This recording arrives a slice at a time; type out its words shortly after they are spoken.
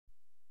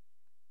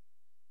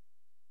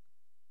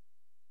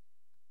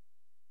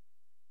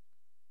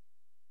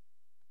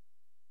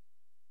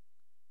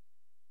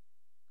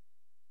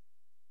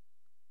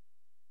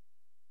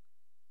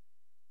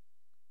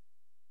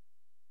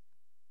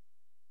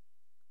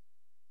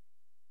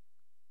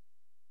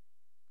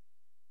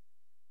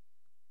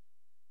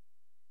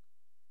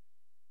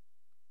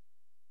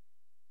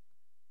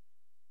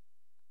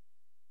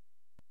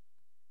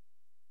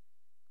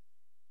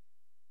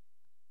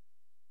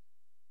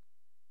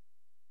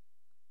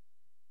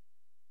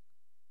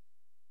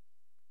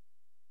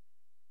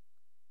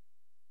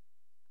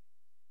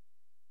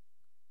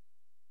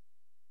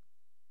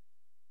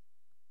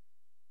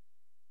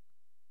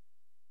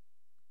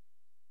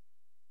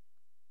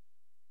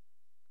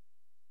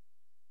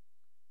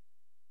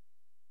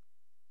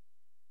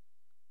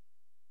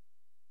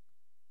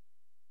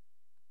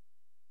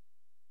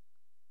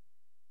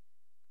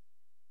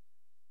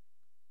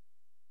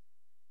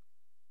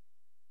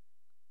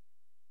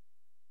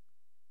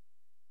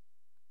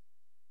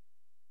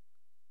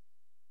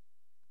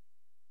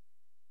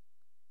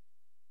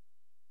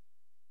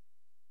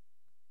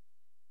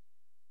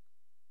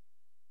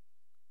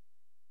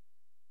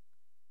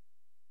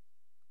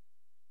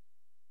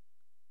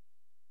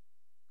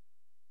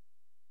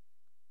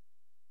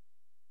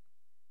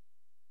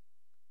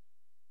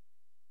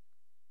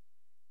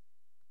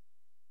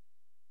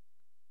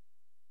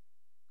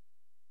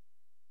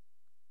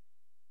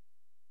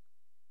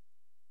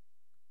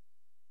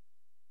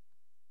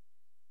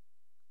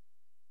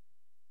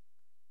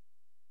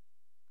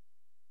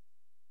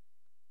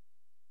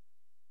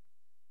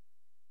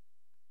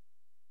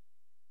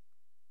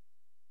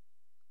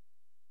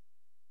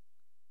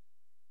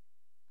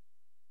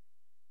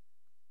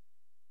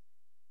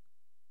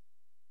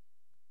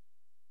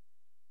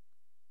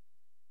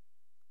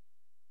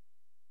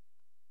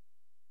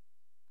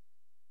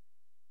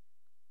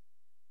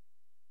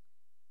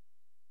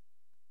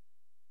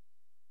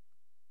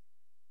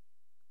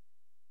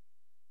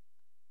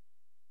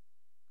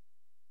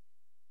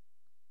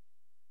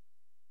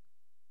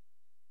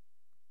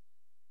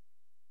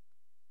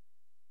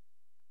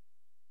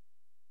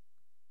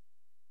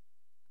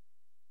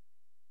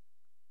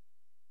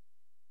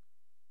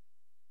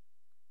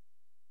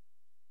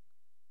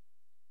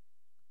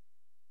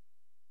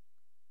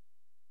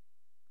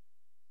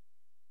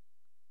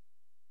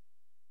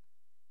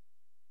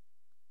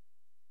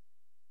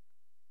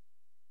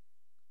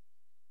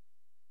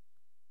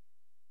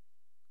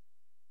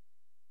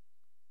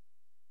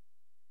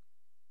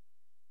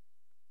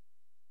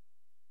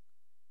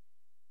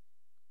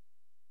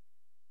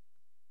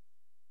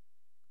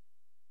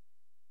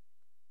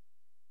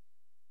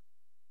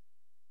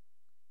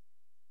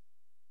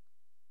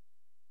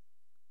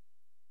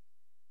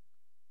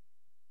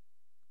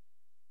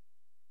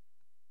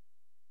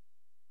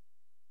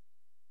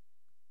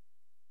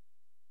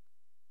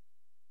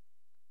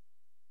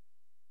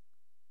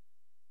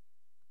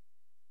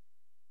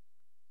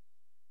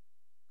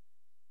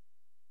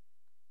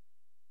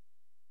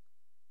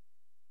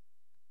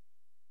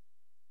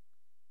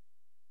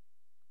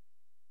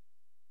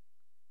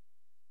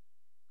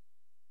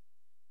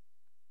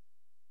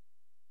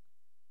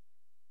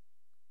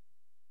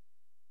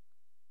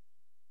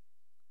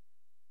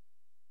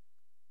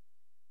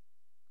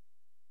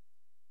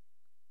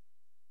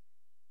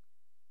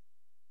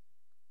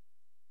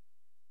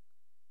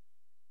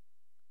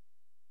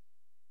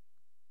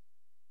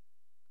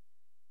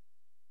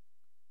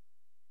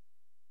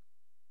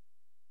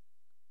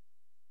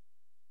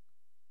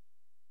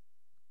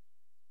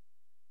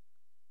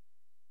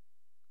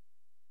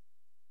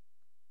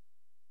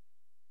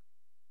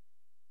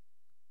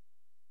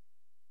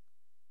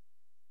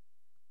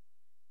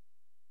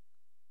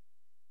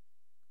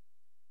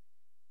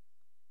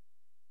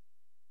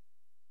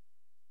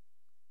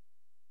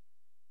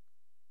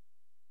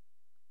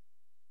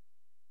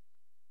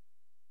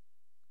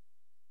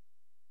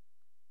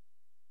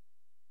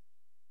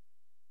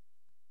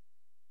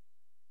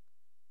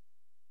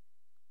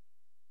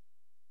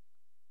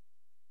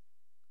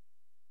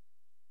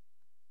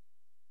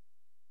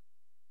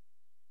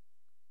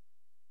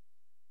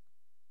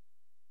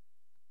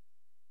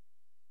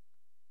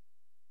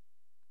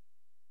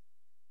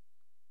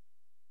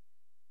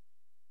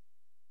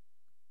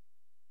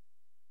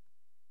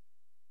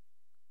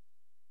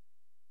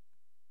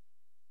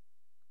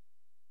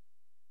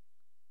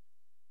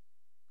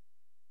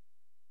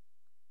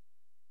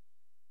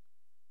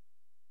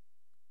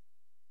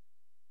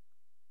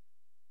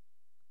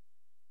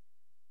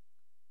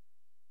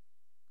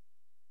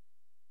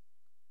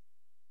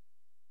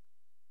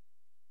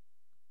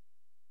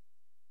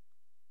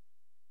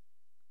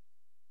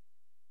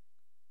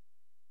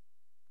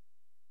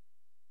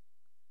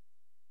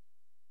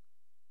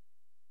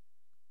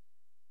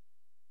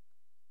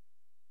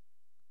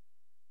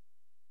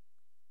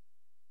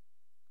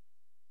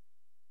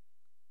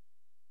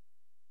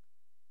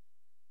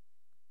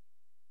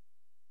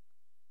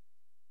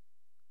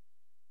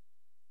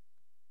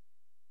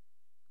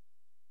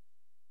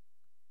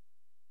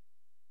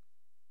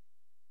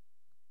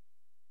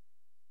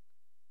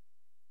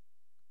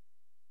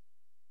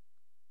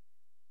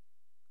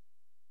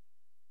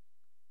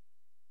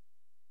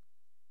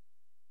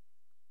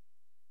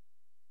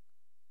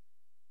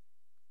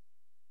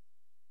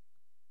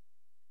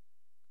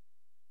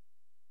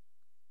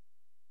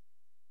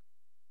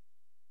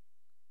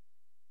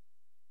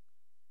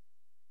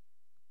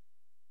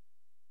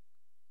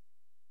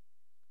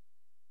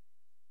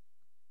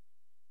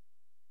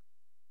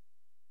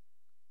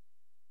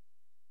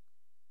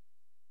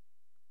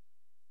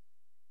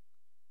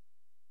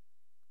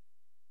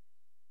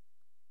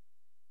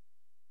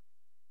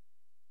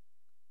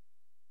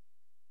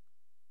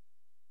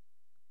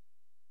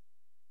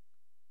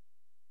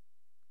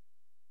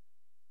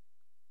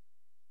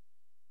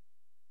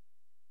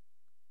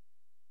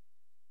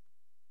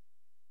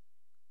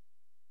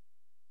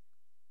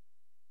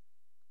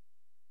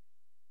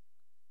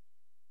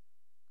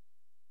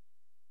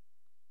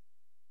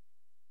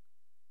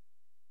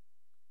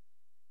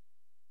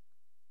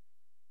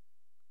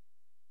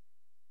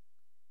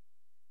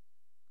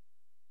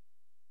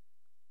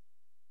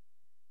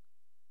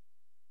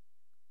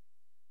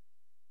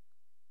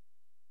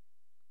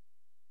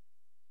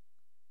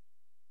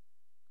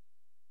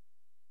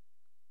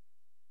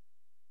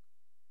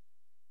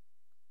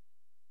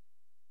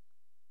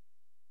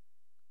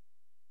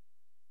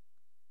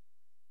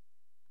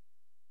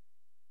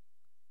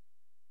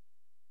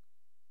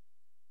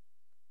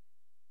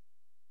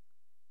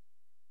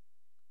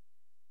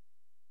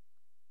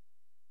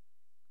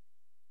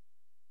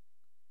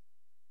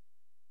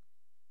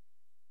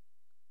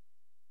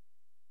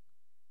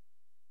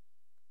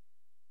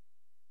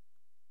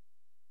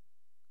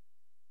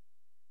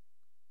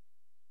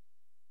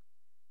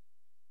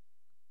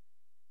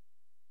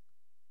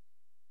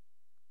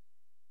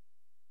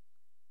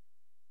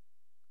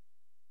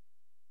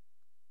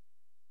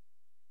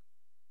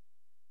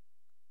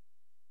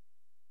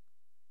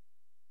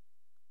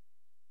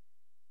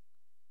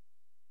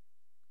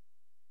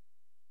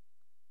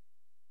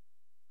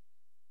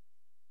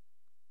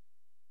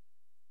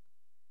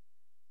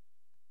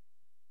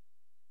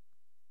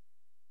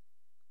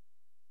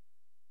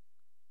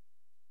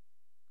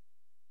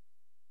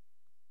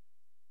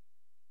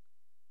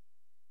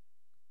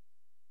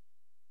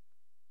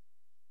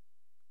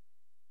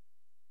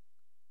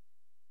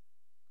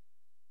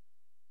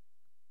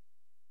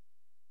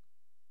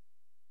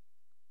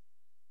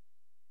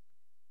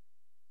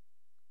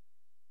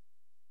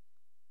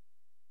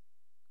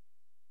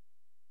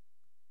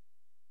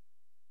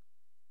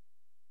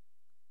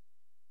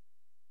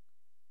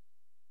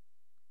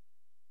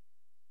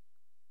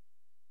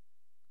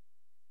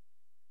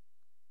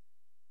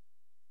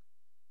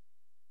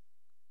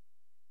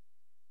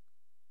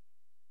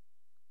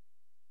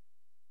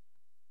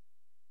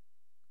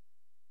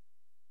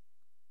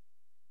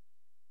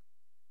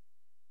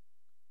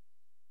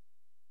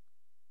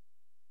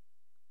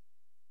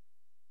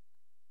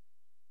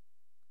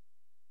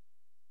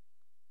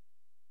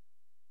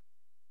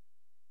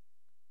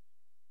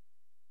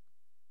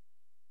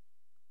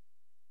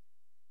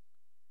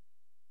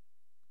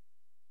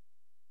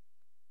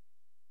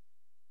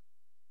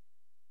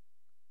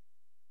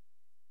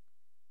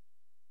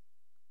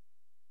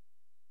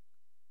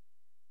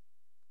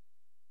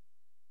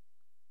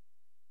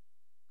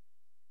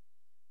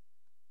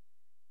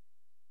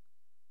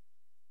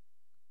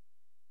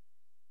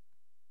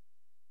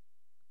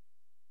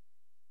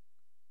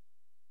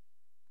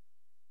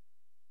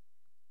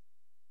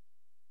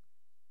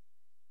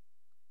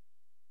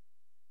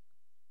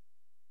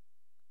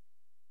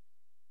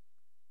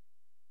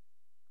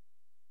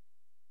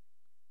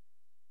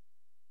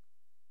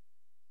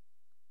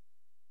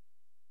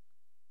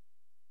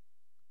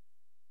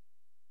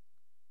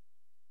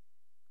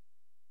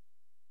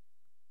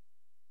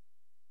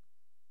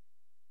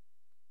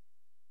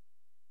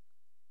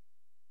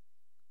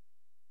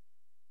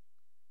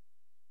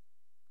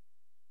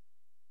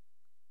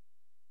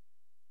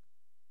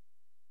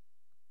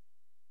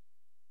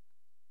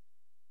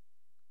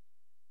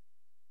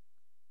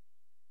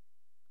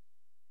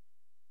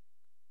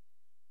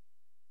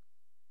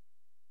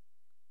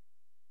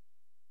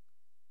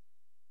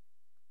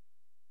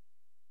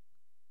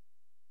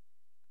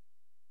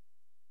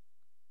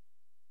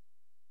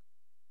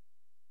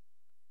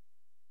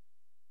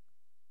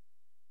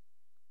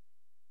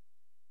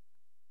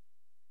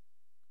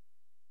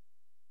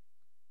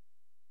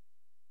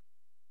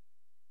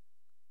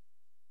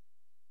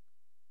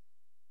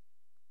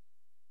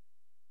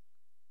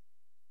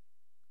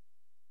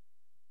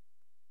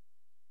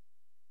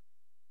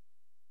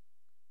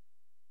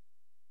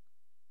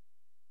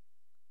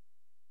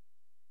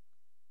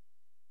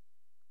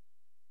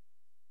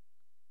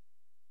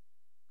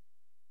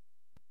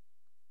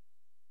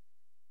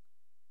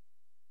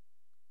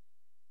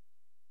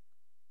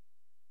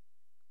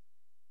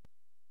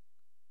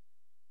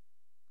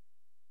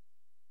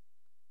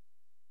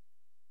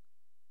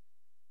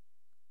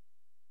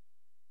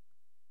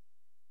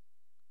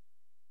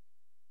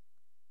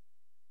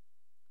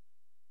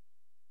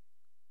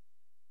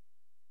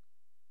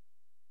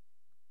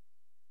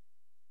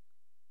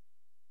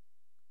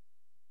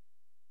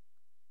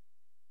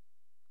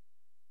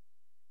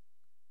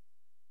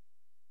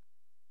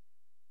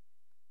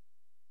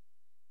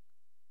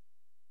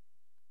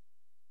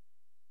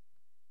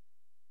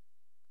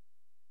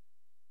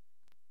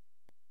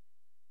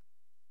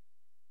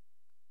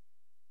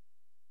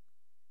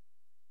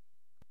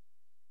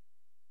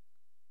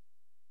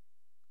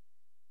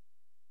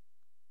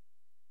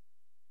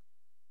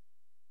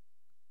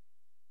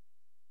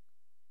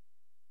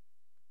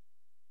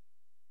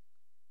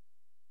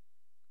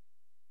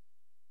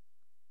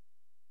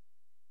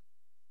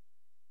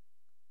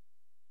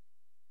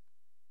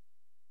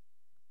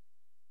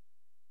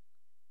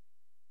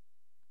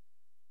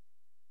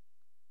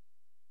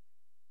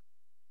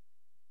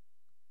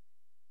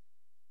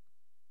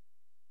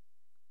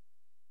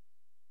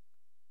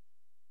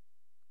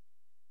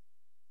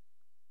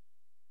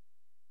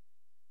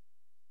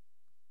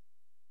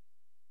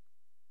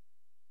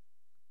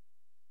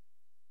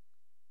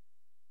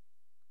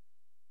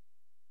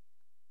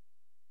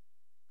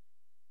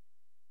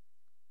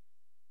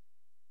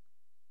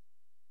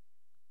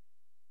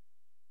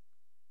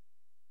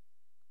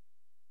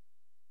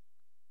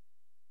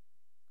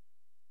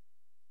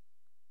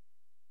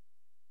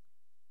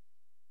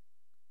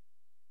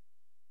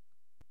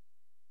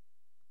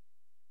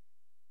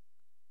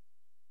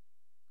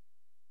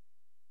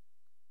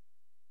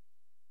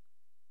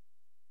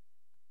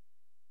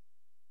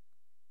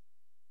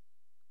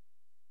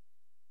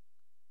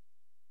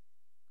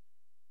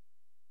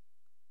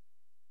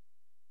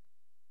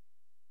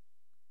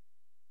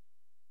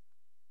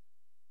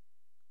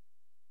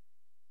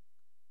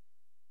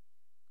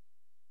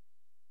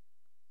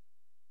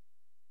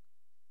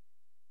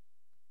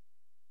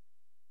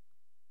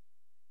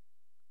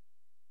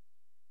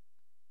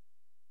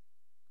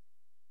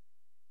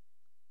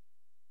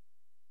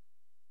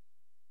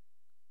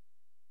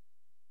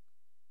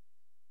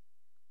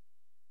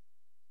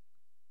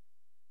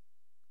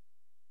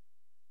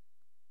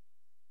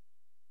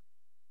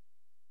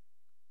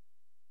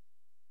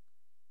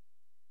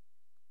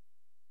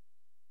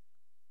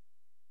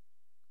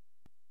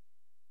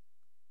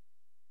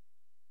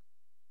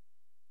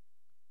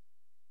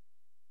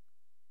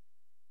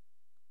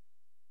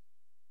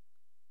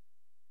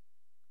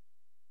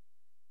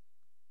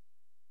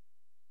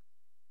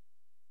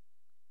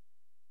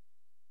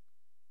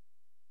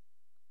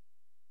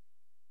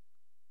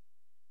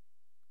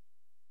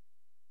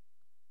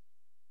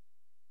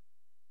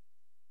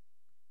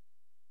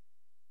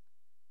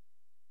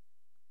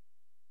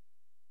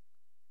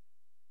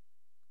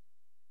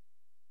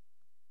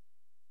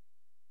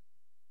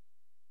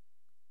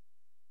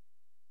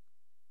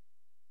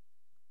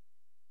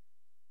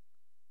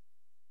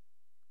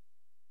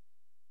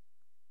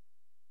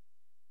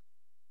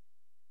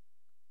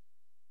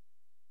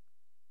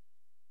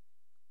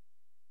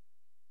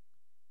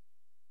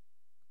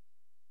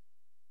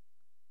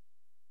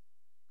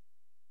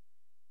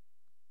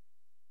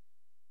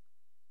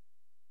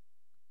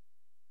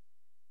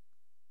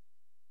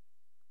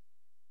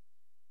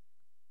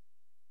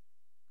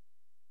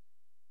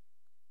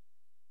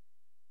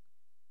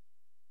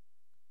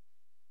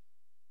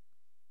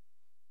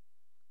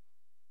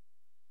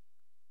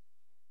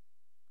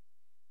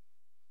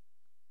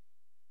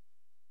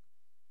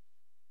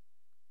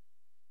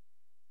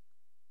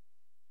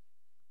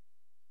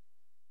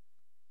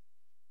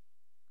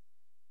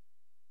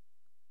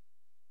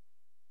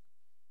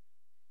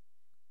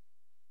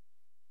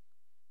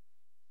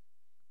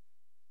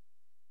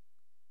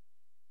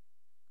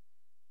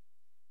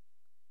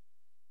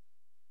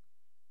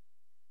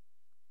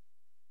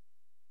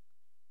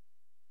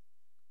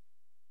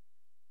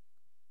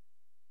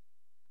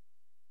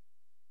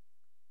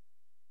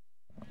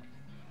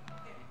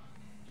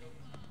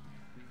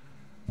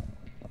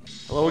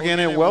Hello again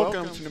and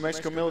welcome to New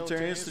Mexico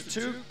Military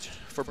Institute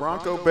for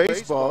Bronco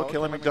Baseball.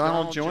 Kelly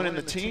McDonald joining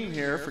the team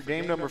here for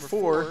game number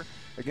 4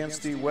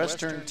 against the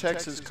Western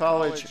Texas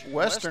College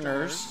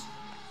Westerners.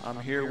 I'm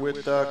here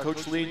with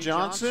Coach Lee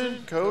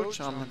Johnson.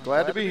 Coach, I'm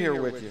glad to be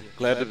here with you.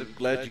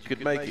 Glad you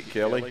could make it,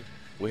 Kelly.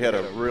 We had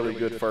a really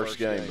good first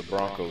game, the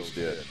Broncos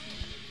did.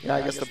 Yeah,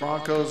 I guess the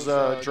Broncos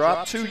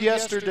dropped 2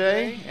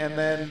 yesterday, and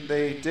then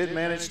they did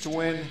manage to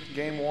win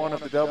game 1 of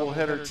the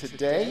doubleheader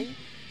today.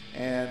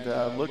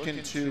 And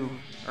looking to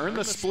earn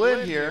the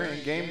split here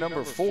in game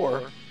number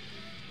 4.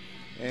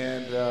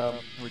 And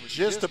we're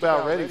just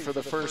about ready for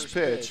the first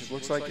pitch. It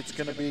looks like it's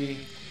going to be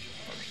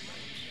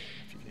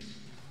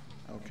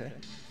okay.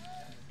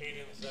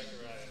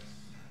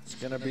 It's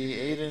going to be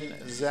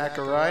Aiden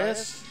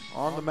Zacharias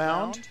on the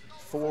mound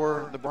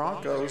for the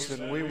Broncos,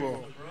 and we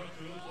will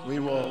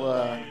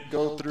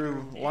go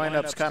through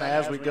lineups kind of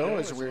as we go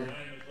as we're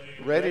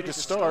ready to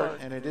start.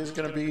 And it is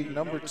going to be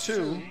number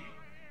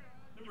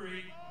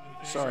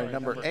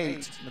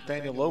 8,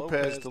 Nathaniel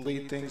Lopez, to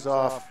lead things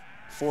off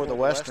for the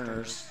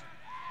Westerners.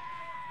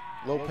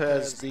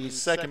 Lopez, the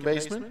second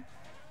baseman,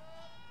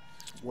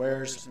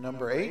 wears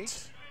number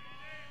 8.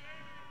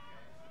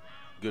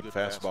 Good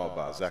fastball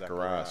by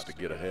Zacharias to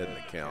get ahead in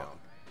the count.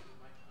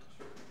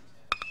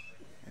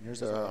 And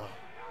here's a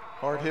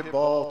hard hit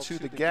ball to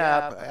the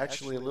gap,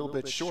 actually a little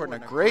bit short,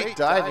 and a great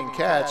diving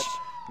catch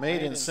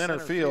made in center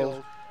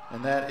field,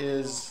 and that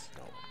is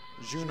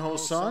Junho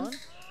Sun.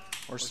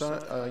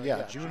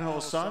 Junho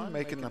Sun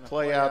making the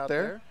play out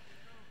there.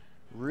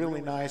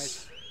 Really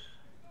nice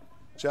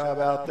job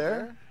out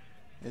there,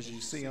 as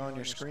you see on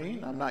your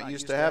screen. I'm not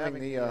used to having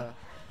the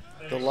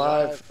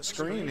live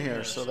screen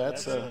here, so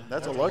that's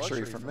a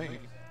luxury for me.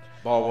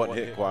 Ball wasn't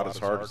hit quite as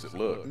hard as it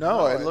looked.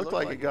 No, it looked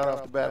like it got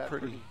off the bat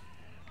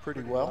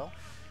pretty well.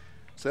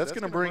 So that's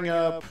going to bring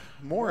up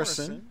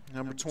Morrison,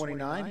 number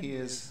 29. He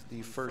is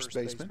the first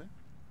baseman,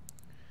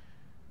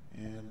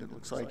 and it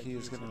looks like he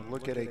is going to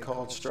look at a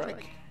called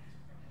strike.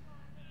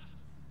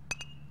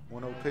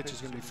 1-0 pitch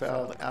is going to be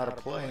fouled out of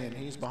play, and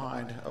he's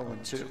behind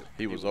 0-2.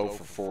 He was 0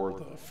 for 4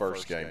 the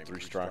first game,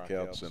 3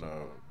 strikeouts and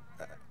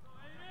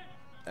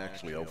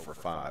actually 0 for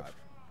 5.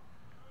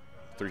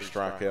 3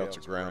 strikeouts, a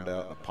ground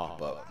out, and a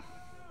pop-up.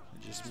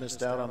 Just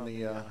missed out on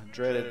the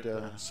dreaded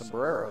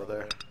sombrero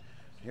there.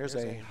 Here's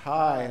a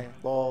high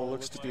ball,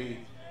 looks to be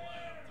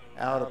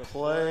out of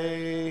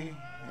play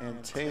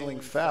and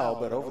tailing foul,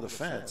 but over the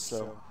fence.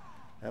 So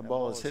that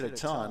ball has hit a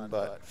ton,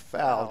 but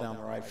foul down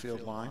the right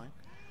field line.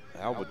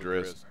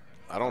 Alvarez,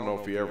 I don't know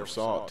if he ever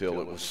saw it till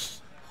it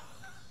was.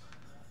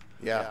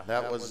 Yeah,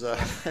 that was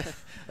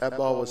that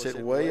ball was hit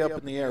way up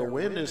in the air.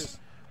 Wind is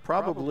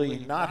probably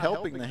not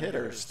helping the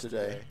hitters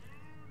today.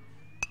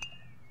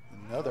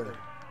 Another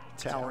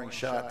towering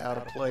shot out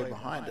of play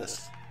behind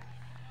us.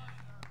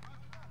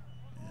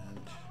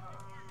 And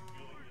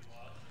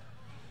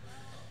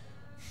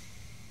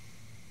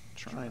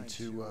trying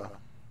to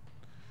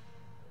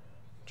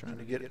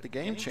get the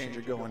game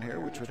changer going here,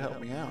 which would help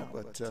me out,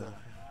 but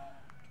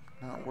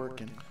not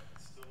working.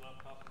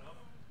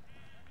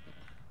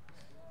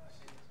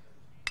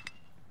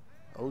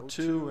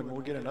 Oh-2, and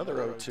we'll get another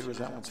 0-2 as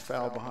that one's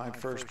fouled behind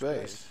first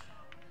base.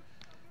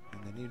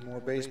 And they need more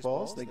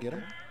baseballs. They get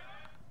them.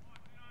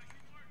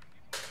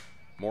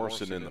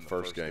 Morrison in the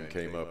first game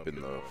came up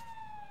in the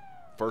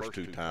first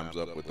 2 times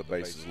up with the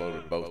bases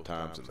loaded both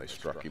times, and they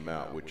struck him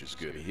out, which is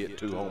good. He hit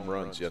 2 home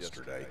runs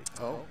yesterday.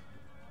 Oh,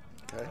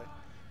 okay.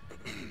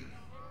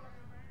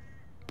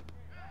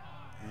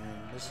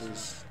 And this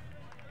is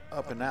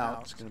up and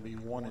out. It's going to be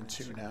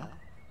 1-2 now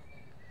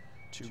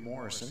to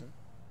Morrison.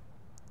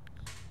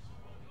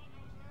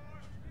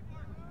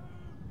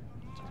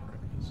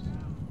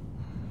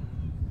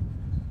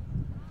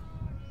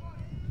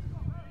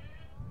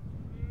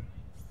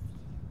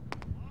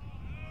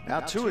 Now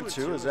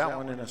 2-2 is that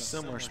one in a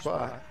similar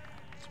spot.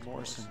 It's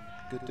Morrison,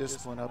 good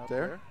discipline up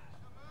there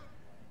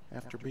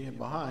after being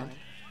behind.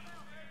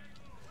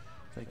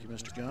 Thank you,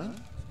 Mr.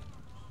 Gunn.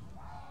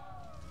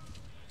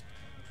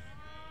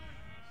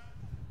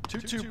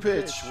 2-2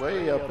 pitch,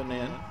 way up and in.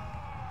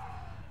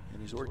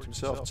 And he's worked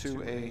himself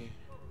to a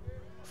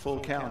full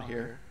count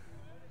here.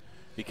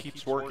 He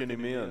keeps working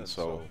him in,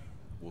 so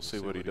we'll see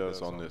what he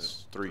does on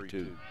this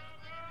 3-2.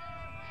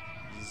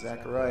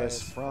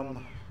 Zacharias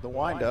from the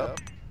windup,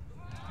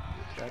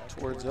 back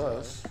towards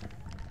us.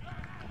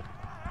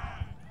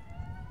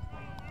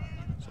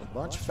 So a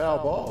bunch of foul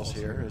balls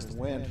here as the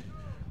wind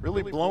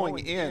really blowing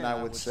in,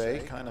 I would say,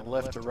 kind of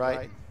left to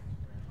right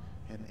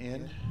and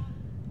in.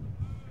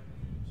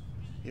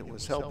 It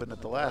was helping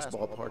at the last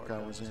ballpark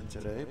I was in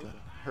today, but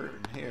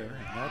hurting here.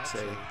 And that's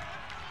a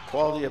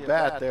quality at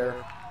bat there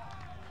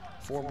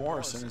for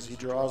Morrison as he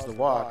draws the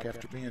walk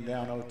after being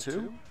down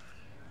 0-2.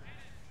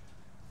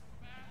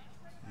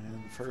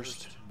 And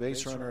first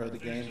base runner of the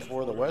game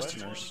for the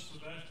Westerners,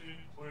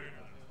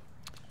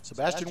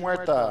 Sebastian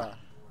Huerta,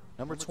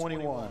 number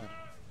 21.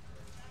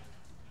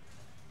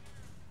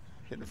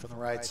 Hitting from the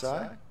right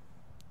side.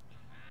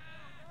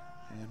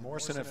 And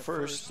Morrison at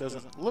first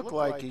doesn't look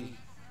like he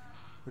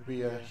would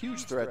be a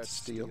huge threat to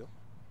steal.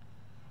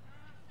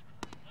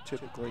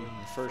 typically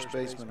the first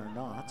basemen are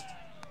not.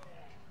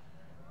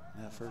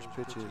 And that first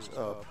pitch is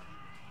up.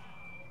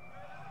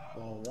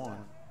 Ball 1.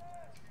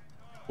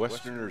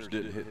 Westerners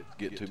didn't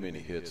get too many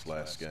hits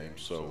last game,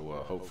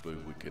 so hopefully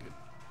we can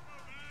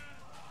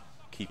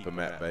keep them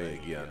at bay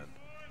again.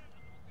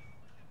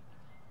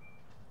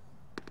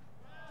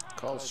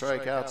 Called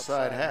strike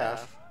outside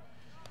half.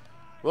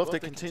 Well, if they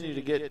continue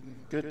to get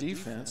good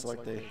defense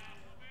like they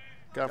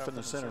got from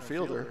the center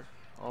fielder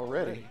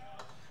already,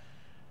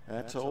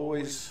 that's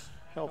always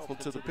helpful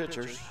to the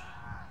pitchers.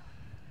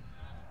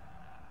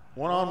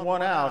 1 on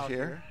 1 out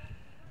here.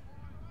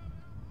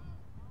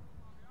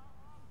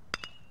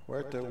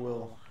 Huerta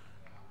will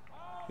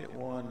hit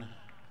one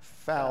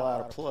foul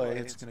out of play.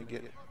 It's going to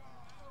get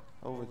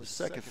over the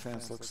second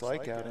fence, looks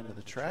like, out into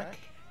the track.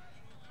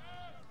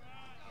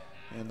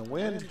 And the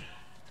wind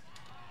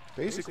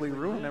basically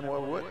ruining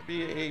what would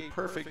be a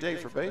perfect day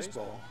for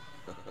baseball.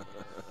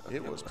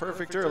 It was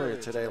perfect earlier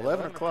today,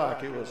 11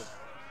 o'clock. It was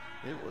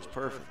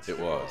perfect. It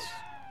was.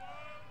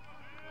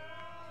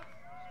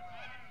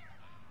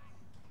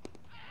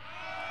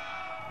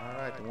 All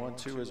right, the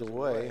 1-2 is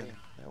away, and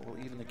that will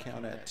even the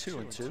count at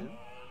 2-2.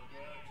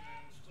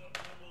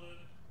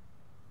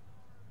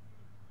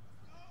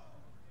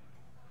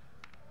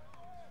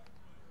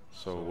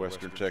 So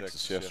Western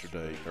Texas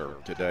yesterday, or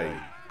today,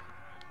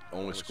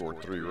 only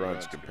scored 3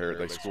 runs compared.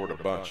 They scored a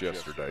bunch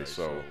yesterday,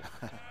 so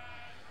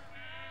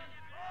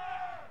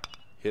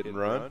hit and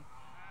run.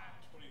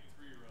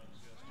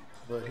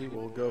 But he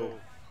will go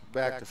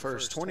back to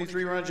first.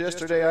 23 runs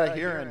yesterday, I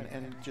hear,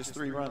 and just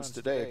 3 runs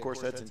today. Of course,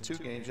 that's in 2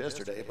 games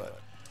yesterday,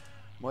 but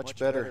much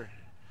better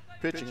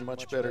pitching,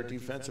 much better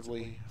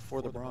defensively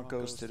for the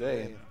Broncos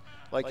today. And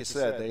like you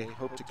said, they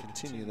hope to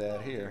continue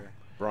that here.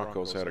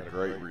 Broncos had a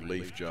great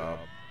relief job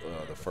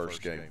the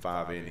first game,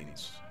 5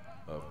 innings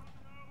of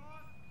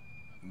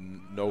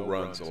no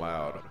runs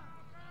allowed.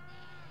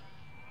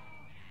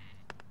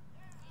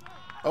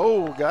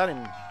 Oh, got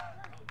him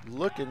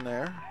looking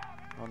there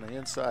on the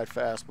inside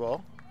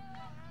fastball.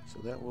 So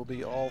that will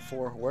be all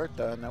for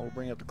Huerta, and that will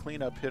bring up the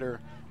cleanup hitter,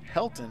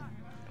 Helton.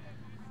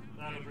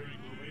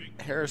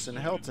 Harrison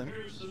Helton.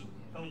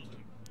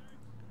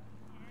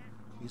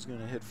 He's going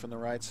to hit from the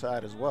right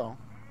side as well.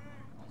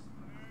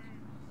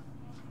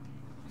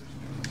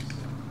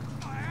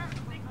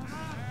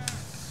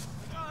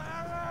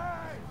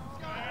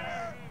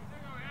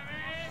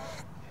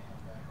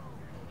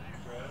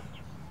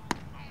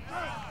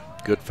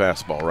 Good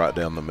fastball right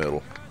down the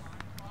middle.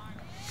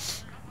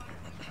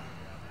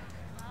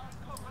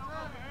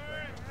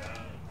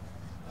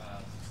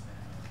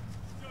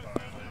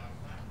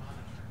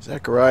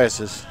 Zacharias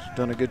has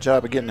done a good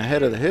job of getting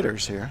ahead of the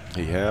hitters here.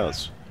 He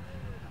has.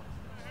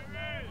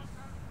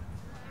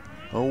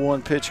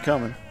 0-1 pitch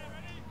coming.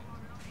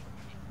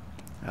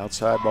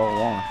 Outside ball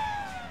 1.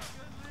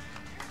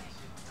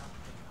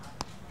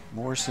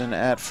 Morrison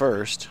at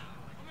first.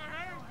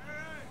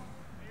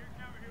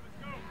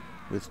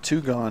 With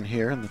 2 gone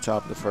here in the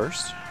top of the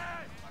first.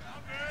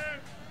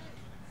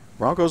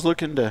 Broncos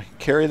looking to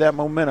carry that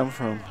momentum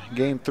from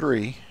game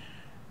 3.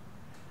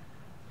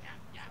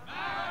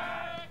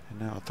 And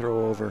now a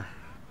throw over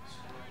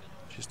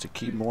just to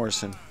keep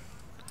Morrison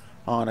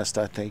honest.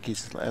 I think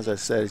he's, as I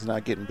said, he's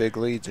not getting big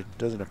leads. It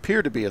doesn't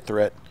appear to be a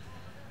threat.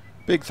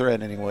 Big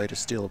threat anyway to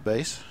steal a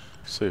base.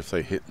 See if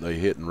they hit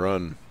and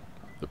run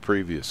the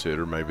previous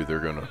hitter. Maybe they're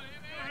going to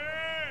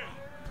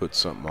put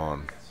something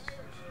on.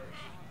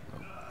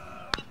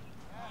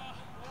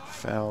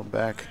 Foul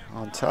back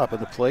on top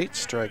of the plate,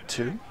 strike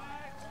 2.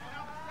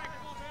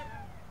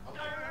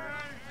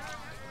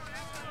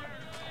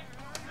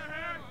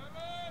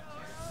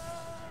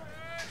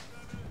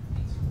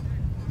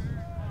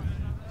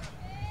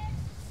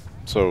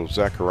 So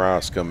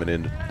Zacharias coming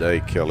into today,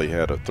 Kelly,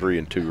 had a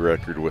 3-2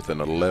 record with an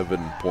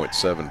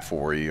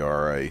 11.74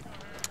 ERA,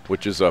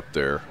 which is up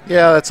there.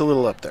 Yeah, that's a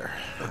little up there.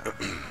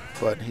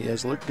 But he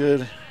has looked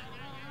good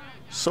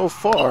so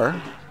far.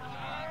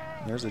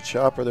 There's a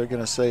chopper they're going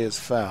to say is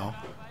foul.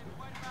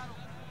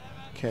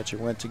 Catcher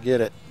went to get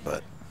it,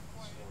 but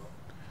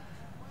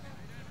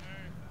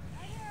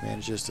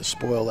manages to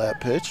spoil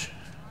that pitch.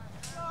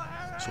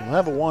 So we'll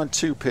have a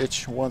 1-2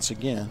 pitch once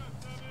again.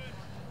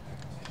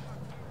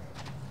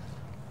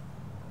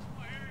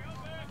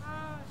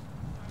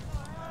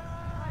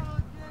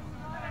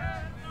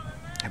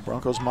 And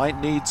Broncos might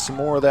need some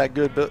more of that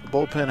good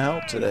bullpen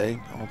help today,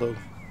 although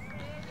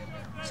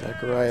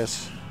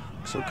Zacharias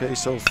looks okay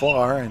so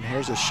far. And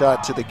here's a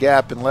shot to the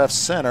gap in left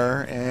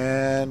center,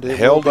 and it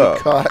held will be up.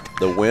 Caught.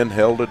 The wind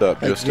held it up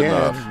just Again,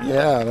 enough.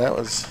 Yeah, that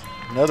was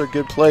another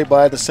good play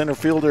by the center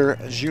fielder,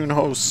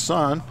 Junho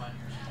Sun.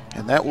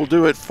 And that will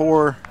do it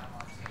for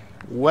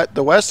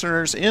the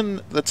Westerners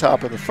in the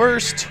top of the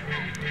first.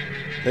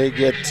 They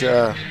get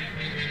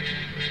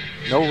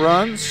no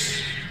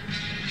runs,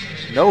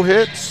 no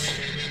hits,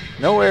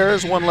 no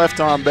errors, 1 left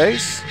on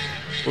base.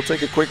 We'll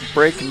take a quick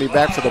break and be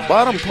back for the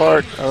bottom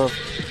part of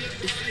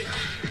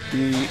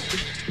the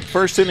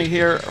first inning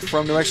here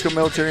from New Mexico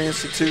Military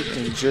Institute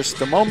in just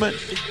a moment.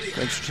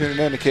 Thanks for tuning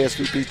in to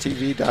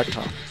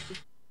KSVPTV.com.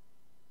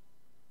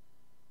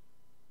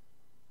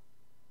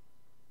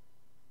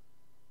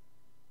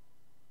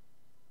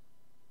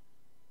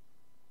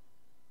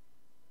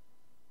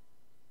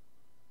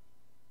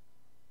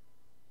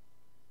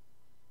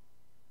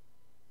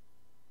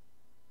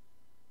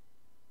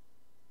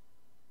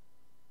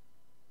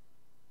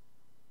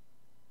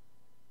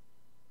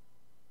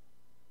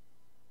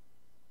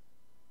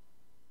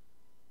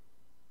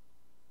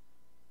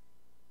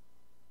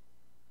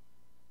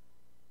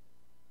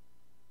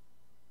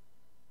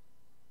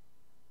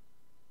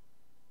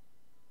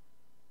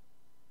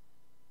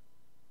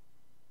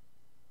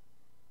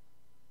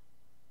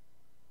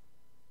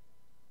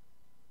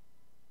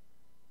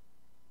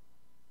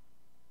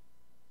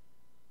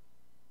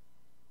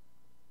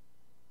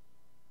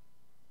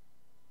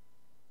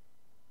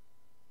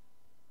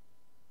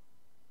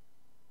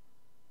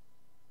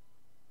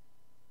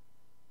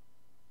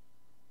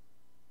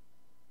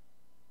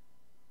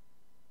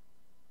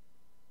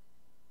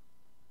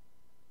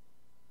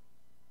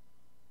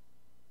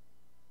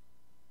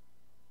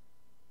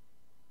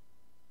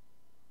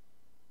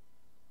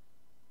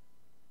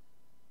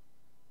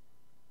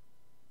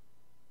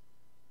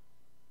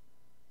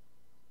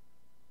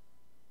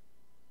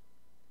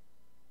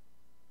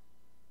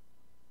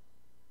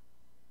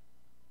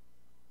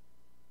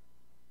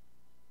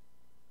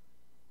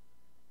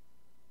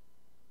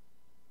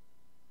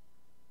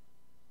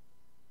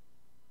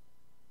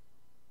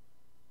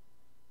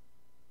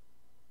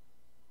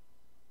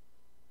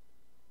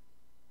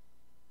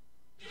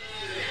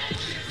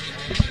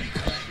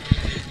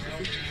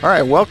 All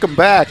right, welcome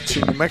back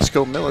to New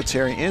Mexico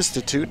Military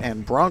Institute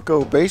and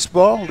Bronco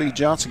Baseball. Lee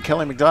Johnson,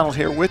 Kelly McDonald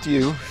here with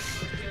you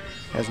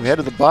as we head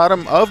to the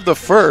bottom of the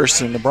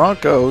first, and the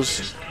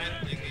Broncos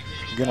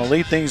are going to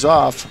lead things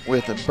off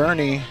with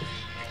Bernie.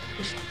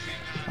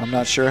 I'm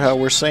not sure how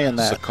we're saying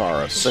that.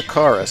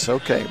 Sakaris.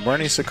 Okay,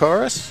 Bernie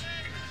Sakaris.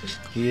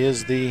 He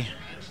is the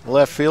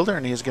left fielder,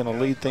 and he's going to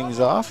lead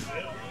things off.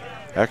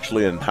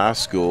 Actually, in high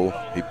school,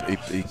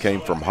 he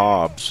came from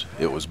Hobbs.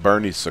 It was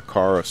Bernie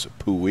Sakaris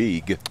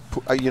Puig.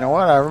 You know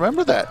what? I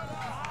remember that.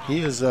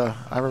 He is.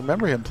 I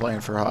remember him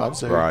playing for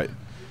Hobbs. Right.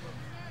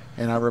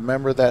 And I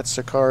remember that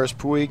Sakaris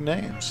Puig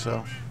name.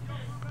 So,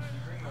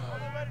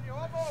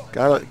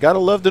 gotta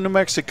love the New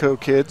Mexico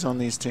kids on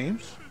these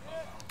teams.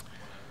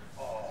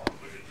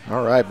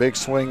 All right, big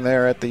swing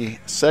there at the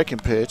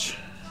second pitch.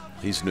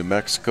 He's New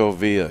Mexico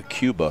via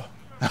Cuba.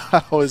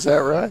 Oh, is that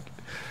right?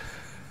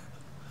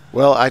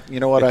 Well, you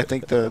know what? I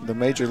think the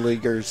major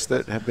leaguers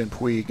that have been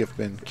Puig have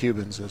been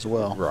Cubans as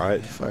well.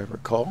 Right. If I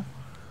recall.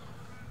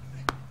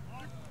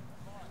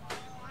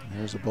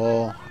 There's a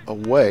ball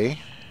away.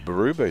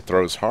 Berube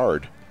throws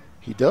hard.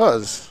 He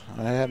does.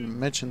 I haven't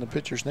mentioned the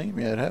pitcher's name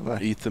yet, have I?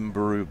 Ethan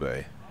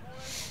Berube.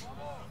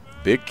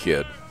 Big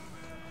kid.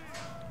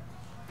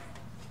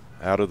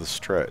 Out of the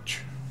stretch.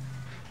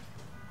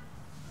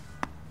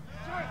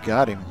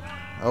 Got him.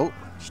 Oh,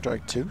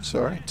 strike two.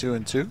 Sorry,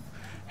 2-2.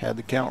 Had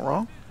the count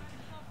wrong.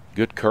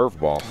 Good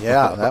curveball.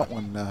 Yeah, that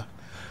one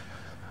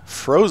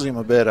froze him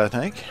a bit, I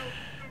think.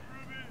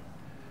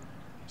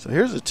 So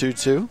here's a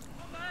 2-2.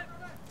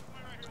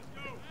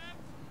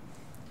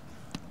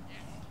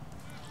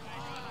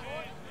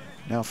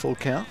 Now full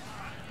count.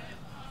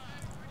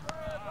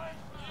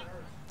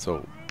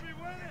 So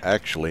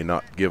actually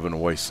not giving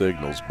away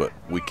signals, but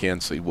we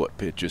can see what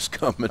pitch is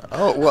coming.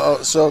 Oh,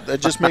 well, so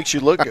that just makes you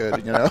look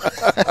good, you know.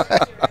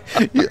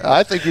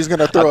 I think he's going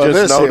to throw I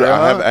this here.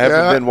 I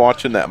haven't been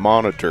watching that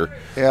monitor.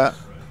 Yeah.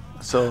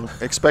 So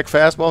expect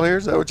fastball here?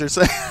 Is that what you're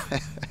saying?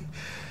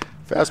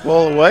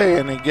 Fastball away,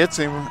 and he gets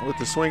him with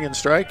the swing and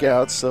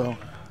strikeouts. So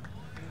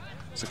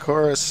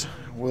Sakaris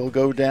will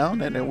go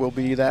down, and it will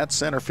be that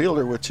center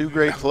fielder with two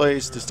great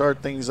plays to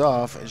start things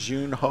off,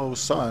 Jun Ho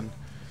Sun.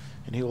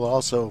 And he will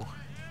also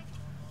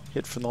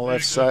hit from the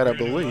left side, I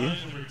believe.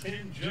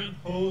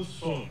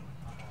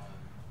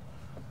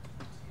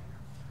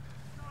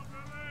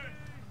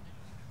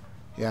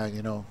 Yeah,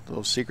 you know,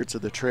 those secrets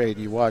of the trade.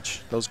 You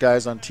watch those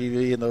guys on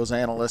TV and those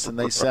analysts, and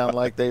they sound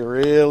like they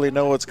really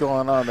know what's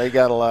going on. They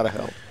got a lot of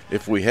help.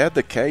 If we had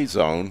the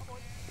K-zone.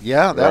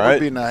 Yeah, that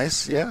would be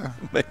nice, yeah.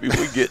 Maybe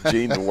we get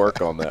Gene to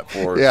work on that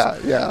for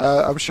us.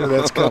 Yeah, I'm sure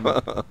that's coming.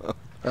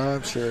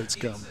 I'm sure it's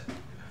coming.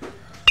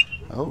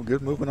 Oh,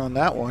 good movement on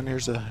that one.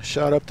 Here's a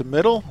shot up the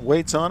middle,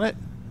 waits on it,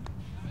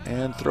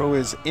 and throw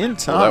is in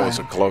time. Well, that was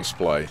a close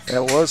play.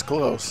 That was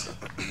close.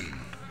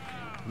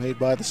 Made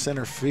by the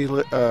center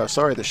field,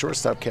 the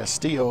shortstop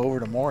Castillo over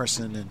to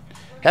Morrison, and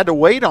had to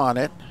wait on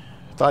it.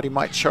 Thought he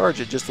might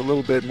charge it just a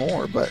little bit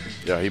more, but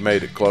yeah, he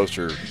made it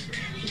closer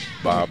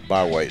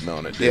by waiting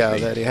on it. Yeah,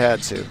 that he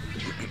had to.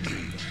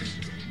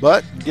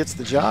 But gets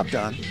the job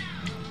done.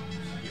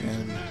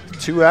 And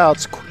 2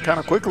 outs kind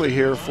of quickly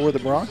here for the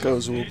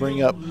Broncos. Will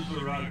bring up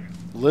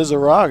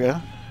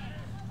Lizarraga.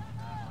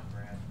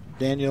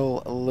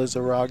 Daniel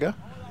Lizarraga.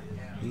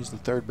 He's the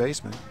third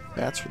baseman.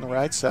 Bats from the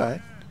right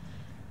side.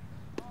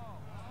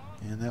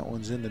 And that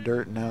one's in the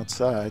dirt and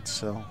outside,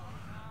 so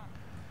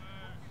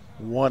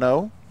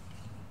 1-0.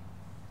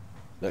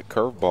 That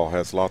curveball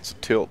has lots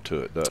of tilt to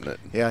it, doesn't it?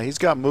 Yeah, he's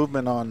got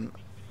movement on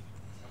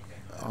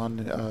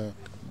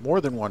more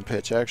than one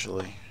pitch,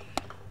 actually,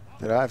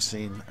 that I've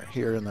seen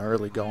here in the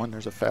early going.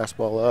 There's a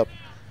fastball up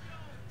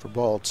for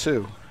ball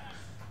 2.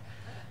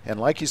 And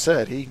like you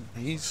said,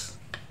 he's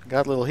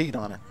got a little heat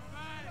on it.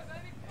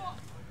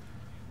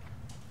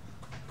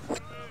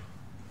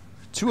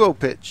 2-0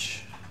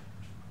 pitch.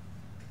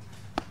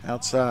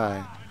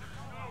 Outside.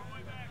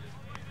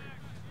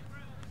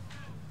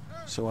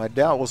 So I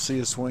doubt we'll see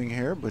a swing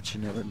here, but you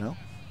never know.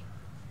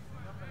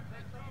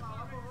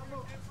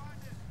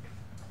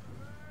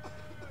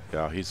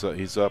 Yeah, he's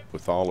up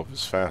with all of his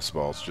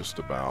fastballs just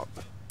about.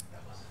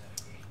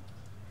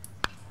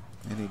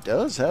 And he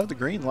does have the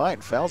green light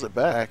and fouls it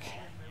back.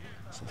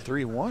 So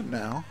 3-1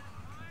 now.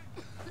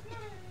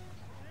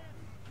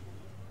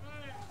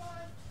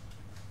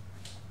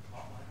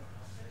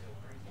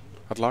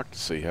 I'd like to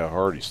see how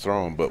hard he's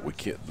throwing, but we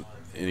can't.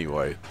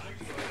 Anyway,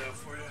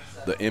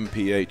 the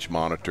MPH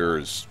monitor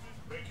is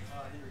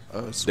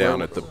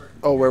down at the.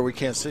 Oh, where we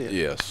can't see it.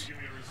 Yes.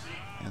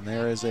 And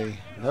there is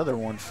another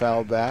one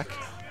fouled back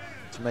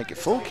to make it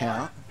full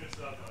count.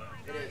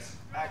 It is,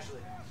 actually.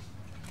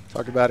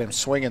 Talk about him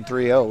swinging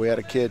 3-0. We had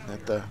a kid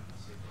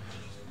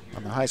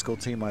on the high school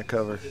team I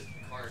covered.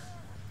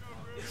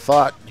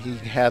 Thought he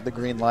had the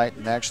green light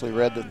and actually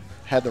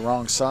had the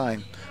wrong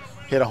sign.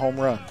 Hit a home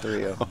run,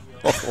 3-0.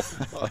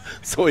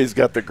 So he's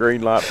got the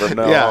green light from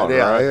now on,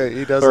 yeah, right?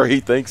 he does. Or he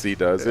thinks he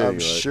does. I'm anyway.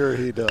 sure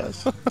he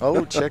does.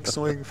 Oh, check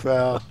swing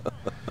foul.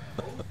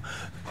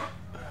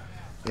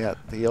 Yeah,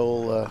 the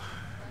old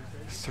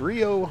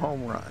 3-0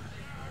 home run.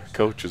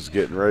 Coach was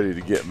getting ready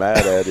to get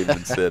mad at him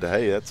and said,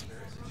 hey, that's,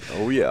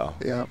 oh, yeah.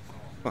 Yeah.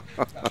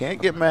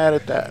 Can't get mad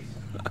at that.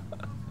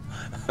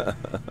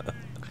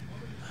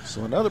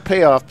 So another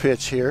payoff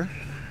pitch here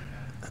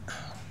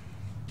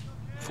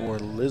for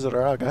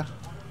Lizarraga.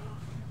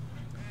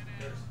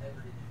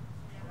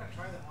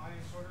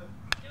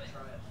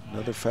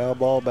 Another foul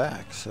ball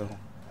back, so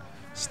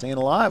staying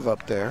alive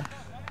up there.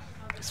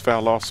 He's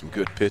fouled off some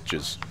good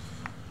pitches.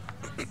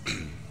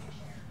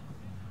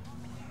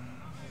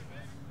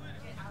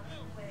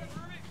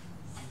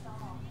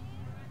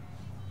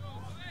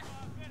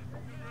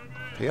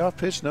 Payoff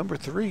pitch number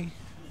 3.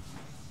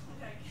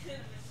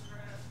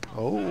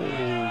 Oh,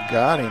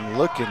 got him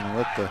looking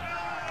with the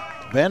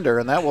bender,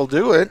 and that will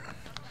do it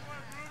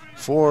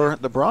for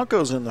the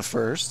Broncos in the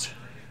first.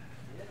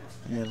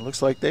 And it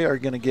looks like they are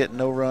going to get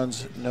no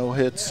runs, no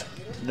hits,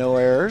 no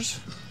errors.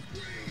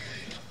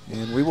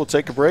 And we will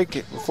take a break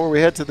before we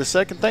head to the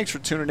second. Thanks for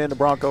tuning in to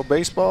Bronco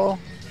Baseball.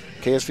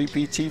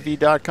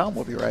 KSVPTV.com.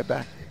 We'll be right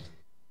back.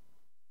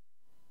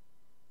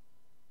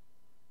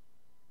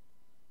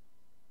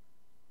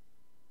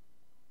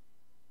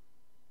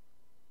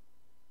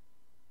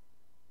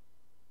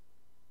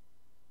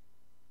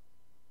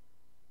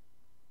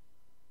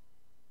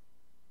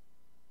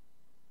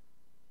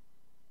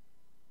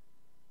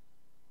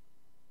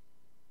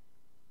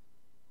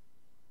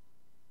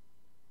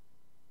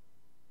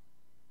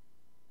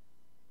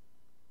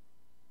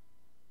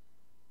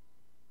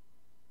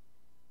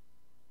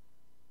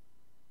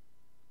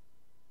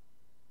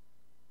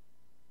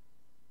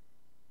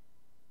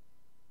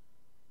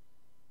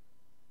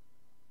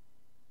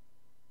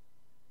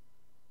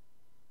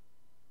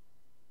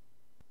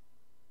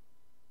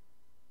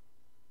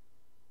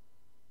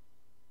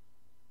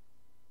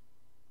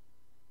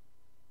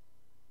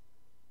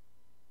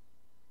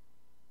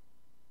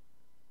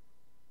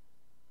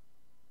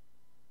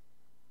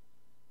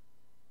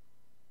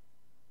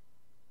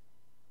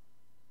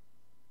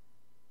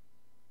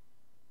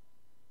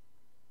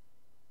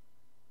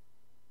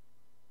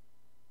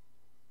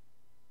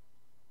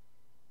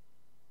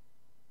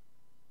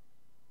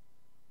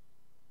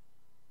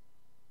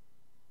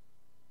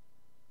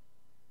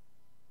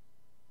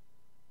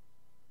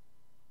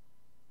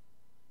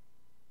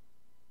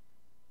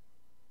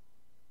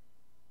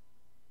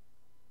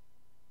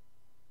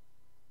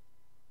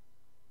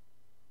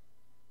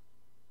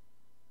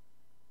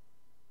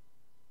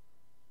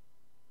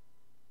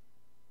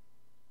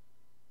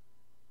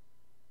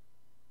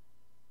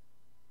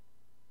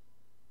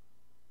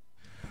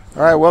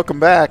 All right, welcome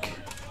back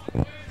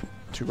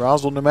to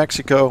Roswell, New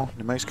Mexico.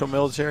 New Mexico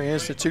Military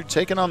Institute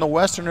taking on the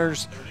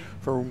Westerners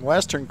from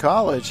Western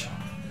College.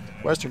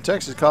 Western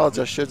Texas College,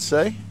 I should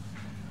say.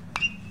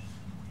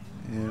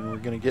 And we're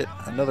going to get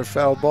another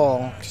foul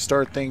ball to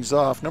start things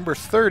off. Number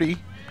 30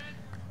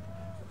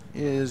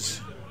 is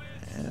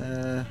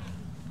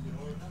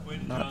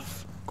not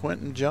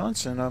Quentin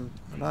Johnson. I'm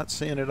not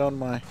seeing it on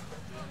my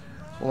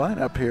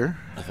lineup here.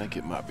 I think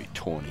it might be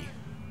 20.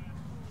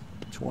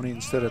 20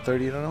 instead of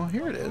 30, I don't know.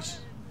 Here it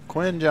is.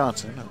 Quinn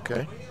Johnson,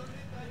 okay.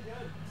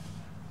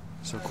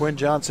 So Quinn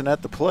Johnson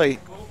at the plate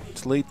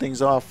to lead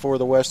things off for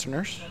the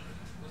Westerners.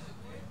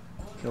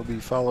 He'll be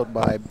followed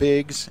by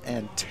Biggs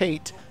and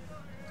Tate.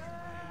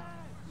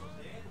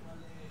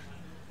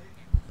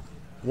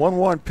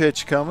 1-1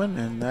 pitch coming,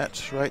 and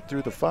that's right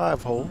through the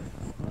 5-hole.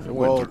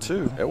 Well,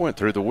 too. It went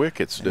through the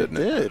wickets, didn't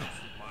it? It did.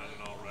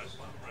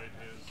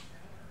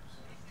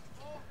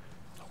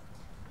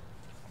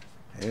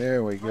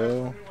 There we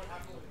go.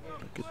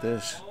 Look at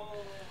this.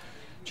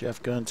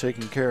 Jeff Gunn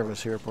taking care of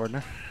us here,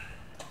 partner.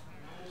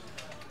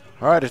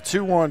 All right, a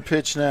 2-1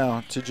 pitch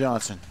now to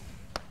Johnson.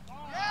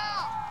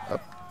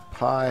 Up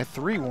high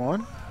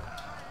 3-1.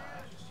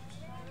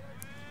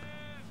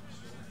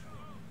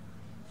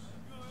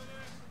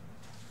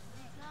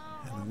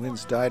 And the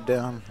wind's died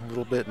down a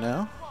little bit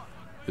now.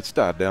 It's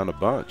died down a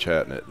bunch,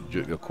 hasn't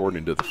it,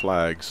 according to the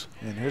flags.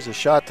 And here's a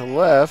shot to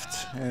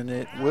left, and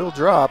it will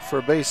drop for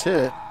a base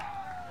hit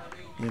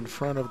in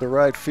front of the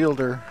right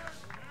fielder.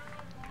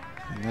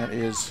 And that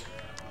is,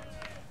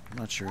 I'm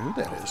not sure who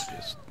that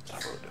is.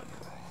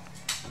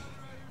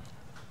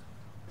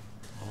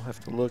 I'll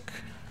have to look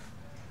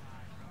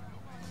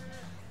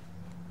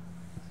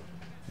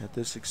at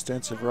this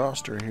extensive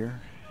roster here.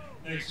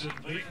 Next at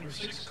plate number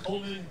 6,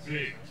 Coleman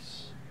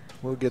Biggs.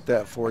 We'll get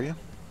that for you.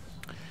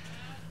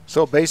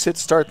 So base hits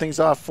start things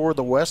off for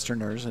the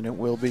Westerners, and it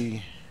will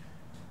be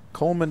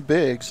Coleman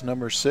Biggs,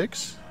 number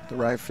 6, the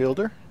right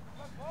fielder.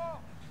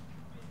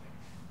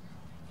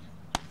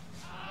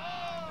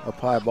 Up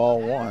high,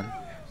 ball 1.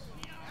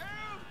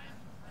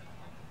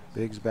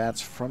 Biggs bats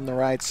from the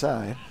right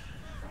side.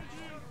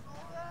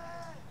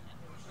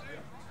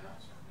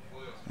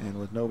 And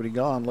with nobody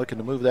gone, looking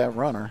to move that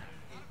runner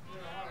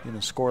in a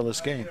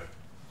scoreless game.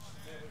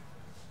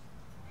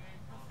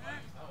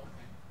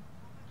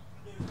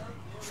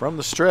 From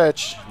the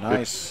stretch,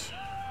 nice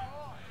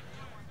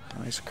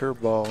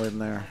curveball in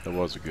there. That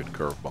was a good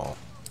curveball.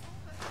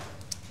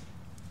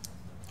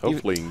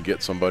 Hopefully he can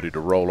get somebody to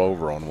roll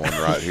over on one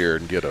right here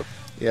and get a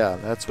Yeah,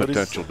 that's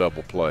potential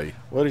double play.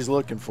 What he's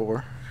looking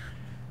for.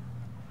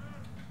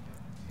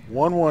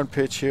 1-1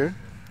 pitch here.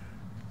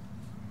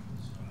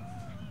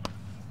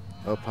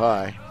 Up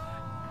high.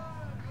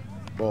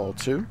 Ball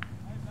 2.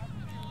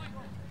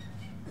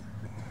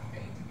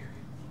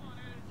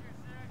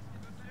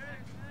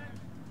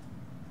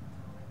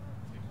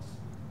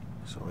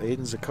 So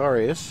Aiden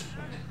Zacharias,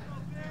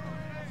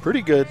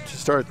 pretty good to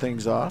start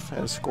things off. Had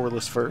a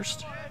scoreless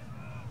first.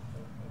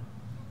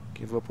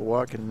 Give up a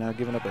walk and now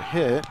giving up a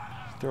hit.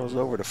 Throws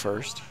over to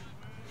first.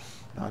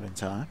 Not in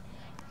time.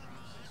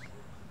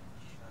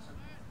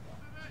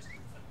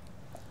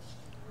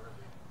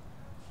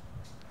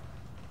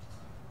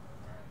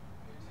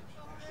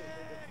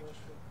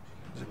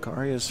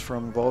 Zacharias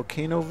from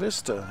Volcano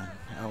Vista,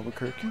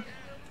 Albuquerque.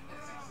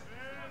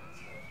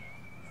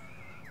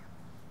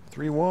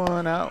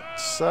 3-1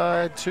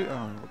 outside two.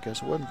 Oh, I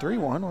guess it wasn't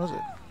 3-1, was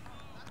it?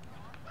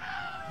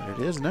 But it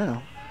is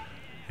now.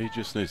 He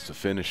just needs to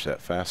finish that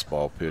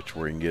fastball pitch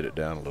where he can get it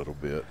down a little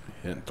bit.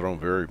 He hadn't thrown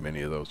very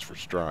many of those for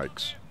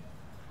strikes.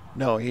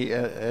 No, he,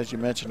 as you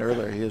mentioned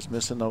earlier, he is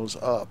missing those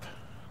up.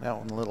 That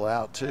one a little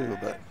out too,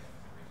 but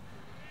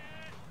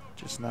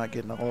just not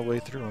getting all the way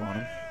through on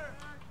him.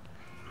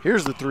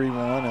 Here's the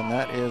 3-1, and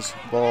that is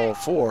ball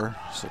 4.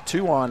 So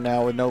 2 on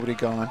now with nobody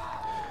gone.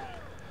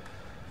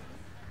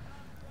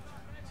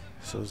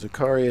 So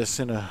Zacharias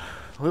in a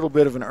little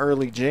bit of an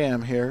early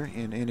jam here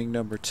in inning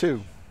number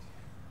 2.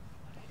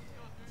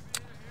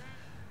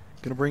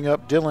 Going to bring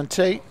up Dylan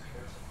Tate.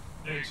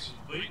 Next,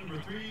 plate number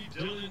 3,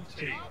 Dylan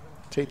Tate.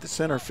 Tate, the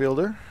center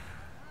fielder.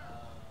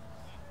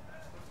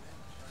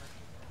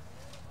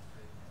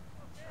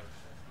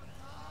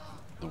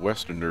 The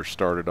Westerners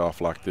started off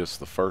like this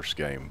the first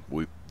game.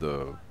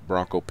 The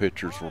Bronco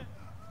pitchers were,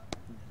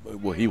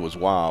 well, he was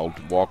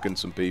wild, walking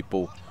some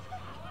people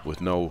with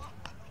no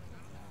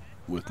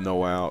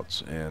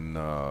outs, and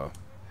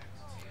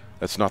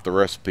that's not the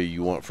recipe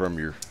you want from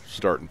your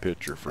starting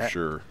pitcher for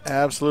sure.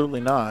 Absolutely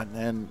not.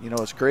 And, you know,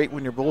 it's great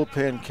when your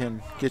bullpen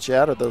can get you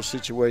out of those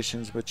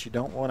situations, but you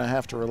don't want to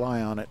have to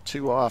rely on it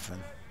too often.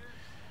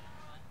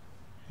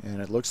 And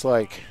it looks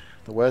like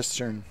the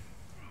Westerners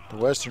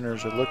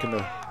are looking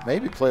to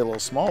maybe play a little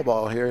small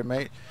ball here.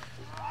 It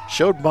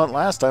showed bunt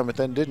last time, but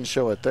then didn't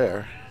show it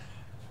there.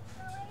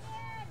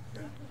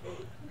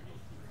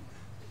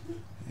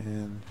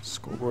 And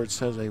scoreboard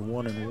says a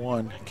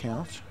 1-1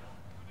 count.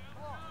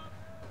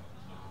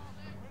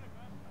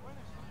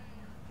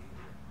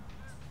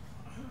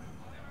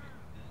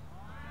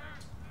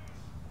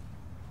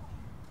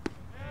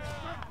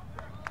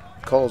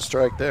 Called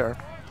strike there.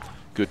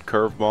 Good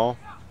curveball.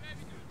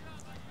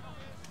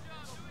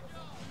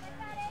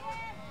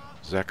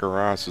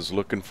 Zacharias is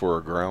looking for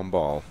a ground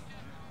ball.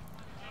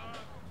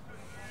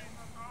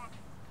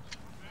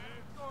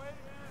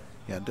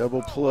 Yeah,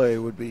 double play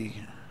would be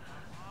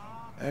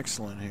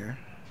excellent here.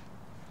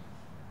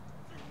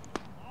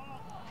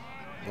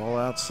 Ball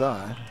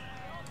outside.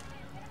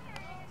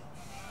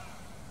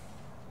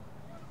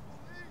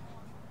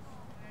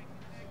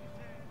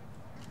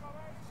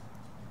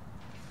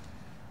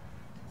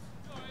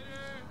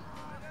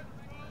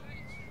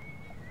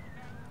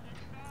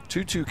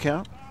 Two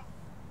count.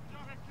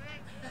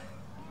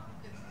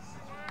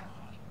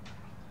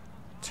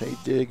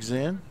 Tate digs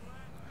in.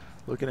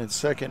 Looking at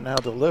second now,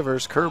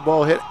 delivers.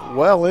 Curveball hit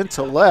well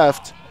into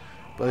left,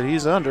 but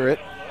he's under it.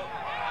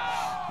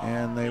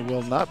 And they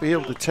will not be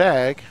able to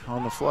tag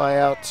on the fly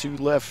out to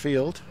left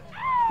field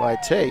by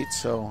Tate.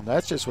 So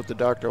that's just what the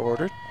doctor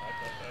ordered.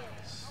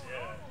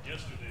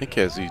 I think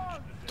as he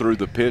threw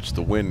the pitch,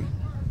 the wind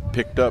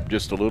picked up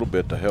just a little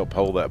bit to help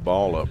hold that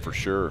ball up for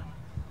sure.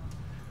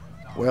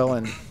 Well,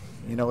 and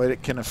you know,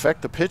 it can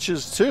affect the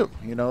pitches too.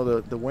 You know,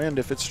 the wind,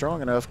 if it's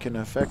strong enough, can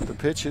affect the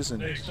pitches and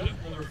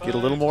get a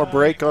little more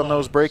break on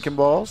those breaking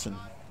balls. And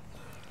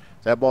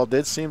that ball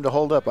did seem to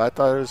hold up. I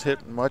thought it was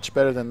hitting much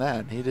better than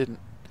that. He didn't,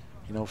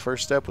 you know,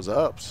 first step was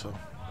up. So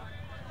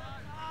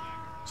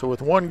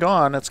with one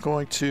gone, that's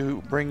going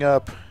to bring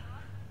up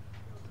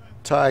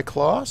Ty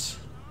Kloss,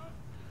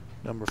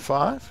 number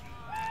 5.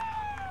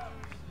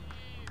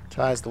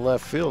 Ty's the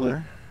left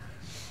fielder.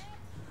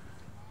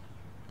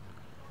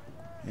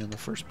 And the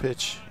first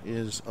pitch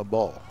is a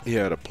ball. He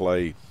had a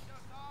play.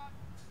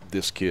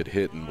 This kid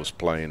hitting was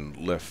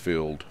playing left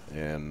field,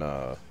 and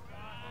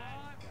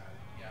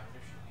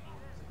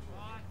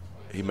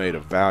he made a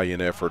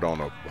valiant effort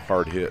on a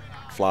hard hit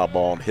fly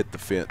ball and hit the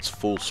fence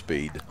full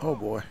speed. Oh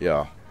boy.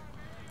 Yeah.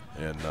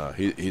 And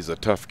he's a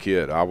tough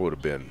kid. I would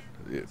have been,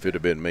 if it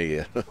had been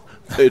me,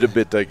 they'd have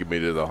been taking me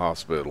to the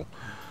hospital.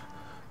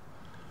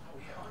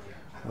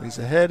 Well, he's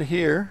ahead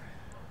here.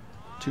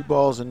 2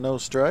 balls and no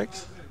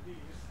strikes.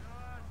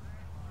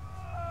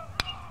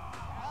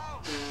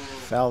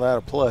 Fouled out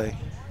of play.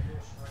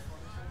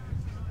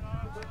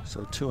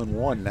 So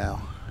 2-1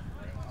 now.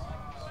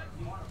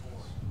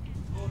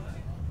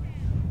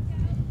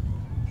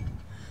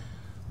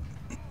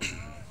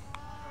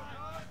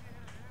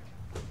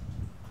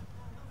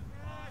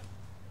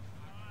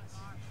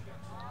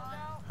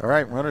 All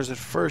right, runners at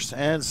first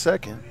and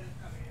second.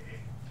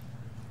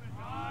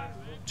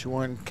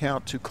 2-1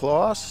 count to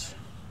Klaus.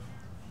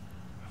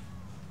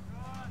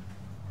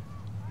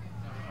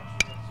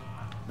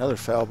 Another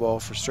foul ball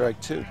for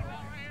strike 2.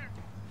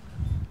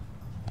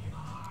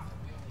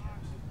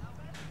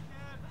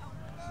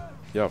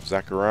 Yeah, if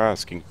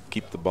Zacharias can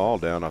keep the ball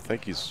down, I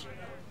think his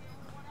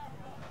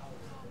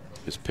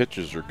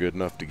pitches are good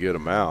enough to get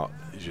him out.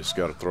 He's just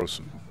got to throw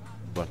some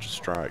bunch of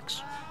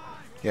strikes.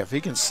 Yeah, if he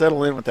can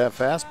settle in with that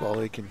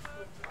fastball, he can.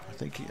 I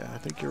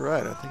think you're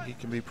right. I think he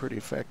can be pretty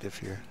effective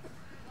here.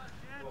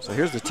 So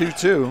here's the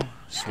 2-2,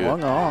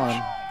 swung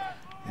on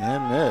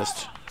and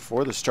missed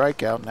for the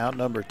strikeout, and out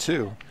number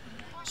 2.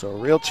 So a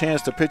real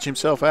chance to pitch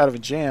himself out of a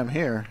jam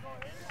here.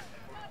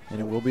 And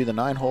it will be the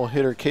 9-hole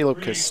hitter,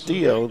 Caleb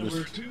Castillo,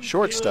 the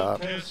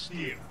shortstop.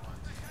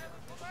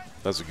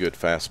 That's a good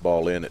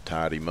fastball in. It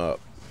tied him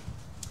up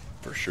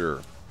for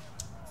sure.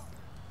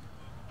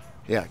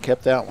 Yeah,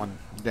 kept that one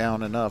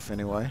down enough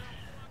anyway.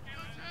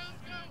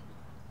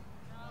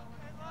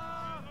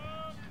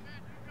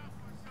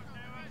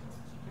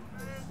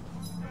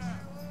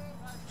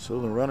 So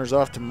the runner's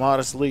off to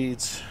modest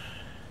leads.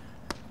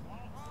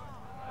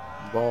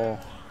 Ball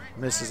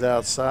misses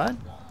outside.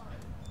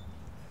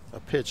 A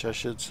pitch, I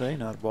should say,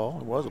 not a ball.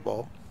 It was a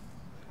ball.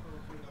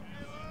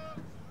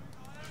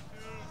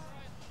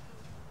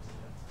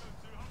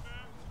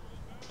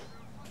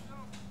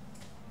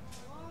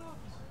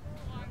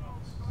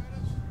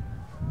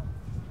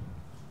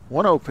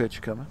 One 0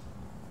 pitch coming.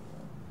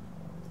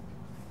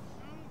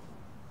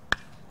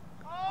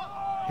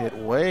 Hit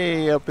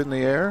way up in the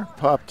air,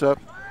 popped up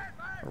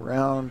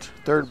around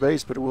third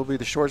base, but it will be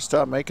the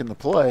shortstop making the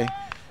play,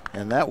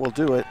 and that will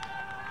do it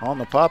on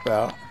the pop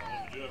out.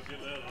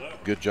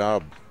 Good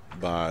job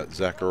by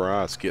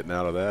Zacharias getting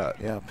out of that.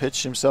 Yeah,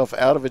 pitched himself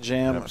out of a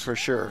jam for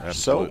sure.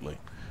 Absolutely. So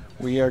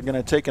we are going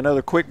to take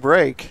another quick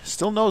break.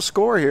 Still no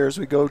score here as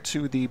we go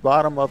to the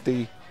bottom of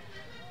the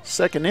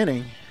second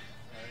inning.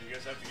 You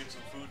guys have to get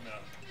some food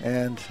now.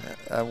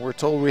 And we're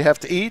told we have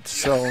to eat,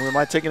 so we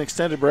might take an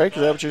extended break.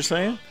 Is that what you're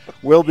saying?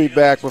 We'll be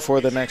back before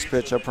the next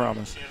pitch, I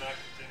promise,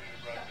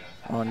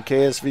 on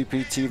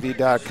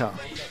KSVPTV.com.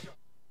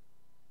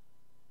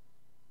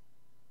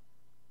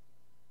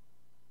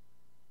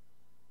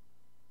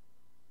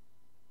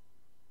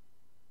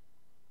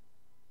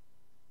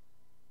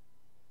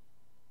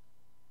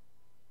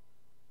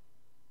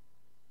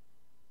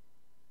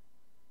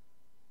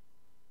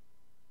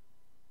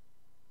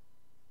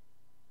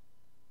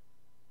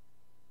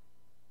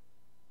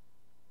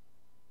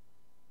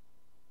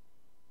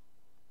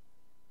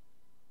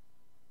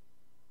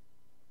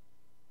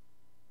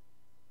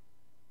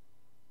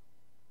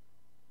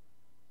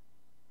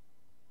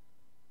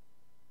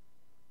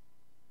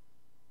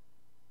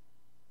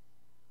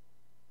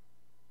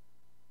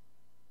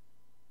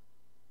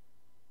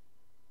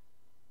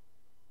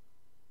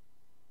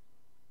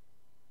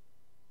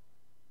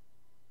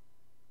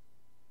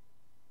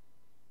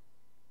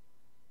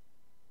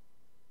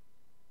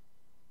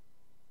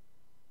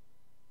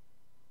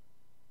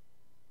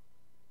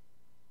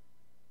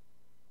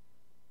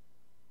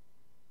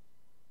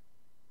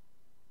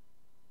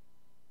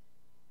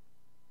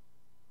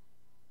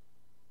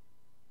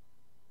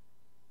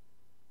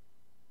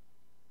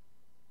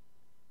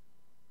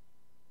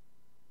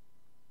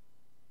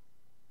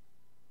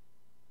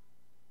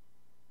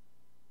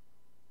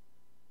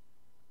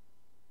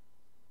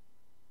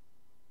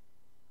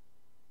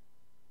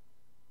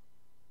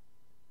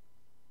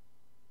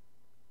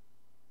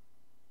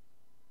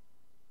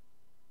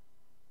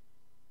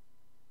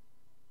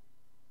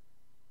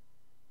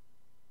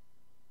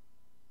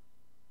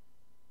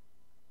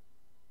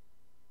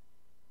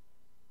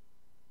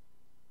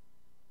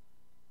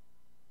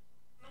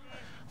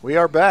 We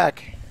are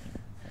back,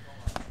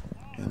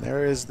 and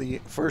there is the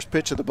first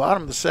pitch at the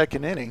bottom of the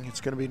second inning.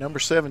 It's going to be number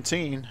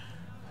 17,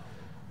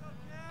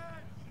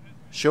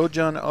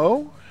 Sejun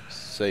O.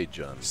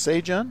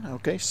 Sejun,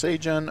 okay,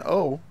 Sejun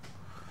O.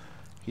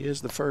 He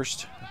is the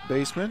first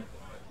baseman,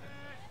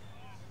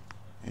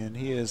 and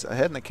he is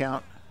ahead in the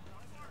count.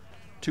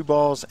 2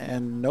 balls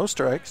and no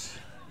strikes.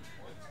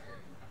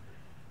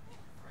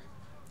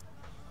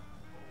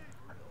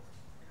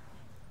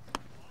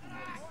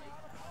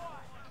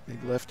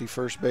 Big lefty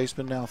first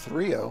baseman, now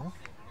 3-0.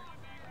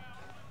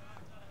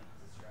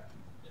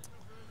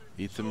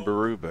 Ethan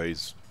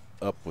Berube's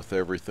up with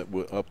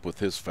everything, up with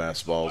his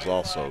fastballs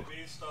also.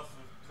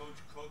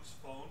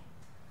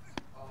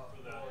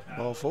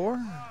 Ball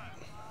 4.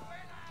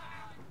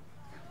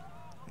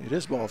 It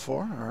is ball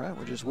 4. All right,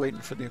 we're just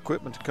waiting for the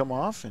equipment to come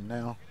off, and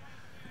now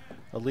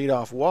a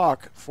leadoff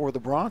walk for the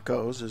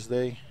Broncos as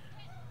they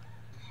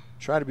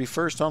try to be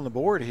first on the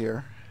board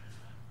here.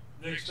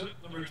 Next up,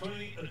 number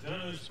 20,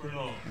 Adonis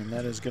Bernal. And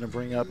that is going to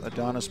bring up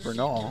Adonis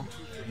Bernal.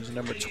 He's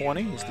number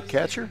 20. He's the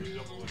catcher.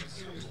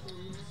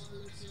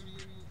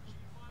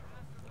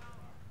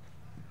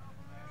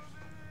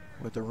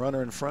 With the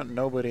runner in front and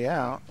nobody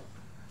out.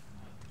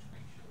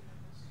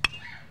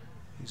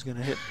 He's going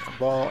to hit a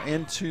ball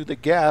into the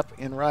gap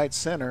in right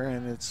center,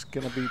 and it's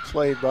going to be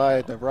played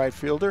by the right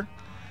fielder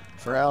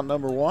for out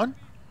number 1.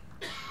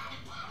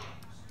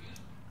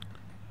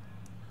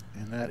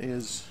 And that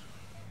is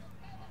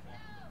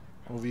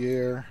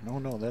Ovier.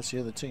 No, that's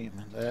the other team.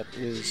 That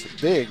is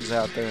Biggs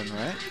out there in the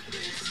right.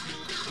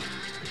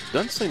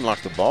 Doesn't seem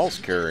like the ball's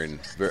carrying.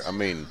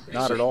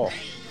 Not at all.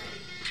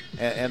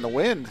 And the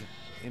wind,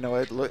 you know,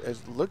 it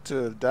looked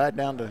to have died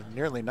down to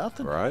nearly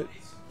nothing. Right.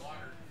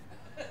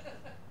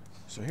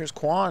 So here's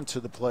Quan to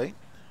the plate.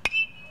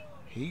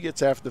 He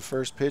gets after the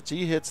first pitch.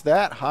 He hits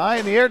that high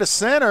in the air to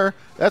center.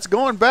 That's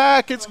going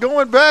back. It's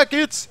going back.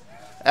 It's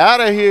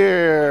out of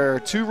here.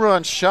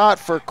 2-run shot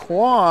for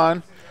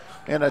Quan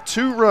and a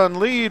 2-run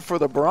lead for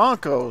the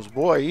Broncos.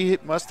 Boy, he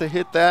must have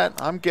hit that,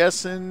 I'm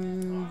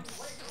guessing,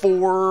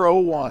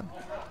 401.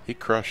 He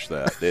crushed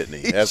that, didn't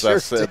he? He As sure I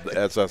said, did.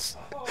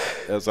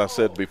 as I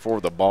said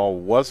before, the ball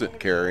wasn't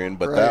carrying,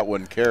 but Right. that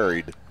one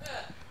carried.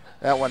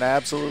 That one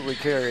absolutely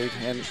carried,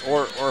 and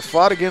or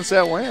fought against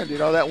that wind. You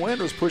know, that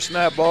wind was pushing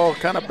that ball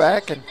kind of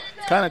back and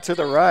kind of to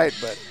the right,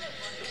 but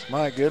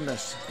my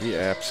goodness. He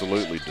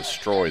absolutely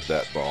destroyed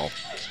that ball.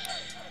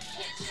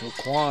 So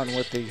Quan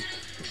with the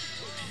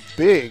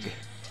big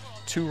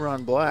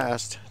 2-run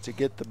blast to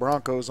get the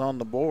Broncos on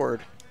the board.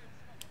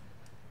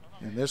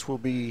 And this will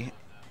be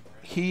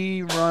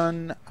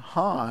He-Run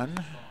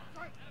Han.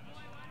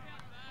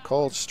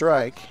 Called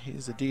strike.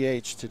 He's a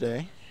DH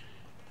today.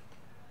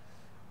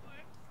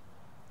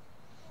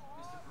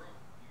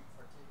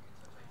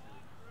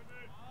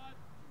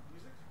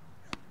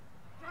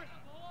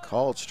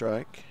 Called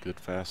strike. Good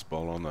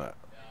fastball on that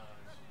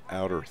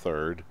outer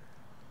third.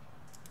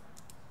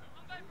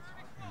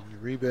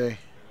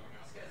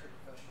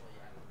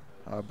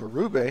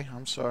 Berube,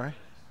 I'm sorry.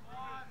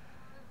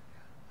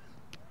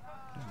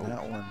 And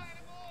that one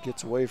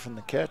gets away from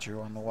the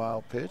catcher on the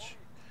wild pitch.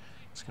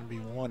 It's going to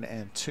be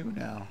 1-2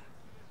 now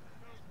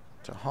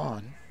to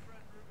Han.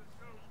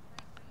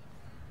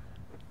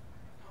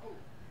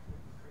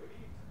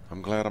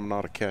 I'm glad I'm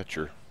not a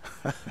catcher.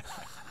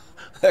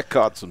 That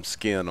caught some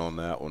skin on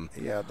that one.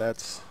 Yeah,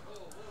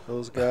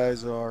 those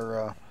guys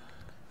are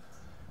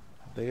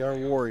they are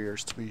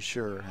warriors to be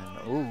sure.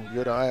 And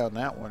good eye on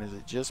that one as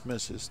it just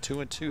misses.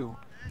 2-2.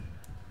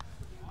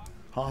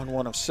 Han,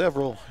 one of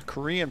several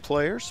Korean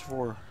players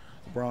for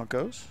the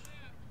Broncos.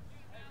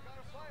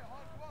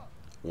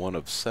 One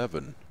of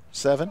 7.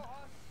 7.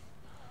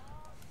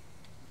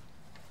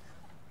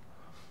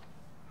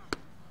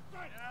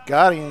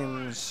 Got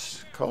him.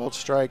 Called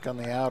strike on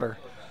the outer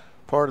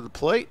part of the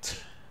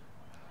plate.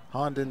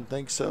 Han didn't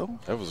think so.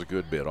 That was a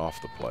good bit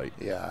off the plate.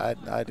 Yeah,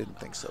 I didn't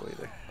think so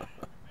either.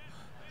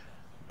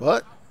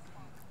 But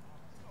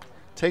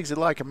takes it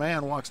like a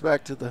man, walks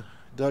back to the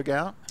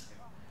dugout.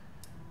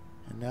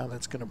 And now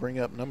that's going to bring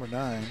up number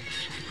 9. And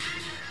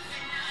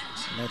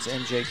that's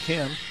MJ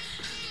Kim,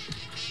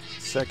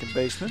 second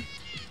baseman.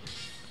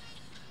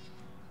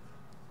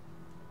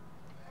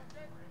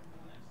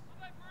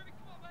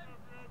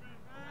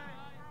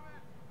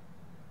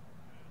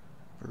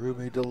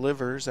 Berube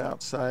delivers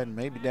outside,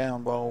 maybe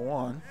down, ball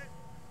 1.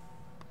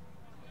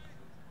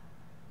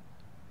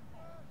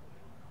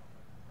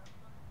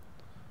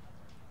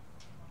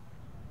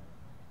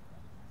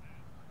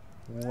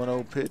 The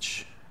 1-0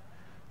 pitch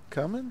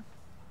coming.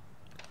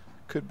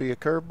 Could be a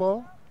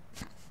curveball.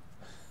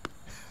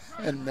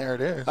 And there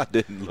it is. I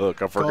didn't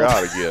look. I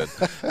forgot again.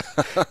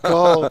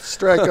 Called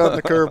strike on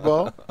the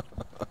curveball.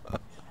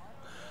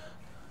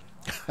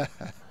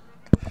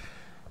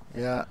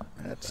 Yeah,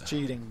 that's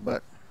cheating,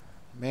 but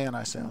man,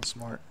 I sound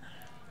smart.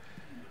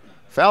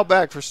 Foul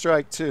back for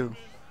strike 2.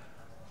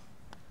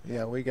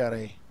 Yeah, we got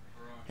a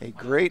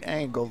great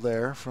angle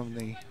there from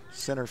the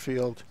center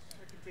field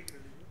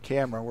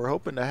camera. We're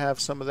hoping to have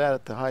some of that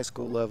at the high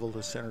school level,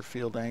 the center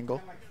field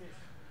angle.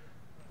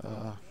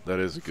 That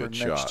is a good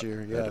shot. Next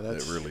year, yeah,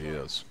 it really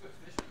is.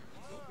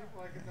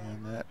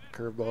 And that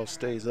curveball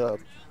stays up.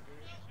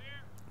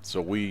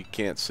 So we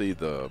can't see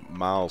the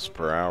miles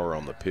per hour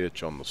on the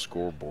pitch on the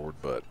scoreboard,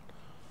 but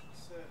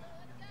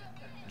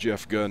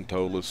Jeff Gunn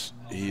told us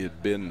he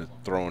had been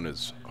throwing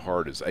as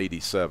hard as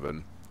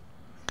 87,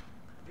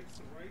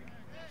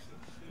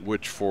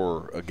 which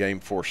for a Game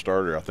 4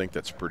 starter, I think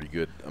that's pretty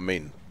good. I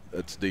mean,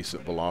 that's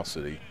decent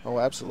velocity. Oh,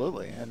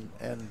 absolutely.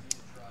 And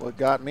what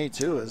got me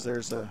too is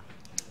there's the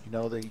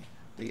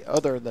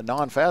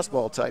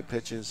non-fastball type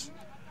pitches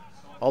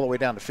all the way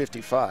down to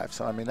 55.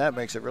 So I mean that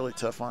makes it really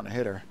tough on a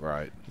hitter.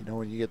 Right. You know,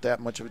 when you get that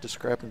much of a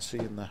discrepancy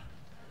in the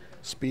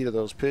speed of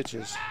those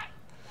pitches.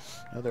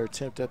 Another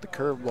attempt at the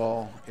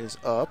curveball is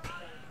up.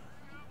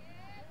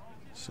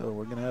 So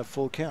we're going to have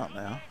full count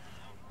now.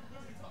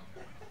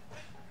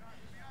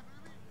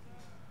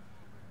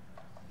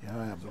 Yeah,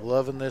 I'm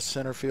loving this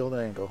center field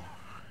angle.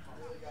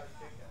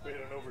 We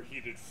had an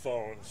overheated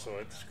phone, so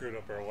it screwed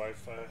up our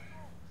Wi-Fi.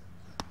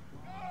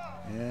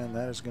 And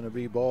that is going to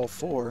be ball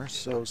 4.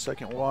 So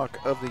second walk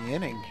of the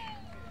inning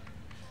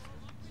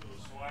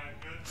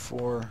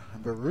for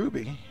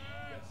Berube.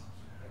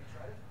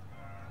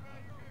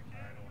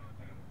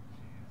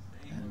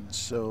 And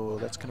so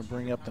that's going to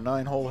bring up the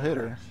 9-hole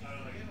hitter.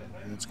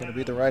 And it's going to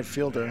be the right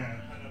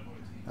fielder,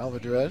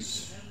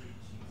 Alvarez.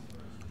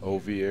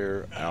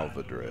 Ovier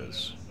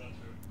Alvarez.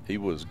 He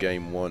was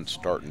game 1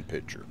 starting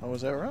pitcher. Oh, is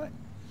that right?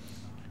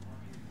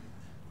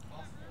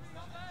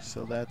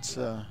 So that's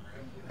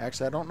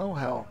actually, I don't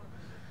know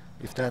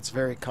if that's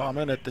very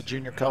common at the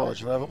junior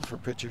college level for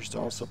pitchers to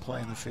also play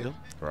in the field.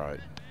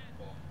 Right.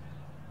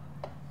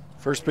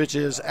 First pitch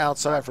is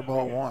outside for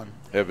ball 1.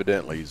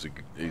 Evidently,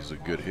 he's a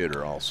good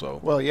hitter also.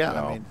 Well, yeah,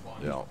 Yeah, I mean,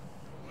 yeah.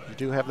 you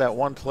do have that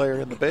one player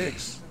in the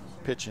bigs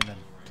pitching and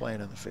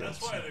playing in the field.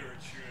 So.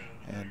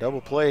 And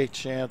double play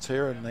chance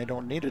here, and they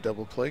don't need a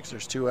double play because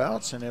there's 2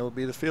 outs, and it will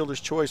be the fielder's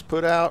choice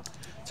put out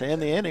to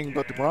end the inning.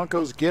 But the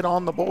Broncos get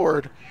on the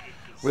board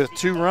with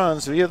 2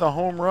 runs via the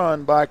home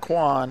run by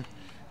Quan.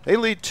 They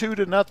lead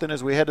 2-0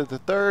 as we head to the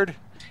 3rd.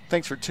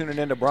 Thanks for tuning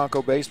in to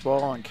Bronco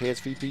Baseball on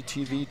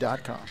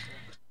KSVPTV.com.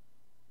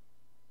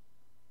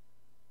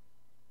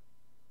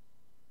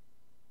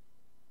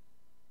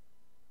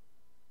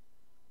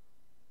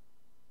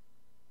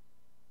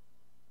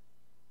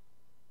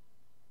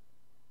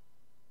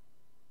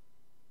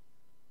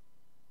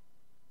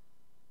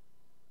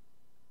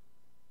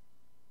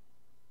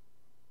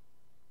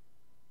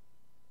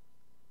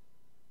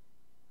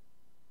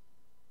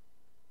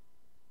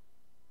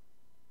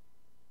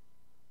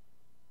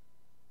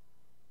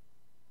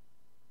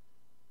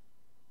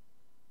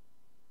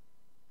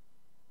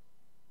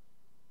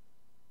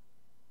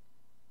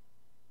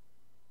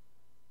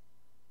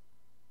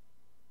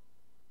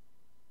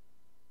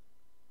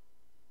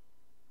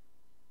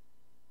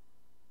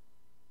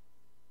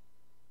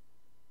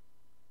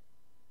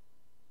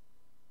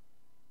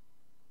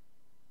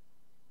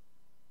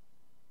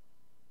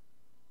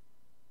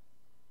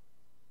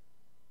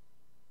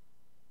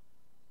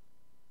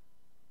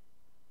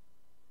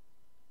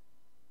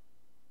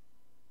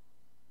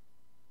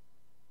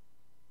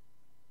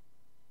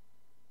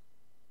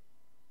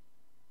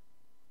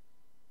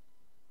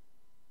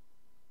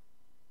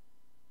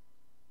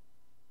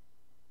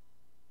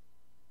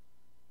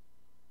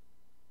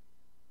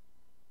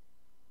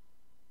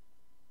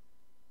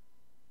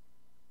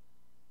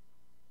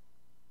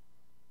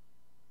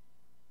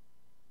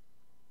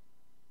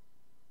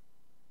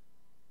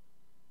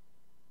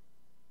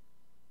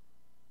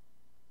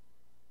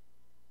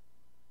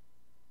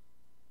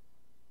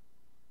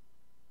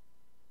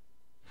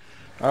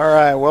 All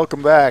right,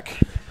 welcome back.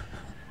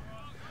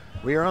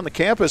 We are on the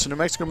campus of New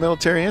Mexico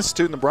Military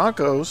Institute, and the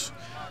Broncos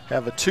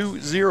have a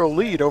 2-0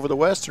 lead over the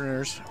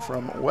Westerners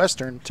from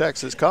Western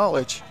Texas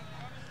College.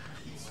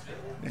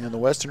 And the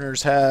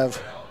Westerners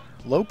have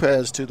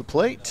Lopez to the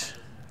plate.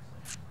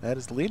 That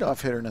is the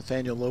leadoff hitter,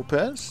 Nathaniel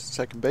Lopez,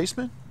 second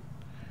baseman.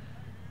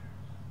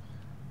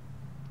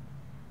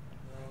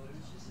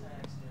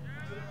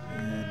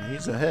 And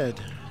he's ahead.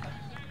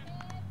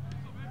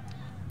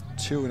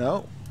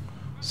 2-0.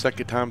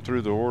 Second time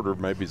through the order,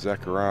 maybe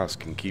Zacharias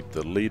can keep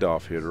the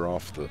leadoff hitter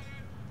off the.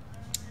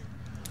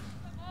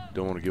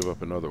 Don't want to give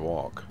up another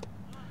walk.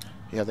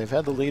 Yeah, they've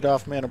had the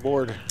leadoff man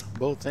aboard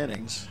both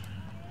innings,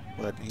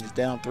 but he's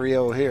down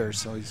 3-0 here,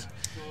 so he's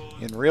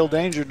in real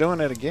danger doing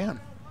it again.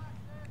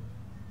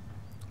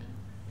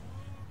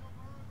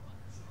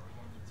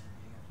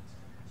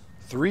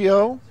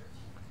 (3-0),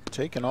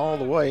 taken all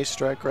the way,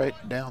 strike right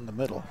down the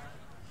middle.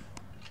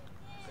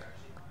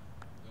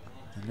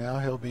 And now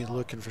he'll be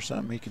looking for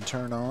something he can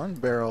turn on,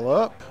 barrel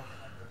up.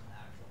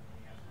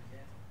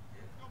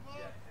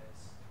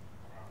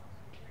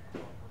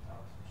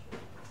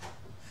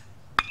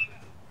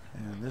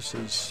 And this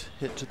is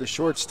hit to the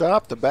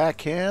shortstop, the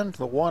backhand.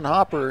 The one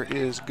hopper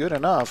is good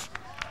enough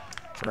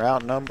for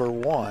out number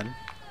 1.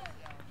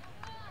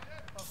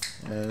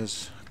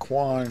 As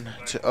Quan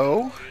to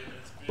 0.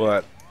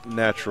 But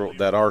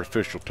that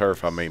artificial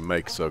turf, I mean,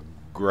 makes a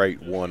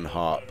great one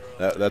hop.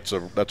 That's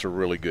a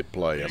really good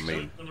play. I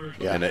mean,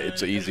 yeah. And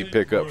it's an easy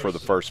pickup for the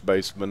first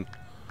baseman.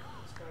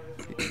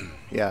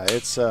 Yeah,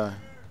 it's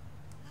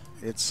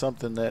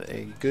something that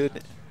a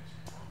good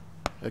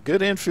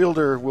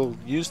infielder will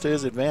use to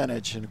his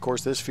advantage. And of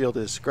course, this field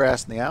is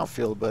grass in the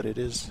outfield, but it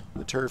is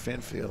the turf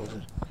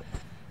infield.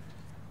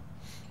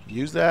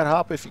 Use that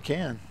hop if you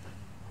can.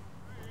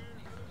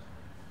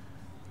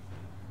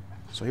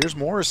 So here's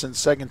Morrison's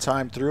second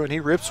time through, and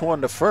he rips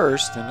one to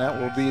first, and that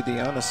will be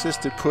the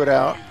unassisted put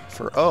out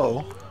for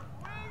O.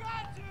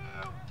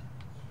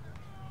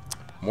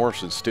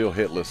 Morrison's still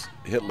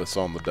hitless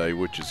on the day,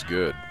 which is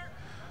good.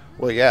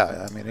 Well,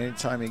 yeah, I mean,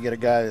 anytime you get a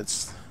guy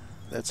that's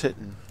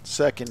hitting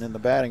second in the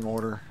batting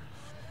order,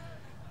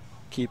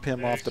 keep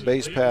him off the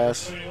base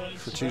pass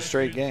for 2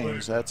 straight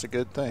games, that's a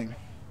good thing.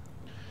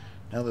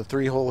 Now the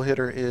 3-hole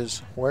hitter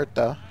is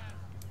Huerta.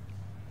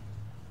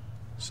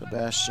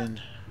 Sebastian,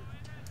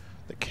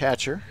 the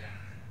catcher.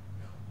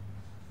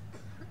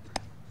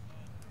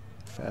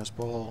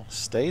 Fastball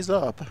stays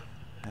up,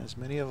 as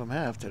many of them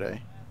have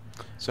today.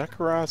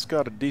 Zacharias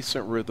got a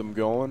decent rhythm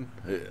going.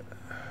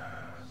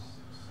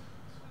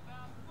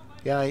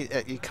 Yeah,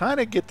 you kind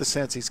of get the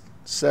sense he's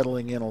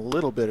settling in a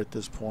little bit at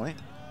this point.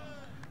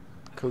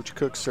 Coach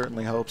Cook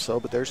certainly hopes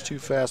so, but there's 2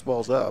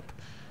 fastballs up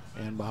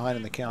and behind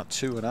in the count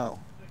 2-0.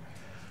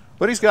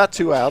 But he's got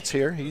 2 outs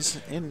here.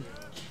 He's in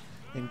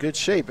good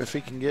shape if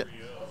he can get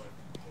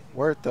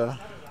Huerta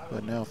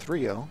but now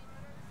 3-0.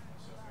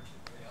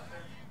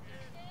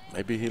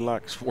 Maybe he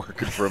likes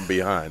working from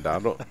behind. I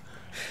don't.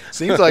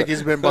 Seems like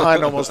he's been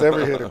behind almost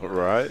every hitter.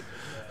 Right.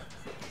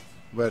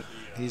 But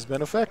he's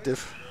been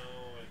effective.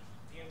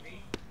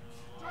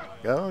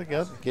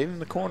 Gave him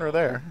the corner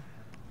there.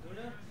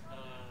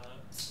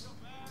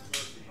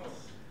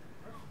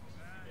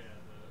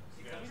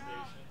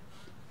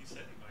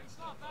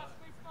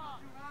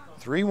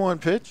 3-1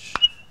 pitch.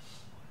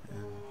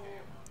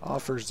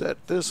 Offers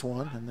at this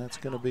one, and that's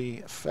going to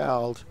be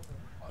fouled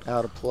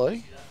out of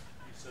play.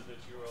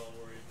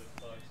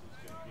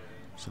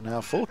 So now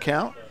full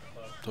count.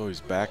 So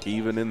he's back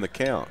even in the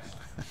count.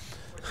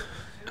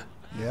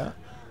 Yeah.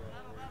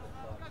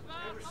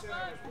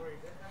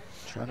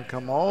 Trying to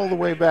come all the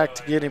way back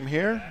to get him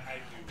here.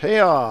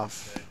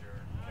 Payoff.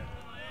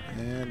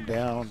 And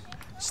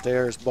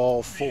downstairs,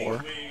 ball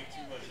 4.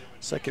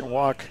 Second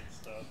walk.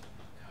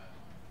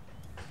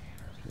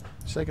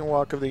 Second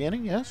walk of the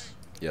inning, yes?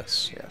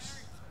 Yes.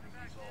 Yes.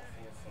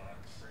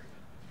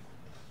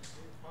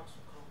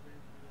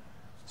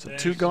 So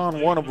 2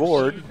 gone, 1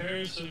 aboard.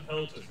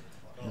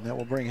 And that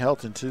will bring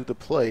Helton to the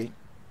plate.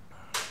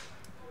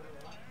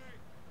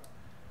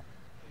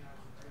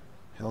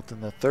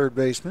 Helton, the third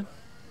baseman.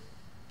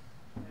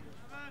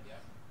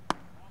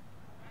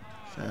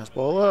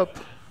 Fastball up.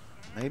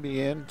 Maybe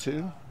in,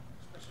 2.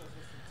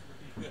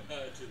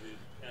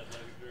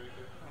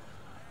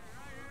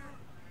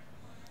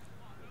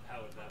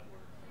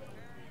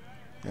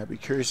 I'd be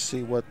curious to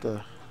see what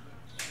the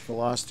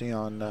velocity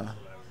on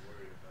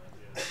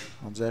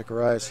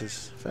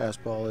Zacharias'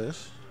 fastball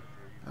is.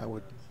 I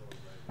would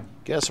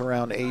guess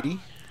around 80.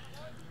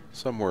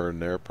 Somewhere in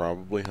there,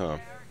 probably, huh?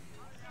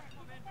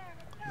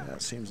 Yeah,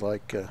 it seems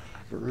like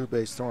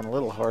Berube's throwing a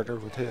little harder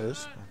with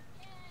his.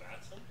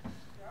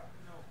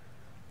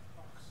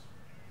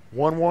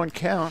 1-1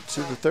 count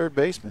to the third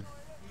baseman.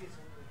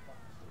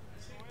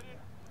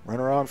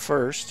 Runner on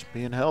first,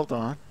 being held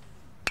on.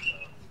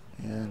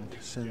 And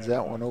sends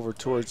that one over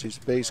towards his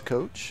base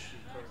coach.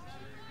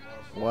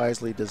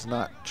 Wisely does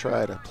not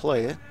try to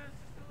play it.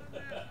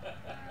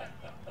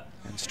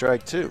 And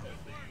strike 2.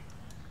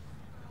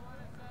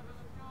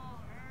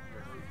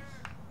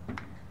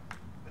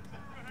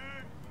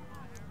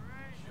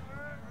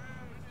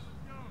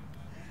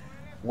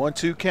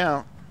 One-two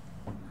count.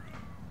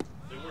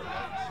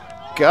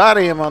 Got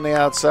him on the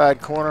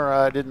outside corner.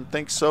 I didn't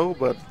think so,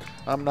 but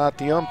I'm not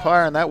the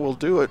umpire, and that will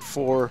do it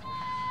for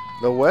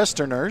the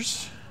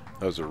Westerners.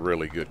 That was a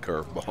really good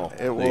curveball.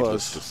 It was.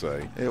 Needless to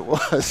say. It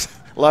was.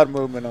 A lot of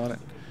movement on it.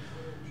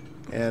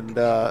 And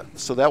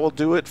so that will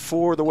do it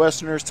for the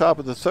Westerners, top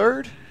of the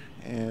third.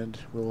 And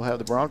we'll have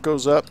the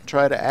Broncos up,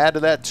 try to add to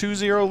that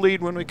 2-0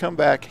 lead when we come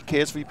back.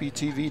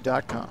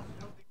 KSVPTV.com.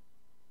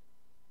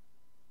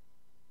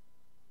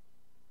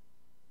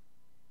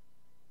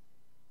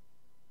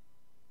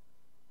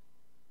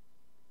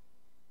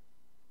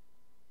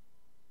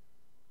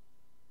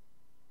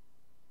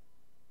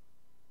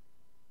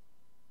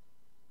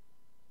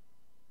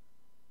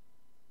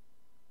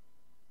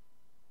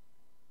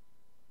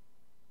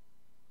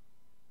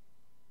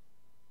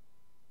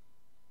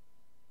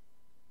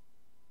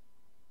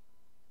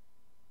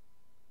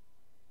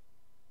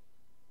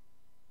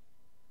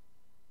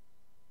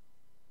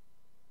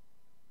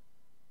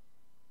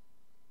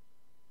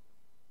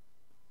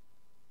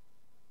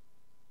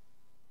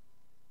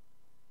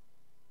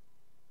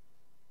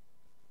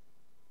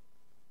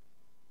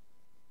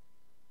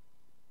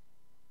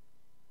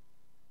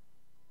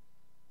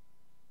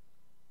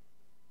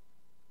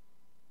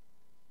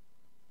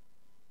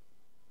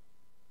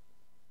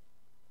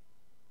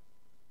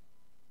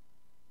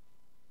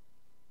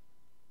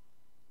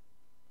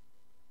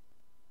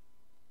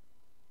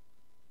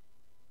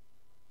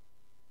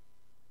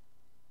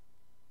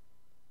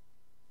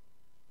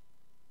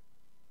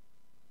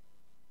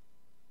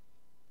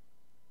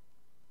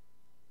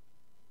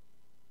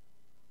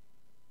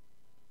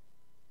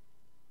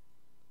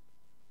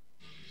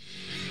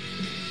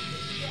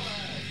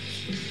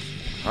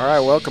 All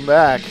right, welcome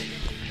back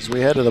as we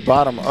head to the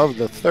bottom of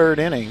the third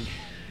inning.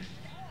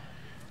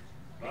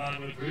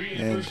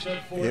 And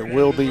it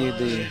will be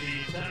the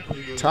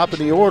top of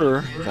the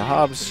order, the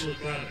Hobbs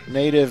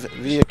native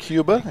via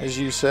Cuba, as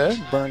you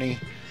said, Bernie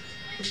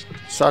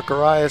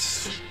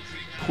Zacharias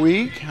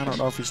Puig. I don't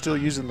know if he's still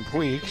using the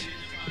Puig.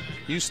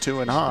 Used to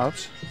in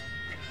Hobbs.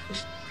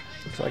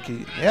 Looks like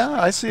he, yeah,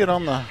 I see it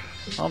on the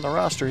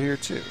roster here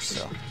too,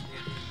 so.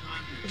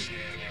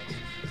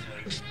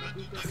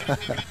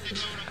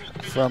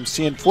 From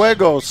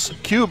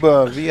Cienfuegos,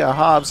 Cuba, via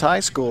Hobbs High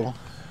School.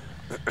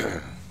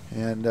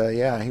 And,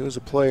 yeah, he was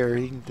a player.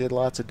 He did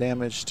lots of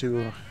damage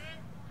to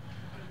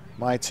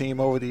my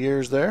team over the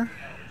years there.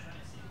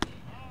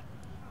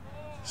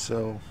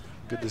 So,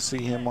 good to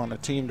see him on a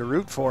team to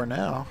root for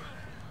now.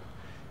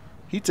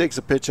 He takes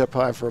a pitch up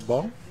high for a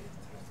ball.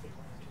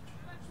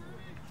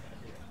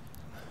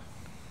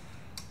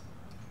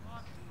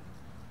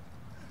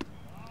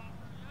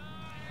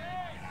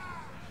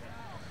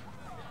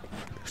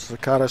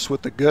 Zakatas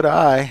with the good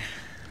eye.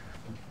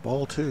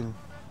 Ball 2.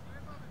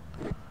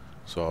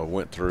 So I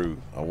went through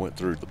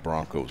the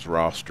Broncos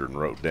roster and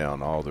wrote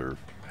down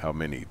how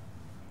many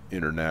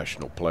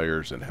international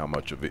players and how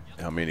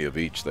many of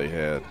each they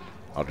had.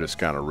 I'll just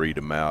kind of read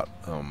them out.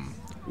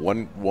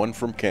 One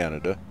from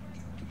Canada,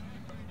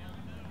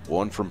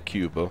 one from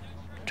Cuba,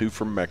 2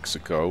 from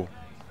Mexico,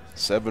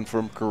 7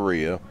 from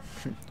Korea,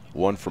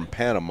 1 from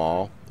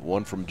Panama,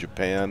 1 from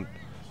Japan,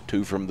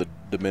 2 from the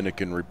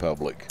Dominican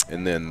Republic,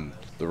 and then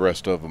the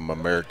rest of them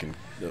American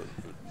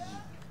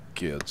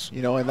kids.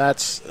 You know, and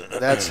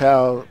that's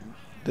how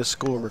this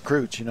school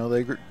recruits. You know,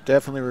 they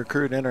definitely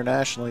recruit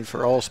internationally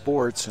for all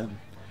sports, and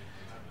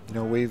you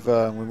know, we've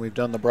when we've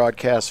done the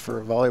broadcast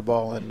for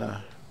volleyball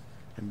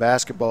and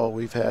basketball,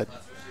 we've had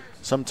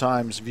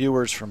sometimes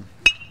viewers from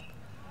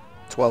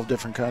 12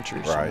 different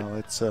countries. Right. You know,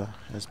 it's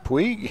as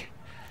Puig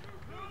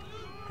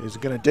is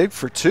going to dig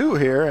for 2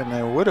 here, and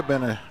there would have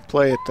been a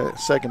play at the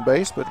second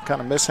base, but kind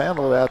of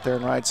mishandled out there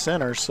in right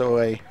center. So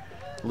a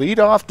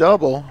leadoff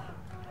double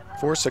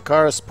for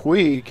Sakaris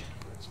Puig,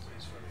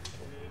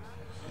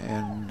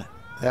 and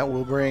that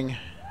will bring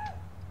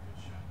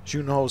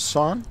Junho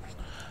Son.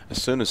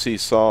 As soon as he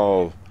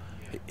saw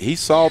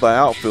the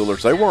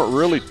outfielders, they weren't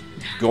really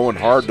going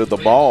hard to the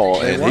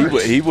ball, and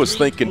he was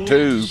thinking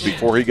too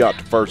before he got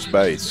to first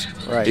base.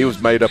 Right. He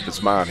was made up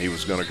his mind he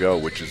was going to go,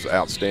 which is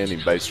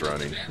outstanding base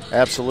running.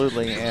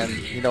 Absolutely, and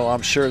you know,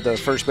 I'm sure the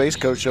first base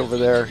coach over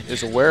there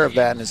is aware of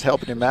that and is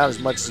helping him out as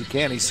much as he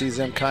can. He sees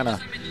him kind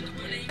of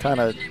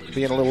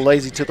being a little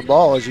lazy to the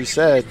ball, as you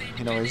said.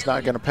 You know, he's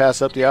not going to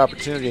pass up the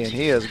opportunity, and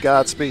he has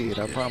Godspeed.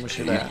 I promise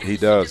you that. He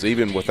does,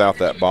 even without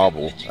that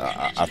bobble.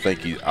 I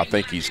think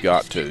he's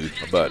got to,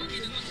 but.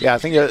 Yeah, I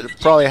think he'll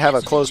probably have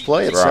a close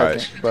play at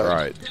second, but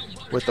right.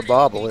 With the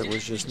bobble, it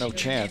was just no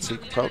chance. He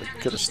probably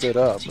could have stood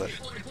up. But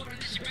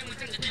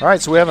all right,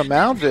 so we have a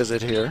mound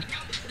visit here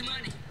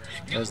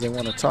as they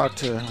want to talk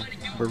to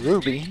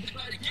Berube.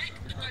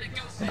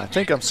 And I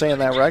think I'm saying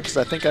that right because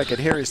I think I could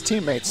hear his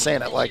teammates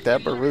saying it like that,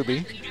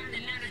 Berube,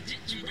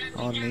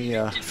 on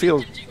the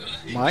field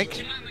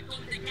mic.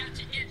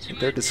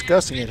 They're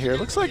discussing it here.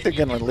 Looks like they're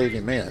going to leave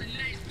him in.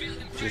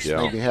 Just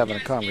maybe having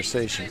a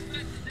conversation.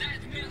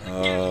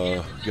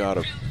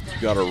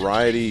 Got a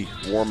righty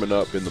warming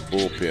up in the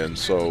bullpen,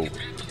 so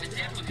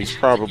he's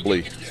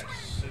probably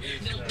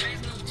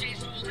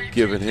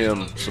giving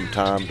him some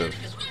time to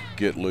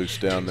get loose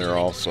down there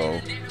also.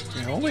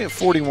 Yeah, only at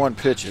 41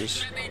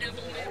 pitches,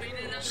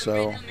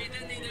 so.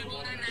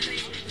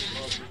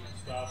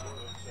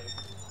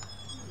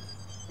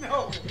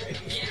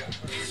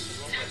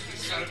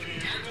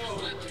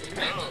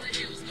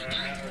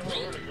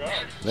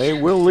 They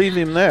will leave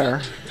him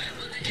there,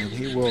 and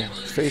he will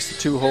face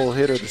the 2-hole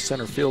hitter, the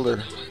center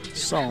fielder,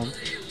 Son,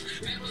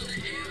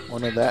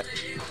 one of that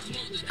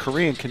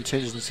Korean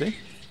contingency.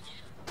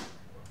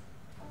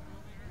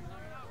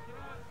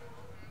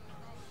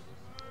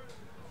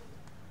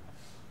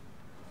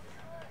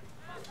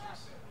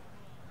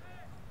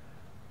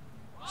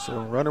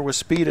 So runner with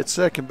speed at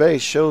second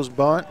base shows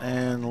bunt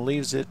and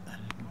leaves it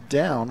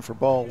down for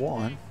ball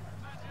 1.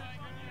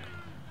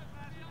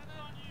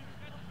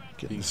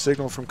 Getting the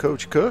signal from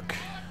Coach Cook.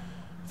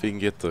 If he can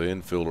get the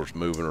infielders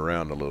moving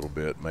around a little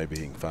bit, maybe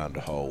he can find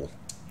a hole.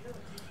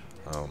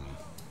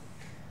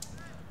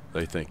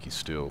 They think he's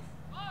still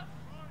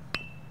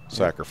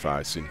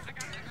sacrificing.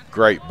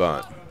 Great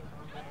bunt.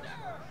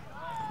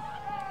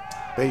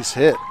 Base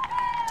hit.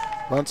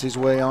 Bunts his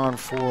way on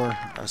for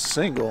a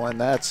single,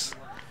 and that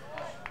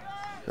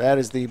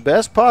is the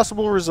best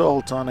possible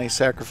result on a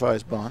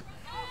sacrifice bunt.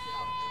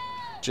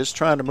 Just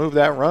trying to move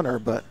that runner,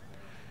 but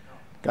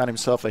got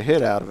himself a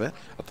hit out of it.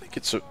 I think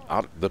it's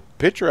the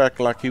pitcher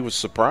acted like he was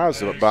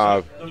surprised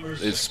by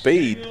his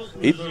speed.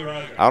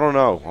 I don't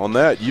know. On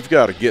that, you've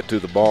got to get to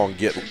the ball and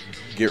get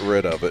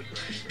rid of it.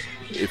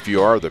 If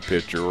you are the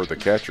pitcher or the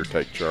catcher,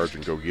 take charge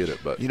and go get it.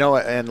 But you know,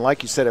 and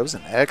like you said, it was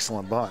an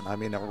excellent bunt. I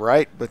mean,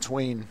 right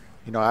between.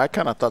 You know, I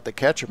kind of thought the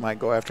catcher might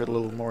go after it a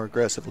little more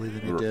aggressively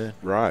than he did.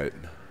 Right.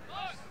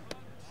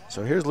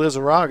 So here's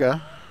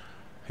Lizarraga.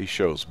 He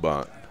shows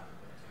bunt.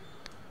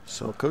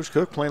 So Coach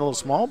Cook playing a little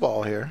small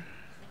ball here.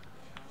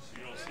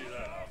 You don't see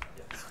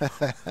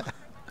that often.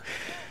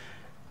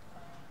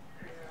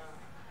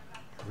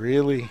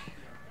 Really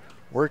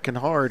working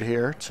hard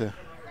here to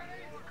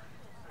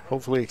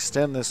hopefully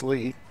extend this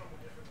lead.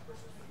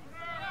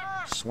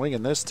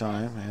 Swinging this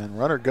time, and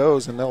runner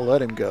goes, and they'll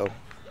let him go.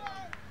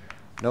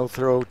 No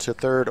throw to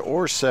third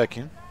or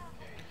second.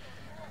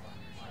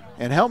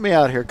 And help me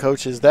out here,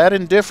 Coach. Is that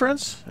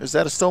indifference? Is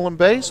that a stolen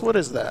base? What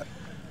is that?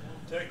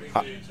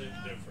 Technically, it's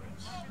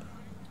indifference.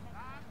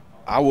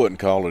 I wouldn't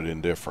call it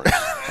indifference.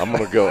 I'm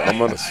going to go. I'm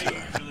going to. Usually,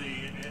 when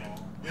you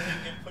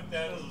get put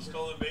down as a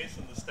stolen base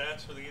in the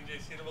stats for the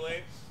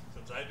NJCAA,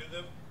 since I do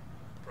them,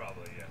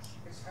 probably yes.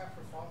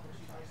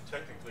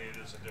 Technically, it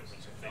is a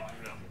difference if they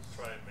do not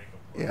try and make them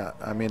play. Yeah,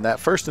 I mean, that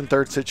first and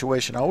third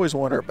situation, I always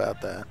wonder about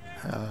that.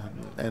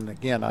 And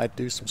again, I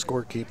do some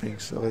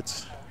scorekeeping, so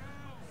it's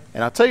 –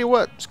 and I'll tell you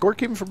what,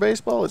 scorekeeping for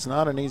baseball is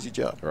not an easy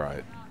job.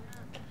 Right.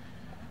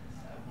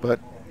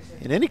 But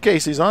in any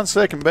case, he's on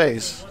second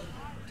base,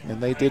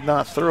 and they did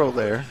not throw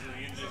there.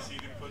 The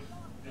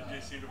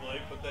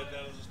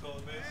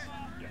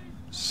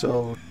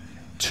So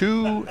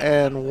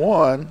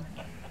 2-1.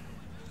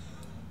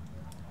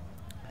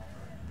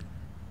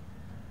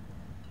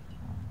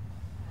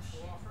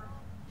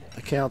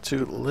 The count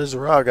to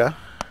Lizarraga.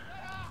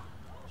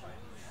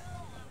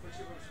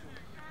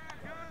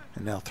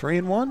 And now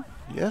 3-1.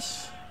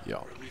 Yes.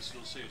 Yeah.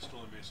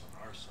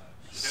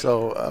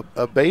 So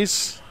a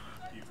base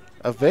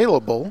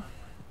available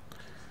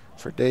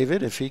for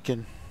David if he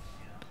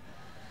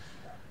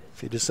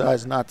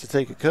decides not to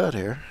take a cut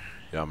here.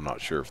 Yeah, I'm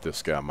not sure if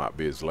this guy might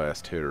be his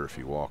last hitter if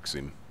he walks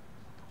him.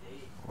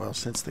 Well,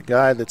 since the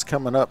guy that's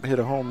coming up hit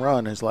a home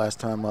run his last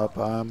time up,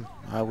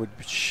 I would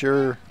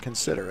sure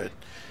consider it.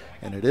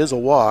 And it is a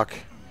walk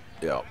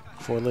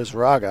for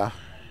Lizarraga.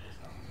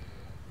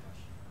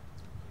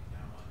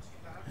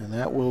 And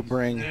that will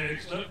bring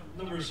Next up,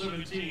 number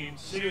 17,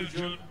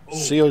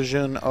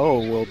 Seojun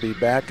Oh will be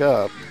back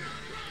up.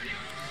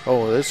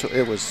 Oh,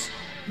 it was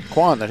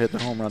Kwan that hit the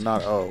home run,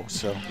 not Oh.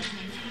 So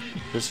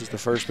this is the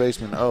first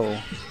baseman Oh.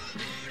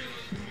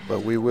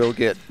 But we will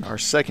get our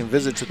second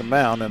visit to the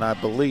mound, and I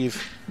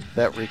believe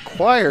that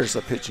requires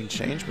a pitching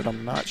change, but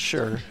I'm not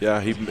sure. Yeah,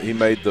 he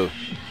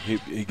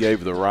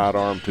gave the right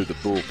arm to the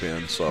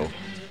bullpen, so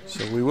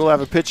we will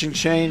have a pitching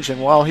change,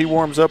 and while he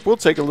warms up, we'll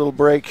take a little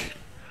break.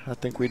 I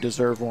think we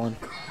deserve one.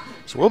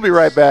 So we'll be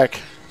right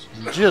back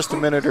in just a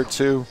minute or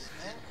two.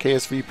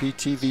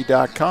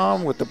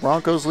 KSVPTV.com with the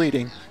Broncos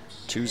leading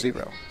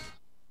 2-0.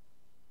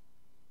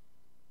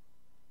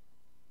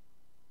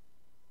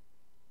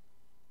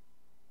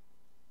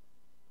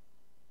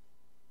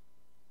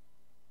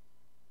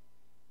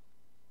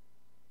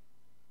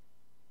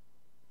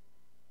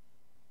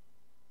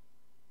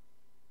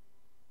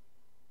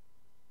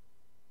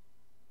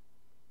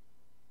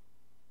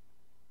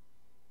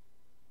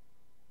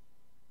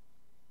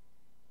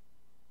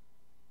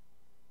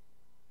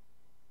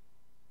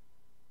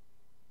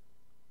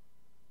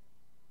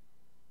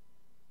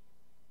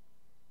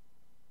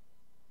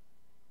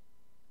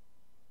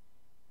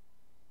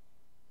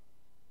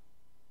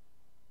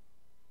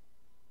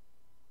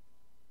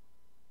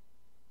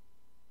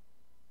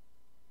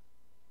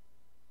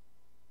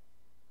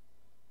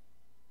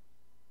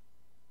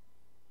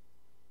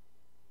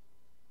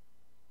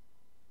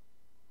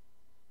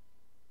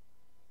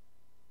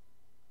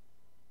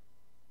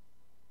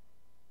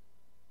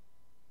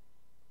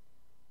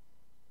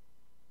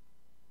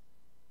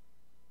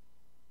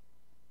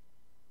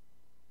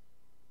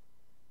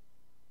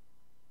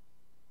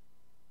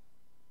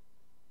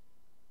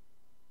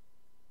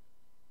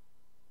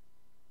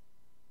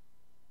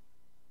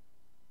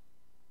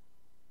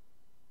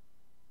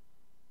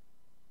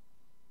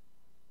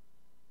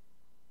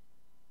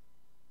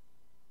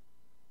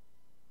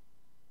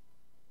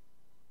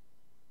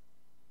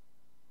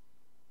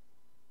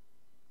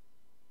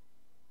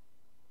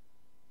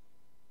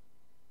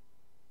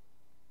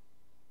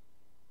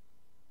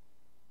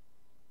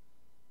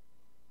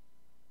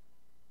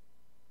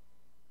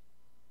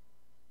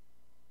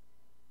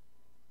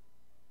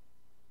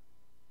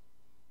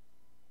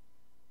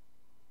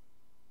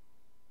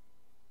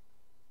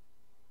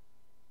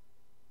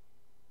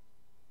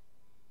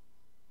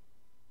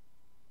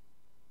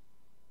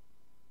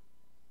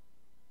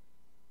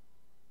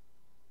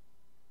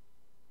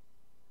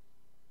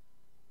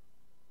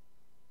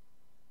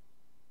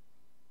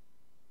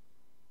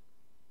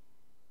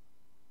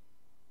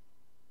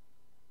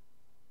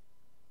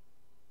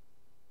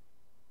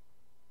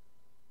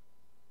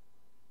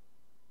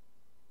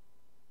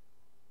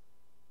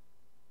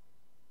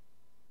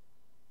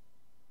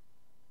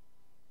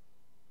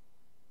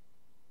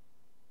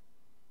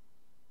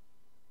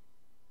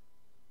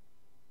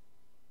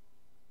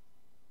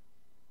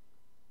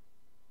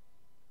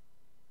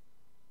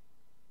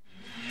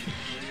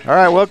 All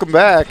right, welcome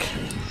back.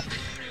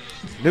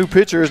 New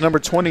pitcher is number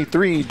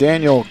 23,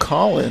 Daniel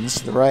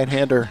Collins, the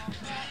right-hander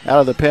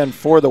out of the pen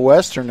for the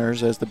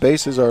Westerners as the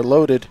bases are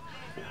loaded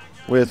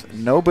with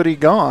nobody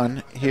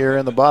gone here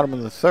in the bottom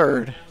of the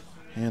third.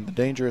 And the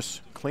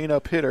dangerous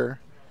cleanup hitter,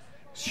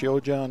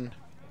 Seojun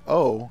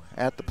Oh,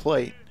 at the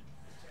plate.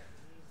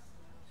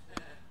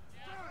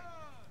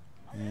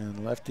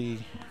 And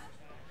lefty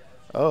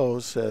Oh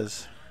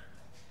says,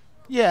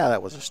 yeah,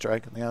 that was a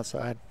strike on the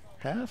outside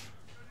half.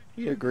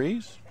 He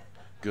agrees.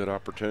 good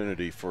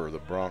opportunity for the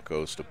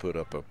Broncos to put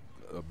up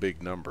a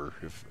big number.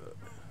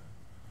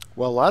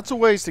 Well, lots of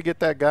ways to get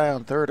that guy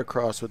on third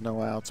across with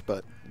no outs,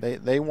 but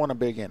they want a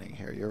big inning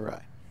here. You're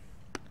right.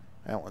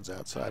 That one's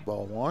outside,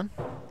 ball one.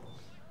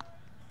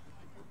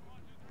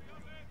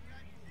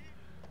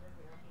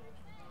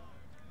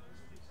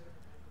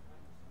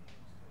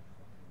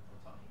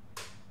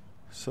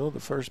 So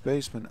the first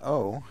baseman,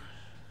 who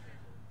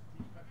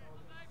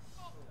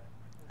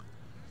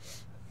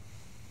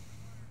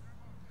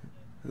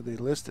they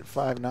list at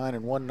 5'9"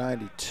 and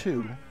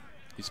 192.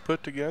 He's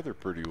put together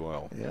pretty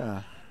well.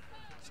 Yeah.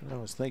 So I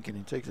was thinking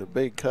he takes a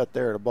big cut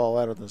there at a ball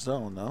out of the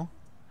zone, though.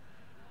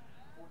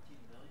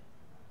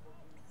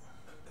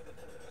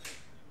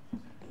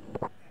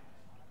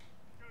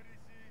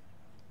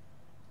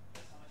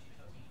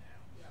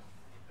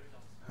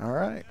 All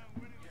right.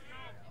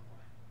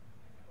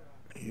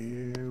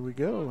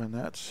 And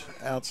that's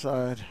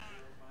outside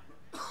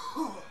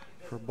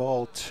for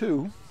ball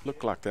 2.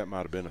 Looked like that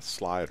might have been a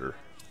slider.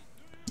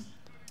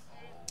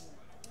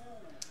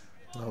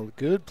 Well,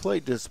 good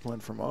plate discipline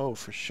from O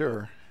for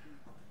sure.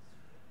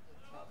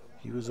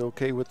 He was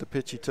okay with the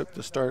pitch he took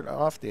to start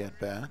off the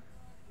at-bat.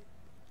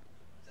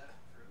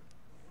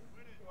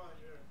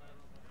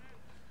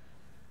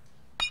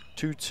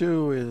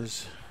 Two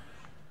is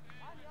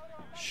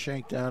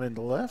shanked out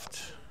into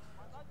left,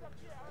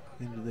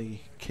 into the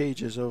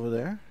cages over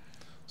there.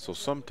 So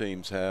some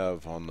teams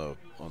have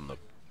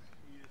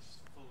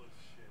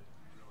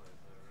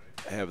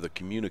have the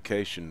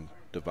communication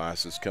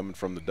devices coming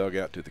from the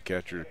dugout to the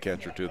catcher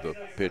to the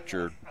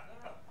pitcher.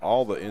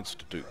 All the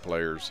institute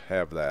players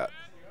have that.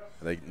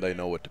 They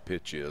know what the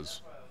pitch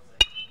is.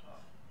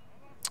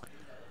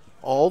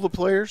 All the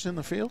players in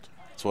the field?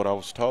 That's what I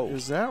was told.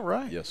 Is that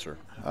right? Yes, sir.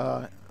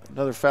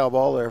 Another foul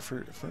ball there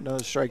for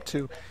another strike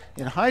 2.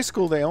 In high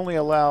school, they only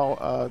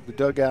allow the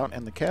dugout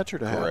and the catcher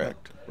to have it.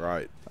 Correct.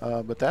 Right.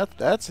 But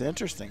that's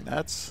interesting.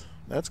 That's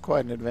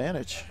quite an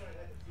advantage.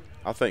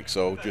 I think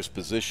so, just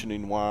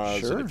positioning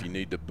wise, Sure. and if you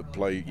need to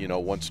play,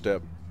 one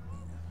step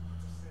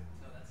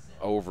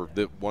over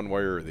one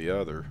way or the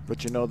other. But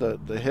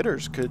the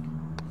hitters could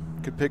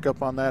pick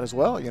up on that as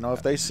well.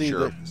 If they see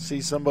Sure.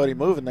 see somebody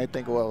moving, they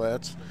think, well,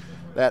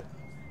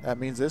 that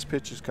means this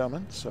pitch is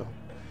coming. So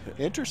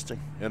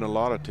interesting. And a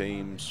lot of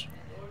teams,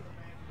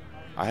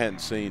 I hadn't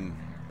seen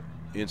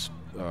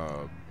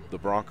the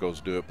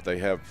Broncos do it, but they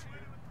have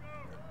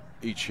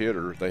each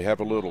hitter, they have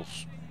a little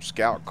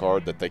scout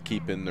card that they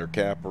keep in their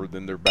cap or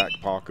in their back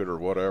pocket or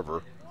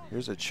whatever.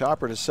 Here's a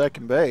chopper to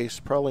second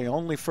base, probably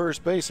only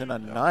first base, and a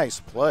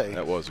nice play.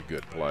 That was a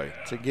good play.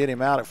 To get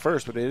him out at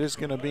first, but it is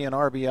going to be an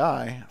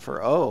RBI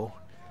for O,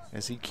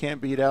 as he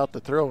can't beat out the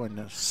throw in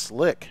a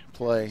slick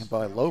play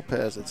by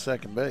Lopez at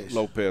second base.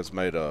 Lopez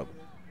made a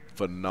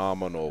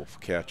phenomenal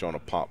catch on a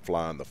pop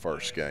fly in the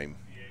first game.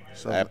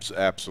 So,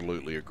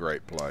 absolutely a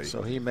great play.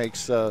 So he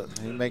makes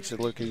it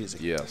look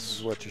easy. Yes.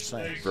 Is what you're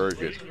saying. Very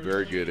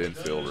good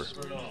infielder.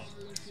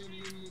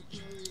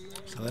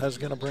 So that's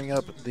going to bring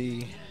up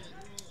the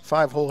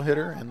 5-hole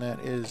hitter, and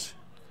that is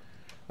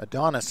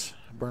Adonis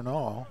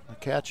Bernal, the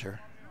catcher.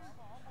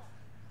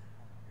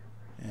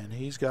 And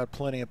he's got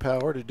plenty of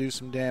power to do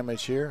some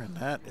damage here, and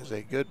that is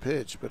a good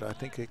pitch. But I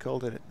think he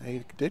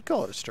did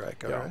call it a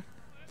strike. All right.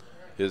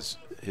 His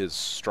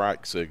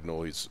strike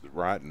signal, he's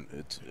right, and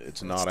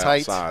it's not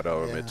tight. outside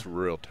of him. Yeah. It's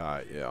real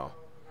tight. Yeah.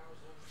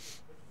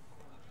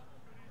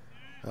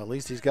 Well, at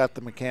least he's got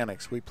the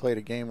mechanics. We played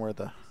a game where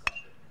he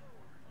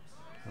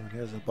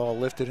has the ball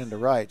lifted into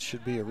right.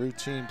 Should be a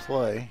routine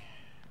play.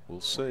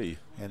 We'll see.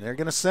 And they're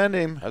going to send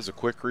him. That's a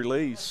quick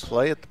release.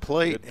 Play at the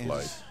plate. Good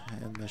play.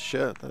 And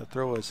the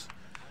throw is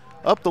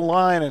up the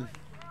line and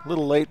a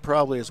little late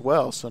probably as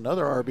well. So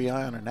another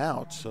RBI on an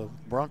out. So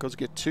Broncos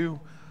get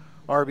 2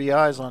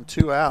 RBIs on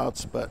 2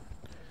 outs, but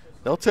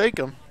they'll take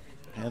them.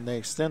 And they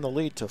extend the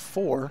lead to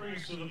 4.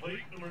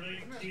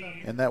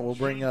 And that will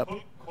bring up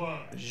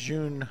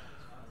Jun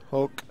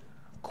Hook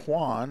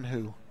Kwan,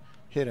 who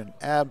hit an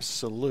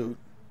absolute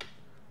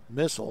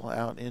missile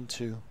out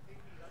into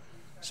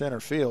center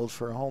field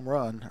for a home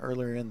run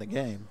earlier in the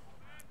game.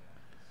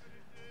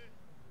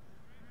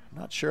 I'm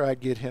not sure I'd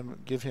give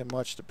him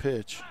much to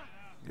pitch.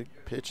 Good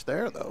pitch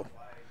there, though.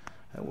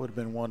 That would have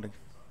been one to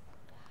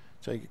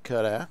take a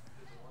cut at.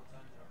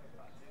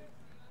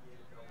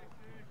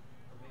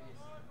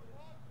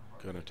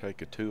 Going to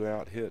take a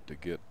 2-out hit to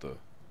get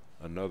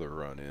another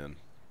run in.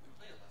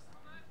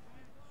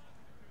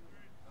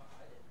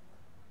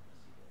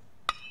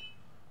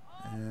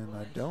 And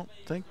I don't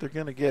think they're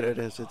going to get it,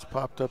 as it's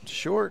popped up to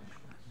short.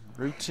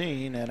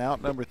 Routine and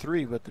out number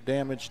 3, but the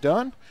damage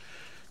done.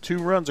 2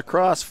 runs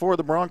across for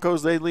the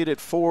Broncos. They lead at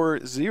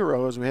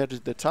 4-0 as we head to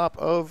the top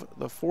of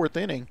the 4th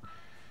inning.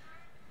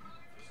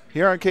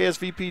 Here on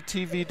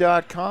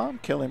KSVPTV.com,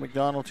 Kelly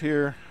McDonald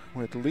here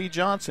with Lee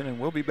Johnson, and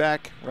we'll be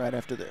back right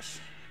after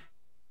this.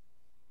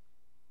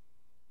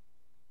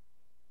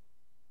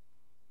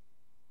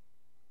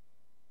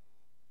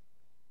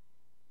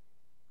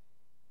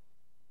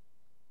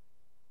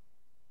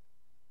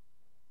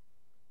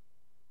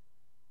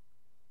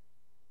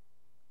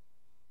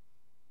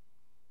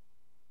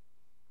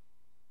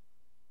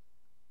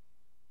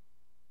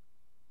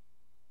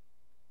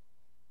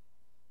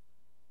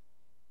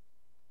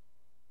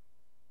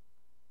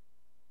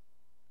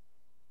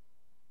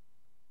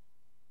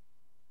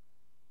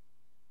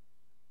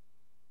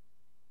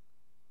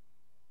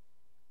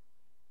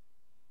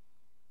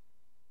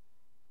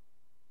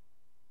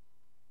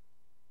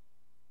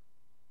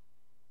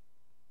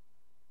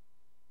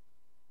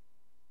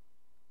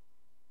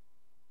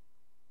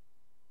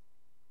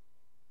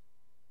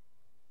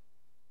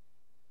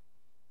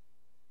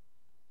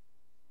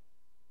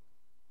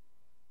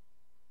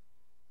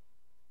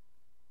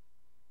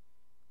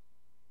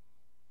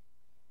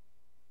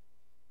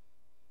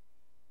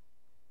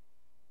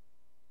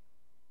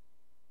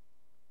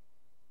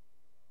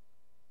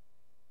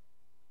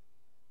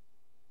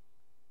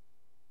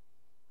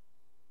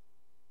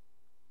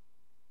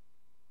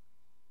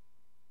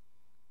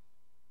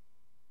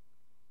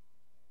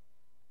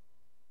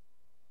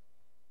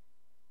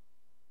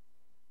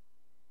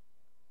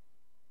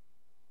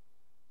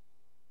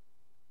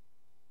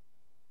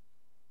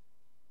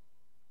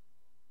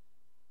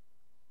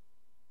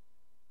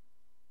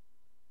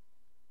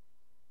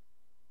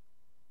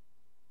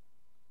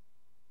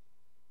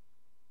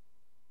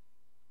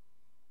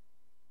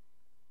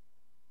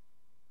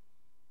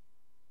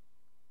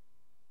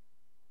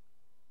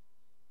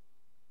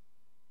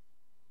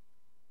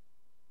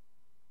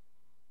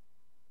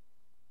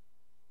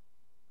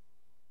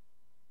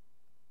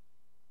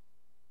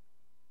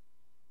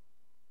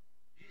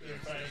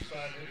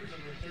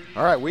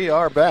 All right, we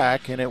are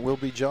back, and it will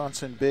be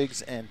Johnson,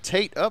 Biggs, and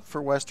Tate up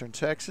for Western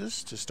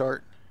Texas to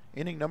start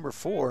inning number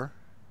 4.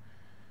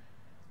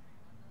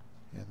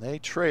 And they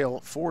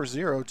trail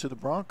 4-0 to the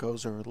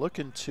Broncos, are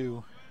looking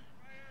to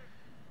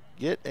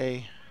get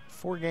a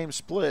 4-game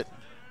split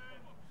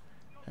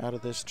out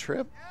of this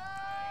trip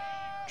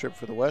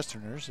for the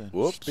Westerners. And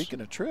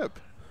speaking of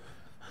trip,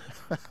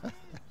 I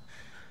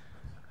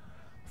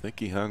think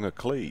he hung a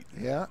cleat.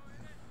 Yeah,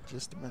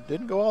 just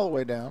didn't go all the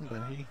way down,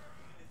 but he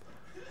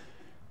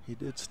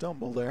did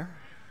stumble there.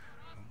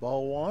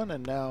 Ball 1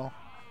 and now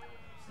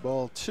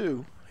ball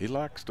 2. He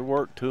likes to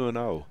work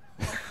 2-0.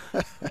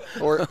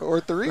 or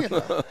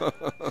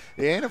 3-0.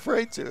 He ain't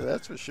afraid to,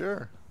 that's for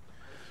sure.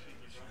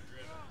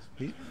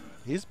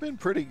 He's been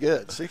pretty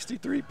good.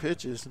 63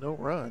 pitches, no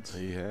runs.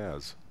 He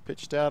has.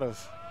 Pitched out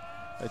of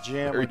a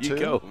jam there or 2. You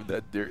go.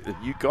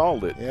 You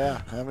called it.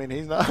 Yeah, I mean,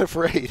 he's not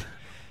afraid.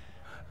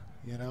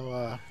 You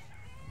know,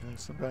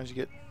 sometimes you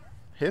get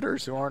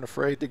hitters who aren't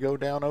afraid to go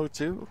down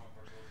 0-2.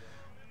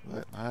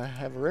 But I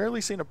have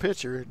rarely seen a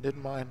pitcher who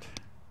didn't mind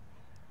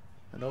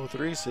an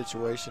 0-3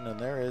 situation, and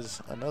there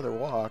is another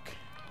walk.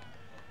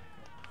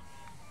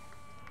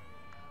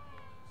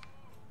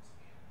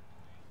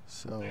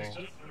 So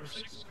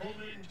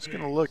just going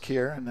to look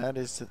here, and that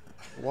is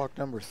walk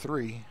number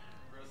 3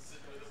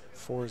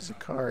 for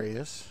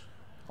Zacharias.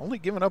 Only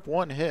giving up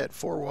 1 hit,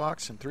 4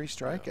 walks and 3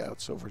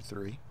 strikeouts over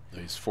 3.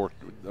 He's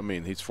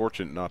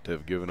fortunate not to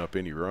have given up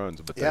any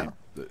runs, but yeah.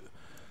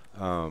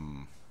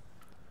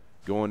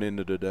 Going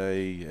into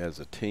today as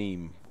a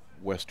team,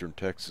 Western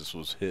Texas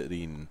was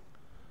hitting,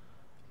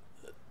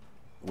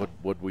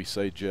 what'd we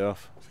say,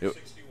 Jeff?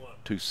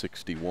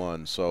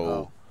 261.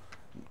 So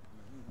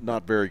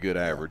not very good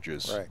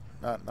averages.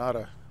 Right. Not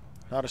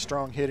a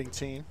strong hitting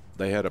team.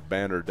 They had a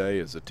banner day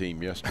as a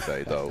team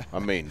yesterday, though. I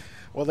mean,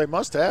 well, they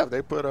must have.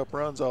 They put up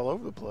runs all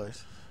over the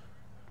place.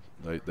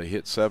 They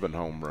hit 7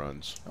 home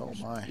runs. Oh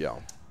my. Yeah.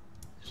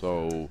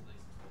 So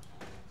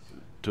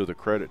to the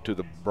credit to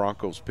the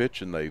Broncos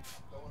pitching, they've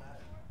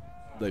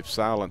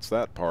silenced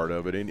that part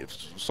of it. And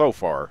so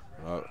far,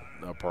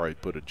 I'll probably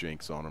put a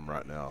jinx on them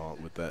right now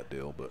with that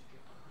deal, but.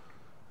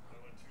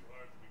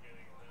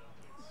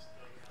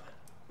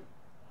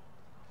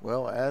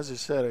 Well, as you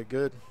said, a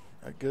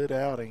good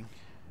outing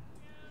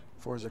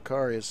for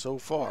Zacharias so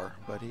far,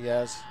 but he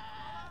has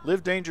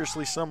lived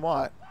dangerously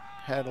somewhat.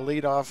 Had a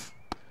leadoff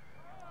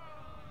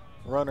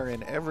runner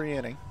in every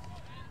inning.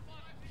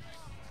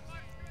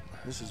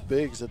 This is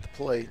Biggs at the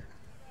plate.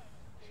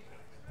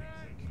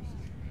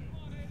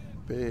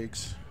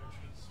 Biggs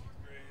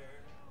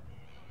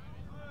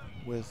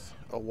with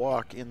a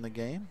walk in the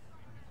game.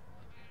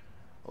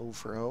 0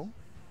 for 0.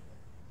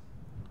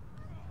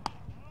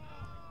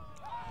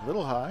 A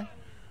little high.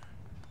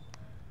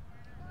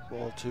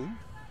 Ball 2.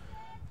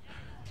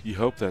 You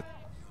hope that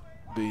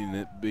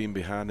being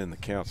behind in the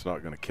count's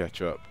not going to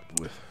catch up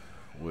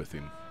with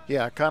him.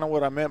 Yeah, kind of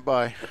what I meant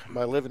by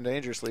living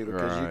dangerously,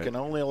 because right. You can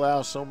only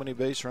allow so many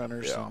base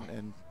runners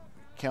and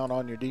count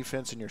on your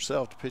defense and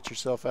yourself to pitch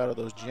yourself out of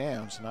those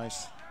jams.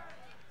 Nice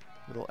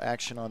little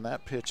action on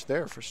that pitch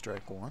there for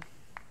strike 1.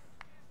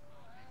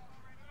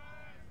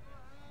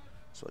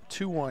 So a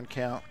 2-1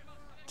 count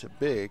to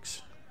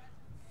Biggs.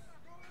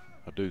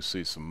 I do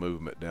see some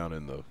movement down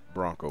in the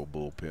Bronco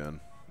bullpen.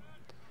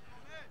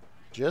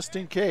 Just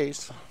in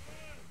case.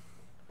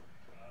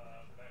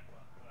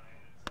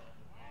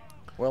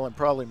 Well, and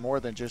probably more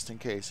than just in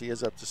case. He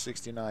is up to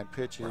 69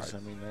 pitches. Right. I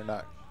mean, they're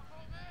not.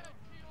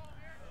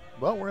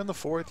 Well, we're in the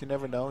 4th. You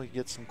never know. You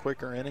get some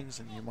quicker innings,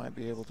 and you might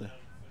be able to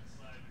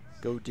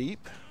go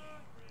deep.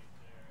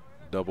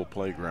 Double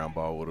play ground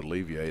ball would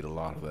alleviate a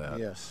lot of that.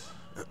 Yes.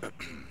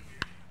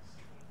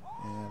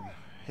 And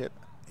hit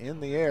in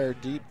the air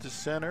deep to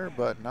center,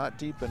 but not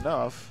deep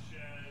enough.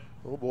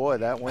 Oh boy,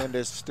 that wind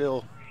is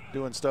still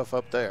doing stuff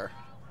up there.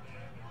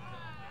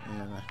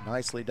 And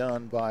nicely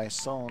done by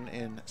Son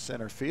in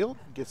center field.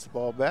 Gets the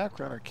ball back,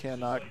 runner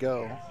cannot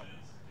go.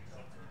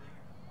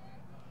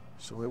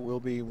 So it will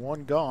be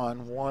 1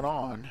 gone, 1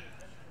 on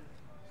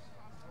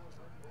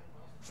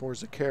for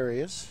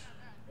Zacharias.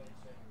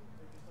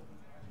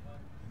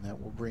 And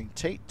that will bring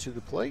Tate to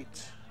the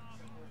plate.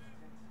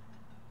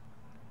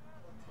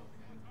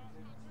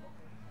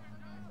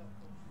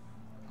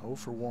 Oh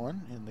for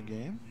 1 in the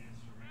game.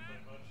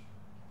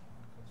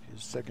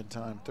 His 2nd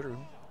time through.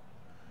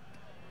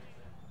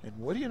 And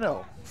what do you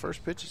know?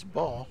 First pitch is a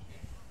ball.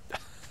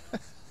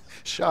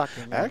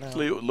 Shocking.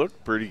 Actually, it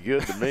looked pretty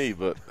good to me,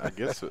 but I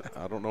guess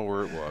I don't know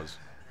where it was.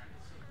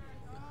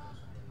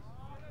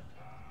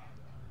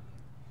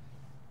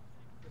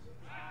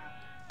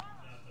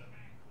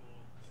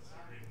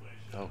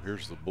 Oh,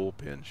 here's the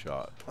bullpen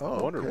shot. Oh,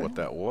 I wondered okay. what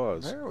that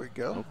was. There we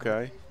go.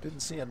 Okay.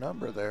 Didn't see a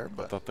number there,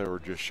 but I thought they were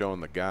just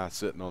showing the guy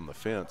sitting on the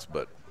fence,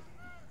 but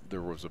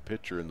there was a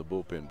pitcher in the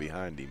bullpen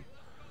behind him.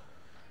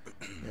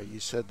 Yeah, you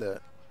said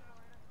that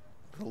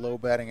the low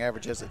batting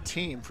average as a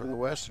team for the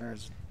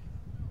Westerners.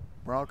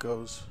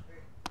 Broncos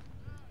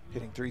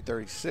hitting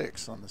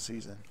 .336 on the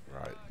season.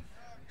 Right.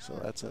 So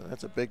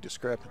that's a big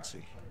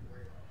discrepancy.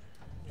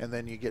 and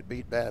then you get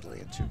beat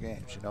badly in 2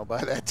 games, you know,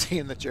 by that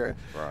team that you're.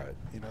 Right.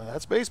 You know,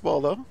 that's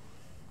baseball, though.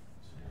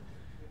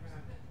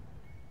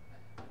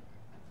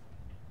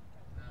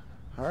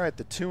 All right,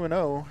 the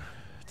 2-0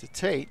 to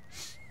Tate.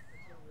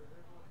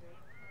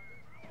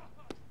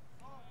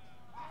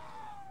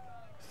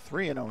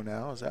 3-0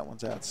 now as that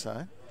one's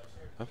outside.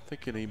 I'm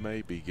thinking he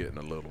may be getting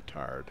a little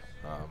tired.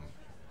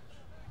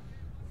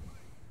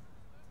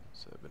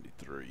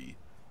 73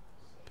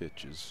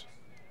 pitches.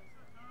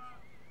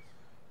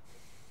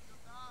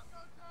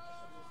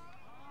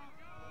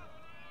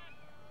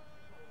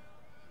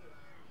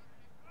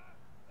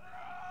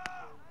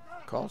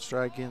 Called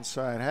strike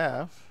inside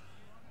half.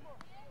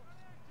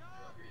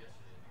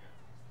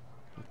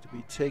 Look to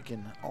be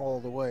taken all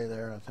the way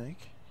there, I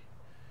think.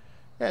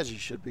 As he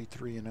should be,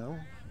 3-0.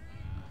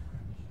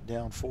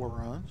 Down 4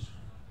 runs.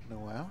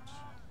 No outs.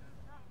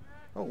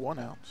 Oh, 1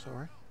 out,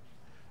 sorry.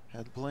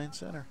 Had the play in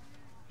center.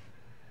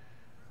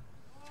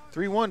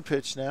 3-1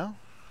 pitch now.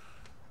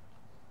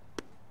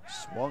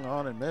 Swung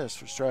on and missed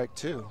for strike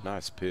 2.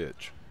 Nice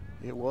pitch.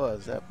 It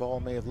was. That ball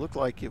may have looked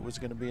like it was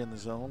going to be in the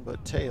zone,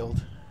 but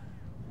tailed.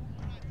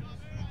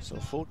 So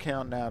full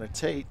count now to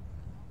Tate.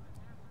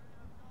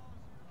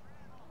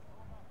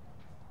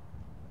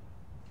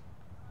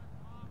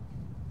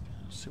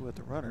 Let's see what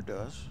the runner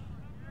does.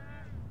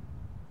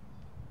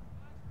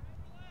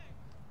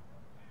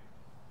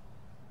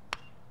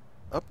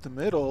 Up the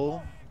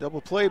middle,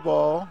 double play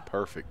ball.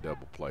 Perfect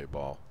double play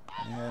ball.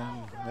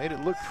 And made it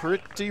look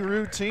pretty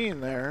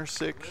routine there.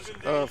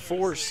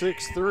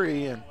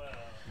 4-6-3, and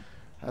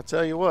I'll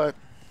tell you what.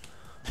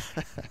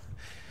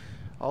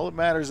 All that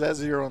matters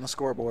is you're on the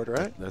scoreboard,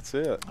 right? That's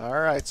it. All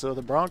right, so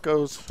the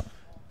Broncos,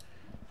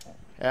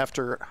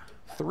 after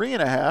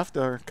 3.5,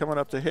 they're coming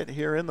up to hit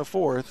here in the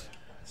 4th.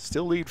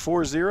 Still lead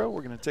 4-0.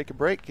 We're going to take a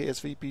break.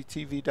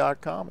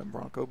 KSVPTV.com and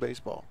Bronco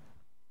Baseball.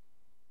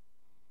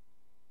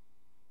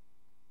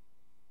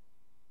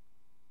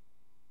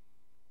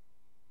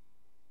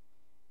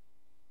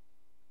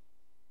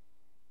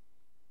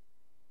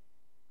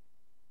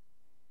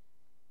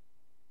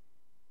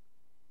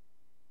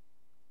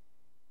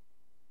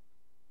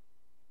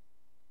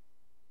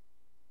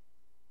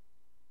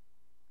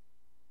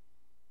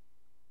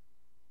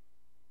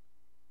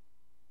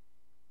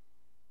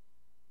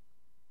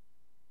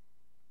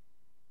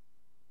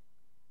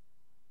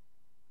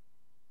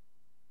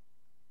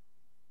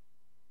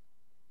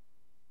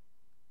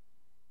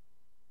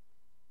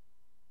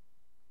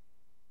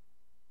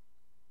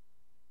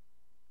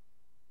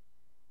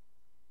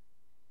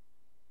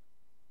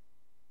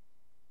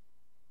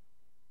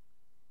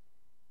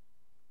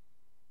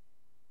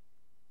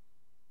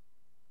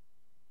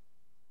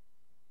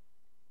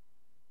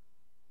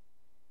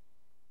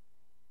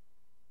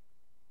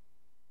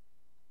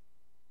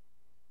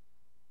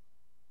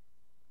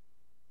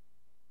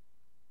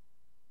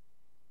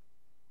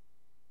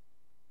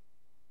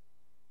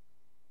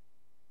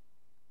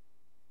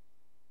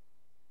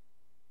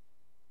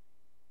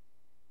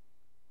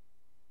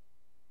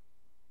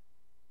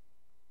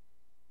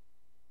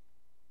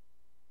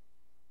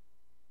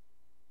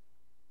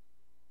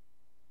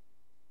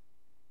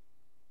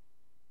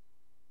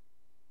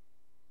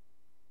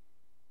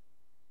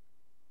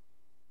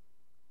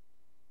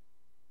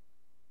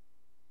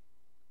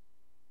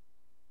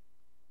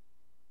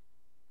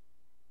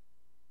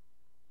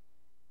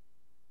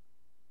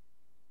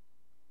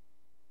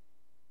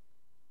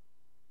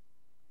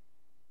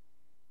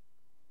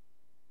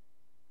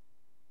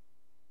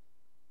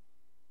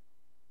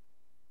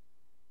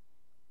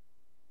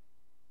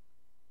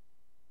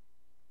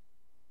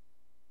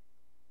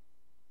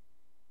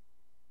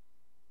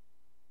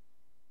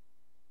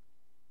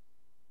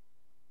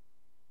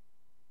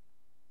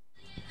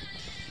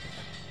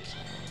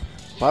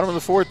 Bottom of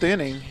the 4th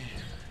inning,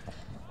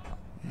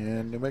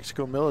 and New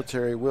Mexico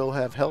Military will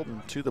have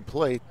Helton to the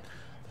plate,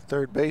 the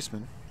third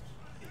baseman.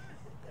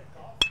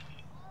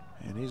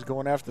 And he's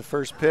going after the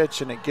first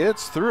pitch, and it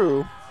gets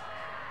through.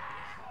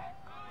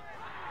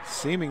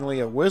 Seemingly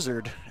a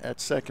wizard at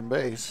second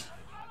base.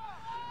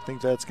 I think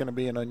that's going to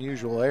be an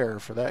unusual error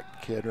for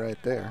that kid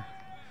right there.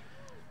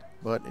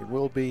 But it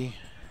will be,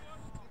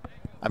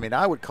 I mean,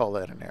 I would call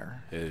that an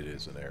error. It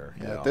is an error.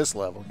 Yeah, at this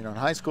level. You know, in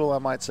high school I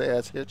might say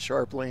that's hit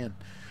sharply and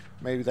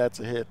maybe that's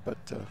a hit, but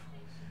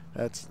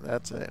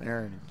that's an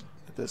error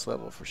at this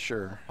level for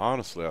sure.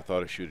 Honestly, I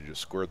thought he should have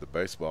just squared the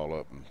baseball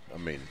up. And, I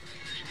mean,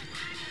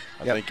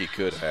 I think he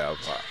could have.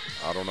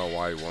 I don't know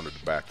why he wanted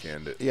to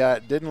backhand it. Yeah,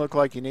 it didn't look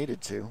like he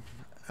needed to.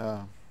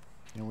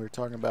 We were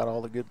talking about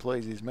all the good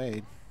plays he's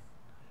made.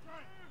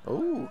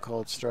 Oh,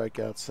 called strike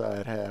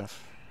outside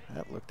half.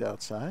 That looked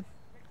outside.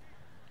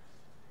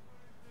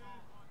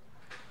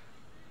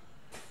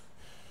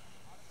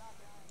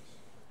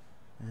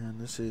 And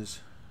this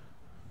is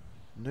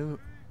new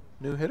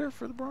hitter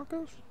for the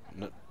Broncos?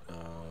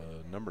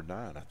 Number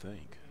 9, I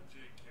think.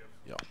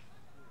 Yeah.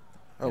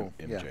 Oh,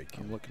 MJ yeah.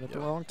 Kim. I'm looking at the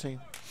wrong team.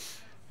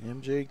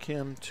 MJ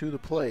Kim to the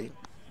plate.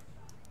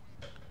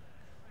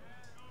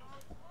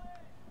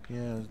 He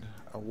had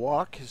a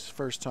walk his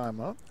first time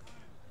up.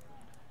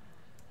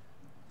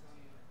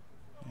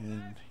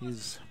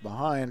 He's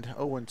behind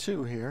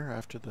 0-2 here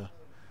after the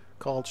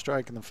called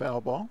strike and the foul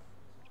ball.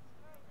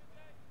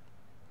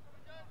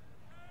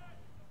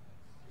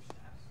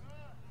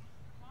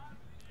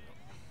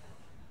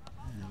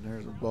 And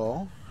there's the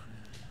ball.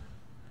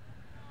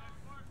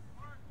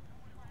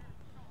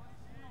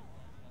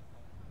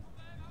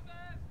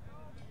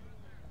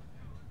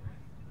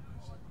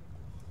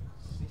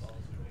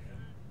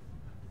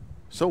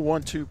 So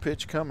 1-2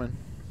 pitch coming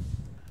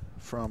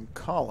from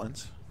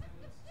Collins.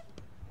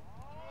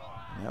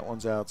 And that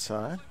one's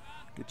outside.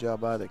 Good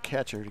job by the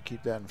catcher to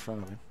keep that in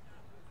front of him.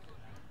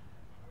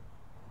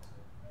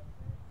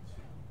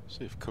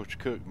 See if Coach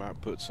Cook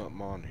might put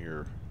something on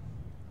here.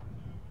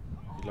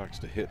 He likes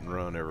to hit and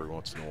run every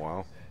once in a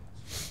while.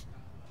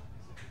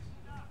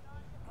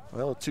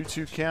 Well, a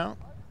 2-2 count.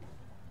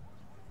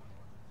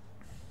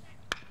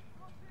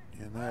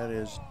 And that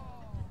is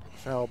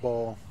foul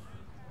ball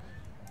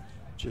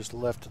just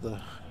left of the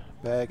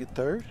bag at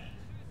third.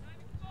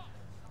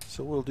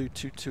 So we'll do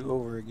 2-2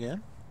 over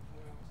again.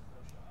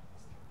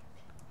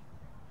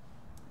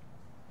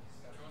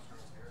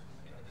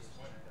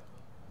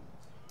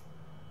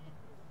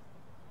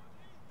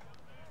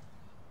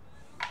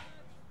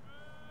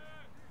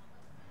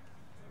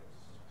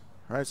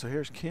 All right, so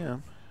here's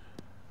Kim,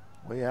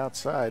 way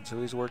outside, so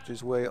he's worked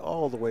his way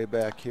all the way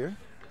back here.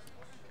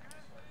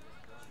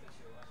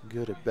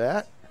 Good at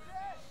bat.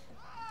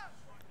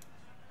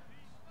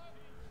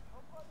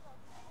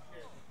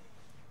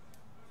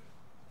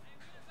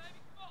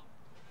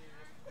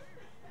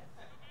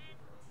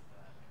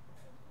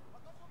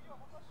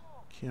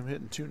 Kim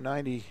hitting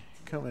 290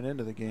 coming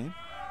into the game.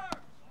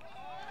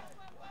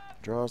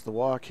 Draws the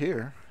walk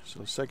here,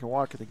 so second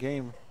walk of the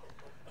game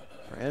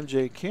for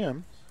MJ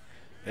Kim.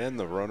 And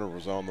the runner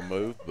was on the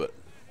move, but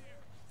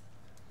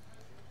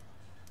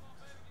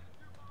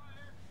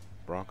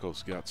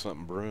Broncos got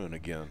something brewing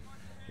again.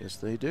 Yes,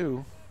 they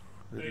do.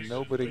 There's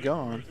nobody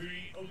gone.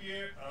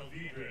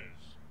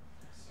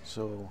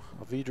 So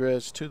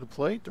Avidrez to the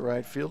plate, the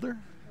right fielder.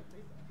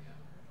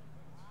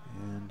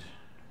 And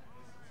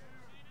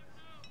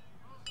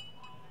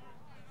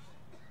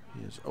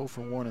he is 0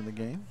 for 1 in the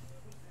game.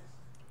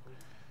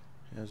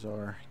 As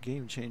our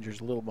game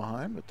changer's a little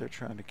behind, but they're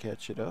trying to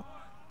catch it up.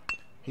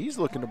 He's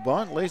looking to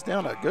bunt, lays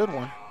down a good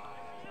one.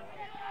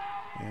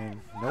 And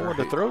no one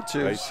to throw to.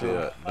 Great so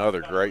hit.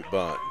 Another great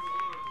bunt.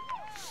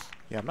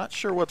 yeah, I'm not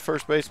sure what the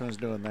first baseman is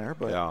doing there,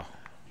 but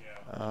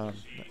Yeah.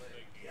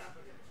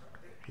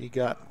 he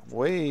got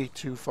way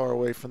too far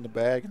away from the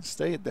bag and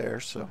stayed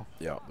there. So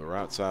Yeah, the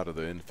right side of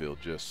the infield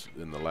just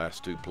in the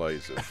last two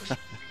plays.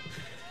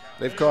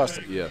 they've cost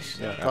him. Yes,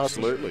 Yeah,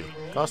 absolutely.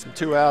 Cost him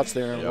 2 outs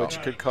there, Yeah.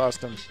 which could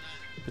cost him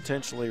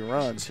potentially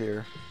runs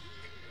here.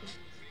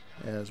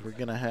 As we're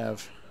going to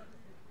have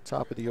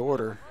top of the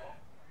order,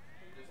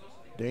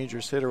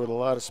 dangerous hitter with a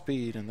lot of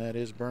speed, and that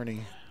is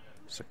Bernie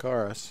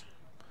Sakaras.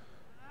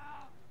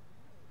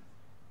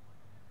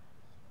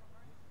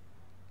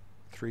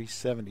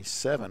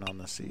 377 on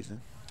the season.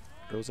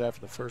 Goes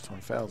after the first one,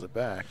 fouls it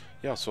back.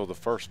 Yeah, so the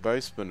first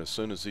baseman, as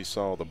soon as he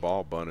saw the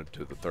ball bunted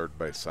to the third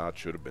base side,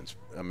 should have been,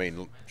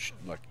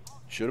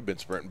 should have been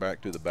sprinting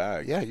back to the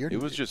bag. Yeah, he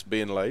was just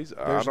being lazy.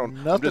 I'm There's just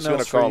nothing going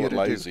else to for call you it to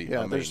do. lazy.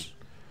 Yeah,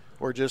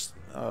 or just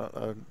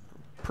a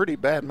pretty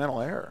bad mental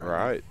error.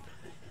 Right.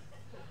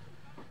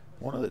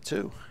 One of the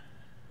two.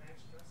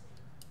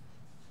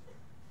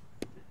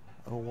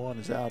 0-1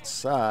 is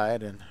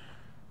outside, and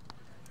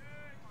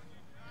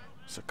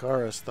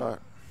Sakaras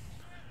thought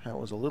that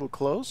was a little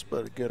close,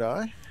 but a good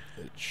eye.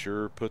 It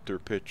sure put their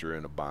pitcher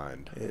in a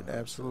bind. It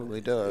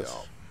absolutely does.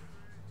 Yeah.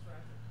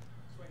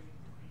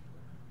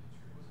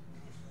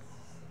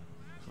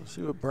 Let's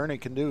see what Bernie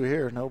can do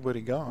here.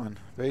 Nobody gone.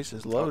 Base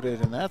is loaded,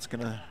 and that's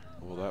going to.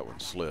 Well, that one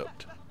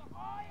slipped.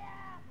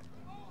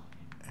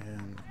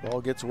 And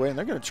ball gets away, and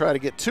they're going to try to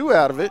get 2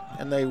 out of it,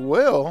 and they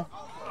will.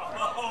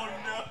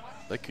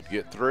 They could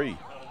get 3.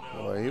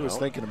 Boy, he was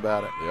thinking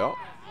about it. Yep.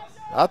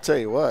 I'll tell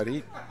you what,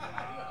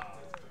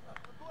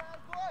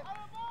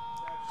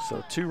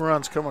 so 2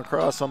 runs come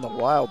across on the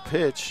wild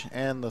pitch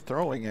and the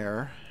throwing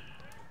error.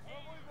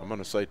 I'm going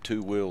to say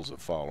 2 wheels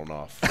have fallen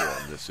off for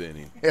him this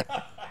inning.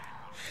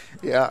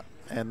 Yeah,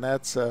 and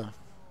that's,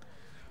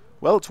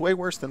 well, it's way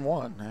worse than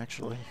 1,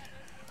 actually.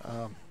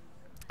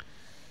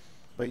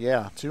 But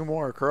yeah, 2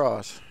 more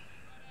across.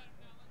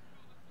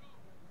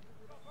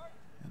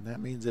 And that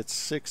means it's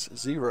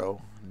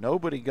 6-0.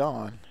 Nobody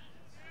gone.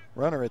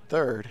 Runner at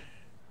third.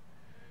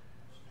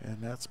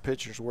 And that's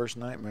pitcher's worst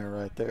nightmare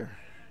right there.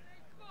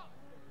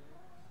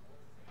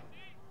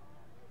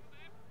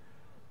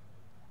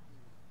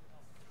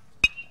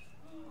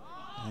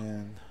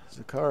 And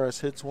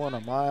Zakaras hits one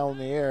a mile in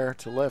the air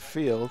to left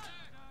field.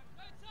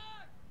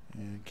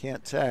 And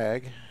can't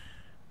tag.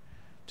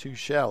 Too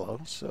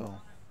shallow,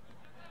 so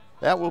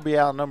that will be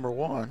out number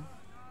 1.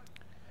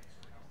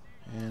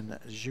 And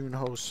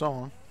Junho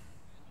Song,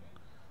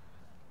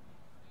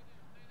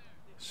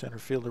 center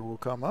fielder, will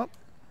come up.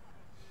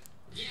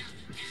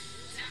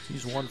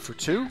 He's 1 for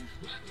 2.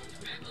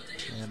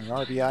 And an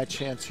RBI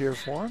chance here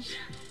for him.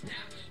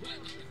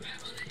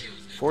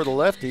 for the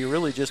lefty, he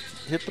really just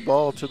hit the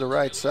ball to the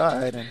right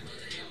side. And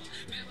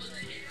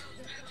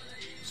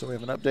so we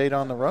have an update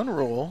on the run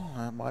rule.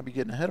 I might be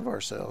getting ahead of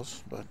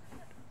ourselves, but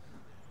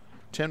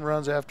 10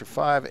 runs after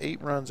 5,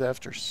 8 runs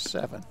after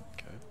 7.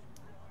 Okay.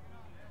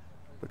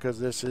 Because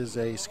this is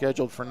a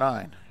scheduled for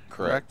 9.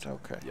 Correct?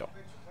 Okay. Yep.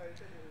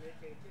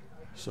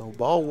 So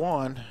ball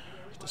 1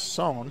 to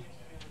Son.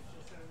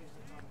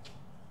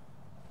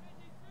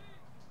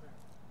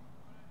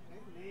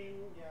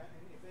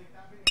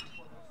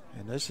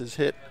 And this is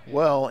hit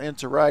well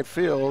into right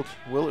field.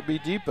 Will it be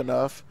deep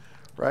enough?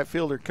 Right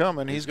fielder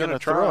coming. He's going to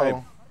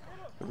throw.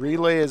 The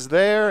relay is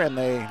there, and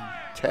the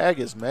tag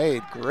is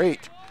made.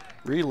 Great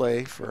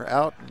relay for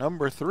out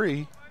number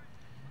 3.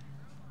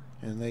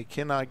 And they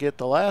cannot get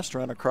the last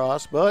run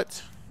across,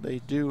 but they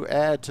do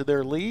add to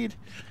their lead.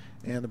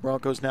 And the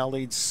Broncos now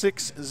lead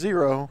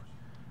 6-0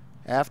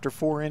 after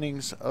 4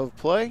 innings of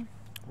play.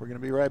 We're going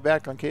to be right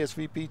back on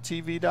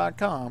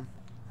KSVPTV.com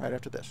right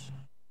after this.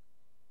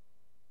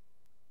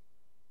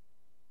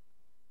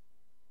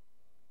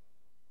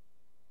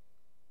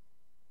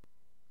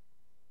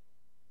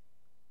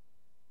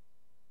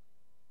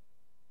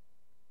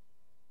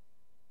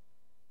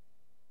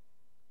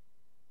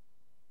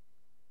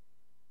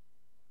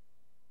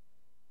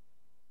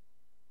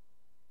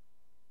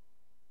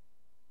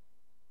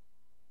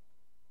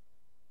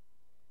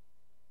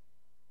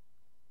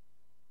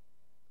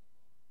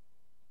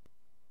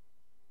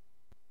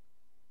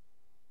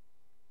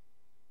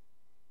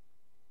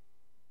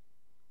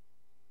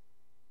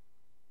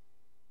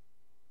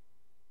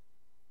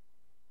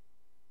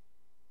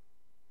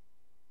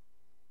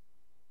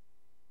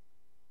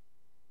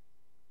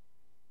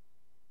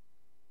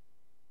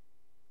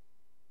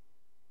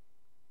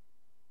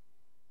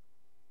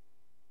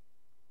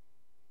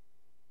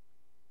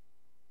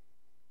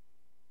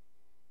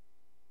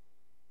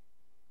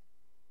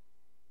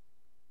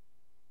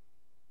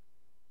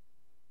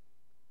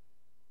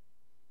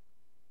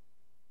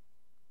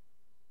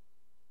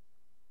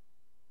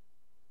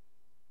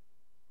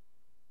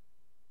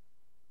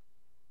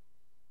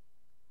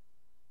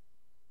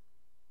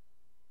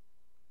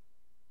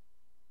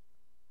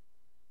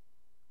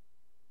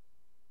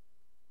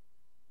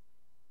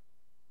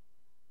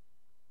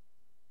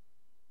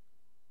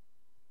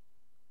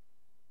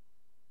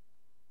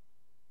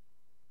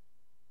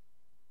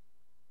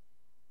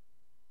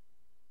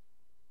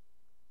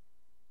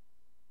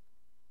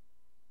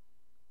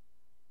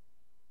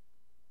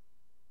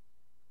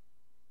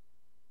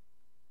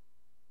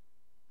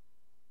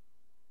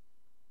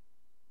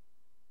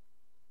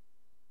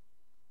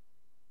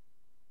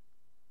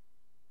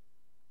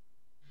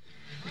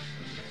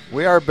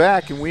 We are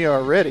back, and we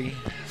are ready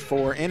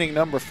for inning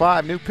number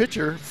 5. New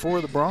pitcher for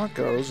the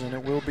Broncos, and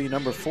it will be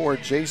number 4,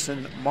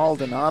 Jason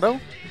Maldonado.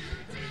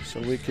 So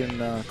we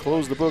can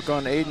close the book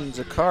on Aiden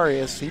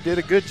Zacharias. He did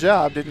a good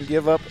job, didn't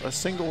give up a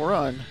single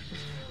run,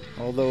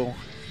 although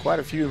quite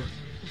a few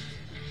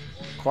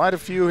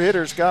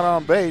hitters got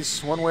on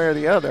base one way or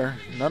the other.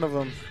 None of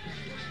them,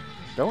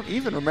 don't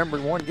even remember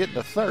one getting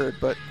to third,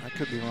 but I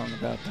could be wrong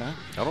about that.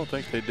 I don't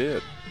think they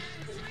did.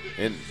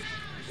 And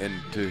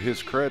to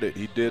his credit,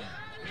 he did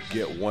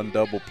get one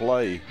double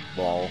play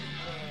ball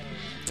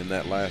in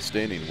that last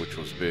inning, which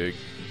was big.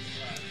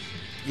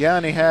 Yeah,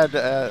 and he had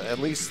at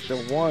least the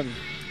one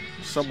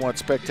somewhat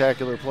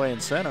spectacular play in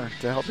center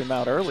to help him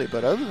out early.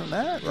 But other than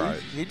that, right,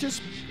 he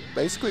just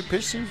basically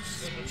pitched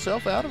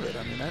himself out of it.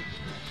 I mean,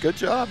 good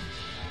job.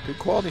 Good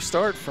quality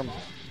start from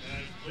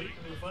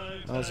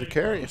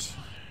Zacharias.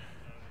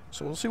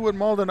 So we'll see what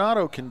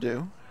Maldonado can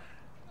do.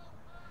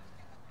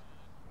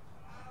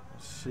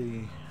 Let's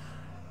see.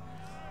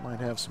 Might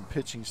have some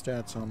pitching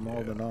stats on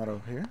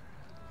Maldonado here.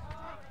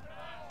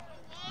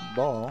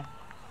 Ball.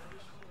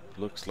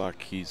 Looks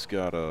like he's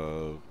got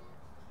a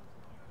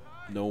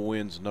no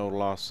wins, no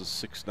losses,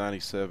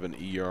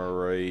 6.97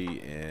 ERA,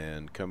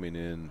 and coming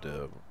in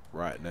to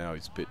right now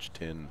he's pitched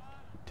 10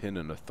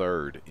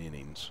 1/3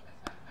 innings.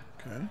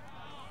 Okay.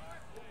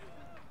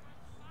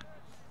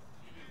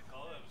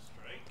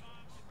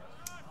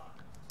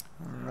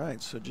 All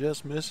right, so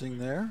just missing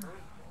there.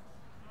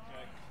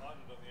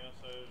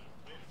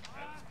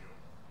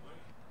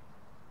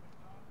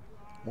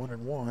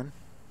 1-1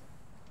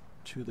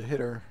 to the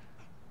hitter.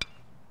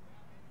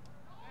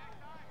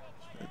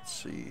 Let's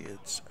see,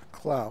 it's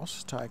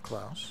Ty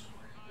Klaus.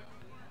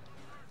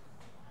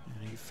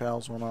 And he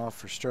fouls one off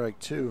for strike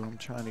 2. I'm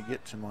trying to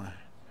get to my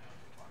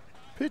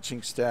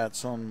pitching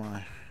stats on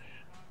my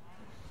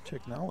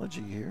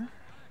technology here,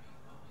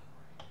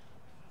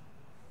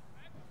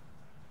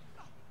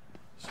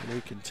 so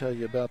we can tell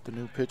you about the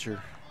new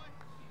pitcher,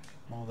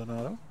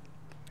 Maldonado.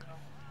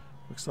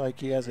 Looks like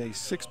he has a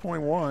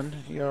 6.1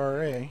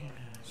 ERA.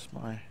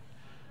 My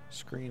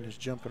screen is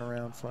jumping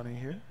around funny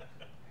here.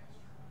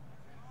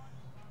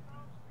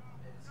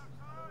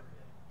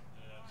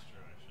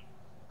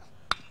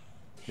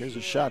 Here's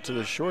a shot to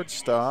the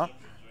shortstop,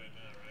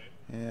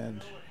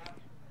 and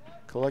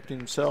collecting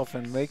himself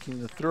and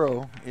making the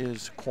throw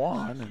is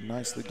Quan, and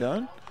nicely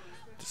done.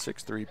 The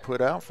 6-3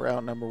 put out for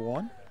out number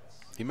 1.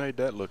 He made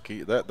that look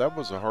that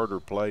was a harder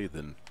play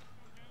than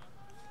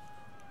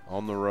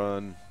on the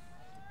run.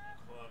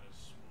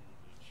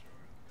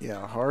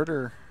 Yeah,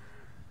 harder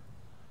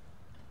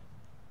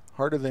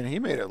than he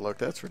made it look.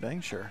 That's for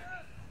dang sure.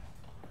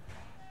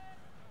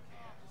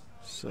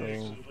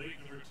 So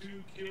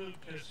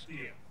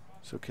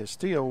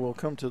Castillo will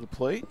come to the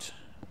plate.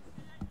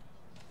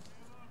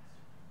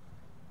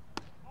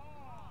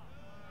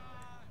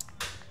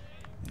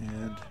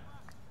 And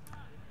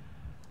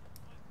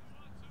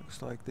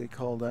looks like they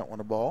called that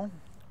one a ball.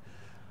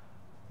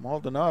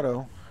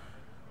 Maldonado,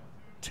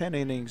 10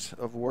 innings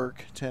of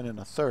work, 10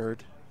 1/3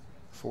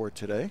 for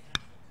today.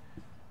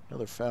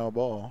 Another foul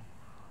ball,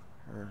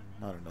 or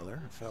not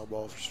another, a foul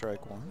ball for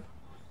strike one.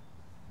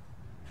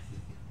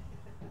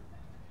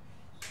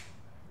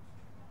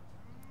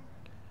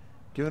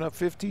 Giving up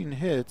 15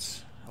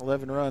 hits,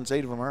 11 runs,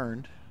 8 of them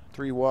earned.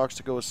 3 walks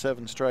to go with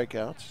 7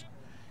 strikeouts.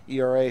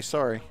 ERA,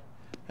 sorry,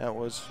 that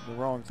was the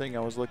wrong thing I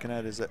was looking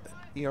at, is that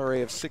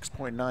ERA of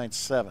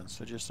 6.97,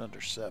 so just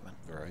under 7.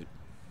 Right.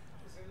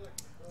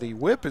 The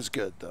whip is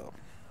good, though,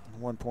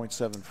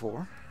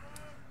 1.74.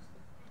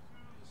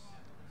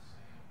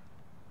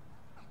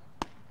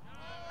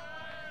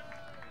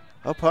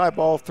 Up high,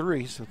 ball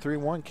 3, so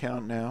 3-1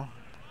 count now.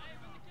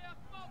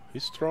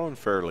 He's throwing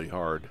fairly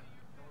hard.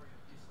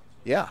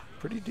 Yeah,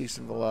 pretty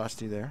decent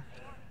velocity there.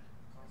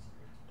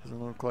 Doesn't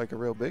look like a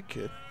real big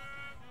kid.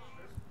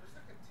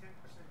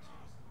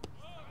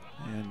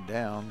 And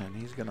down, and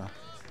he's going to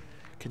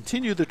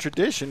continue the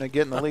tradition of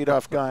getting the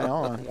leadoff guy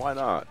on. Why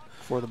not?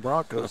 For the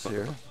Broncos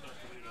here.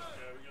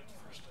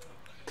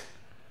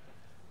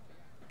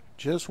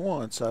 Just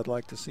once, I'd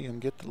like to see him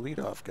get the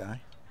leadoff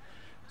guy.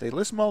 They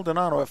list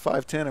Maldonado at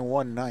 5'10" and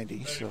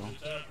 190, so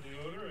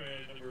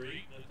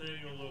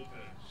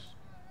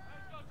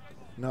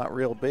not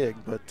real big,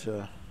 but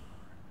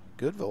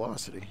good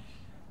velocity.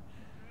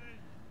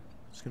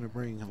 It's going to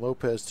bring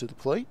Lopez to the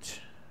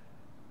plate.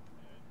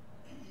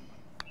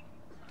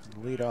 The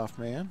leadoff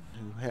man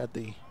who had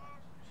the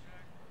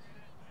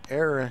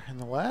error in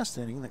the last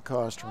inning that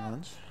cost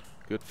runs.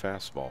 Good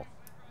fastball.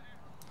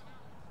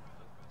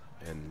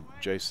 And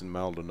Jason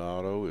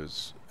Maldonado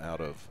is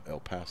out of El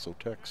Paso,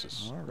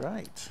 Texas. All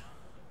right.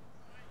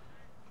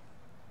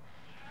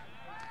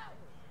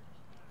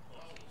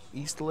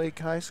 East Lake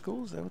High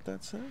School, is that what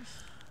that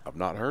says? I've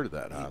not heard of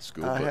that high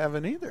school. I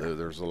haven't either.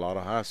 There's a lot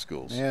of high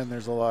schools. And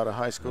there's a lot of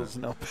high schools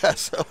in El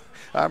Paso.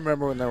 I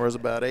remember when there was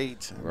about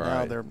 8. And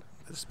right. Now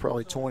there's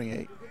probably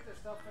 28.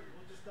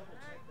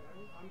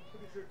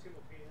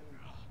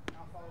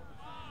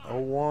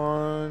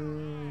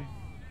 0-1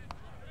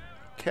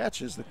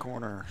 catches the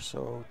corner,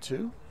 so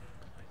 2.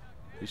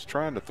 He's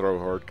trying to throw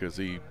hard because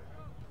he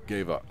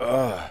gave a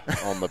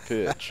on the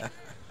pitch.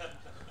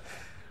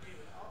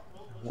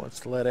 Wants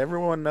to let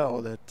everyone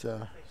know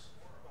that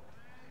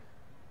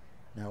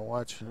now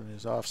watch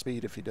his off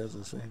speed if he does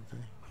the same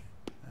thing.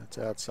 That's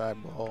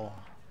outside ball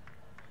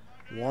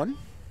 1.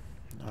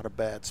 Not a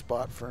bad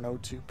spot for an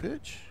 0-2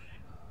 pitch.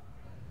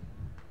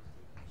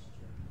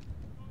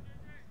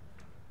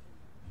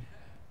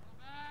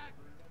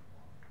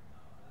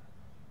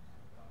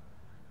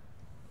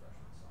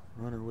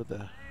 Runner with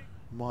a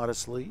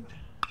modest lead.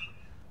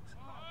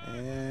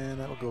 And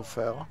that'll go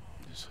foul.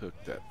 Just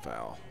hooked that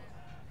foul.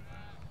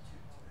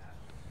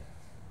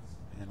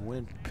 And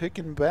wind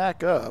picking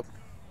back up.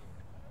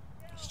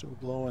 Still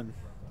blowing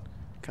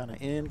kind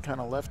of in,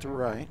 kind of left to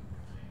right.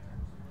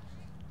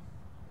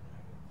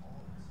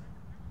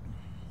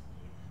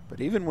 But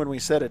even when we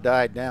said it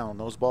died down,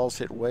 those balls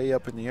hit way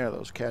up in the air.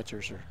 Those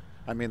catchers are,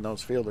 I mean,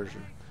 those fielders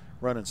are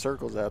running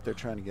circles out there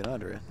trying to get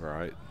under it.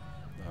 Right.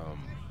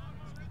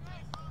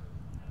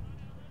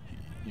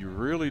 You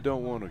really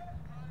don't want to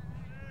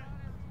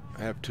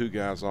have 2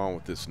 guys on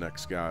with this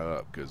next guy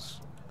up, because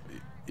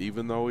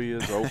even though he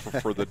is over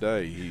for the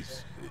day,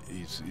 he's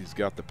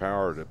got the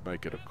power to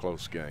make it a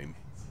close game.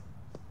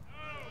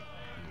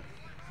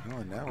 Oh,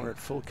 and now we're at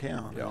full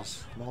count. Yeah.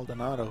 As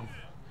Maldonado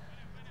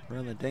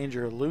running the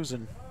danger of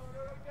losing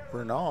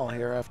Bernal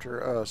here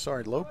after,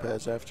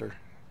 Lopez after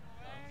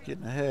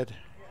getting ahead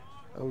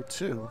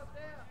 0-2.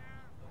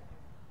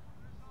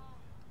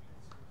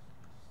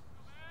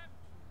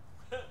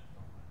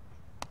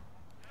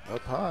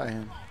 Up high,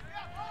 and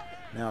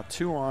now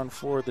 2 on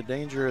for the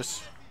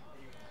dangerous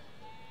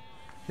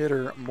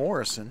hitter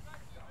Morrison,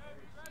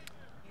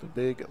 the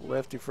big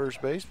lefty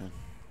first baseman.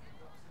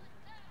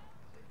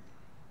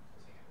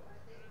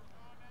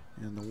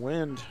 And the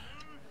wind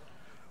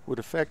would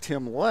affect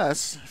him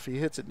less if he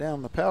hits it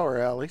down the power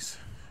alleys,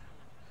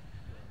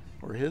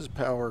 or his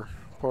power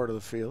part of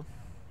the field.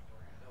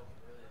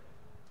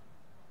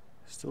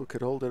 Still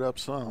could hold it up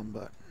some,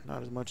 but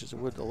not as much as it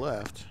would the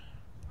left.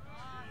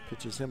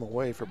 Pitches him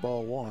away for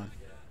ball 1.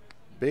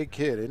 Big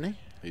kid, isn't he?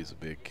 He's a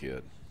big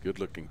kid.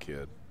 Good-looking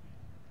kid.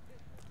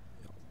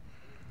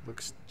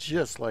 Looks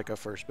just like a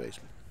first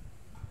baseman.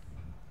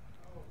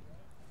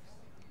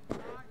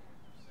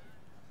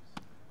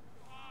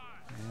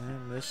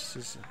 And this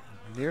is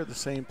near the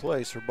same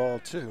place for ball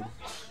 2.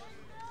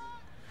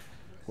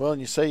 Well,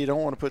 and you say you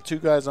don't want to put 2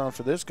 guys on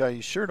for this guy.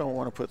 You sure don't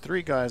want to put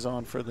 3 guys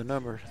on for the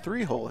number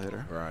 3 hole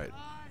hitter. Right.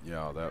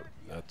 Yeah,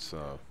 that's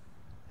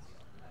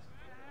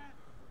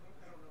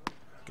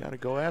got to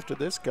go after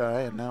this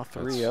guy, and now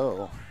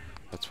 3-0.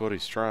 That's what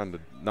he's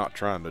not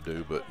trying to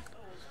do, but.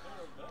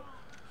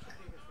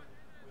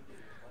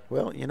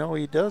 Well, you know,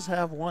 he does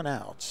have 1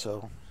 out,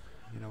 so,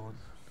 you know,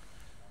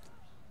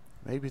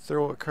 maybe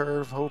throw a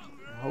curve, hope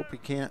he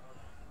can't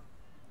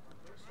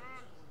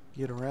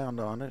get around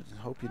on it, and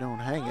hope you don't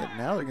hang it.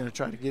 Now they're going to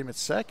try to get him at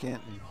second.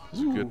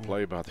 It's a good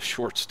play by the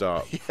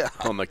shortstop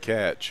on the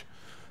catch.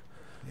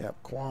 Yep,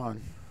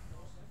 Quan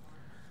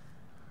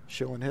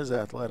showing his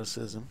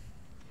athleticism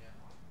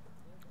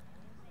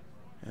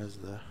as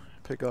the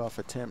pickoff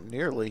attempt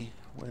nearly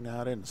went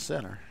out in the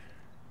center.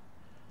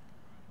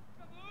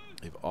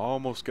 They've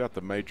almost got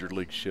the major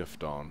league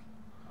shift on.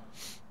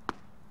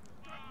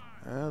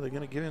 They're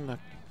going to give him the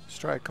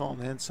strike call on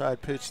the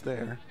inside pitch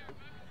there.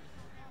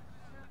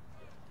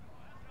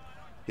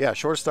 Yeah,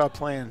 shortstop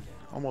playing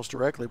almost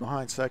directly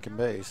behind second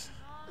base.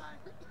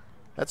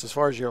 That's as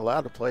far as you're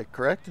allowed to play,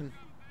 correct, in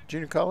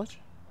junior college?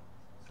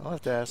 I'll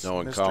have to ask.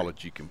 No, in Mr.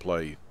 college you can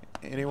play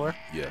anywhere?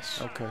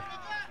 Yes. Okay.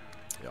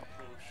 Yeah.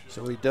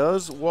 So he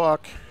does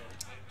walk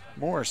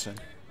Morrison.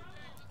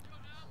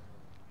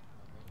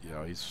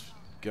 Yeah, he's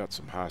got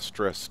some high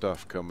stress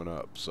stuff coming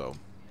up, so.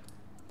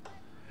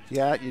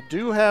 Yeah, you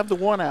do have the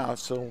 1 out,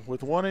 so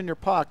with 1 in your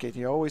pocket,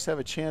 you always have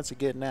a chance of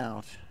getting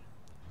out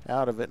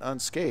of it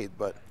unscathed,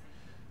 but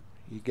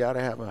you got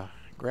to have a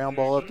ground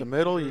ball up the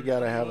middle, you got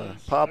to have a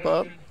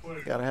pop-up,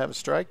 you got to have a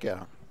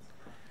strikeout.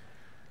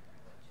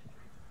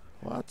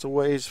 Lots of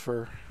ways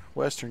for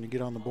Western to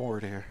get on the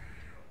board here.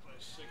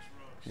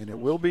 And it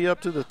will be up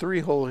to the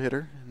 3-hole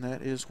hitter, and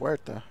that is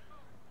Huerta,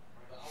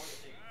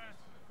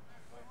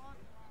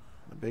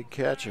 the big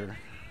catcher.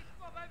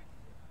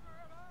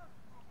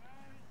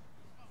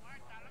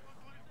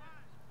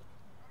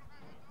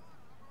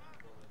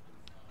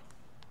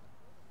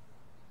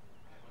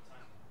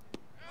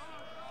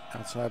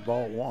 Outside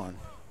ball 1.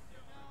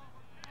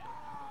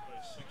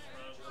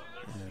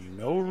 And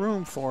no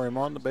room for him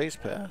on the base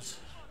pass.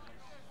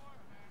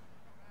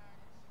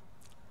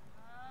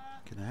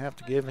 Gonna have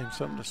to give him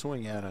something to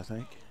swing at, I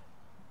think.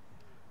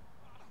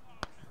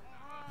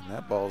 And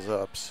that ball's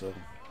up, so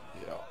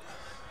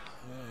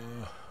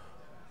yeah.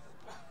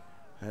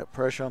 That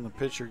pressure on the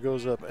pitcher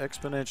goes up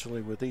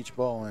exponentially with each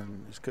ball,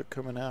 and is Cook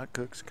coming out?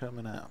 Cook's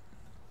coming out.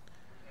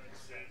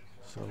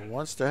 So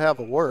wants to have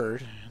a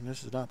word, and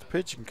this is not the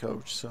pitching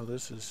coach, so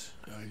this is...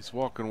 he's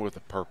walking with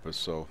a purpose,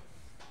 so...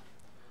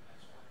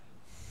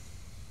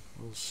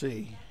 We'll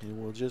see. It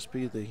will just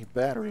be the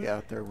battery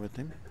out there with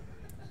him.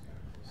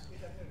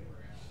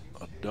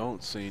 I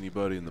don't see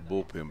anybody in the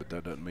bullpen, but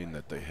that doesn't mean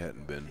that they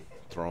hadn't been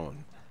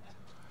throwing.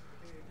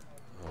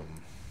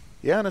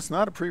 Yeah, and it's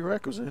not a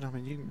prerequisite. I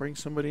mean, you can bring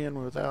somebody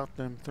in without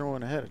them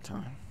throwing ahead of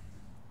time.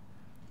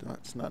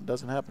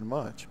 Doesn't happen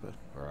much, but...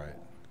 Right.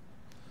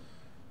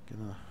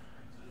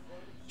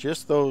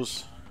 Just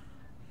those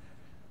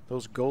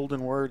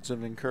golden words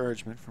of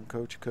encouragement from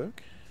Coach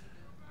Cook.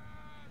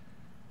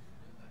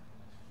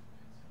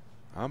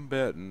 I'm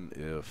betting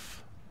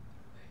if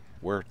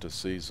Huerta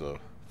sees a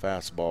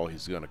fastball,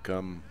 he's going to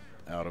come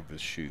out of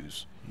his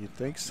shoes. You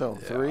think so?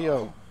 Yeah.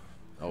 3-0.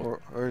 Oh,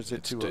 or is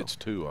it 2-0? It's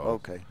 2-0.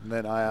 Okay, and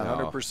then I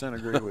 100%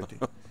 agree with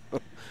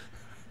you.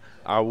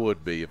 I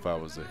would be if I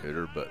was a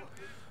hitter, but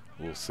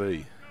we'll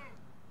see.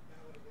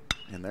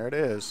 And there it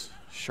is.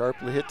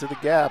 Sharply hit to the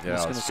gap. Yeah,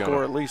 he's going to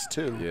score at least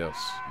 2. Yes,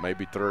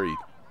 maybe 3.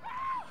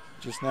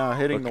 Just now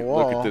hitting the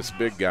wall. Look at this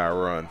big guy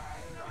run.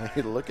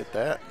 Hey, look at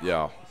that.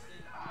 Yeah.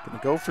 Going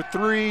to go for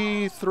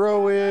 3.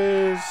 Throw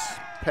is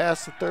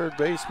past the third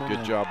baseman.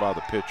 Good job by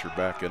the pitcher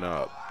backing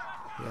up.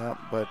 Yeah,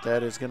 but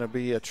that is going to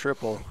be a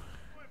triple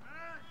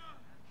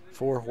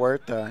for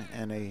Huerta,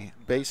 and a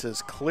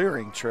bases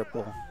clearing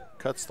triple.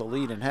 Cuts the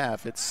lead in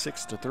half. It's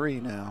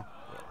 6-3 now.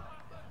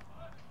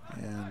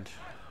 And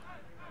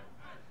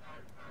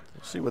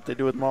we'll see what they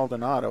do with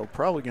Maldonado.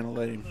 Probably going to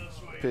let him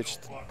pitch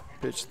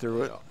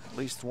through it. At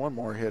least one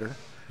more hitter.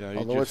 Yeah,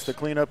 although it's the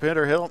cleanup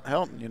hitter,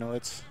 Helton. You know,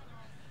 it's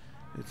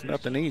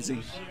nothing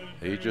easy.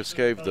 He just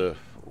gave the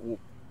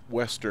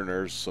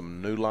Westerners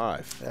some new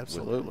life.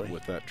 Absolutely.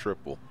 With that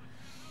triple.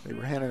 They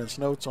were handing us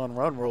notes on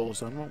run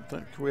rolls. I don't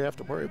think we have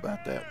to worry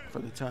about that for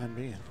the time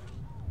being.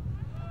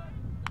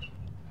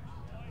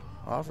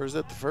 Offers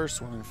at the first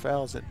one and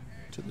fouls it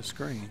to the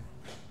screen.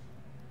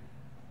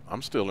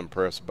 I'm still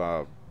impressed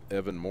by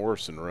Evan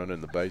Morrison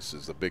running the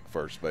bases, the big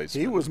first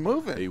baseman. He was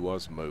moving. He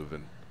was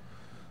moving.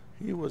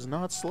 He was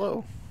not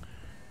slow.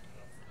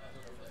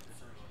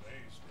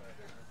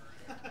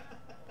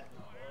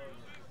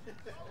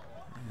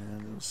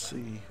 And we'll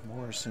see,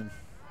 Morrison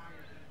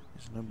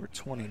is number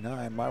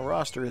 29. My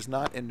roster is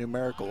not in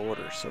numerical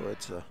order, so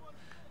it's a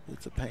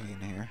pain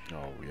here.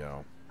 Oh, yeah.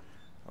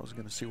 I was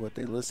going to see what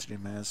they listed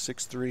him as,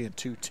 6'3" and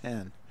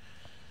 210.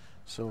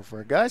 So for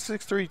a guy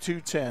 6'3",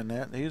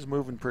 210, he's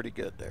moving pretty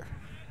good there.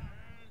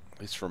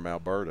 He's from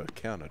Alberta,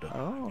 Canada.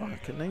 Oh, a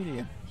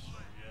Canadian.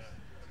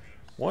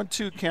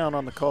 1-2 count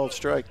on the called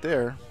strike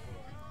there.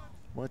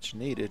 Much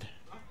needed.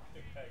 I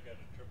got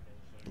a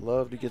triple.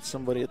 Love to get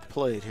somebody at the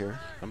plate here.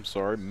 I'm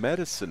sorry,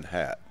 Medicine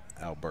Hat,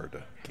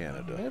 Alberta,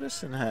 Canada.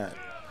 Medicine Hat.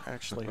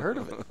 Actually heard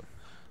of it.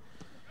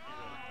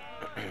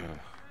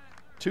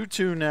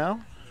 2-2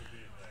 now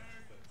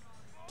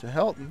to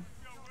Helton.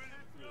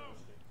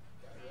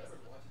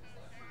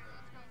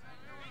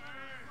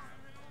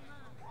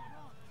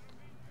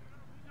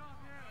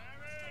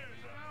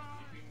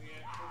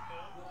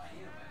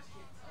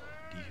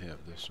 Do you have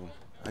this one?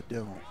 I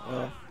don't.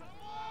 Well,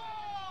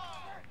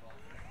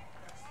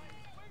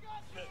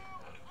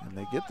 and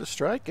they get the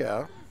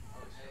strikeout.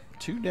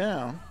 2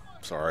 down.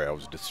 Sorry, I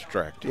was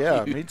distracted.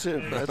 Yeah, me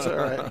too. That's all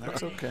right.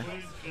 That's okay.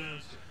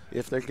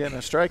 If they're going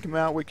to strike him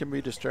out, we can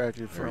be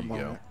distracted for a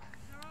moment.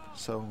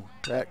 So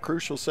that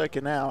crucial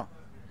second out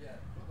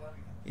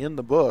in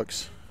the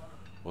books.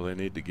 Well, they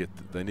need to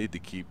they need to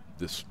keep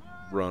this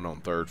run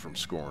on third from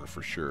scoring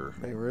for sure.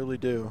 They really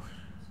do.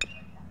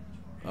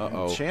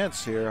 Uh-oh.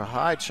 Chance here, a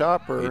high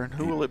chopper, and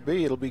who will it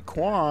be? It'll be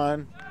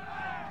Quan.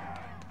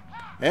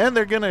 And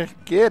they're going to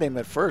get him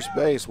at first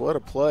base. What a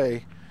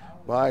play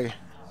by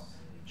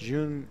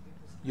Jun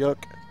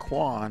Yuk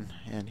Quan,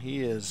 and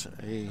he is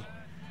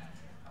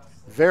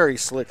very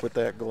slick with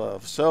that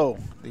glove. So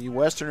the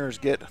Westerners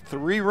get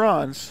 3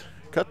 runs,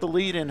 cut the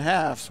lead in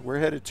halves. We're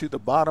headed to the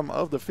bottom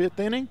of the 5th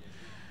inning,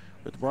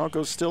 with the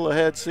Broncos still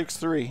ahead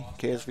 6-3,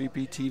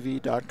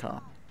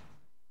 KSVPTV.com.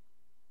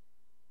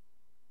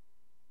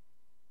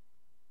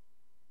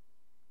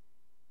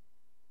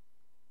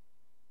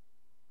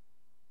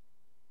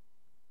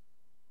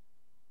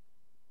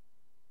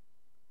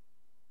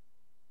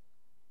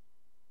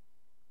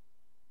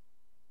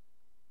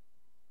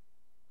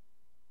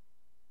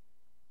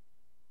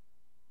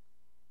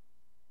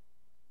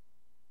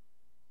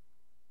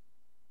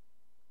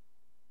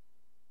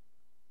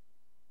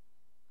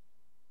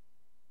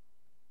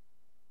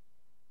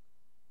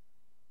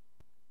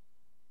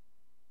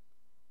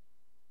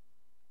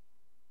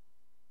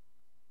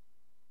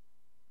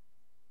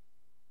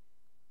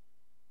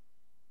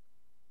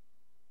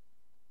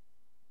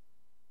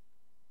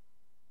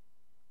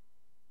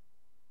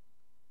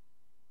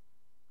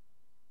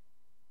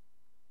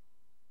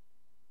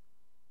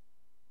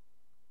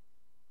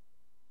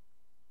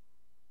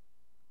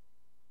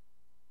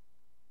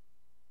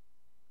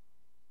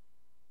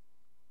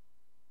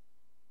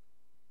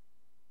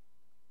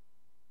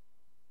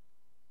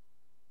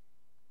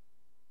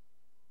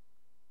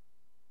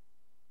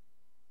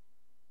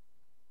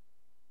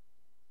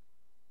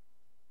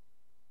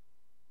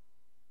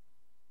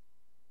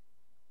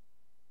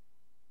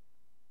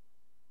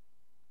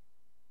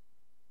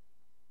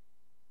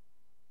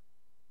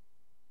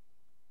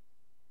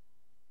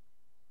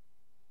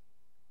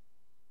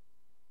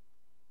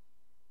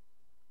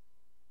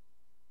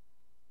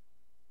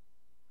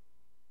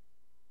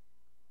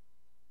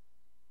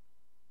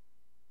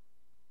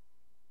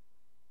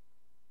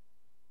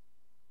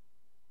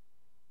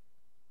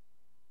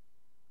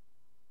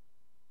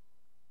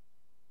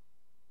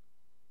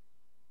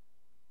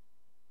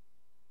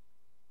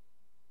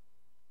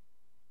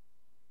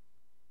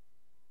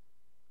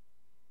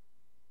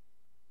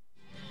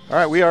 All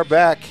right, we are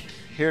back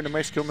here in New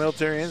Mexico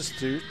Military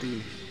Institute.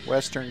 The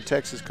Western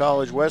Texas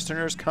College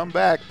Westerners come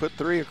back, put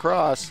 3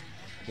 across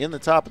in the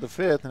top of the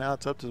 5th, and now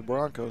it's up to the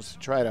Broncos to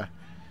try to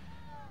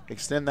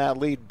extend that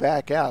lead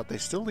back out. They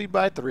still lead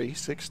by 3,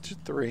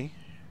 6-3.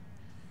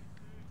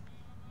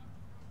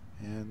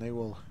 And they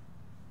will,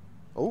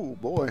 oh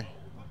boy,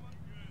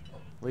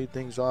 lead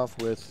things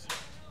off with,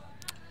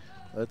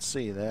 let's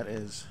see, that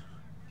is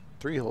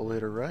 3-hole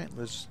hitter, right?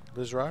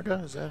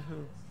 Lizraga, is that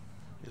who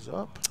is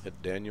up?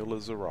 Daniel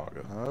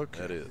Lizaraga.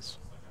 Okay. That is.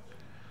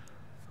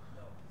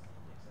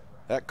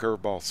 That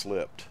curveball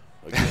slipped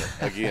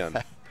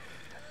again.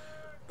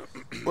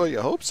 Well, you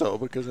hope so,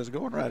 because it's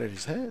going right at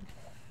his head.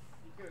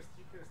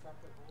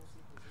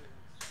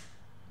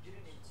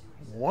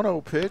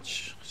 1-0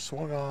 pitch,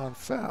 swung on,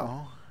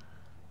 foul.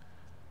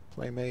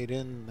 Play made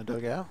in the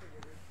dugout.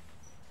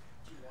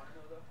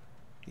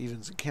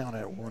 Evens the count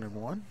at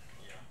 1-1.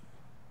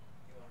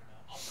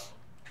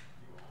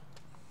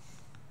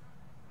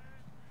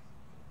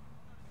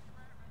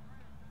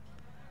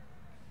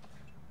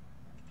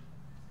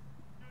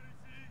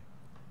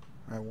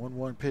 All right,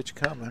 1-1 pitch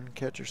coming.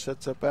 Catcher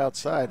sets up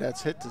outside.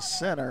 That's hit to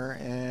center,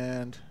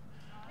 and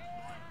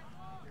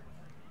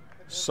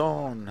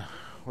Son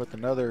with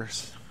another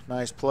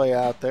nice play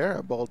out there.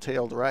 A ball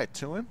tailed right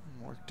to him.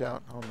 Worked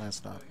out. Oh,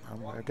 that's not.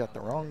 I got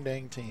the wrong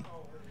dang team.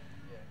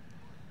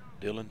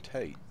 Dylan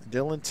Tate.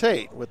 Dylan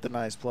Tate with the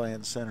nice play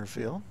in center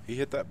field. He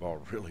hit that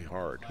ball really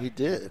hard. He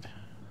did,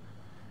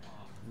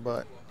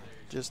 but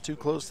just too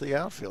close to the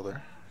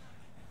outfielder.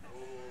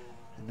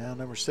 And now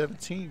number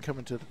 17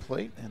 coming to the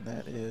plate, and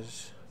that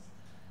is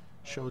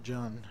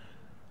Shojun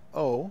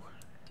O.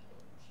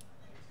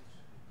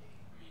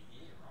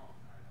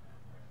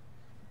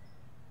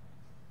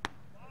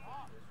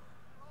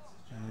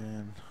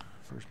 And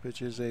first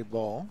pitch is a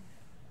ball.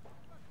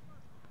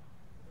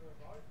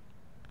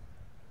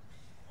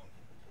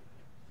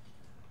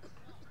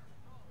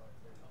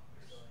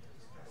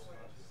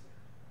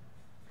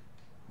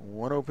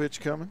 0 pitch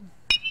coming.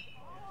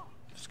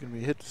 It's going to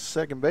be hit to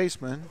second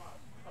baseman,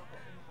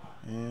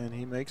 and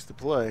he makes the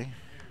play.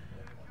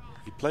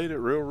 He played it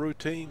real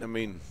routine. I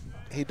mean,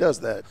 he does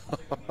that.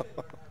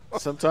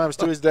 Sometimes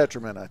to his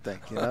detriment, I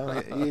think. You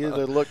know, he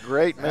either looked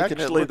great making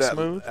it look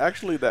smooth.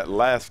 Actually, that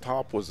last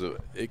hop was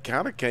it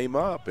kind of came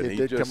up, and it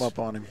did come up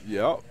on him.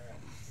 Yep.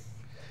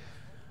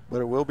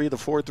 But it will be the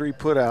 4-3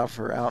 put out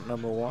for out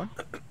number 1.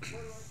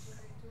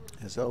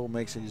 As O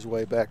makes his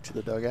way back to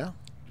the dugout.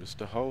 Just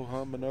to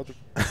ho-hum another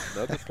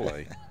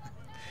play.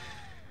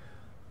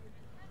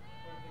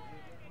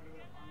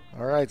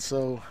 All right,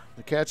 so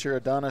the catcher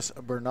Adonis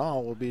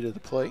Bernal will be to the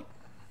plate,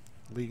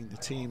 leading the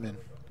team in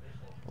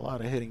a lot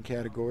of hitting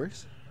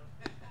categories.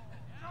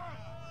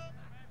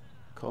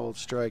 Called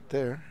strike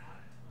there.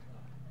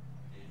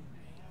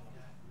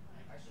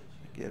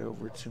 Get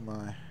over to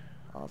my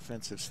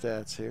offensive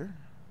stats here.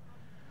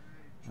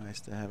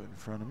 Nice to have it in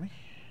front of me.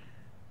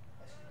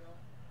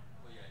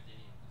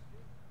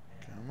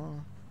 Come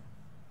on.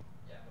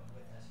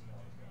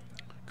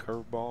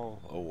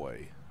 Curveball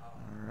away.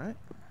 All right.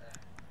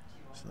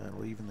 So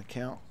that'll even the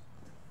count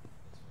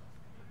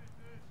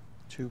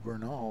to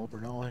Bernal.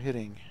 Bernal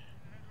hitting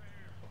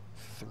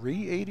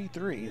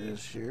 .383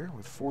 this year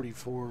with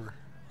 44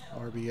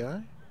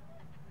 RBI.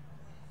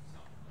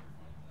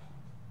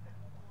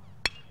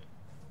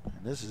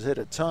 And this is hit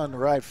a ton to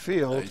right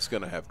field. He's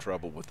going to have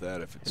trouble with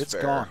that if it's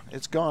fair. Gone.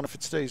 It's gone. If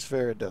it stays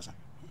fair, it doesn't.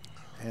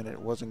 And it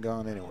wasn't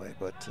gone anyway,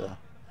 but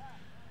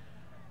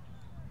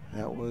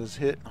that was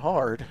hit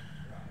hard,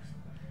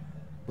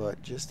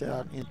 but just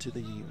out into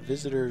the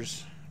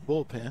visitors'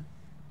 bullpen.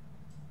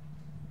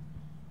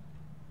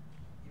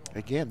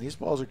 Again, these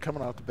balls are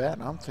coming off the bat,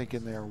 and I'm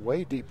thinking they're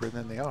way deeper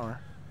than they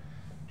are,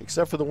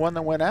 except for the one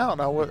that went out.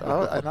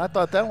 And I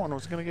thought that one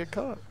was going to get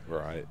caught.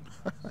 Right.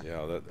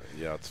 Yeah,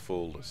 it's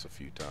fooled us a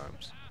few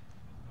times.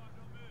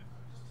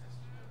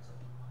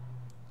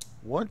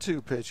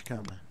 1-2 pitch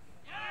coming.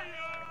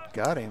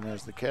 Got him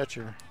as the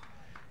catcher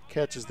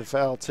catches the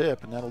foul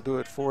tip, and that'll do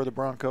it for the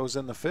Broncos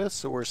in the 5th.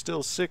 So we're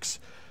still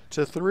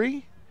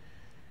 6-3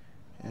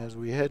 as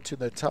we head to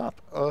the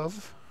top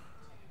of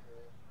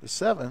the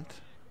 7th.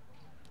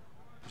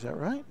 Is that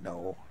right?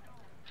 No.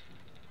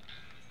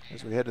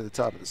 As we head to the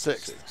top of the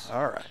 6th.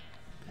 All right.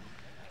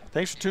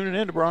 Thanks for tuning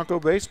in to Bronco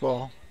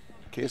Baseball.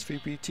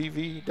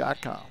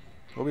 KSVPTV.com.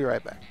 We'll be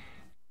right back.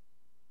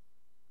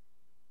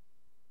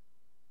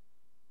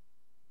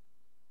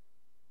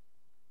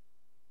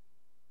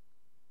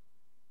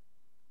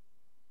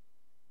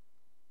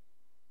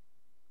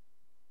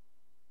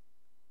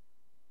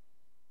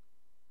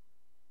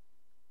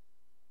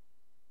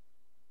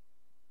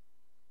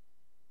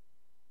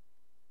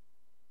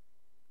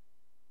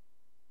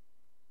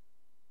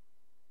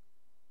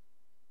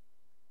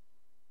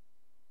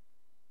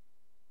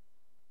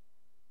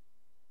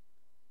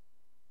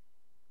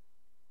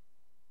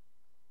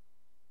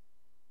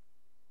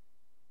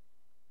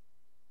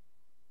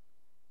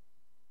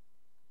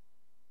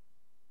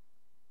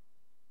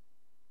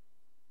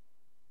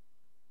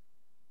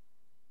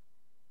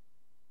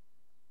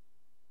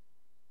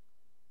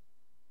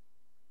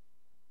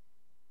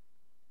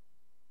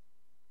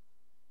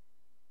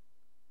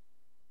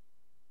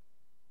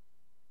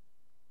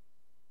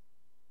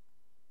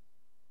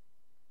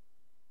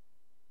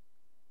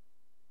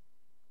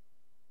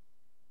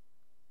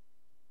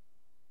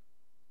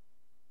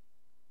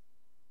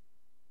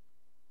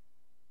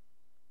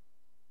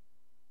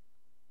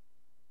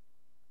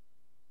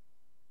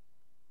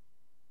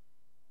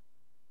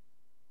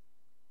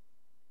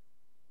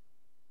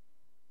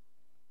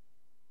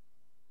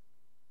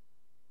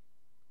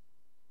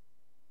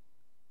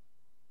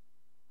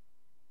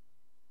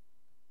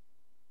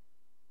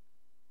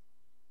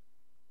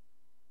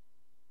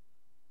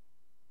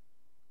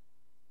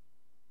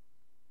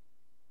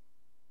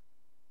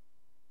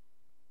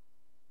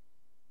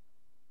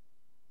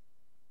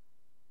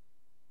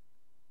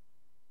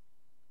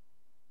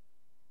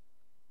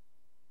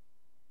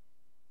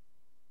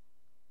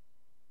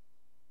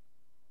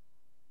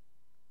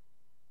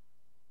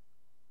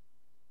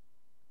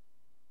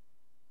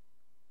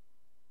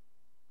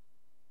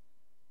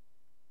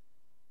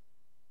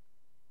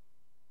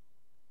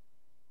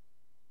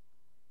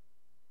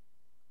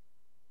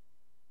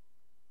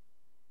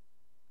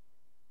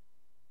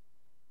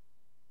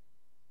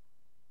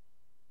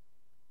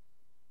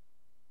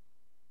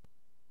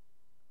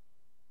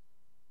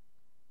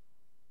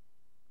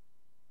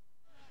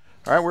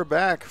 All right, we're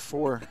back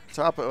for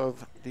top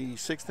of the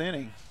 6th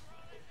inning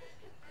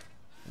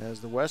as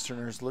the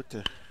Westerners look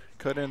to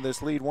cut in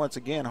this lead once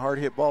again. Hard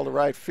hit ball to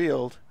right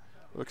field.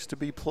 Looks to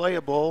be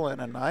playable, and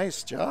a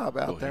nice job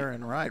out there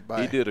in right.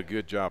 He did a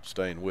good job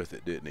staying with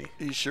it, didn't he?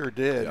 He sure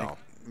did. Yeah.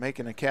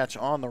 Making a catch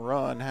on the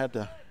run, had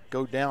to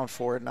go down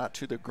for it, not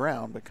to the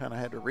ground, but kind of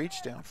had to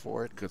reach down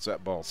for it. Because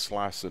that ball's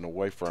slicing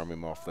away from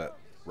him off that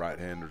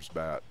right-hander's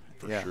bat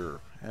for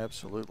sure.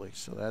 Absolutely.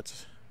 So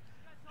that's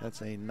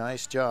a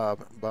nice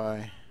job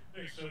by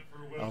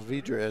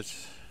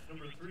Alvidrez.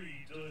 Number 3,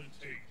 Dylan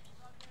Tate.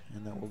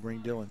 And that will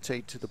bring Dylan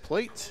Tate to the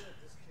plate.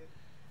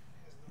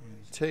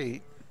 And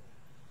Tate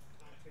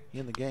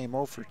in the game,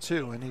 0 for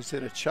 2, and he's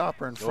hit a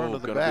chopper in front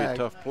of the gonna bag. be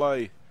a tough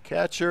play.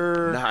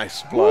 Catcher.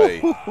 Nice play.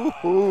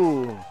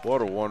 Woo-hoo-hoo-hoo.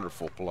 What a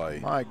wonderful play.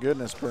 My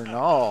goodness,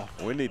 Bernal.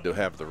 We need to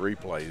have the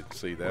replay and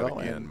see that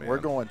again, man. We're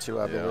going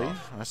to, I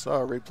believe. I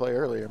saw a replay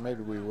earlier.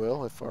 Maybe we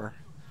will if our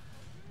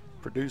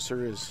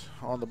producer is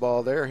on the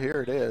ball there.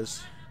 Here it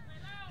is.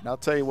 And I'll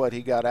tell you what,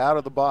 he got out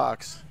of the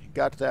box. He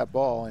got to that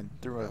ball and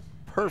threw a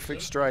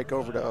perfect strike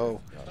over to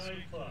O.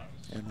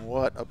 And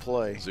what a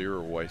play.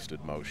 0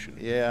 wasted motion.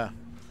 Yeah.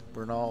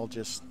 Bernal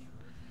just,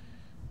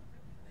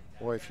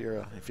 boy, if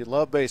you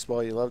love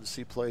baseball, you love to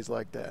see plays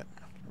like that.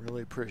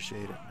 Really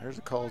appreciate it. There's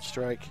a called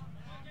strike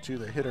to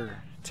the hitter,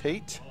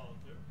 Tate.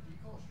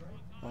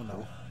 Oh,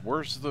 no.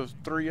 Where's the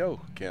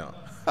 3-0 count?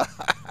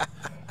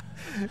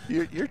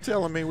 You're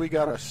telling me we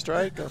got a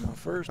strike on the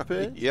first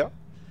pitch? Yep.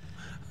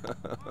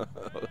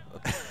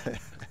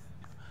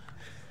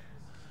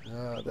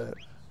 The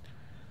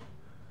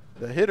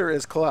hitter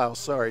is Klaus.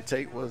 Sorry,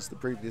 Tate was the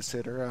previous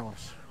hitter. I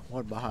was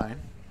one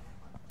behind.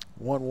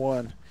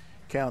 1-1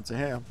 count to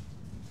him.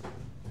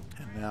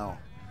 And now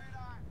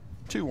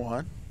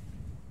 2-1.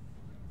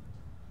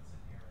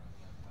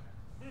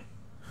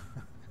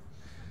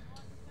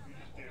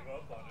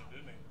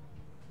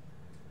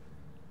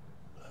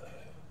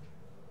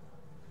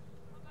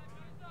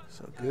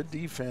 So good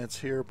defense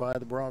here by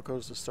the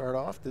Broncos to start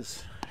off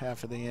this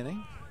half of the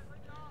inning.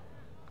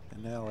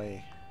 And now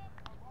a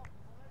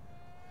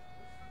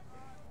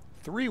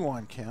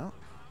 3-1 count.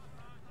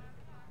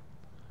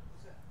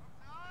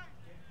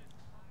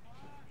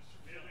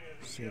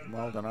 See if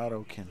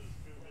Maldonado can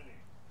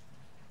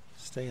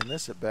stay in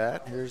this at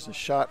bat. Here's a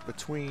shot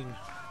between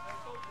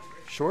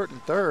short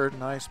and third.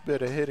 Nice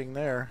bit of hitting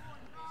there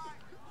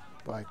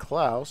by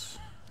Klaus.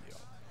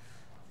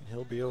 And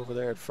he'll be over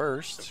there at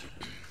first.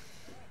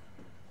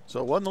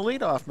 So it wasn't the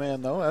leadoff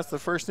man, though. That's the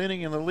first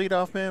inning, and the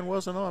leadoff man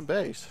wasn't on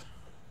base.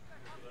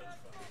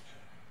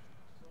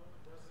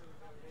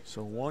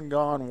 So 1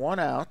 gone, 1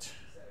 out.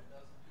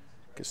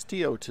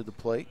 Castillo to the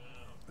plate.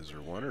 Is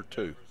there 1 or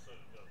 2?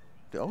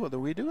 Oh,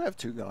 we do have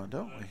 2 gone,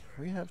 don't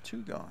we? We have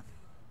 2 gone.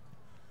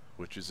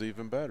 Which is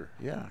even better.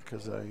 Yeah,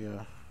 because I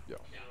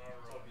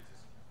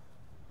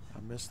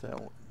missed that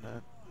one.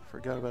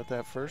 Forgot about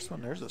that first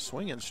one. There's a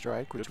swinging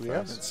strike, which we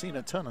haven't seen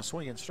a ton of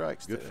swinging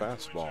strikes Good today.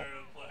 fastball.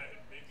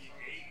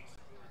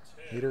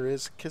 Hitter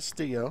is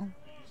Castillo.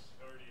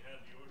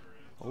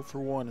 0 for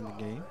 1 in the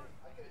game.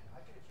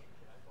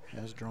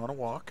 Has drawn a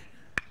walk.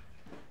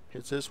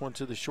 Hits this one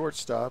to the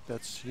shortstop.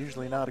 That's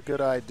usually not a good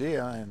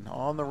idea. And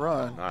on the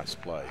run, Nice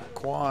play.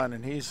 Quan,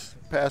 and he's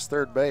past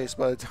third base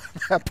by the time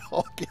that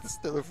ball gets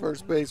to the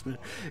first baseman.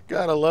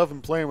 Gotta love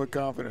him playing with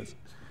confidence.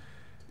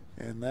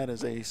 And that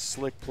is a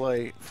slick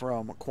play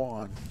from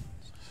Quan.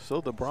 So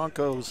the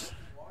Broncos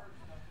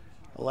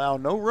allow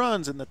no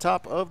runs in the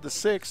top of the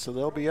 6th, so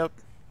they'll be up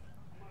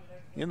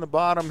in the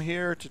bottom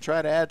here to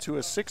try to add to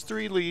a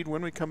 6-3 lead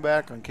when we come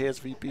back on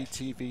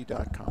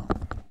KSVPTV.com.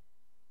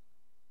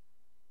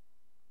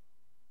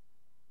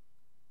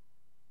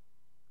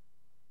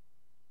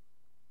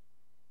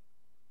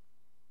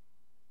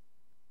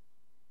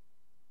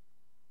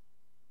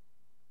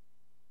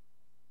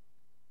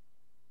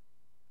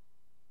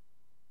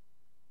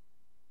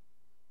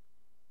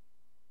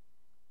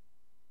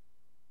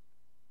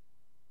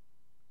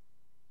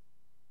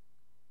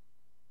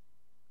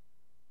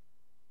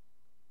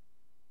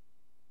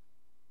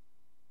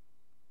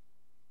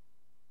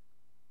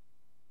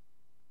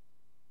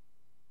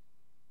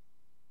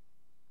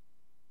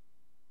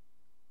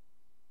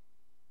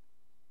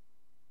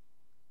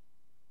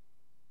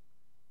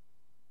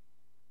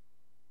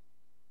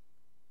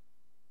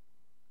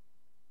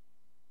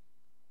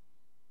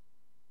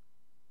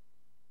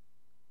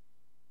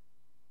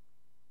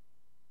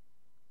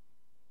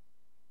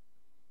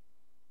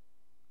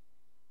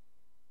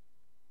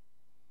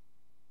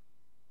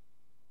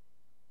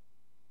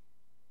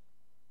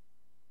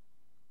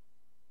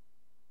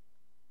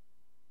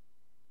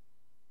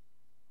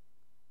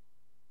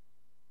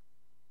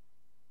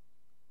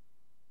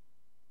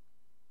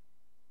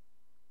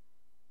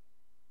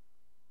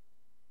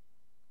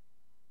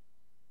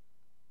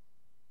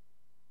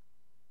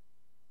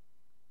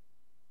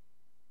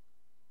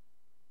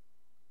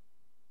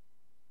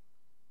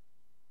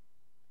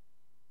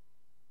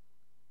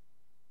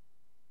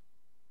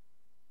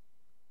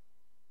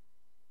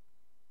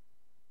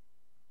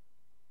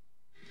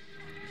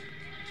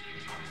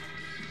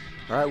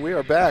 All right, we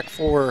are back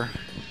for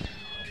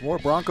more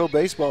Bronco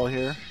baseball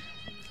here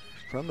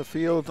from the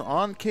field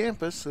on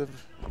campus of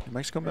New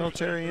Mexico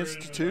Military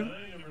Institute.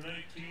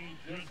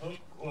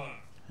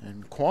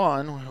 And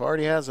Quan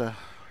already has a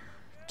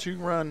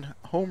 2-run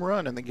home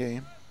run in the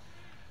game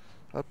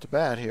up to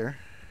bat here.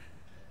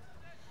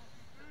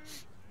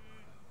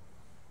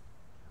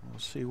 We'll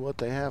see what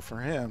they have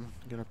for him.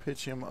 Going to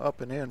pitch him up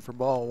and in for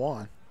ball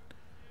 1.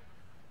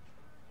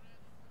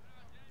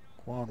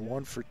 Quan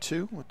 1 for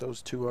 2 with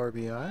those 2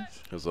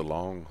 RBIs. It was a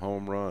long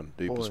home run,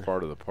 deepest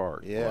part of the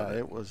park. Yeah,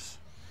 it was.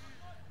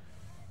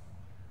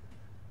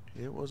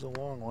 It was a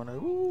long one.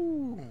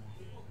 Ooh,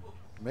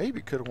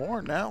 maybe could have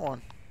worn that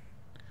one.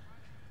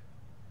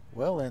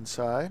 well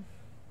inside.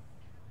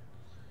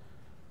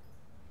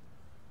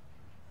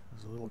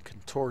 There's a little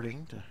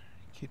contorting to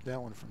keep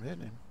that one from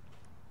hitting him.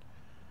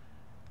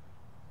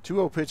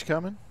 2-0 pitch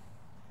coming.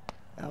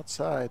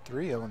 Outside,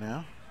 3-0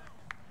 now.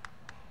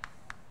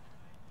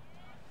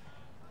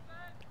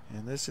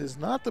 And this is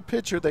not the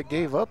pitcher that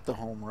gave up the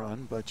home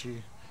run, but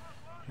you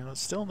know,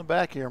 it's still in the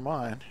back of your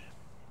mind.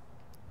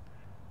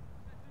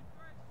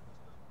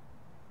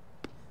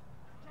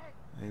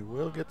 They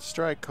will get the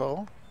strike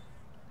call.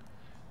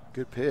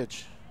 Good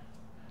pitch.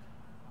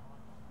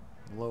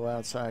 Low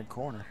outside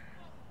corner.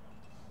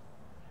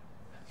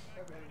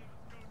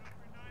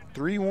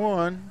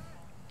 3-1. And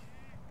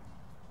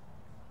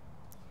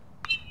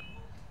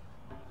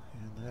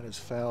that is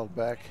fouled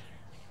back.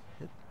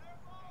 Hit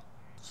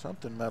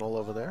something metal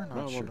over there.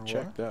 Not sure what.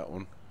 Check that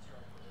one.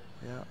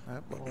 Yeah,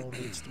 that ball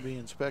needs to be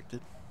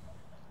inspected.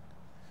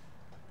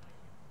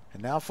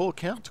 And now full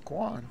count to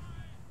Quan.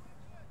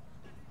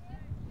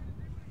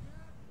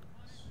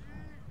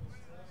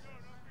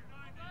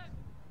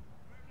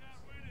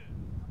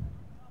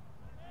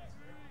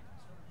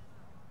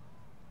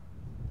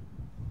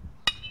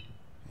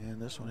 And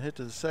this one hit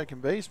to the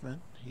second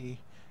baseman. He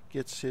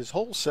gets his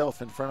whole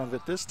self in front of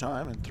it this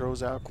time and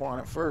throws out Quan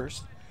at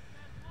first.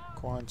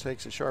 Quan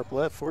takes a sharp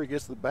left before he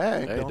gets to the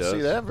bag. Yeah, don't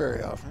see that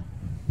very often.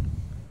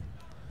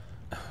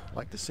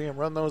 Like to see him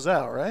run those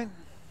out, right?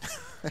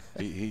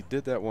 he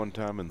did that one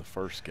time in the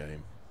first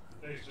game.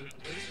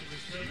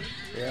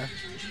 Yeah,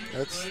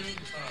 that's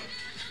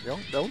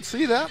don't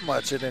see that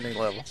much at any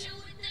level.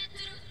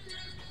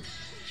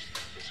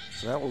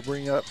 So that will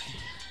bring up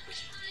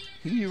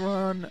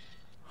He-Run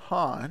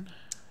Han.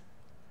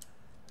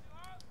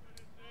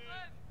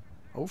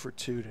 0 for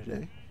 2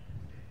 today.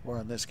 Or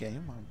on this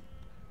game. I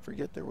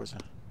forget there was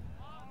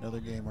another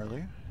game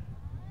earlier.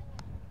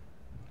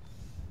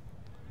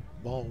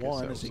 Ball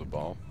one. That was a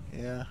ball.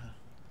 Yeah.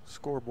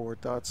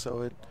 Scoreboard thought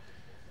so. It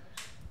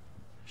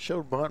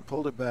showed bunt,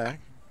 pulled it back.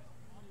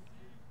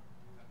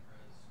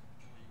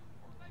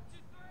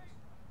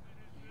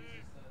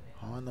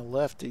 On the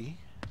lefty.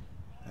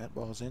 That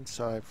ball's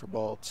inside for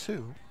ball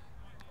 2.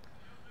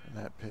 And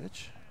that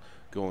pitch.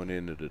 Going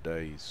into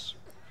today's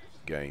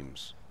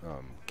games,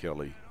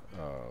 Kelly,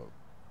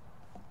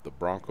 the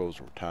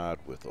Broncos were tied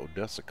with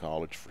Odessa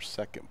College for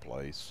second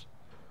place,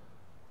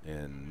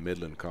 and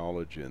Midland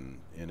College and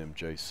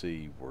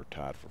NMJC were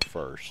tied for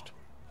first.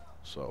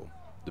 So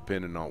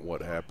depending on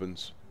what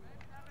happens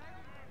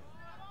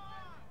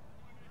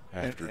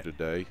after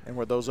today. And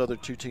were those other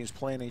two teams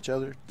playing each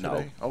other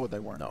today? No. Oh, they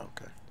weren't? No.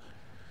 Okay.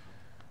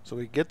 So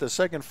we get the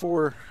second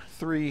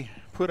 4-3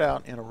 put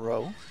out in a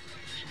row.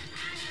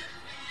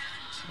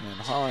 And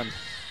Han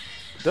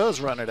does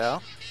run it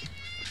out.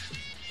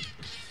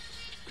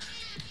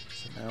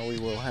 So now we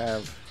will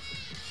have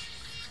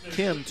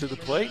Kim to the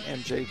plate,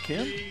 MJ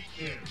Kim.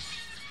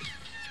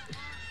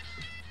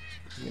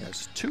 He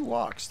has 2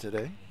 walks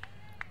today.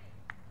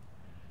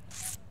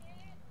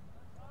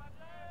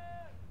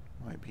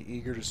 Might be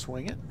eager to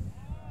swing it.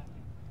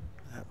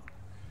 That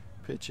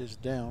pitch is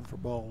down for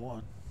ball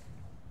 1.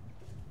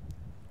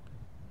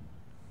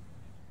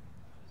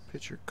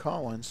 Pitcher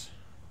Collins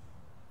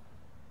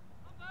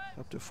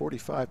up to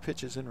 45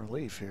 pitches in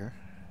relief here.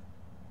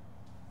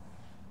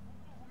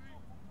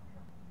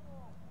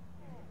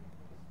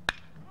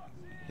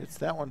 Hits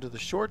that one to the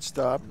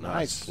shortstop.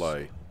 Nice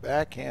play.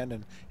 Backhand,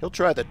 and he'll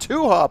try the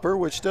 2-hopper,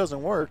 which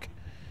doesn't work.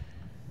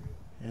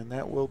 And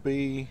that will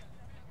be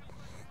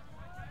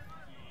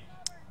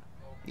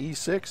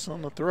E6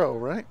 on the throw,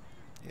 right?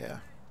 Yeah.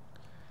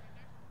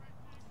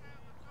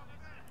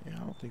 Yeah, I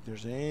don't think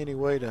there's any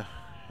way to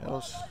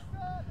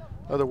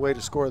other way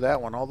to score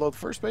that one. Although the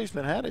first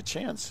baseman had a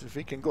chance. If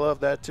he can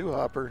glove that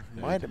 2-hopper,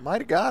 might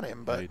have got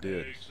him, but he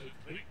did.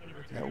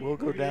 That will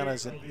go down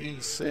as an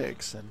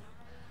E6 and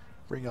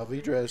bring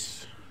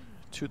Alvidrez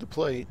to the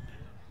plate.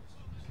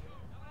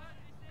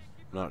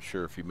 Not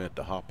sure if he meant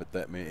to hop it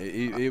that many.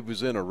 It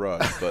was in a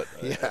rush, but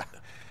yeah,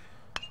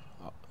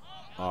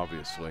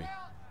 obviously.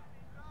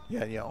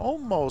 Yeah, you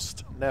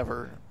almost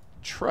never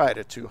try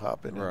to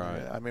 2-hop in.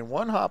 Right. I mean,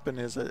 1-hopping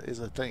is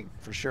a thing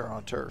for sure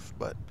on turf,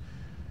 but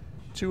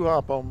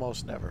 2-hop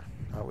almost never,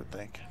 I would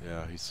think.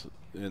 Yeah, he's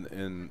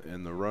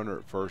and the runner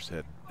at first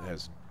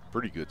has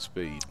pretty good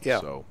speed. Yeah,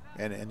 so.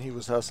 and he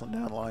was hustling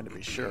down the line to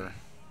be sure.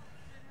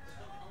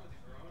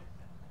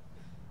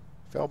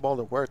 Foul ball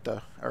to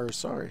Huerta, or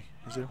sorry,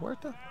 is it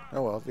Huerta?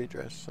 Oh, well,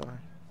 Alvidrez, sorry.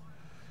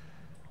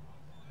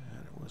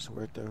 And it was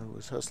Huerta who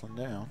was hustling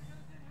down.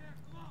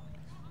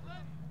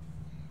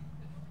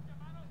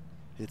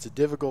 It's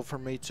difficult for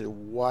me to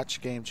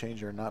watch Game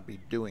Changer and not be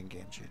doing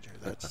Game Changer.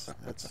 That's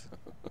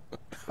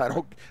I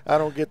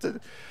don't get to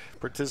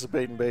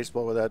participate in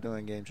baseball without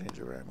doing Game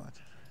Changer very much.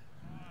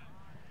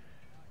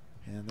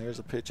 And there's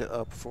a pitch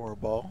up for a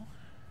ball.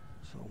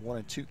 So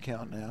 1-2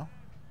 count now.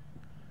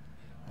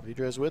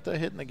 Alvidrez with a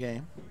hit in the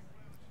game.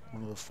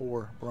 One of the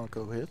 4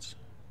 Bronco hits.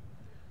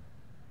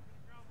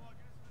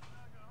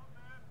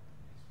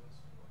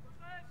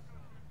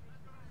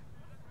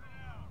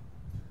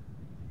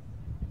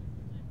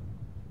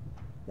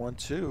 One,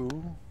 2.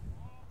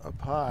 up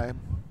high,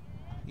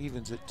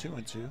 evens at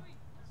 2-2.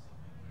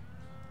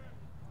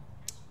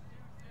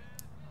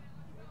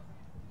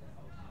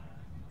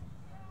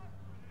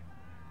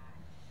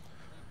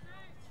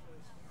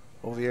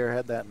 Ovier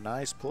had that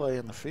nice play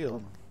in the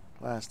field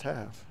last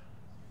half.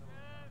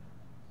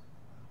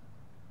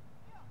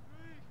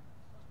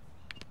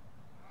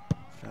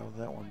 Fouled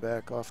that one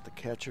back off the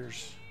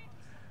catcher's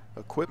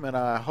equipment,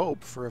 I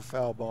hope, for a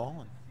foul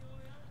ball.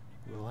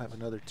 And we'll have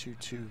another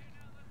 2-2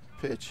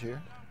 pitch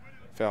here.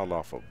 Fouled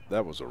off of,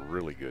 that was a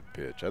really good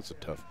pitch. That's a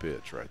tough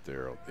pitch right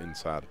there,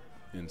 inside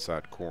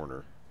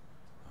corner.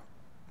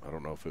 I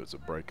don't know if it was a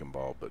breaking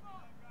ball, but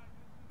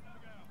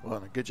well,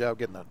 and a good job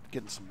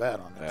getting some bat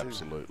on it.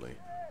 Absolutely. Too.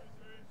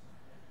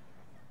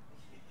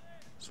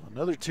 So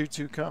another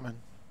 2-2 coming.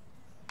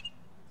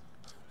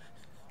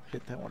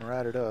 Hit that one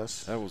right at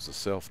us. That was a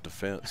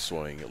self-defense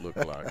swing, it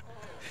looked like.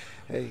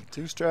 Hey,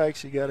 2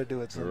 strikes, you got to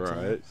do it sometimes.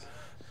 Right.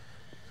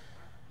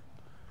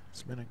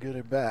 It's been a good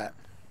at bat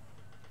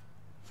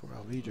for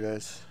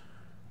Alvidrez.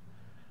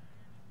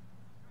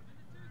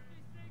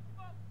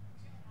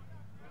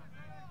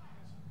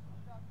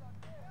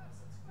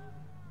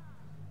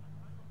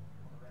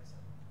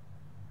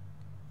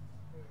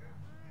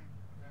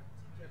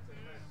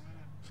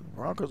 So the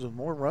Broncos with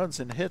more runs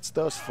and hits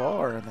thus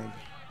far, and they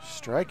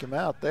strike him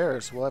out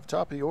there. So we'll have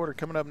top of the order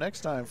coming up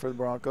next time for the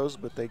Broncos,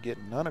 but they get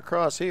none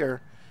across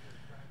here.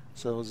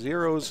 So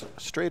zeros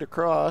straight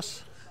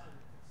across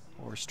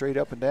or straight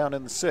up and down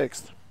in the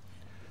 6th.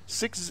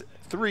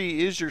 6-3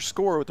 is your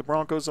score with the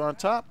Broncos on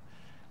top.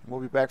 And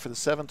we'll be back for the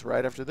 7th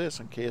right after this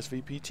on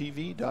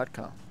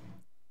KSVPTV.com.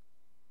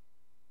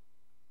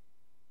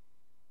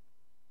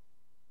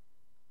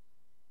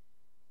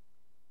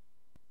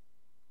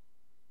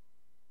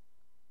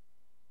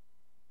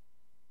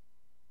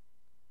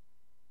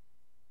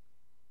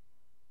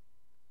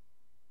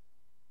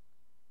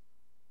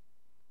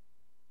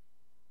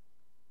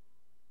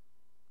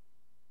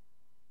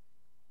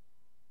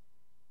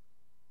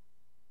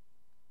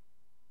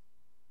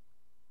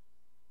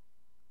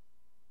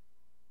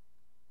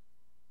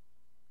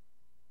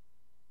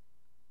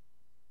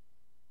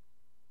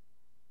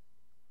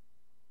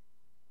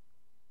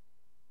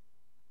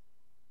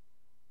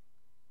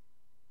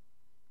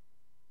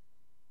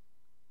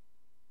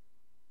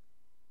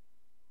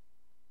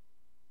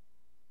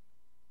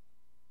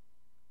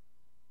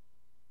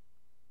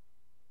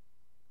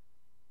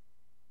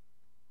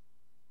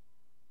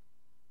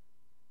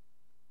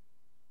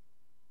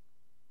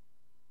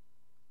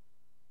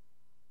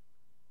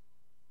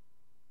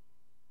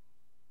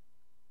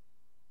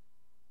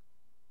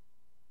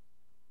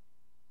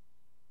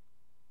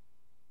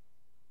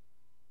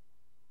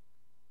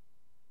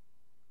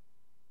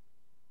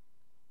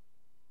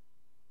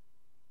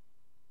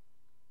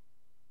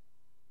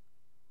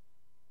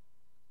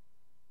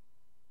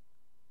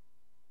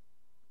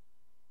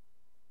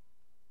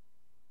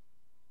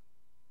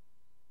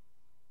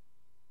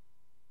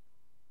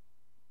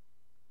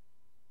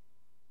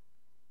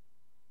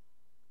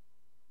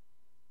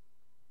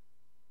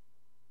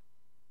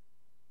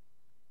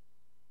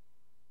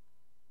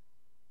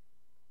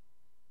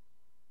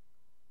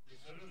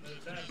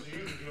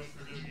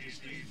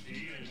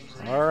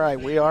 All right,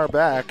 we are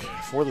back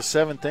for the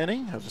 7th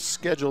inning of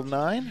scheduled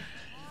 9.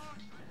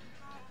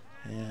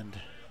 And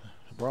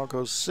the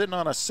Broncos sitting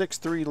on a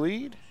 6-3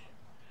 lead.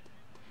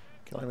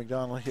 Kelly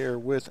McDonald here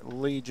with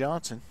Lee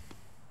Johnson.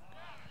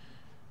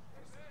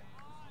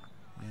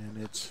 And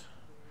it's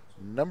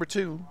number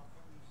 2,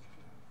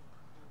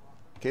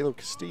 Caleb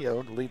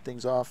Castillo, to lead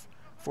things off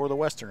for the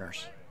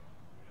Westerners.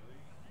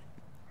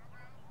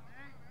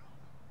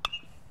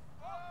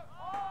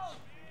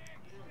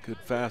 Good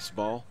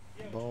fastball.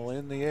 Ball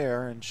in the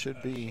air and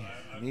should be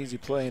an easy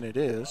play, and it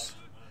is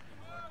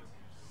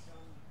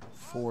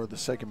for the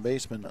second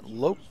baseman,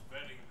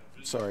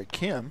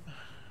 Kim.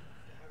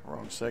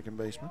 Wrong second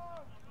baseman.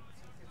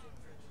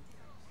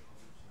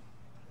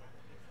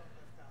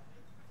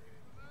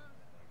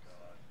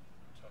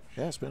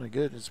 Yeah, it's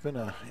been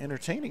an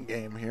entertaining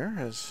game here,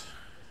 as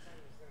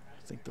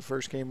I think the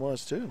first game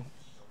was too.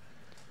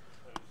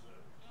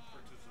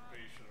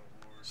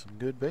 Some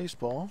good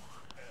baseball.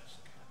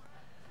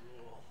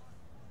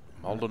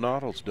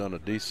 Maldonado's done a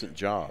decent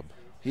job.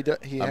 He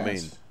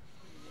has.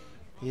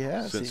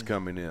 Since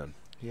coming in.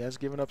 He has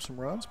given up some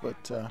runs, but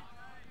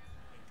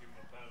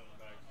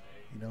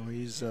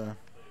he's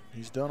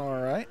done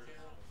all right.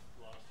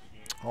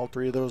 All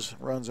 3 of those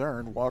runs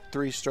earned. Walked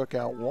 3, struck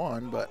out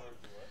 1, but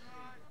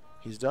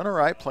he's done all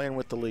right playing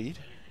with the lead.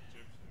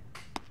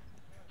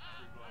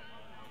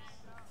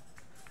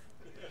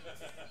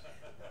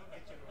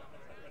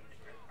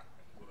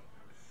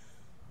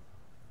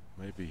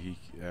 Maybe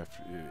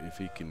if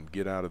he can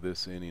get out of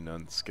this inning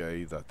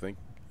unscathed, I think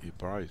he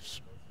probably,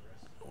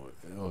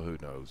 who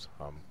knows?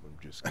 I'm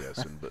just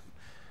guessing, but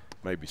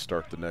maybe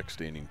start the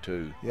next inning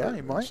too. Yeah,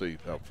 he might. See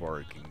how far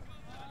he can.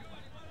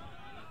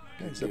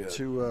 He's up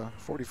to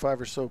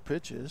 45 or so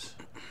pitches.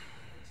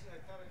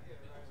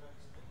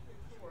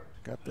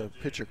 Got the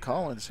pitcher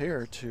Collins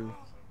here to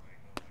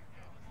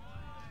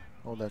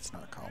Oh, that's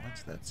not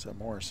Collins. That's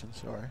Morrison.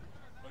 Sorry.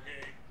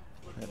 Okay.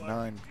 That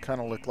 9 kind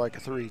of looked like a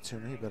 3 to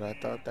me, but I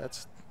thought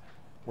that's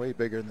way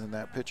bigger than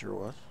that pitcher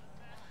was.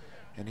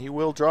 And he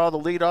will draw the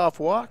leadoff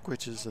walk,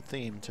 which is a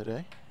theme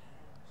today.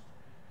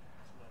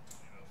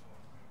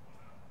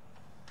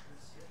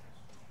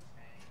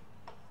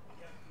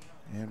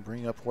 And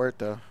bring up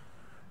Huerta,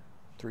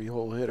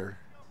 3-hole hitter.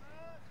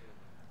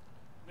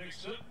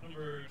 Next up,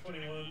 number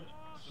 21,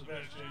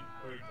 Sebastian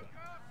Huerta.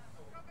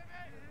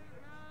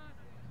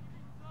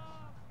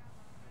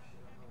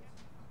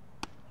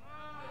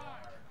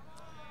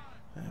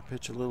 And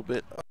pitch a little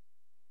bit.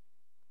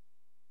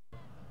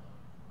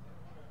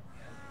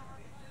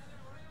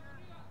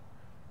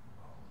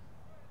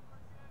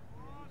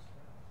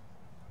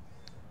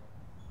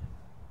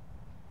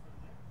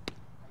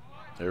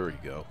 There we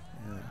go.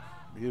 Yeah,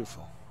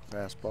 beautiful.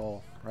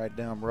 Fastball right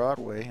down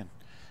Broadway. And,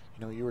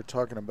 you know, you were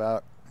talking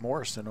about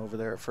Morrison over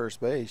there at first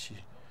base. You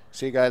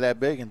see a guy that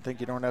big and think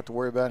you don't have to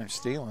worry about him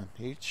stealing.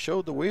 He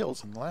showed the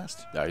wheels in the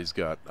last. Yeah, he's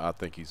got, I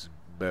think he's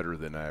better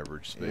than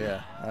average speed.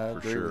 Yeah, I for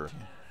agree sure. with you.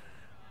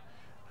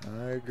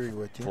 I agree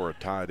with you. For a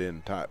tight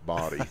end type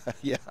body.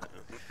 Yeah.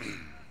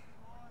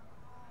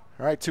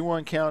 All right,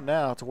 2-1 count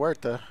now to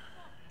Huerta.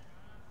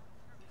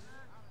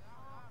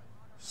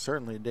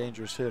 Certainly a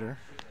dangerous hitter.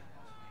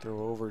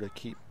 Throw over to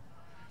keep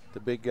the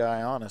big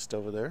guy honest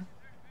over there.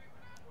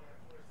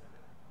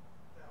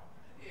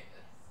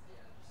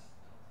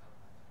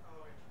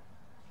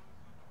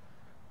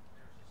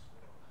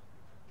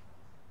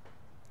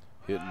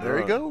 Hit and There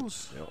he run.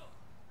 goes. Yep.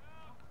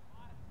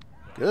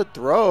 Good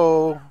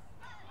throw.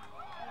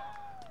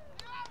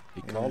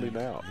 He called him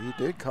out. He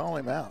did call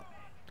him out.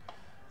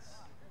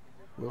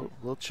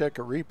 We'll check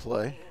a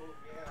replay,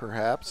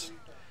 perhaps,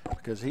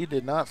 because he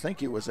did not think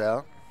he was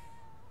out.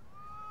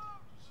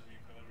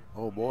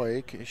 Oh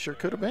boy, it sure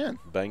could have been.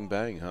 Bang,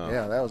 bang, huh?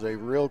 Yeah, that was a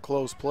real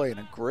close play and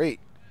a great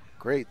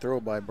throw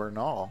by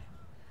Bernal.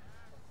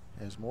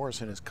 As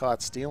Morrison is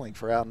caught stealing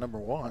for out number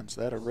 1,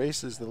 so that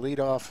erases the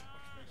leadoff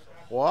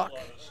walk.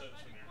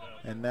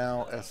 And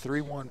now a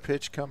 3-1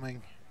 pitch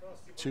coming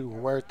to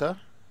Huerta.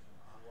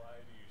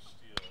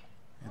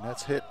 And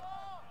that's hit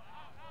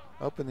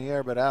up in the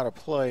air but out of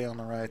play on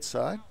the right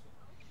side.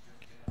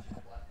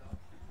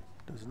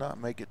 Does not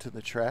make it to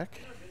the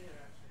track.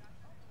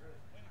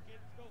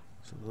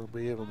 So they'll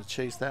be able to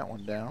chase that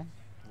one down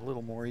a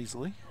little more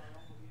easily.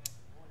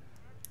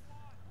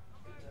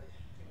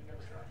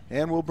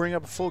 And we'll bring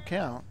up a full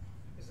count.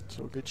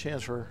 So a good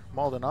chance for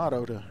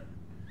Maldonado to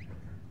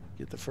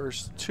get the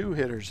first 2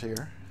 hitters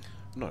here.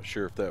 I'm not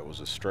sure if that was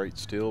a straight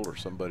steal or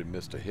somebody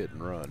missed a hit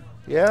and run.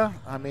 Yeah,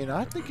 I mean,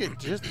 I think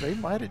they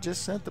might have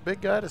just sent the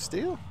big guy to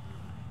steal.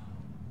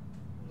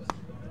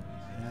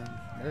 And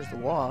there's the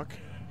walk,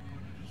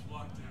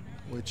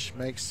 which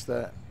makes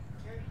that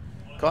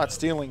caught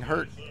stealing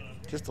hurt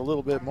just a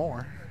little bit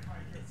more.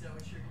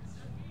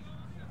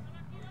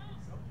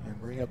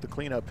 And bring up the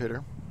cleanup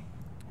hitter,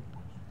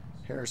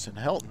 Harrison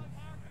Helton.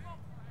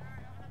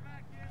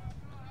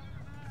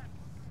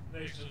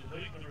 Next is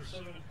late number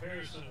 7,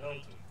 Harrison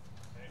Helton.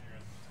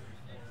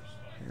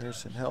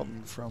 Harrison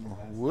Helton from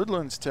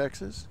Woodlands,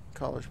 Texas,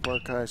 College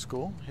Park High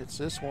School. Hits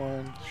this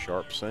one.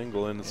 Sharp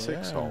single in the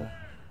 6-hole.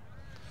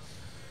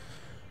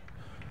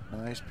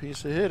 Nice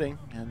piece of hitting,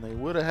 and they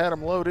would have had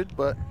him loaded,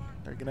 but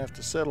they're going to have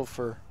to settle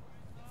for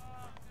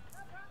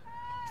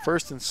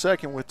first and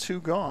second with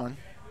 2 gone.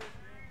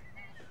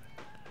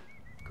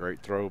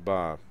 Great throw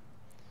by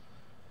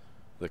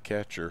the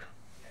catcher.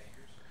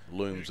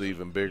 Looms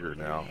even bigger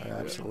now.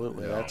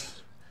 Absolutely. Yeah. That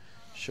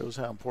shows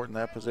how important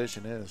that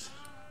position is.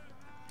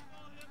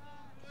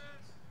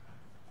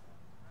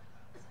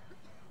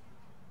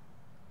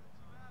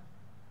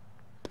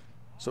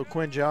 So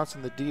Quinn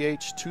Johnson, the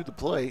DH, to the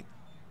plate.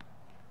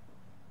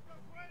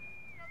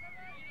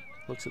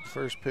 Looks at the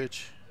first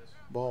pitch,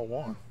 ball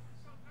 1.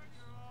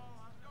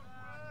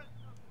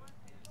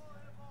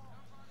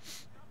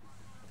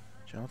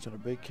 Johnson, a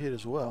big kid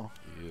as well.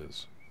 He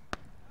is.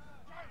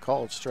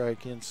 Called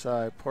strike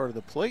inside part of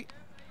the plate.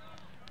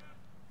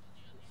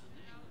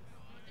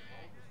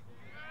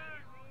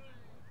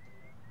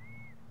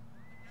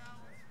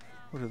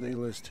 What do they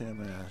list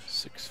him as?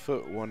 6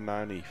 foot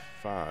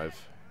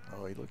 195.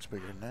 Oh, he looks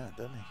bigger than that,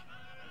 doesn't he?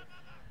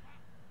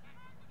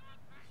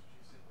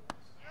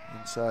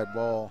 Inside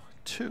ball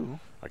 2.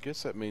 I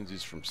guess that means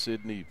he's from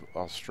Sydney,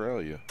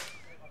 Australia.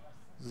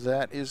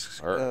 That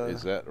is.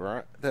 Is that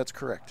right? That's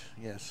correct.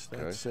 Yes,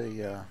 that's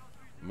a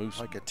Moose.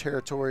 like a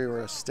territory or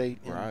a state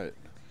in, Right.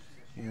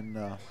 in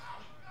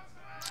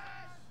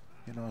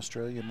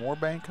Australia.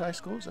 Moorbank High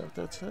School, is that what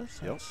that says?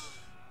 Yep.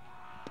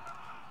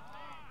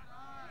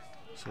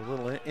 So a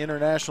little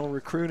international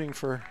recruiting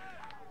for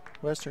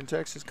Western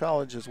Texas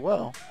College as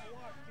well.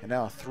 And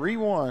now a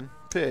 3-1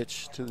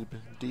 pitch to the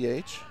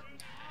DH.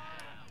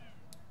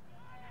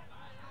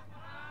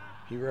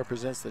 He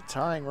represents the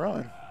tying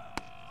run.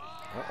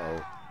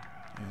 Uh-oh.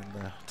 And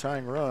the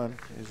tying run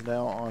is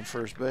now on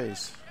first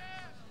base.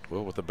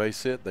 Well, with the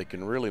base hit, they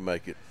can really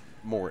make it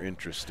more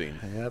interesting.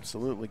 They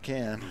absolutely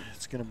can.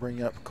 It's going to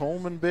bring up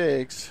Coleman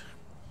Biggs.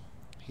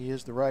 He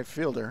is the right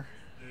fielder.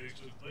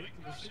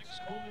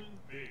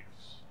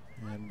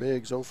 And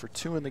Biggs 0 for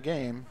 2 in the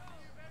game.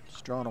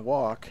 He's drawn a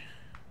walk.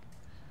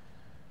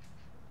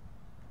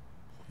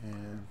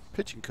 And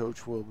pitching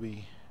coach will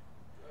be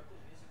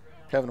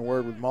having a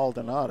word with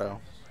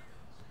Maldonado.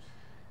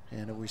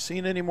 And have we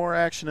seen any more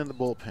action in the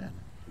bullpen?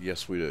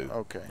 Yes, we do.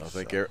 Okay.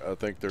 I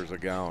think there's a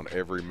guy on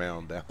every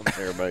mound down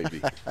there,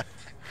 maybe.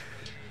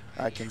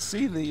 I can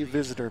see the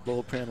visitor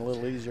bullpen a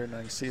little easier than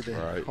I can see the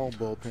home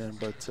bullpen,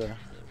 but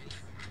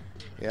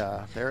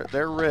yeah,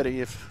 they're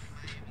ready if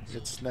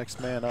it's next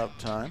man up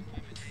time.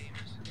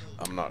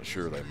 I'm not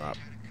sure they might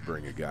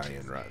bring a guy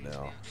in right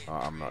now.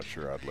 I'm not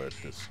sure I'd let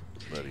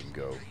him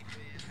go,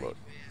 but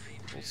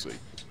we'll see.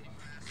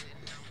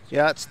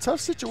 Yeah, it's a tough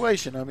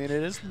situation. I mean,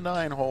 it is the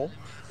 9-hole.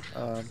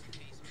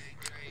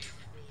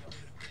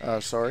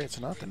 Sorry, it's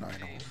not the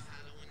 9-hole.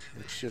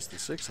 It's just the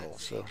 6-hole.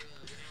 So,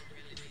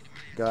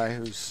 guy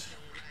who's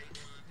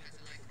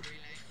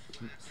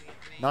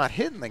not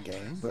hitting the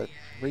game, but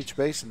reached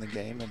base in the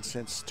game. And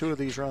since 2 of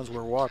these runs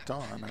were walked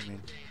on, I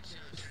mean,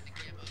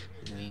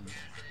 and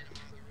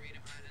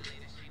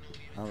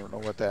I don't know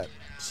what that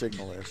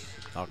signal is.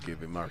 I'll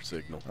give him our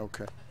signal.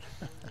 Okay.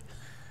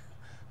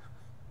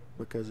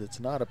 Because it's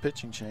not a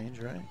pitching change,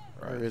 right?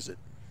 Or is it?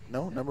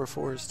 No, number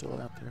 4 is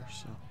still out there,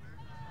 so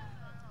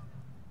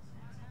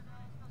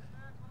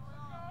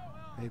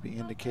maybe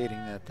indicating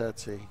that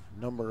that's a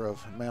number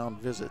of mound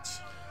visits.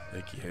 I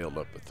think he held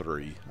up a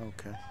 3.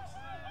 Okay.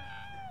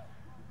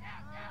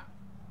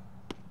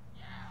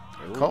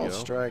 There Called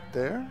strike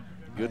there.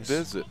 Good nice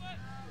visit.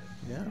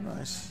 Yeah,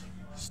 nice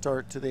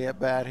start to the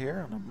at-bat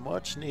here, and a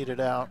much needed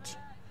out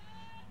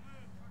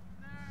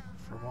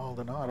for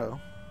Maldonado.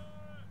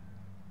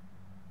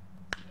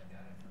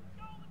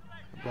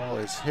 The ball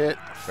is hit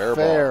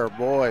fair,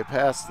 boy,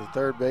 past the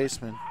third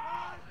baseman,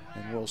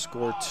 and we'll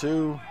score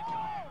 2.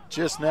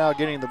 Just now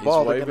getting the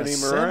ball. They're going to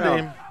send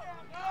him.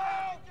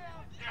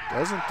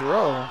 Doesn't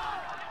throw.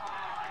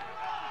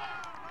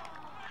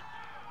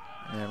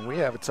 And we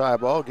have a tie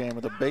ball game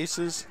with a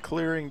bases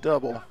clearing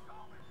double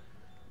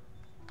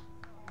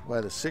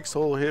by the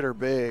 6-hole hitter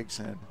Biggs.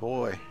 And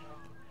boy,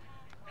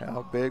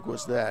 how big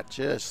was that?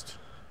 Just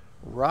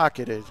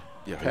rocketed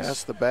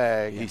past the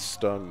bag. He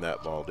stung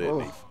that ball,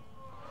 didn't he?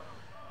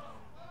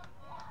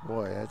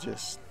 Boy, that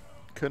just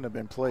couldn't have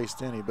been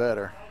placed any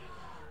better.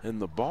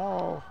 And the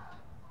ball,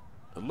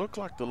 it looked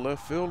like the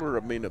left fielder,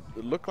 I mean, it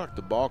looked like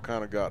the ball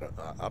kind of got,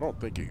 I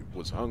don't think it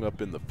was hung up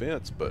in the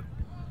fence, but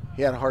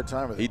he had a hard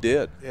time with it. He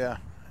did. Yeah,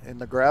 in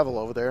the gravel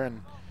over there.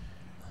 And,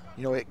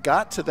 you know, it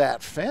got to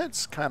that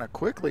fence kind of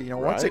quickly. You know,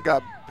 once it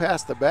got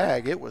past the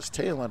bag, it was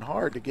tailing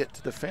hard to get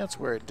to the fence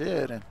where it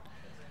did.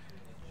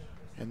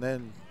 And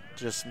then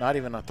just not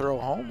even a throw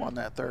home on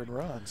that third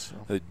run. So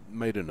they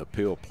made an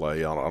appeal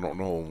play. I don't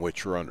know on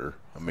which runner.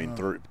 I mean,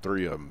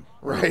 3 of them,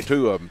 right.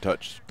 2 of them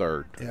touched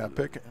third. Yeah,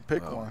 pick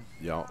one.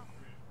 Yeah.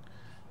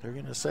 They're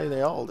going to say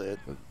they all did.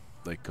 But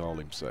they called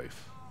him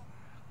safe.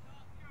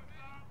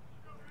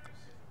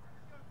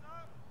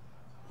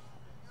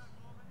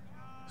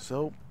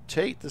 So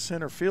Tate, the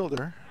center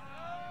fielder,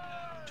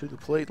 to the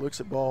plate,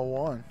 looks at ball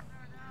 1.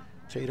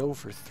 Tate 0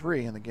 for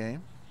 3 in the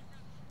game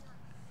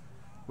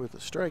with a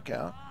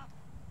strikeout.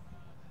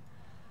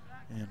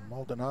 And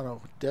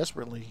Maldonado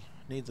desperately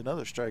needs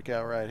another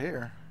strikeout right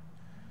here,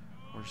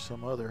 or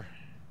some other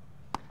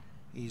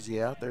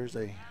easy out. There's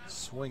a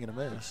swing and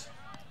a miss.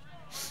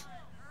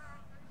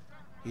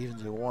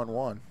 Evens at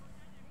 1-1.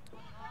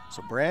 It's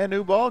a brand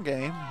new ball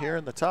game here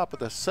in the top of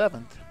the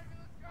 7th.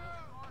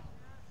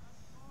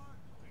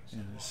 In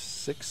a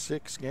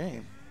 6-6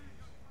 game.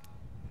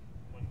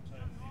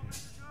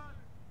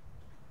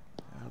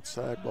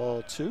 Outside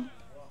ball 2.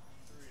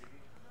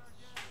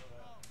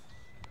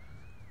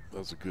 That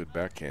was a good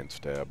backhand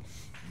stab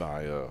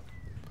by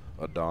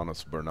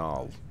Adonis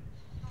Bernal.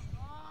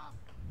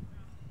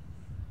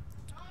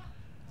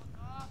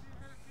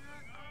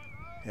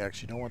 You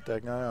actually don't want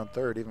that guy on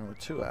third even with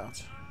 2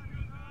 outs.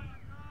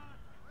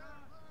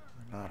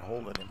 They're not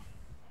holding him.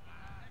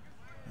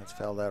 That's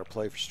fouled out of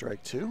play for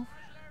strike 2.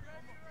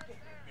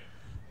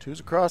 2's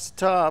across the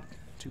top.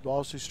 2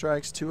 balls, 2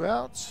 strikes, 2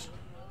 outs.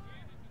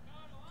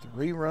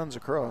 3 runs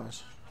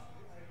across.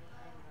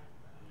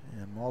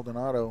 And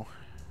Maldonado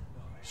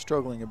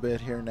struggling a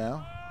bit here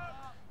now.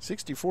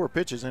 64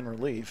 pitches in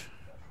relief.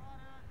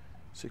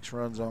 6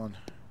 runs on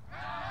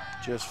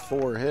just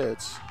 4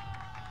 hits.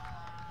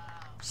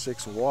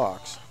 6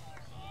 walks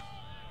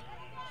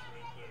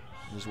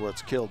is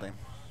what's killed him.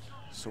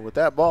 So with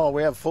that ball,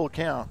 we have full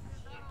count.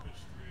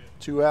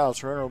 2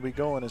 outs. Runner will be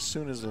going as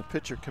soon as the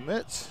pitcher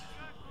commits.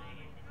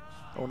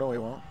 Oh, no, he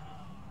won't.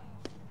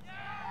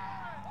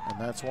 And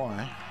that's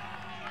why.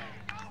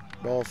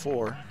 Ball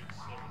 4.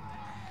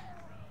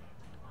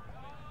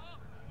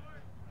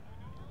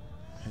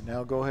 And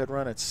now go ahead,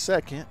 run at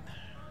second.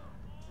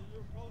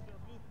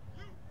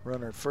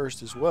 Runner at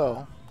first as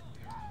well.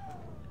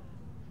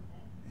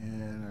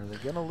 And are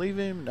they going to leave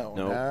him? No.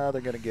 Nope. Now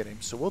they're going to get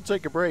him. So we'll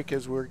take a break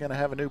as we're going to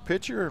have a new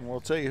pitcher, and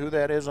we'll tell you who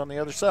that is on the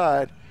other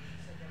side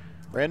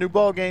Brand new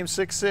ball game,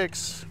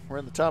 6-6. We're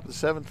in the top of the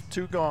seventh,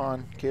 2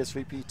 gone.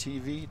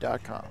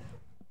 KSVPTV.com.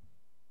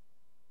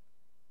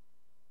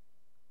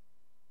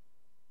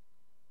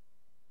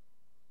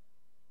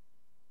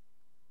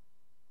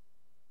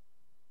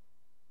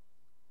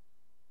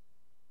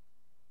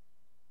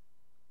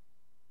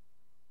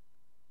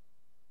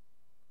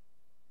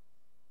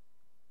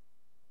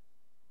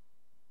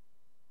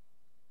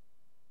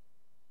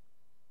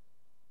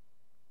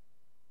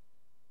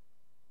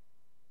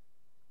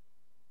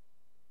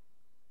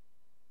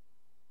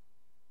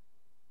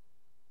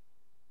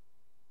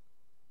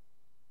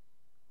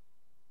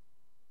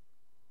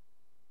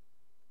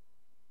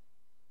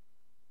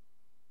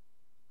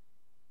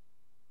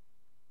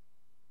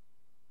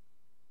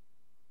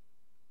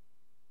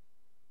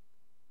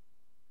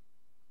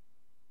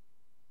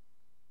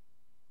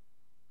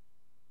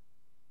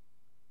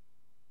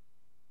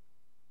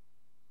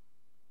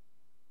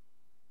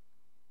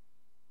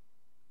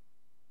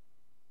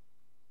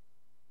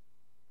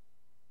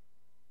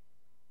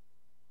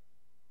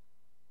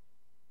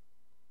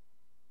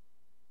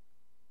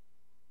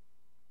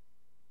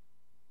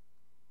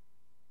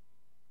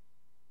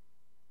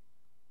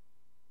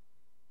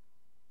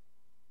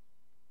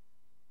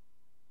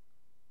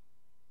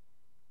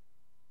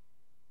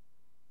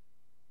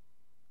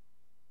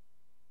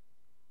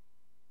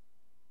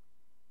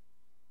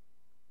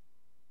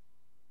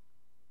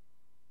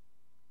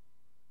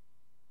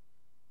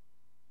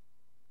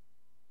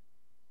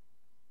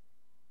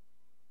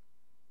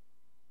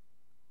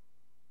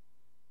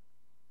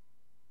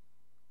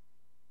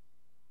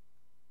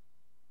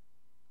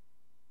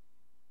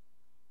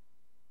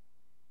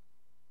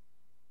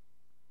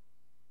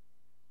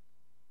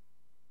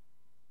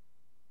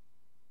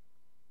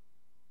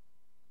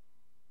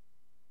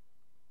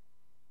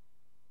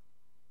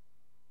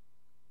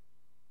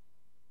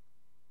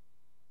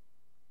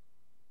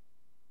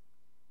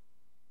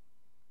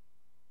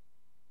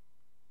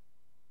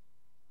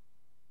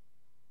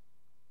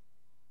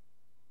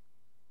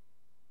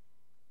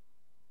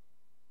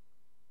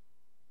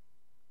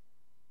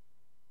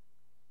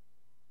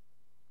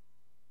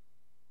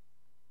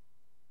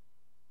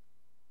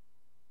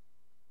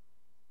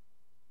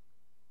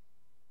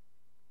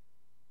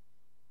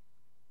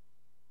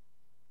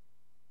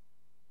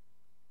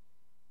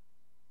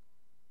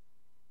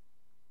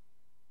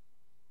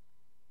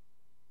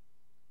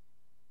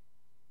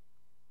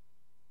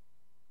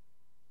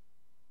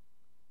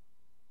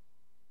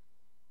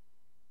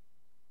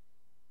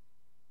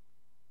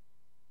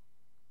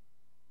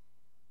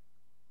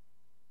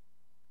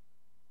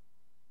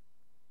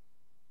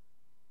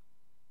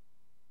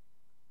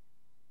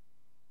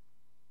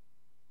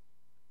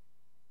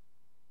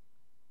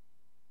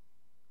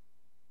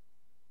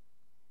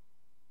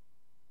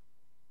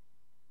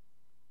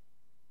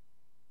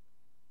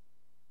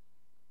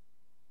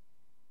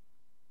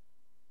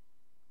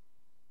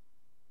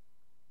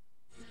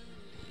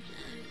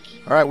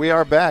 All right, we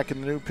are back,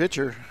 and the new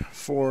pitcher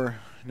for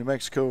New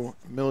Mexico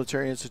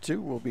Military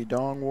Institute will be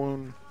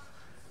Dongwoon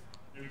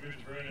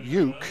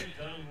Yuk,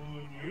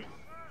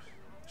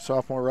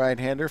 sophomore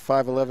right-hander,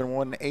 5'11",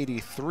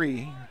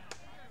 183.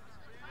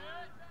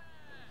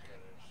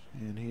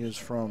 And he is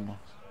from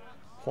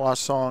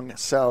Hwasong,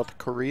 South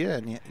Korea,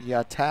 and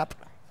Yatap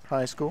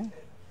High School.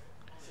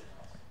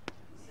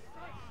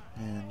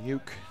 And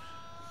Yuk,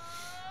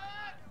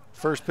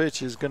 first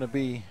pitch is going to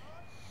be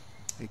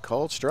a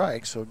called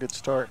strike, so a good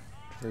start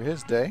for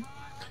his day.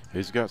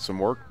 He's got some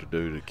work to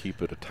do to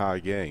keep it a tie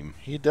game.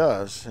 He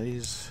does.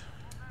 He's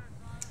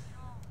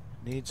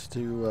needs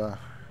to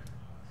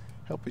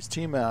help his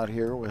team out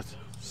here with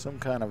some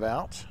kind of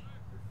out.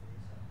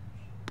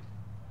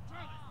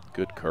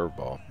 Good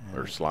curveball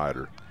or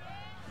slider.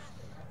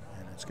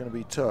 And it's going to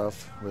be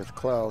tough with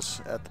Klaus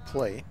at the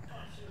plate.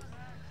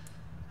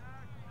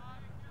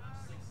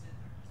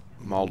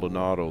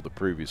 Maldonado, the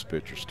previous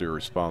pitcher, still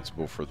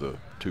responsible for the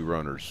 2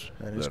 runners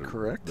that is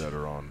correct that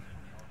are on.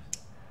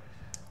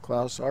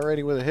 Klaus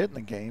already with a hit in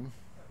the game,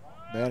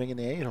 batting in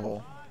the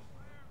 8-hole.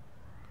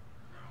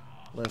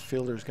 Left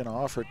fielder's going to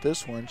offer it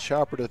this one.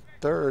 Chopper to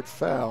third,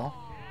 foul.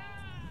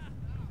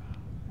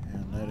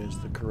 And that is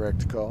the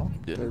correct call.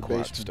 Didn't third quite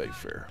baseman stay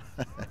fair.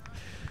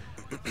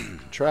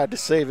 tried to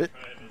save it,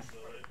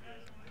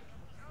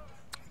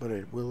 but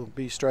it will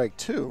be strike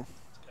 2.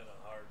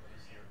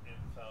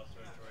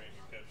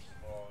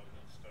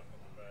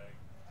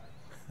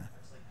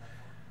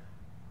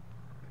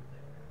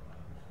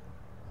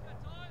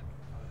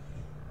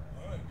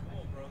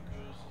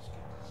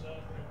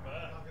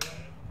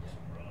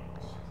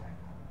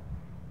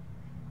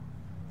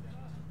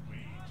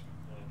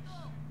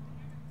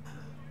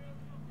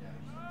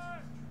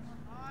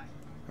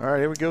 All right,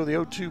 here we go, the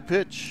 0-2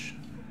 pitch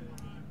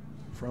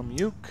from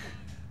Yuk.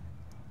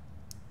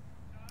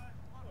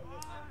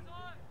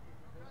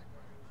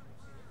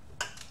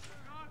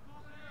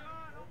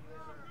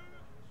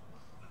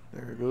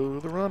 There go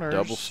the runners.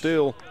 Double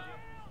steal.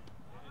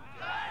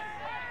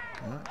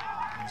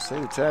 I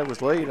say the tag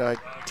was late. I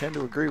tend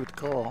to agree with the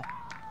call.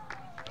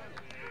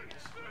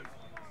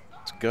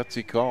 It's a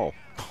gutsy call.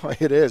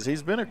 It is.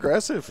 He's been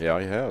aggressive. Yeah,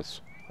 he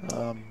has.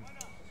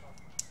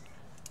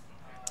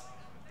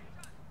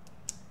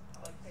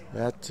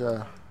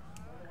 That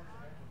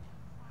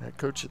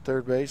coach at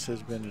third base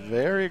has been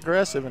very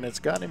aggressive, and it's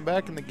got him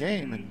back in the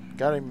game and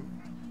got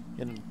him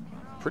in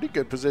pretty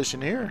good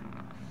position here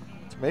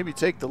to maybe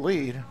take the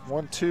lead.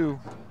 1-2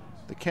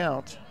 the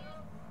count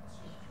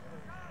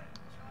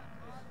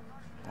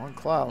on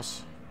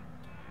Klaus.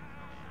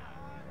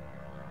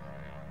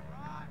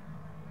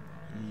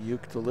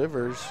 Uke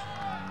delivers,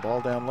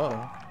 ball down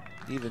low,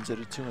 evens it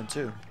at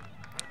 2-2.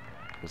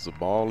 Was the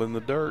ball in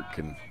the dirt,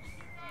 and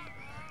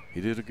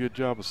he did a good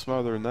job of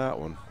smothering that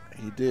one.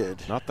 He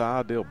did. Not the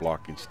ideal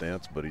blocking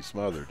stance, but he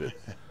smothered it.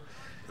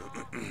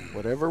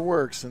 Whatever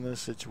works in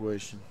this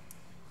situation.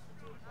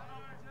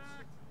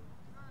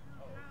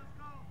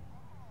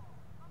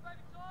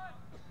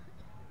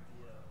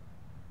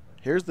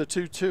 Here's the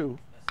 2-2.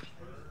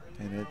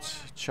 And it's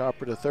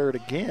chopper to third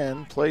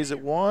again. Plays at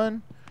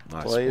one.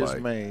 Nice play play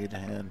is made.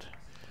 And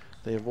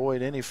they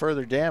avoid any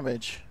further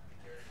damage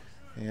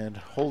and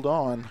hold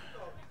on.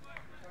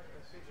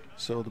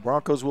 So the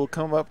Broncos will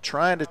come up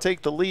trying to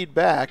take the lead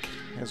back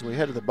as we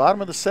head to the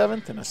bottom of the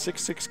seventh in a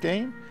 6-6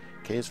 game.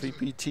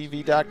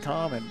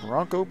 KSVPTV.com and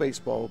Bronco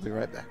Baseball will be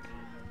right back.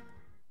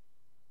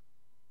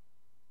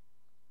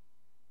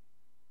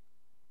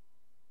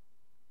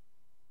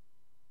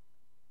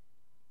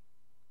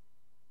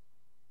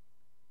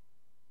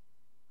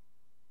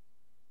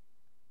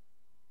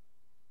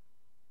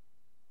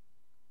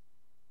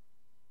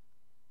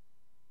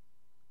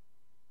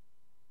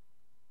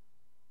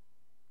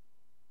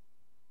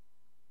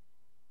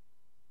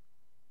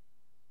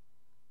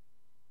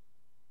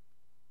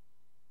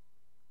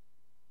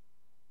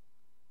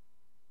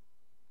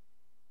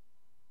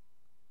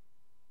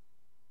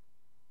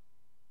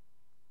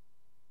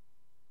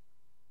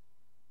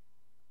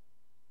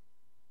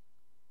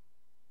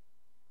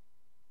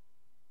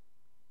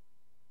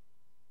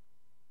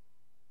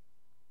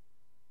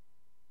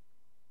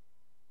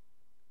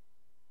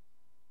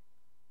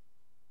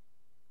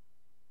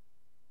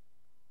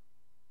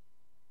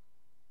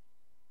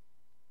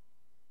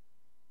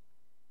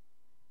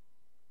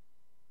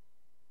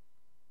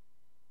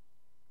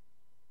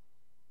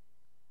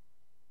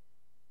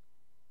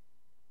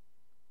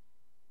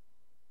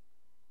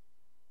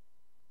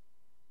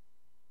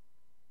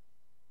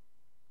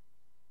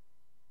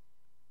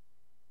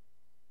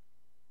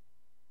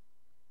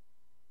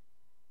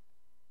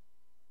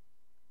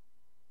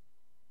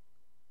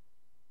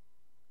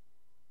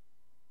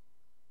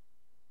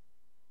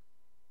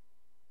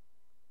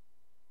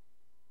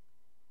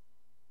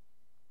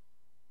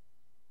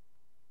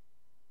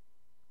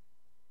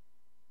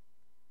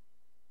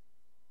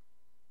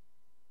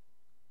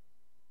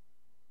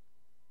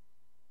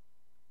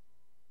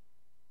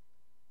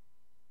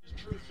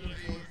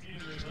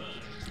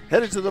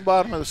 Headed to the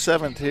bottom of the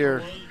seventh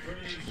here,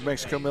 New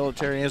Mexico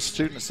Military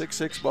Institute in a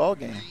 6-6 ball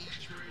game.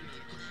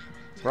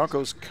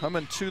 Broncos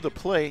coming to the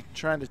plate,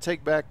 trying to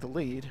take back the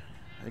lead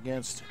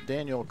against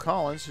Daniel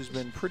Collins, who's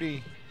been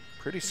pretty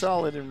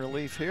solid in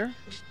relief here.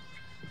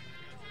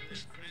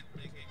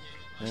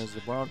 As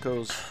the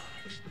Broncos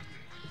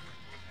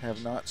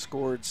have not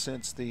scored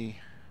since the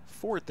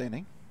fourth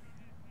inning.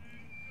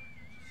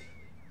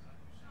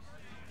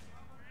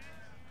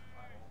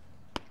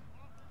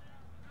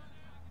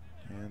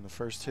 And the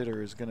first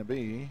hitter is going to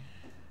be,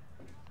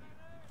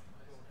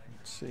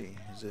 let's see,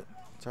 is it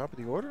top of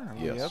the order? Are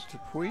yes. we up to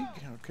Puig?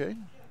 Okay.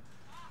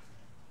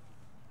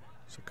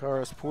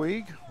 Sakaris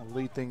Puig will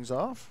lead things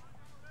off.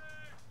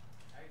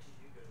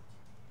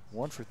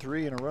 1 for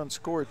 3 and a run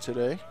scored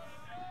today.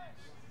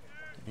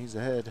 And he's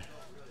ahead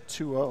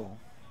 2-0.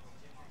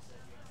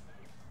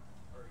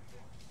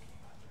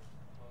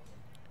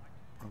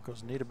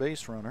 Broncos need a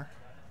base runner.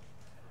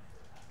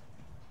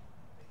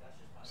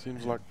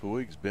 Seems like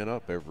Puig's been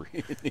up every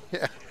inning.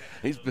 Yeah.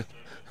 He's been.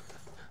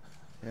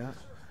 Yeah.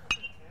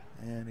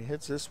 And he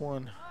hits this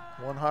one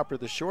hopper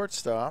the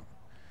shortstop.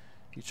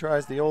 He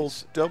tries the old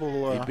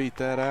double. He beat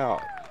that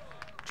out.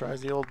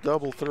 Tries the old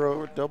double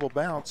throw, double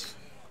bounce.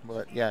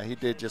 But, yeah, he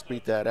did just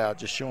beat that out,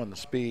 just showing the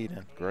speed.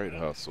 And great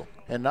hustle.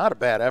 And not a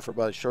bad effort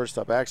by the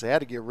shortstop. Actually, had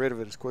to get rid of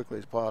it as quickly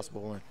as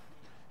possible and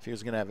if he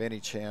was going to have any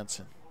chance.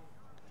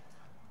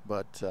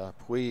 But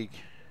Puig,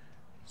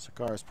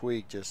 Sakaris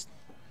Puig, just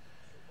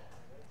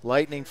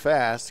lightning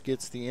fast,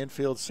 gets the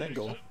infield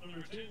single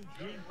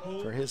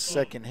for his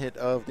second hit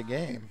of the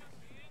game.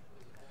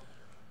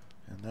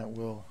 And that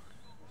will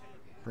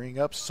bring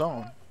up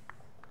Son.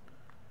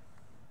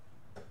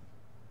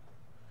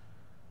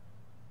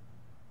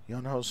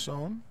 Yunho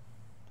Son,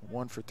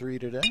 1 for 3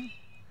 today.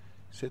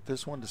 He's hit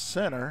this one to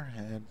center,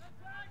 and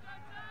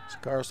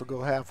Sakaris will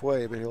go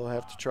halfway, but he'll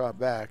have to trot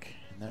back.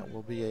 And that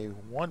will be a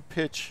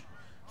one-pitch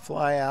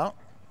fly out.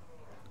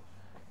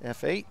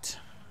 F8.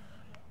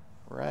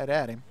 Right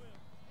at him.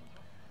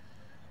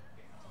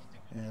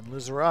 And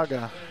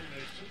Lizarraga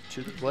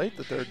to the plate,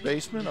 the third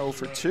baseman, 0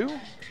 for 2.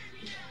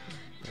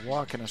 A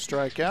walk and a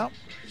strikeout.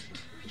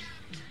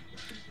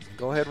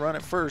 Go ahead, run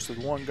it first with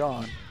one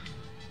gone.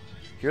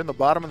 Here in the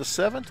bottom of the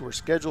 7th, we're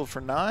scheduled for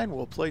 9.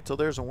 We'll play till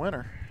there's a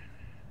winner.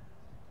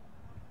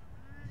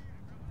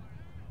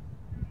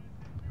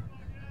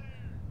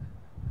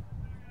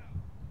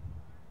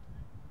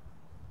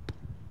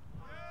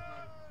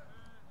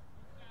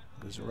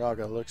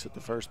 Lizarraga looks at the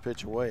first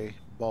pitch away,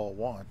 ball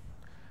 1.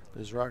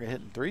 Lizarraga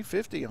hitting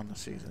 .350 on the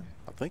season.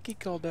 I think he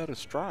called that a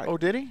strike. Oh,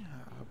 did he?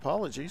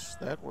 Apologies.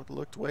 That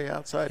looked way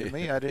outside to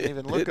me. I didn't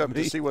even look up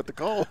to see what the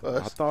call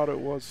was. I thought it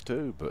was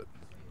too, but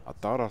I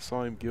thought I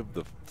saw him give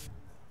the.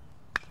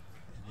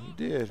 He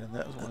did, and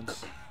that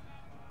one's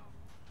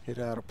hit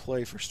out of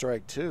play for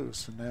strike 2.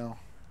 So now,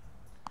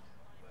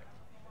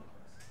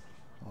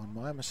 on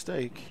my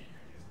mistake,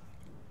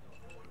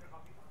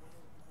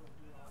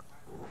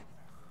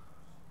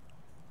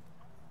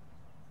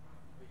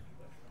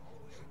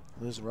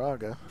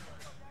 Lizarraga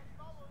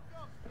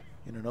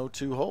in an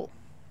 0-2 hole.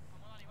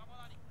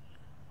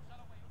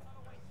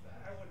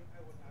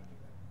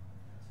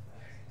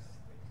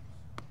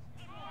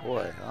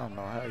 Boy, I don't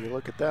know how you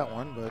look at that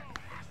one, but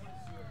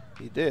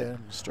he did.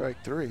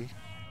 Strike 3.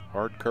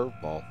 Hard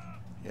curveball.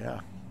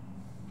 Yeah.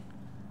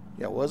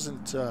 Yeah, it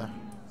wasn't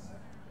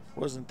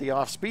the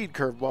off-speed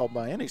curveball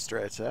by any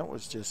stretch. That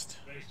was just.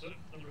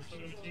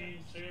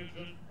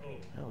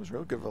 That was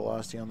real good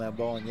velocity on that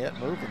ball and yet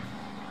moving.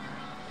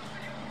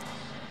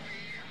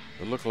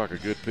 It looked like a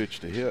good pitch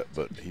to hit,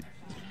 but he,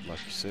 like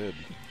you said,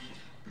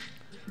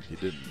 he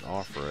didn't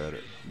offer at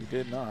it. He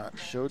did not.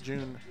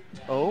 Shojun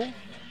O.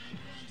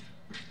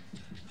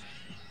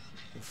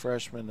 The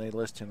freshman, they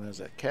list him as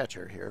a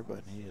catcher here,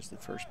 but he is the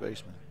first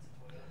baseman.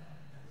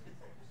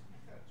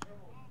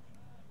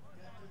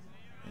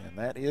 And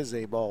that is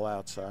a ball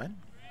outside,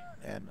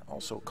 and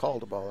also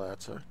called a ball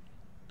outside.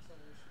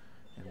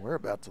 And we're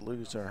about to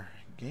lose our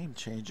game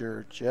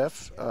changer.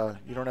 Jeff,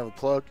 you don't have a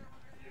plug?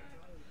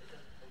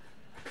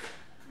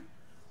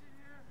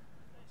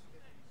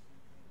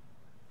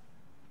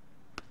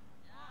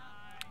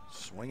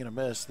 Swing and a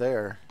miss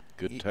there.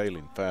 Good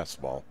tailing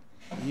fastball.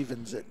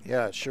 Evens it.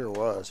 Yeah, it sure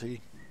was.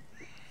 He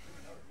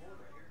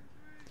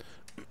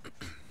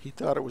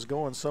thought it was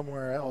going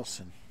somewhere else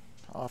and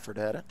offered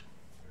at it.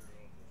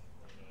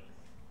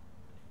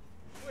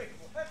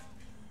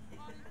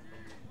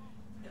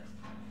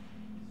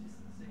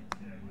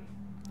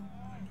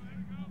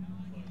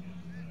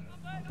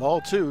 Ball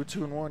 2,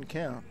 2-1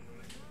 count.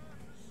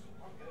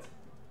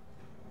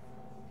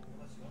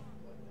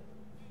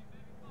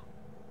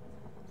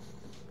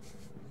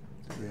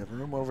 Do we have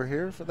room over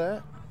here for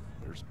that?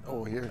 There's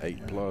here.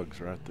 8 plugs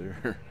right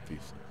there.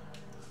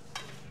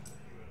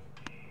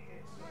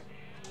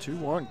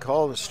 2-1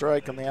 call to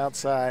strike on the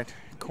outside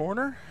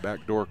corner.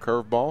 Backdoor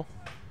curveball.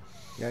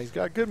 Yeah, he's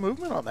got good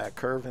movement on that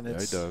curve, and Yeah,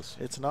 he does.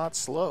 It's not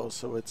slow,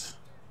 so it's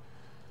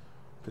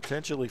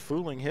potentially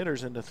fooling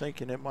hitters into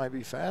thinking it might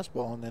be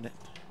fastball, and then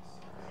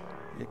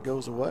it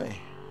goes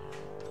away.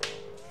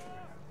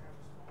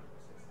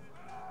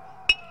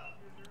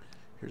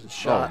 Here's a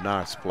shot. Oh,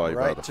 nice play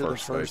right by the to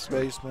first the first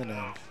baseman.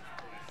 and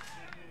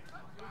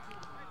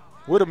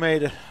would have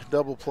made a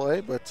double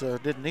play, but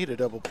didn't need a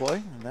double play,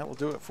 and that will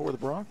do it for the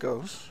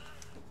Broncos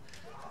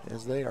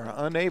as they are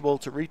unable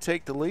to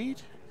retake the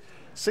lead.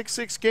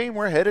 6-6 game,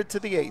 we're headed to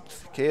the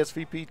 8th.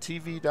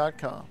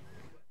 KSVPTV.com.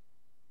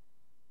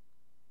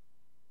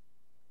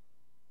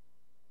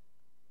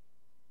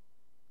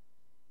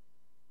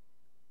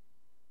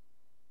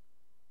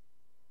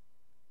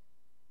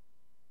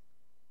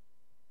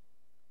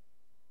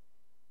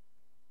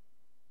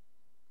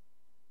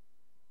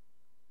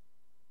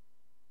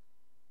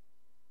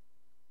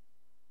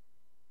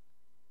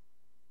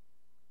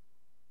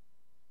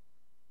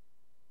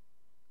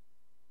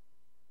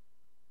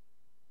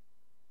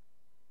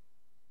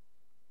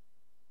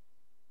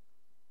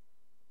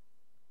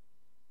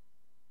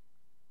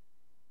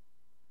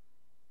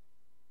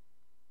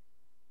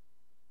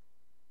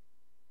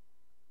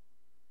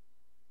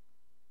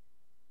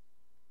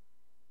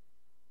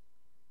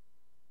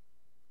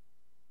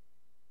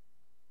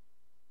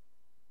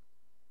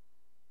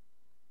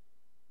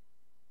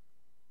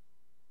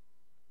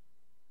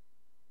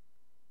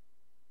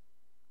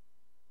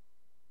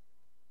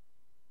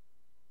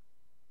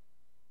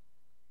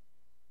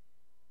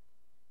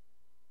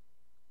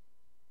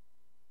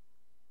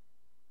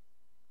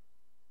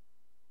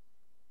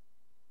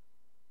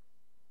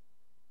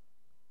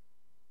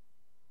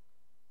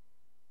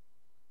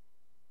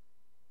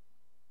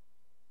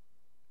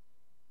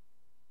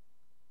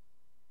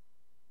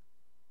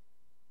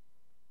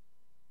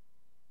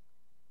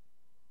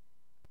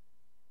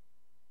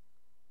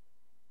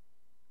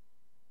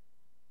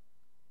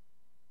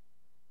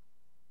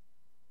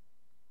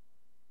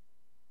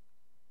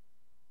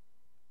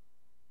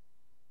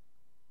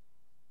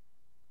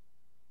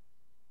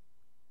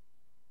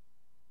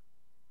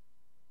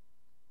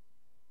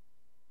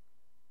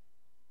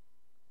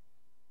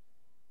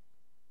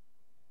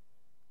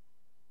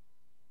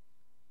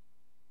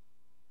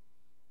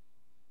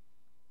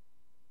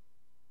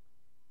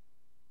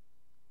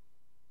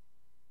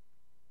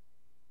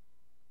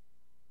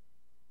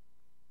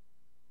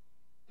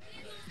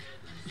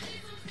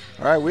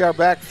 All right, we are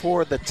back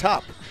for the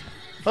top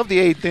of the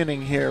 8th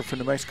inning here for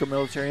New Mexico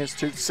Military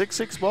Institute.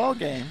 6-6 ball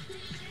game.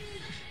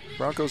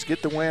 Broncos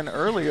get the win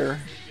earlier,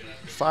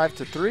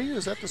 5-3.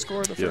 Was that the score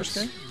of the first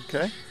game?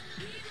 Okay.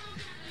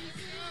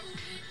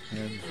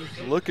 And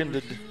looking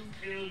to,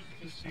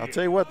 I'll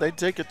tell you what, they'd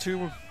take a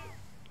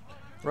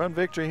 2-run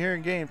victory here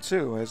in game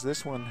 2, as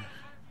this one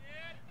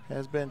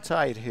has been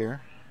tight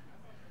here.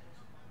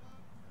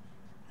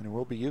 And it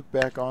will be Uke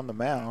back on the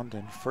mound,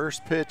 and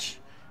first pitch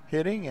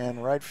hitting,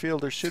 and right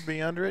fielder should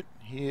be under it.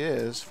 He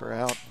is for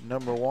out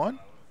number 1.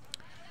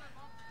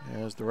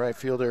 As the right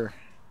fielder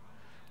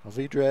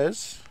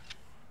Avidrez,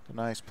 a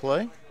nice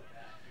play.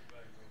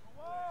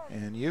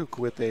 And Uke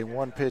with a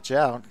 1-pitch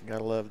out.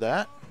 Gotta love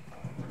that.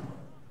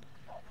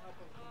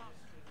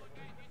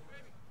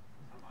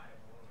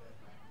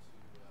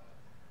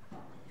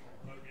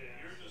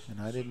 And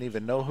I didn't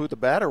even know who the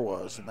batter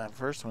was in that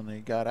first one.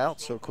 They got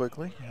out so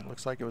quickly. It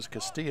looks like it was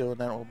Castillo,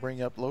 and that will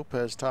bring up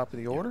Lopez top of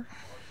the order.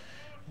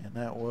 And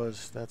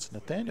that's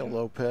Nathaniel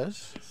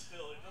Lopez.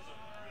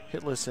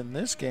 Hitless in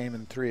this game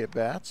in 3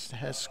 at-bats.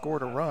 Has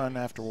scored a run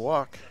after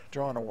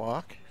drawing a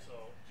walk.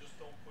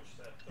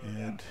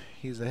 And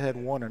he's ahead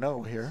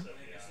 1-0 here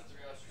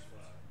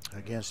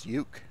against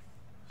Uke.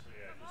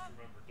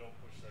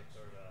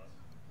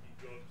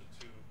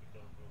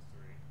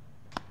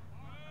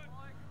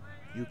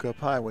 Uke up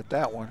high with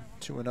that one,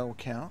 2-0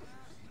 count.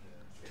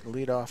 To the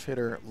leadoff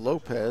hitter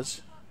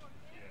Lopez,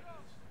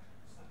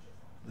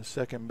 the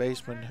second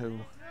baseman who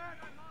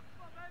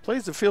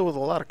plays the field with a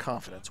lot of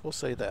confidence. We'll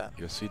say that.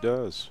 Yes, he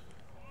does.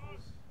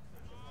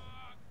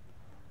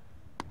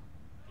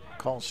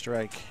 Call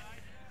strike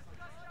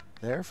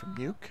there from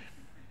Uke.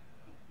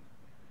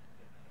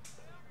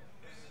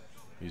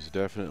 He's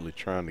definitely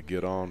trying to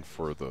get on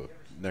for the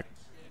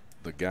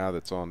guy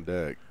that's on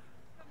deck.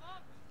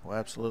 Well,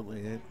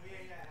 absolutely. And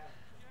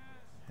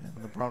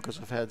the Broncos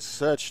have had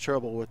such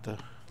trouble with the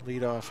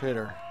leadoff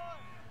hitter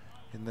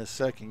in this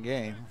second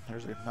game.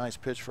 There's a nice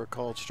pitch for a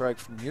called strike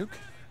from Uke.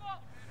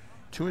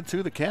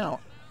 2-2 the count.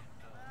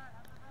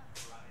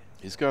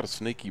 He's got a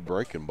sneaky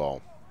breaking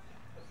ball.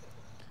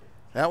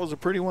 That was a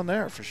pretty one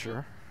there for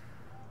sure.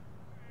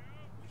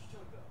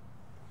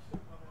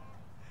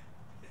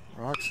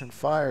 Rocks and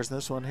fires.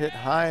 This one hit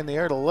high in the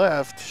air to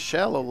left,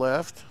 shallow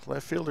left.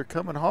 Left fielder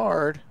coming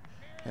hard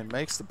and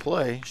makes the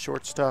play.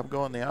 Shortstop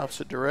going the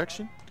opposite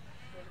direction.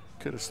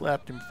 Could have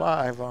slapped him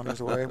 5 on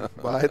his way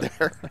by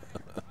there.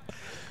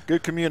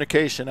 Good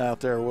communication out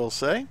there, we'll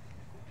say.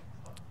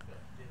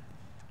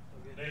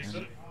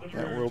 And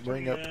that will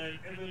bring up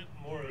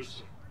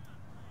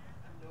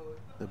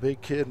the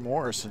big kid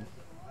Morrison,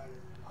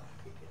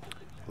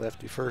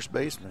 lefty first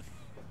baseman.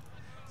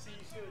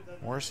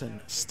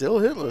 Morrison still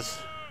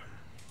hitless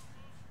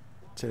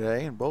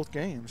today in both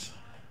games.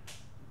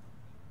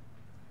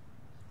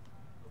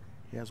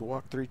 He has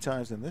walked 3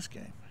 times in this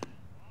game.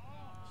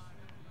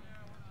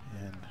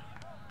 And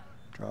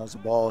draws the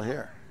ball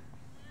here.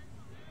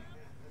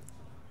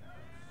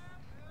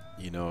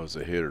 You know, as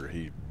a hitter,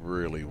 he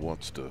really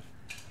wants to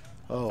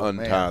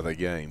untie the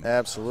game.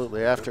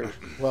 Absolutely. After,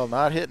 well,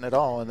 not hitting at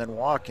all and then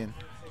walking,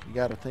 you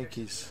got to think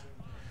he's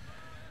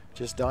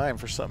just dying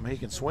for something he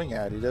can swing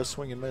at. He does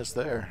swing and miss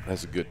there.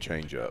 That's a good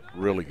changeup.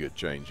 Really good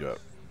changeup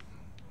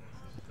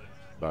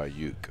by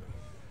Uke.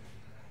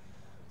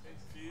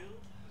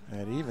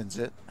 That evens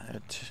it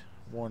at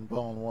 1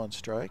 ball and 1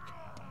 strike.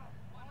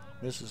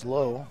 Misses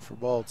low for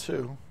ball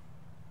 2.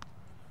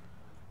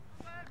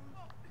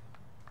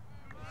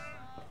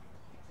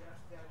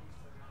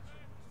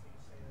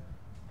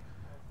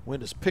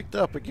 Wind is picked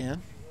up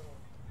again.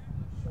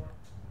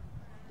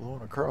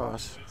 Blowing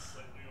across.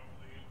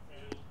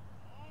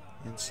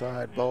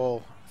 Inside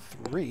ball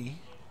 3.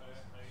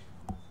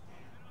 Or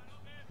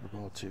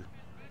ball 2.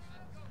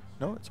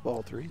 No, it's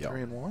ball 3. Yep.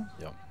 3-1.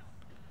 Yep.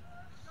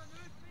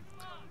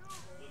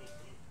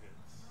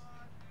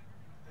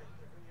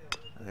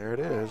 There it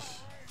is.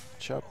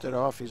 Chopped it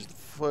off his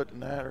foot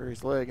and that, or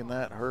his leg, and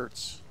that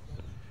hurts.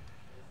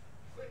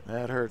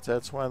 That hurts.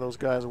 That's why those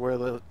guys wear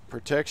the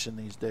protection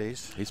these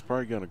days. He's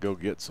probably going to go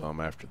get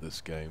some after this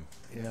game.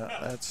 Yeah,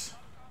 that's.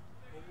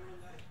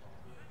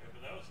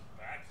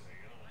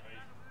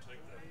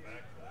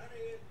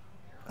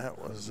 That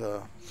was.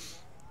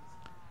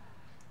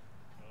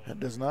 That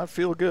does not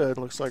feel good.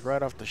 Looks like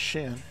right off the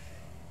shin.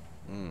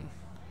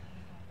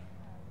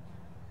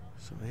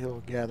 So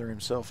he'll gather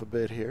himself a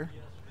bit here.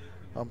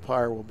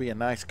 Umpire will be a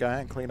nice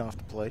guy and clean off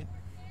the plate.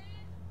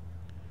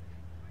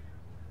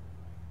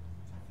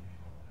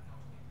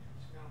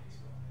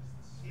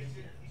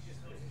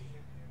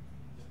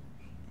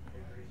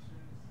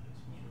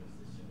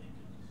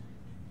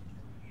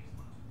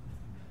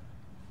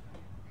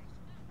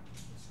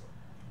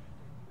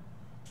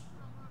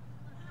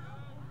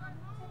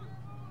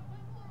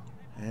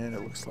 And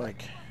it looks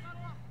like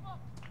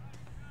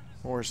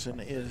Morrison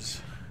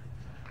is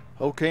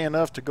okay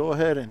enough to go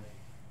ahead and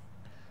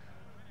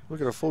look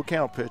at a full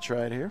count pitch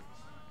right here.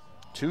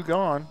 2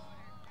 gone.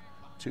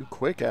 2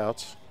 quick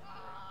outs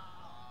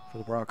for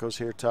the Broncos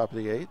here, top of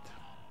the 8th.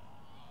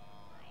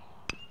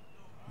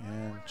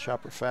 And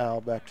chopper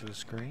foul back to the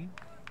screen.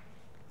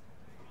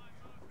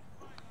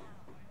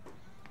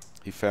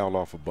 He fouled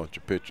off a bunch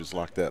of pitches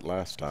like that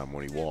last time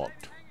when he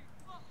walked.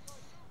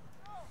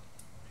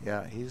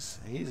 Yeah, he's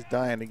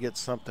dying to get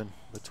something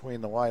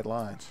between the white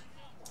lines.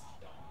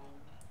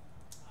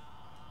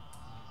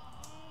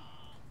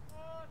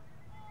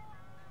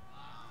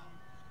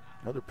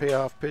 Another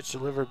payoff pitch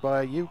delivered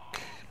by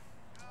Uke.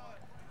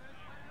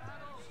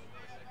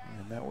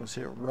 And that was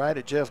hit right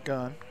at Jeff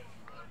Gunn.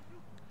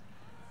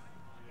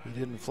 He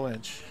didn't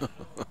flinch.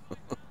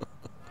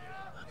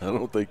 I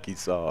don't think he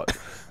saw it.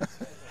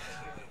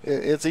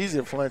 It's easy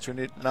to flinch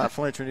when not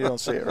flinch when you don't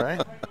see it,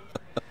 right?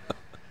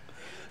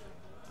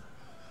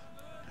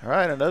 All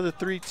right, another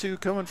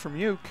 3-2 coming from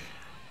Uke.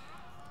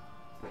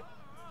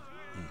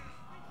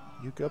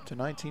 Uke up to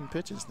 19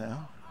 pitches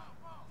now.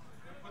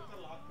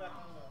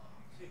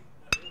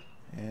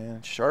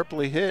 And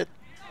sharply hit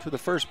to the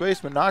first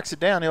baseman, knocks it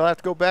down. He'll have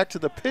to go back to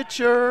the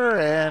pitcher,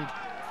 and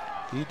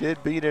he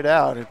did beat it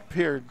out. It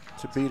appeared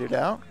to beat it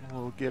out.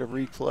 We'll get a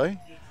replay.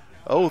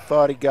 Oh,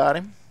 thought he got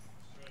him.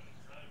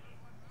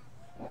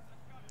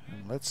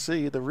 And let's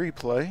see the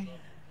replay.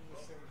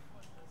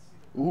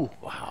 Ooh,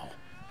 wow.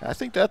 I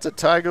think that's a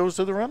tie goes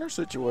to the runner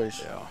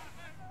situation. Yeah.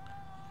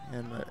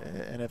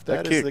 And if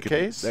that is the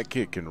case, that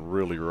kid can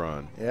really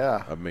run.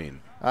 Yeah. I mean,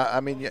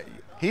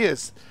 he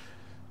is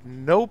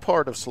no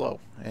part of slow,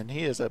 and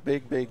he is a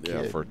big kid.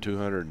 Yeah, for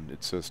 200,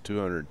 it says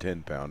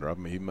 210 pounder. I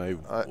mean, he may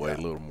weigh a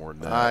little more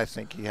than that. I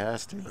think he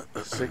has to.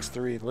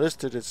 6'3",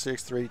 listed at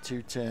 6'3",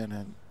 210,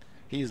 and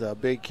he's a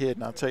big kid.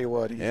 And I'll tell you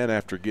what, and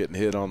after getting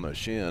hit on the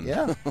shin.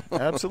 Yeah,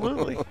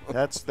 absolutely.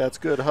 That's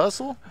good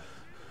hustle.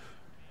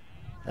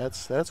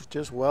 That's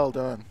just well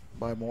done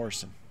by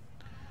Morrison.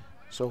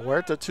 So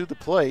Huerta to the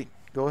plate.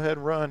 Go ahead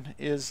run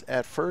is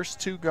at first,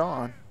 2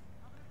 gone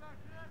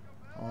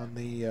on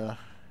the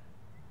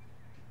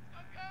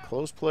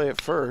close play at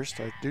first.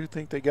 I do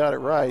think they got it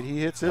right.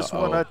 He hits this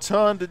one a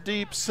ton to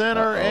deep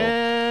center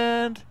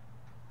and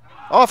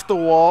off the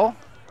wall.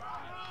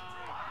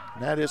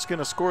 And that is going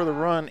to score the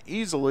run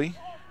easily.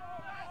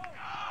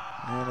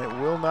 And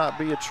it will not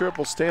be a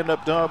triple.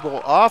 Stand-up double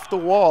off the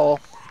wall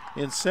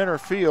in center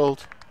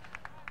field.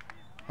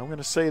 I'm going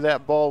to say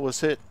that ball was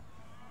hit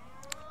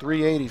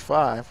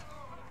 385.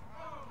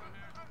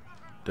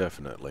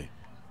 Definitely.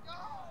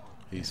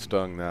 He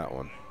stung that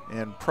one.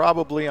 And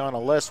probably on a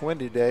less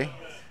windy day,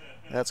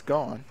 that's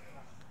gone.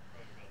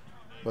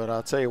 But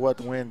I'll tell you what,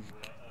 the wind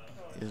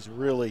is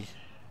really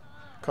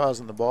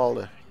causing the ball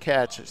to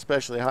catch,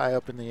 especially high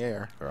up in the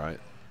air. Right.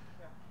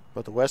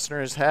 But the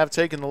Westerners have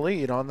taken the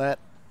lead on that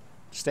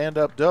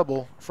stand-up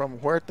double from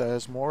Huerta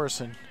as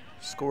Morrison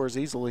scores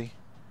easily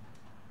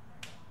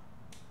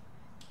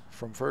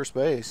from first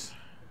base.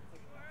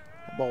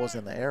 The ball was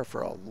in the air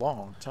for a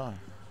long time.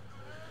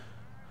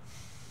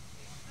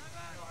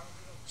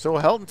 So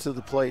Helton to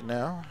the plate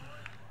now.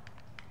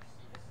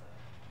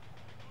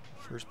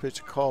 First pitch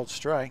a called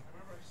strike.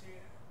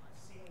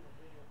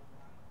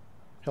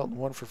 Helton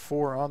 1 for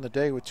 4 on the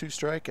day with 2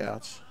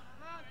 strikeouts.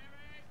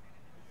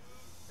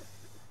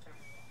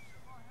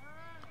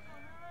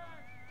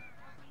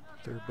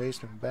 Third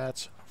baseman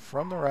bats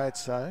from the right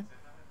side.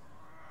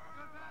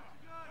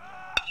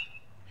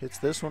 Hits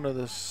this one to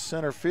the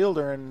center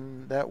fielder,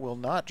 and that will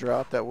not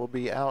drop. That will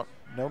be out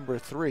number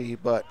 3.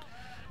 But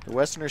the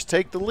Westerners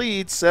take the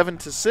lead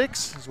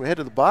 7-6 as we head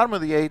to the bottom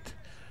of the 8th.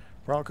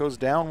 Broncos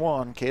down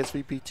 1,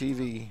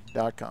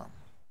 KSVPTV.com.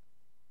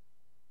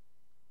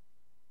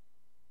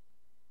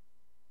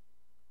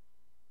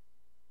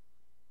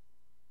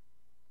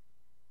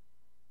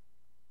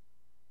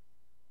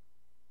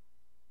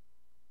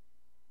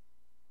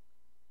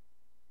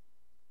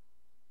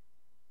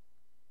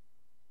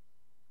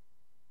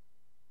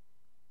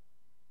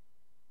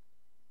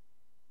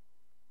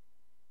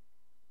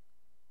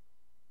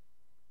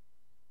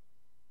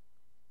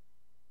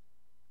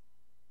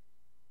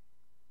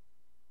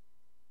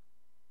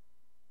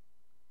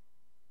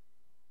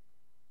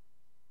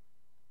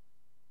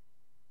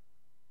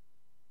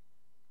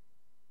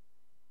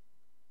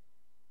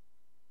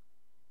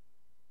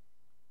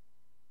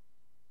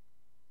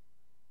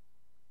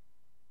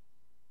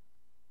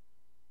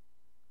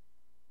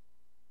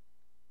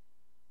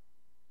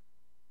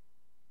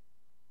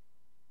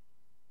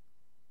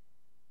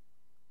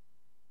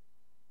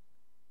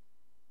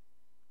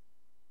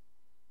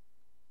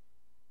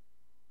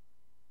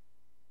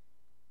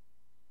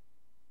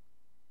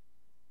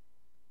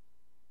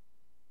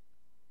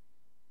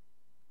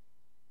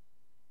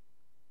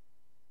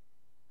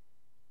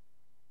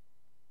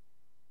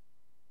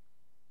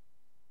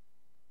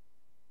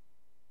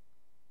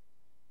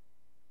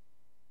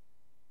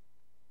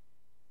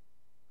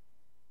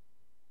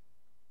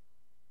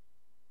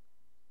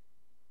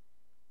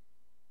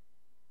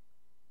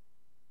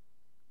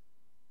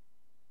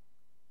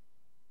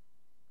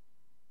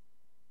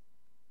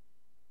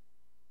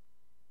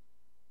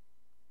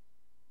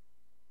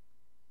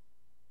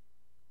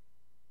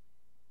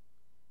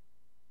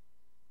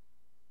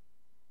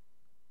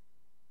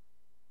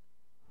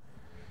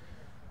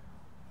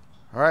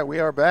 All right, we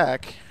are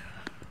back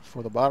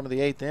for the bottom of the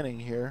 8th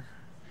inning here.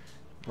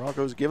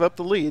 Broncos give up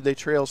the lead. They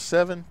trail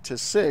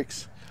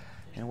 7-6.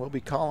 And will be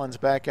Collins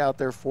back out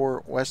there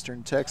for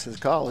Western Texas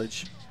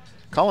College.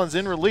 Collins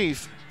in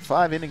relief,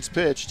 5 innings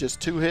pitched, just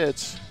 2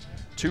 hits,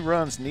 2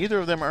 runs, neither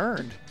of them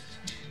earned.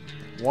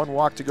 1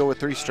 walk to go with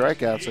 3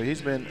 strikeouts, so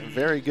he's been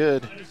very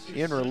good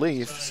in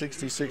relief.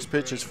 66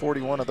 pitches,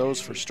 41 of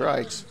those for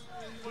strikes.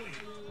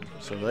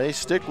 So they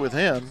stick with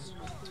him.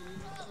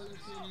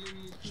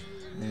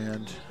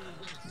 And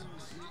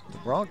the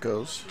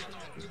Broncos,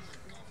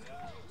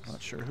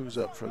 not sure who's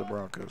up for the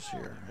Broncos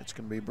here. It's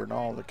going to be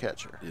Bernal, the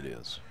catcher. It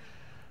is.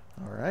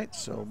 All right,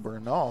 so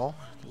Bernal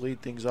to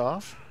lead things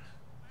off.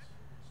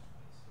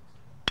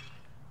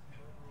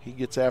 He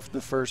gets after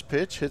the first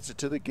pitch, hits it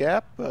to the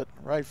gap, but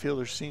right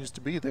fielder seems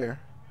to be there.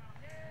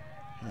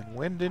 And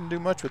Wynn didn't do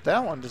much with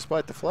that one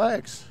despite the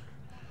flags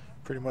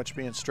pretty much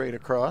being straight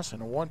across.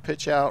 And a 1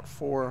 pitch out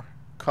for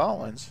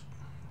Collins.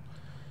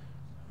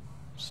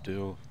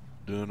 Still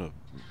doing a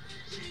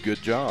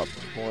good job.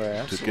 Boy,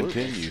 absolutely. To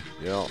continue.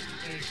 Yeah.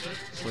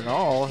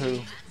 Bernal,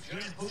 who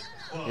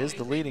is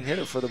the leading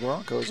hitter for the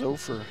Broncos, 0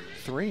 for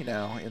 3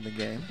 now in the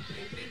game.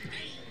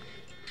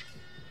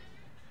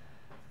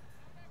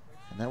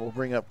 And that will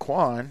bring up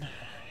Quan.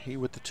 He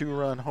with the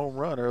 2-run home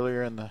run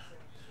earlier in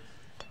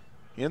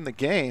the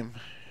game.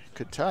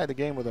 Could tie the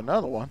game with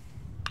another one.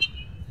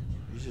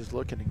 He's just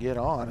looking to get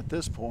on at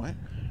this point.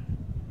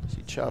 As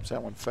he chops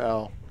that one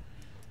foul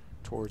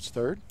towards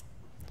third.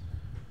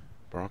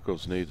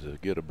 Broncos need to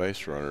get a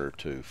base runner or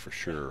 2 for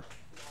sure.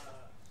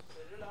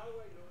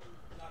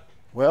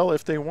 Well,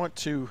 if they want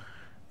to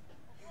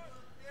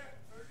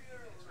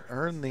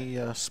earn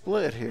the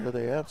split here,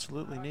 they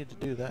absolutely need to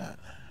do that.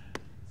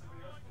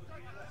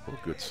 What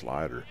a good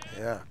slider.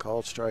 Yeah,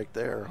 called strike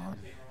there on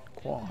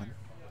Quan.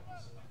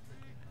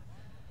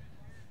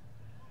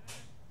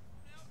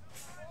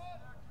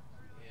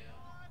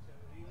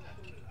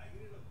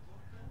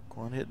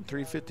 Quan hitting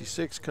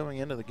 .356 coming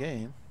into the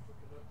game.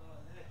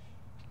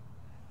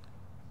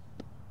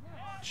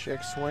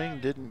 Check swing,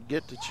 didn't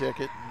get to check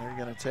it, and they're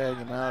going to tag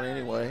him out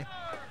anyway.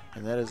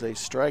 And that is a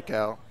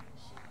strikeout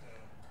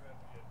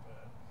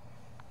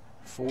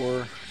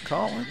for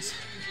Collins.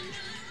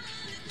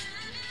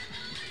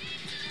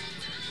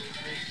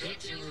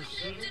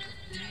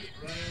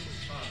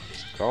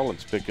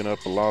 Collins picking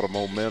up a lot of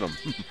momentum.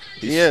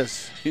 He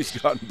is. He's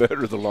gotten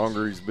better the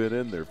longer he's been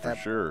in there for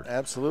sure.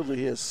 Absolutely,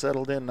 he has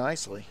settled in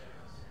nicely.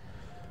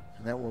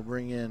 And that will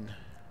bring in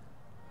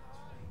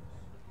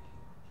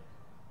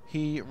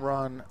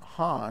Ron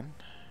Han,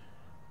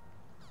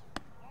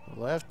 the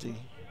lefty.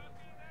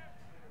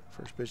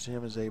 First pitch to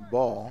him is a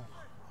ball.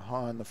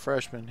 Han, the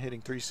freshman,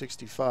 hitting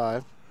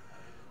 .365.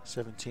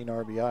 17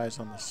 RBIs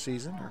on the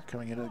season, or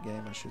coming into the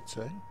game, I should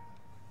say.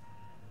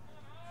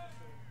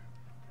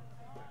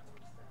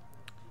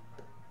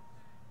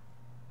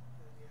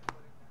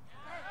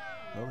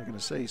 Well, they're going to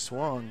say he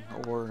swung,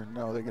 or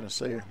no, they're going to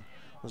say it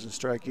was a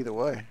strike either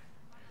way.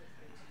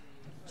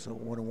 So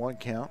 1-1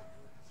 count.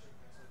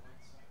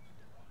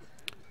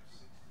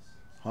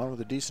 Han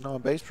with a decent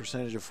on-base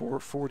percentage of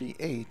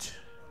 .448.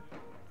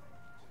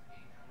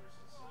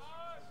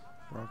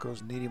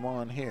 Broncos need him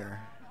on here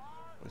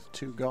with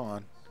 2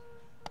 gone.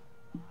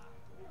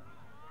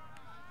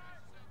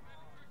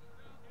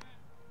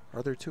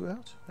 Are there 2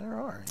 outs? There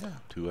are, yeah.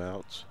 2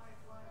 outs.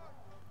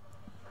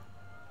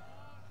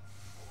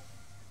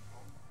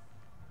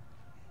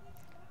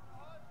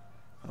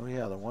 Oh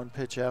yeah, the 1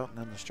 pitch out and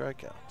then the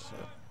strikeout. So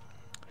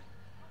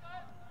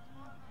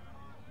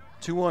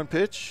 2-1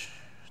 pitch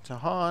to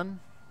Han.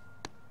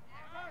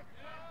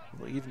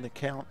 Will even the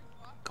count.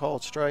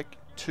 Called strike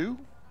 2.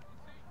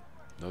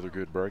 Another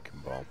good breaking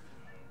ball.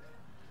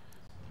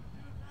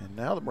 And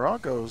now the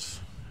Broncos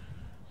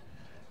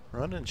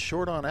running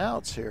short on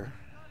outs here.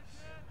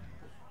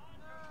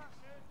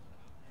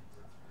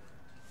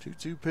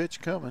 2-2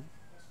 pitch coming.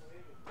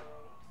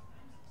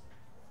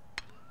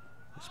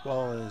 This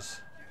ball is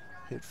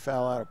hit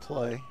foul out of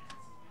play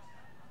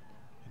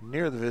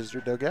near the visitor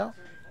dugout.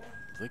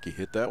 I think he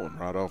hit that one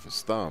right off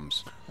his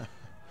thumbs.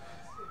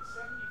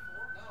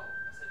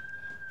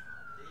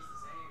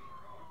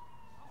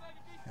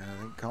 And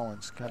I think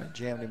Collins kind of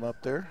jammed him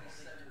up there.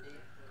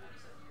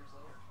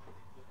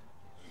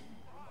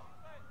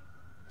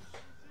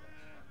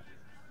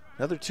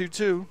 Another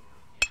 2-2.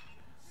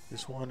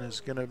 This one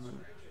is going to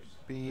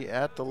be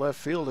at the left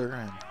fielder,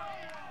 and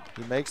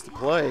he makes the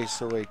play.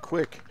 So a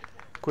quick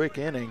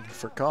inning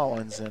for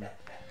Collins, and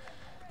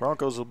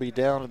Broncos will be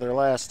down to their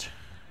last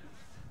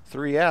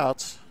 3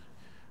 outs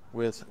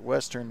with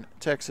Western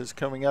Texas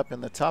coming up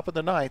in the top of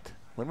the 9th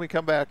when we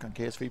come back on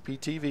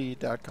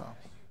KSVPTV.com.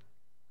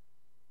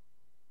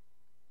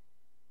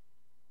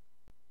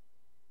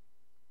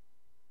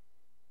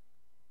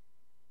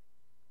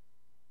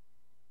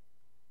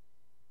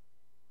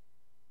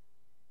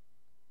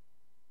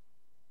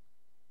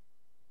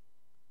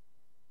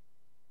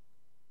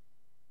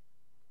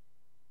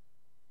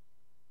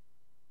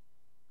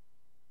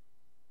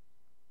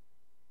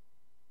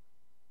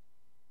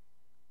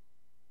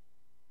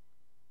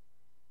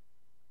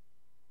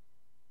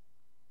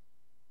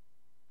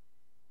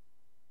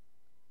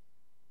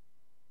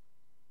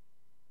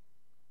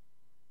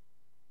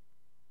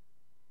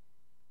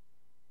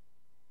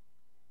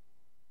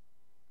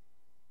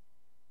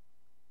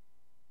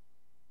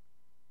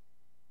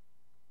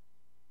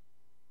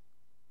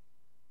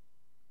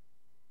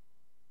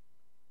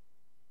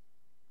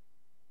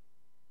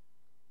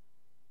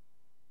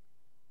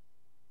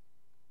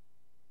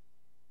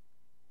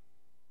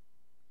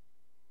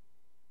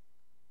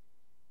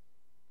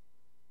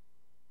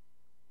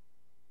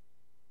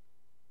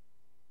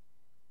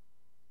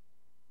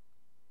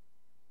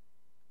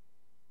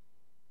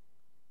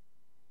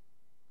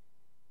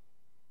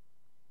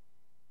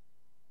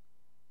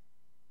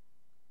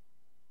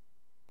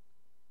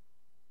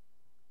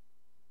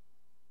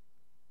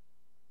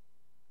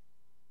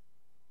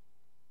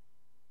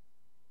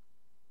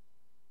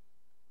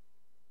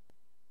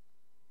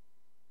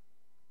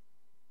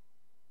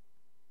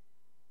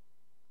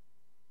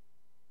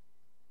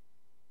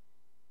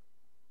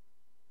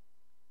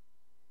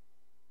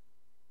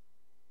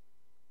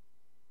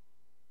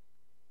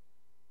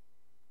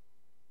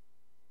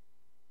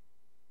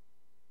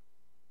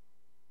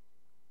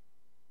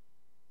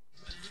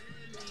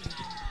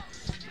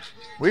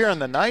 We are in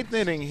the 9th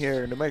inning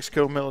here, New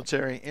Mexico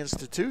Military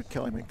Institute.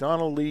 Kelly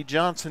McDonald, Lee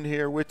Johnson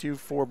here with you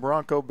for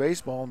Bronco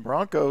baseball. And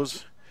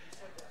Broncos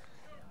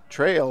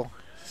trail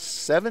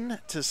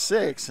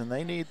 7-6, and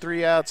they need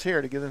 3 outs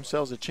here to give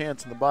themselves a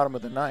chance in the bottom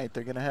of the 9th.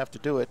 They're going to have to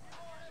do it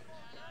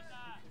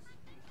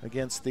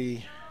against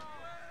the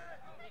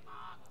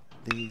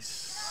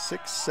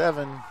 6,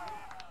 7,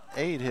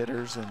 8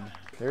 hitters, and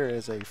there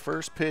is a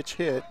first pitch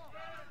hit,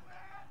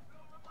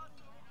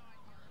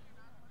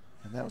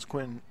 and that was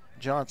Quinn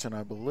Johnson,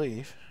 I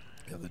believe.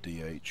 Yeah, the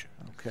DH.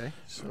 Okay,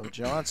 so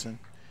Johnson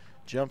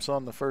jumps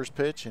on the first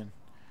pitch and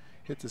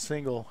hits a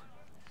single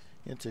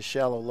into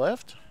shallow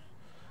left.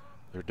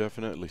 They're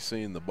definitely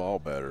seeing the ball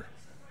better.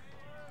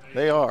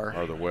 They are.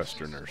 Are the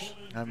Westerners.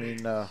 I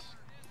mean,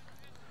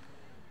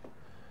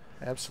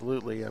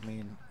 absolutely. I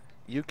mean,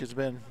 Uke has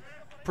been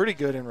pretty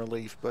good in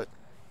relief, but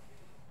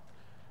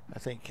I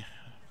think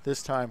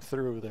this time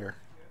through they're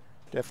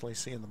definitely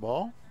seeing the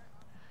ball.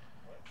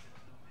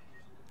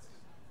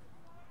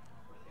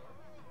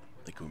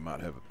 I think we might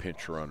have a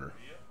pinch runner.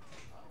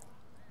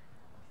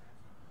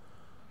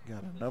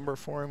 Got a number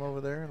for him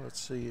over there. Let's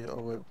see.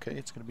 Oh, okay.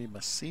 It's going to be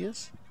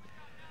Macias.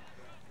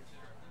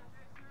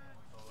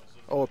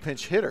 Oh, a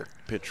pinch hitter.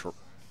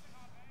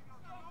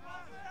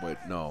 Wait,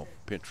 no.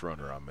 Pinch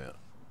runner I meant.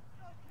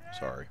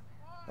 Sorry.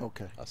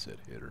 Okay. I said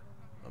hitter.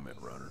 I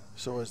meant runner.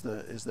 So is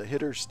the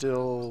hitter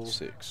still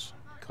 6?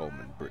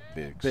 Coleman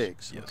Biggs.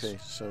 Biggs. Yes. Okay.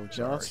 So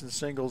Johnson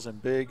singles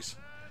and Biggs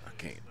I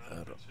can't. I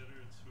don't.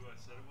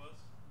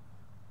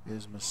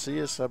 is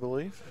Macias, I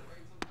believe.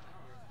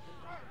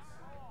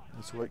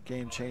 That's what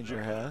Game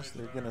Changer has.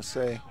 They're going to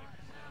say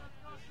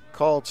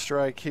called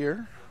strike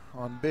here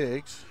on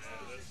Biggs.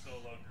 That's no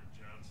longer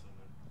Johnson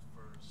at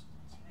first.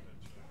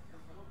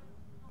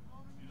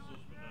 Use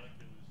those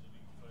binoculars and you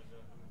can find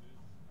out who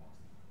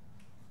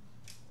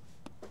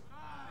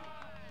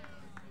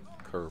it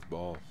is. Curve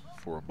ball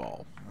for a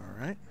ball.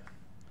 All right.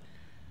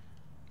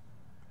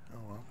 Oh,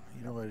 well,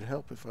 you know, it'd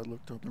help if I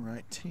looked on the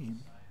right team.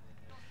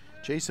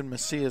 Jason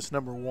Macias,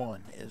 number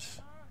 1,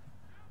 is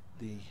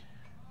the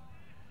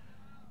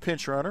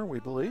pinch runner,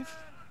 we believe.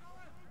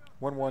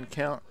 1-1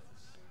 count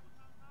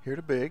here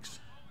to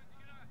Biggs.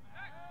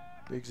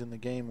 Biggs in the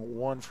game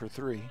 1 for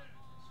 3.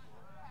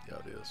 Yeah,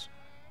 it is.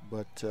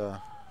 But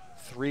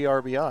 3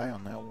 RBI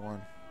on that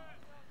one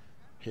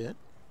hit.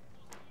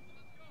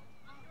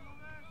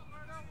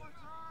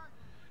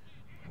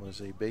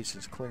 Was a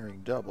bases clearing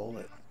double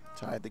that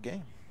tied the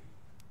game.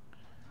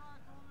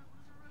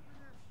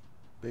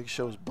 Big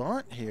shows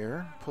bunt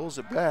here, pulls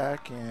it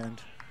back,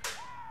 and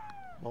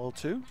ball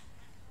 2.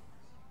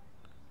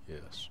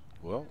 Yes.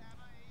 Well.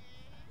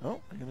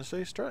 Oh, I'm going to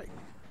say strike.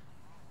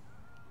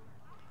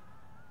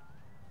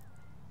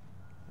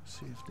 Let's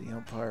see if the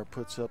umpire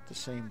puts up the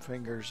same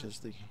fingers as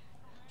the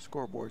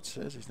scoreboard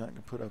says. He's not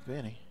going to put up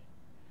any.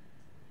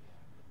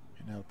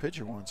 And now the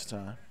pitcher wants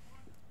time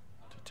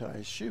to tie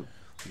his shoe.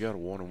 You got a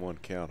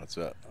 1-1 count. It's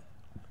up.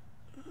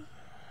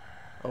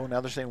 Oh, now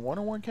they're saying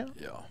 1-1 count?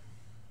 Yeah.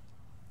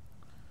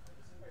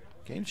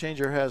 Game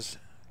Changer has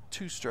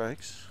 2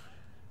 strikes.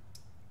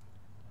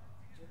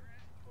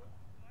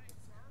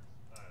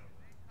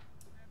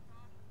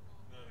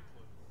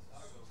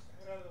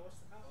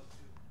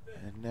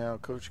 And now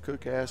Coach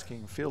Cook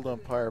asking field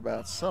umpire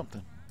about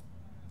something.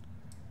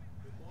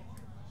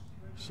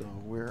 So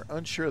we're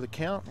unsure of the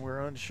count, and we're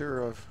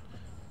unsure of.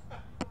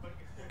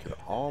 Could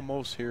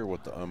almost hear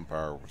what the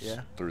umpire was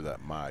through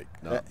that mic.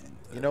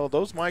 You know,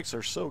 those mics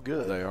are so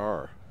good. They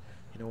are.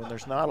 You know, when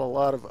there's not a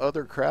lot of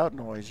other crowd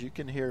noise, you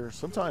can hear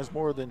sometimes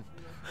more than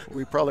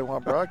we probably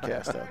want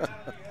broadcast out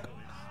there.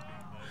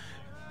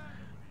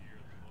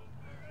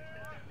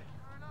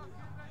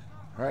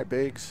 All right,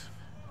 Biggs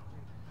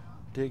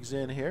digs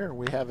in here.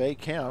 We have 8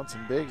 counts,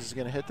 and Biggs is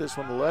going to hit this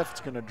one to left.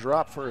 It's going to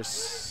drop for a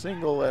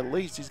single at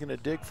least. He's going to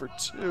dig for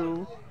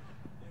 2.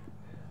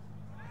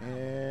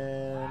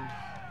 And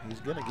he's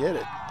going to get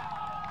it.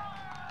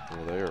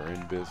 Well, they are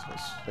in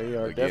business. They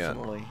are again.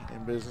 definitely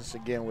in business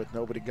again with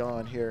nobody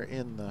gone here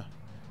in the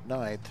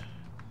 9th.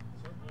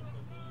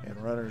 And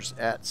runners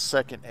at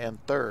 2nd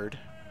and 3rd.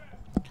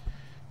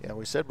 Yeah,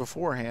 we said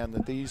beforehand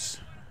that these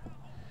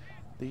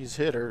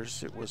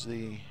hitters, it was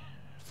the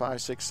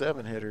 5, 6,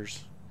 7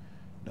 hitters,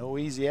 no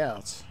easy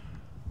outs.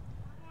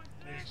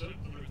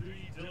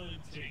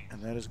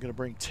 And that is going to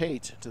bring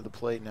Tate to the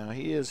plate now.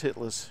 He is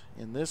hitless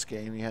in this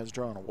game. He has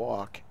drawn a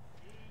walk,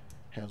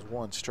 has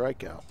 1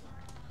 strikeout.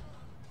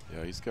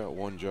 Yeah, he's got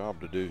one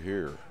job to do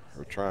here,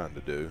 or trying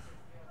to do.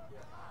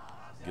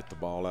 Get the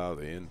ball out of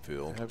the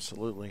infield.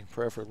 Absolutely,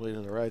 preferably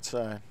to the right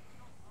side.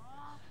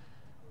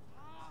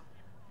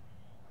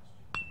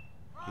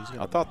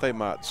 I thought they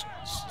might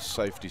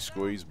safety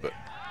squeeze, but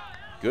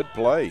good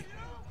play.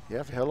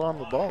 Yeah, if he held on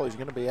to the ball, he's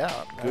going to be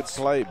out. Good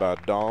play by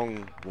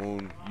Dong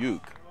Woon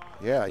Uke.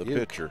 Yeah, the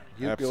pitcher.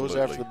 Uke goes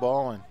after the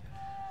ball, and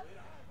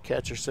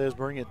catcher says,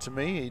 "Bring it to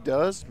me." He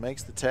does,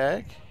 makes the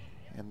tag,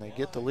 and they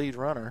get the lead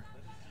runner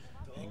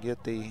and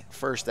get the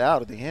first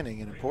out of the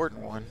inning, an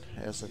important one,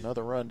 as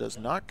another run does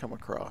not come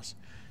across.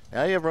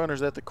 Now you have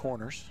runners at the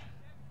corners.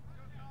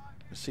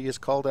 See is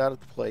called out at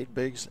the plate.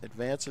 Biggs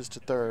advances to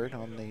third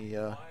on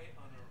the.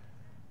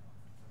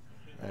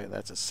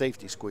 That's a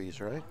safety squeeze,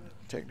 right?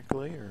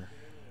 Technically, or.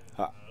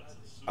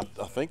 I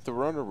think the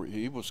runner,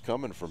 he was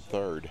coming from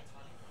third.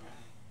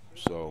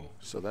 So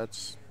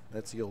that's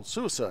the old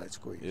suicide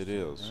squeeze. It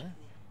is.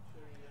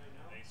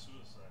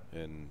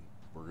 Right? And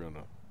we're going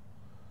to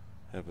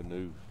have a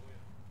new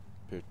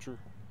pitcher.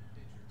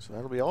 So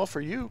that'll be all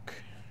for Uke.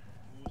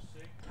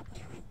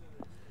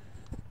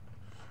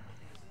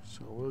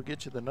 So we'll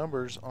get you the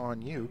numbers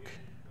on Uke.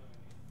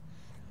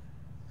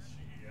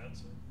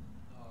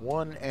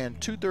 1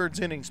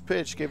 2/3 innings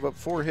pitched, gave up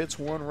 4 hits,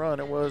 1 run.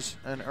 It was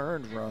an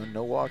earned run,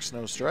 no walks,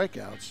 no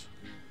strikeouts.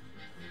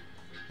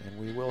 And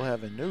we will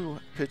have a new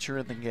pitcher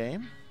in the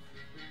game.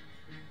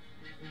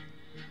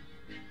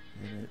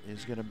 And it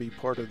is going to be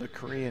part of the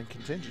Korean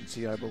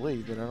contingency, I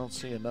believe, but I don't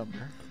see a number.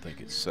 I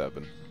think it's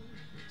 7.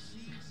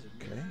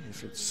 Okay,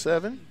 if it's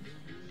 7.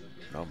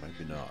 No,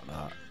 maybe not.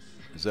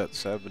 Is that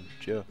 7,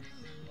 Jeff?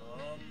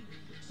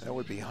 That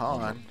would be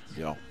Han.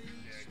 Yeah.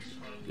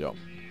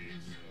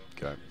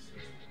 Okay.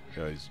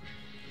 Guys,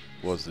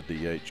 was the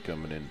DH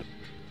coming into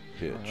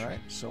pitch. All right,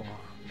 so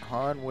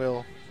Han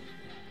will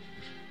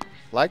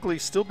likely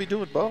still be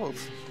doing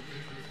both.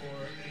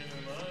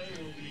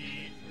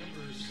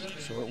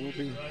 So it will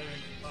be.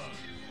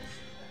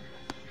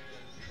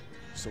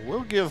 So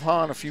we'll give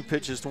Han a few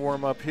pitches to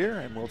warm up here,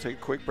 and we'll take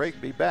a quick break.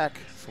 Be back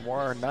for more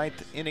our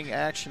 9th inning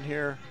action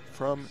here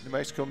from New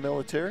Mexico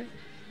Military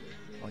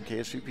on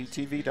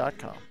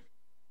KSVPTV.com.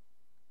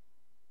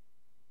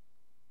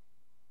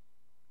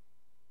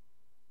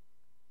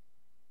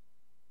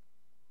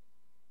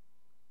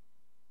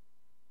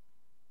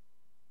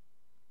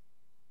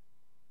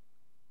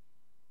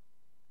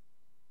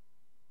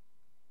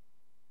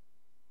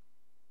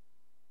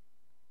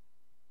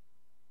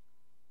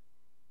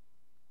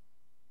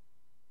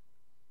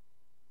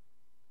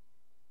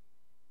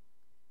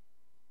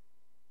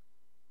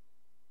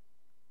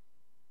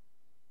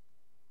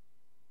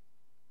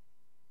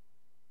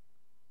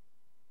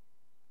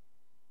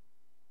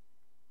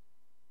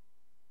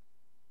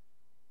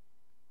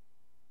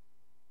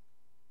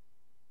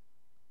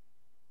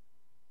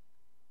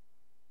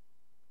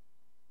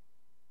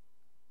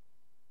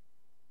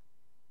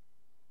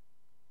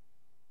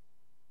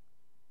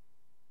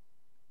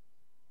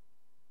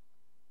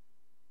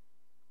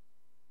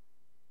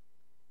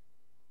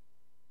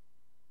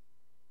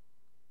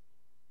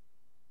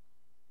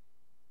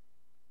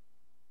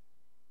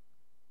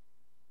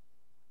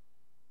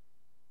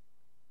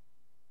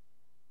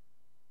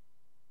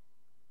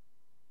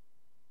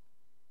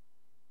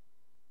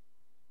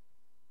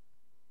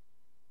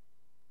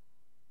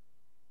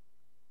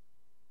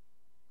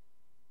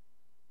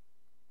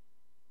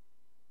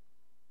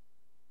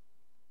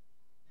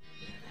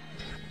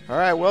 All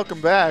right,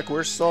 welcome back.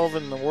 We're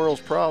solving the world's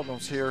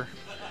problems here.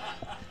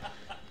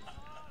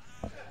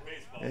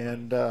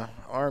 And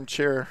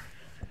armchair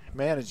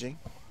managing.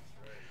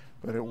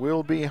 But it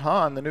will be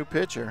Han, the new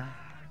pitcher.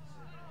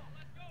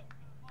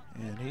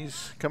 And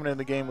he's coming into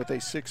the game with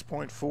a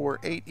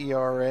 6.48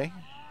 ERA.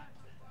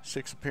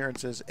 6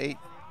 appearances, 8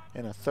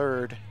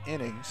 1/3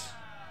 innings.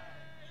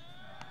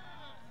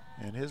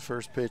 And his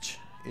first pitch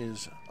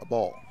is a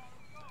ball.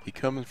 He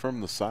coming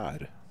from the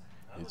side.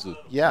 It's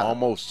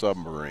almost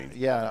submarine.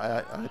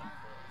 Yeah,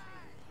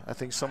 I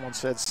think someone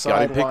said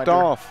Got him picked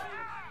off.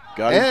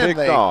 Got him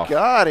picked off.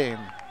 Got him.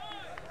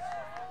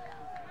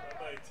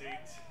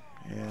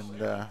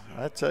 And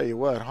I tell you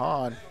what,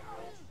 Han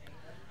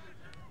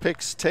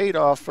picks Tate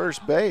off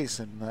first base,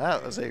 and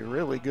that was a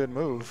really good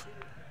move.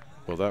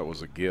 Well, that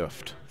was a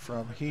gift.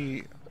 From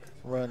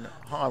run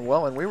Han.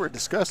 Well, and we were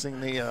discussing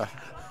the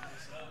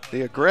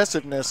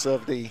aggressiveness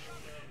of the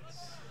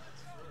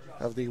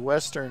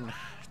Western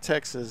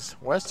Texas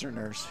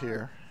Westerners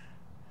here.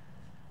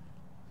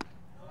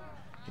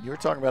 And you were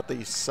talking about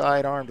the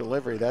sidearm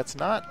delivery. It's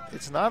not a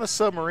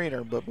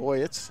submariner, but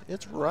boy, it's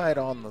right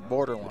on the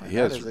borderline.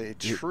 That is a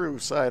true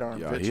sidearm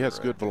pitcher. Yeah, he has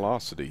good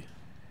velocity.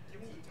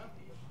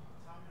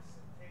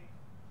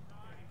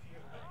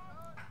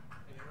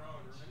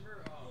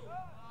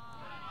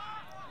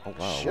 Oh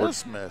wow!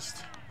 Just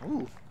missed.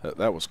 Ooh.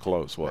 That was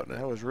close, wasn't it?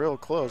 That was real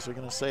close. We're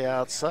going to say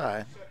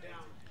outside.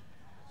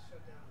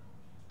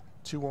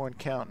 2-1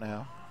 count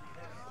now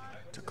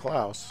to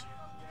Klaus.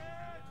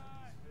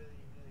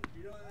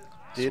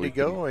 Did he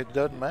go? It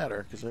doesn't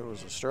matter because it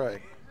was a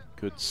strike.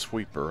 Good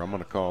sweeper. I'm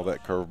going to call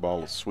that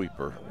curveball a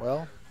sweeper.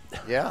 Well,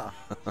 yeah.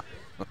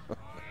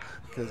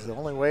 Because the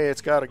only way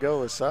it's got to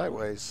go is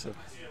sideways. So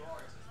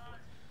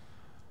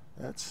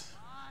that's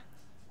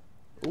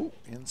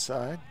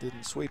inside.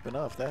 Didn't sweep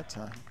enough that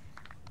time.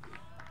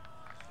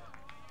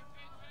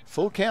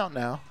 Full count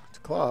now to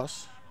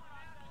Klaus.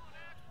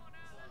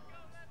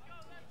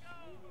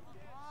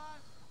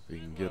 If he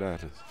can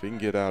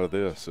get out of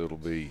this, it'll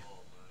be.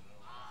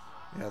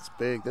 Yeah, it's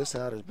big. This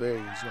out is big.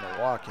 He's going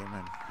to walk him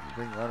and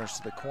bring runners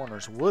to the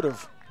corners. Would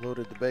have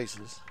loaded the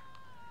bases.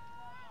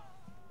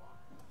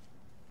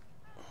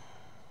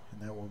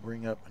 And that will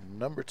bring up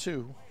number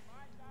 2,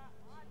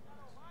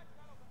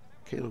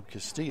 Caleb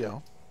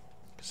Castillo.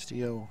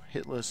 Castillo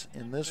hitless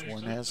in this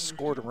one, has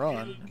scored a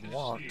run and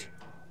walked.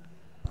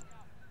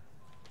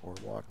 Or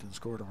walked and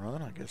scored a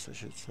run, I guess I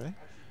should say.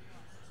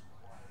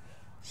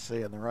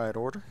 Say in the right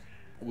order.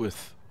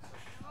 With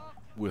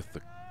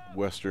the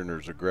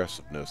Westerners'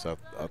 aggressiveness, I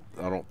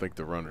don't think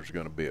the runner's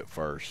going to be at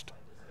first.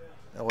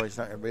 Oh, he's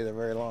not going to be there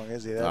very long,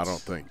 is he? I don't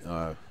think.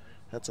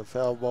 That's a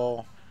foul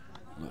ball.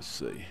 Let's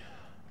see.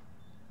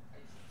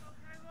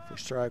 For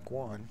strike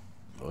one.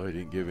 Well, he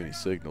didn't give any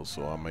signals,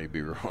 so I may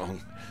be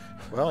wrong.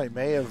 Well, he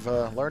may have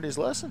learned his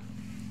lesson.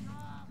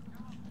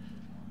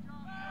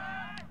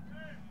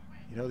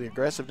 You know, the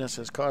aggressiveness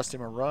has cost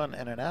him a run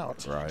and an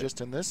out just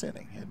in this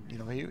inning. And, you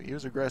know, he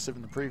was aggressive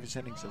in the previous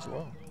innings as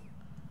well.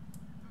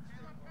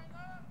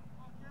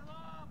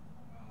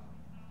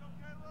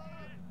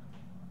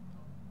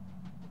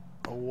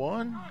 A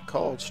 1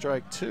 called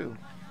strike 2.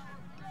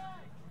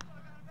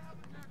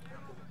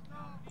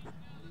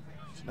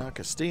 So now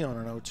Castillo on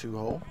an 0-2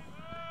 hole.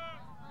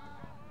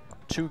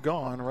 2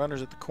 gone,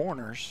 runners at the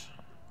corners.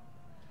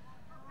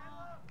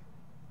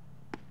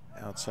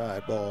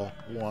 Outside, ball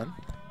 1.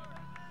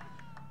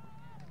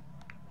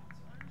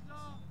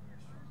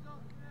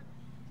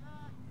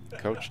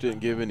 Coach didn't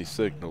give any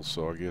signals,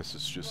 so I guess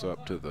it's just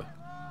up to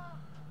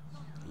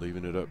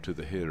leaving it up to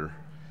the hitter.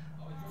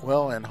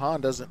 Well, and Hahn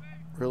doesn't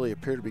really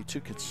appear to be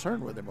too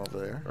concerned with him over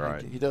there.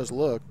 Right. He does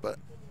look, but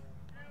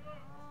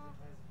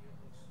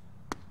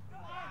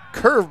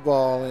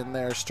curveball in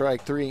there,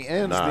 strike 3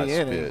 ends the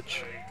inning.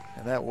 Pitch.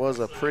 And that was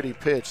a pretty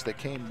pitch that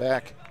came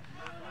back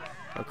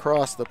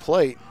across the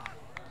plate.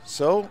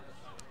 So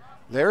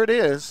there it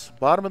is.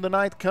 Bottom of the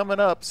 9th coming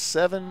up,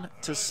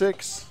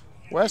 7-6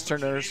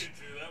 Westerners.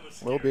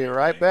 We'll be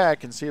right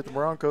back and see if the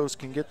Broncos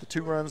can get the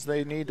 2 runs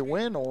they need to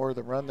win or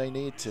the run they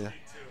need to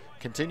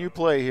continue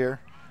play here.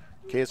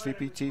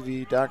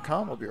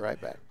 KSVPTV.com. We'll be right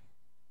back.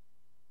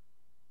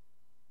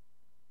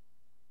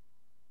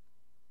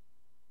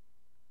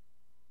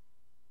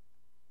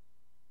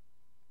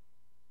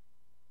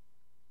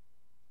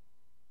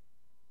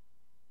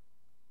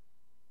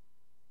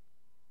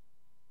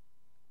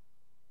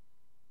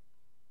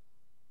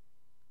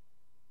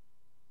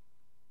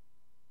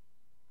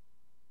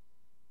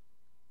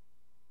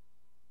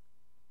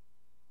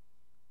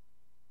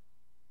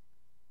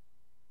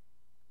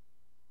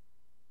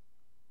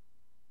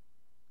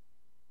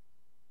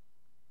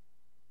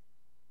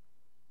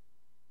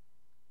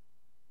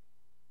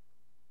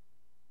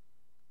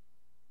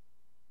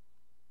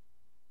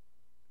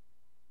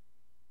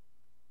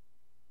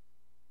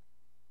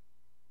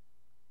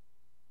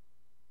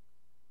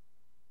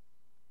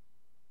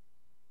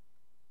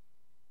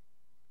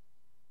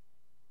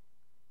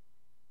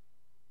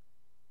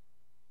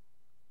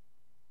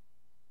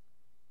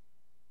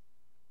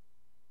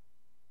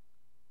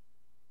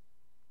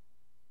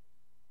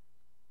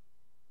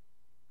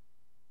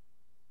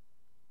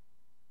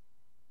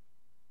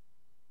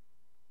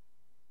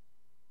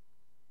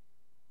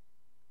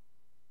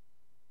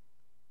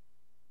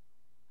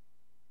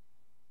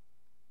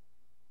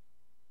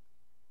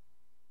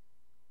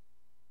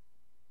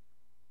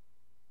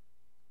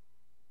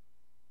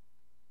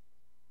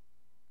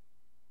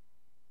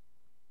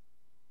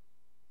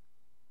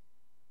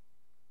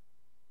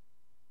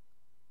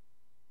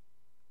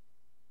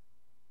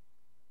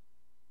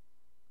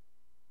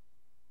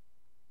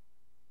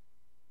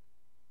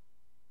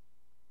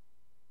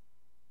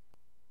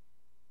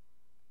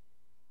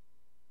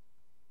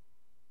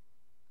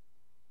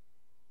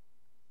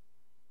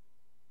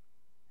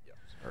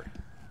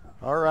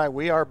 All right,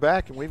 we are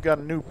back, and we've got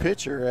a new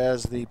pitcher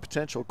as the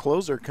potential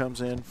closer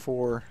comes in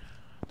for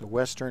the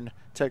Western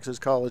Texas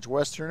College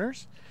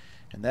Westerners,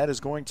 and that is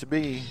going to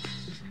be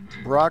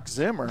Brock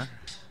Zimmer,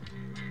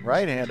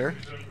 right-hander.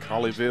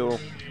 Colleyville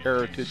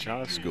Heritage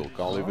High School,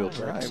 Colleyville,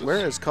 Texas. Right.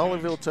 Where is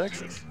Colleyville,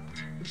 Texas?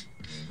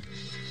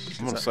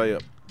 I'm going to say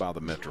up by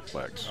the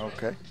Metroplex.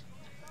 Okay.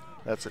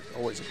 That's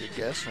always a good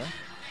guess, huh?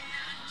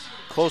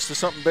 Close to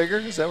something bigger?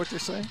 Is that what you're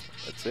saying?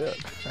 That's it.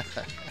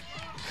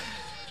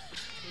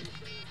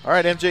 All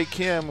right, MJ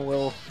Kim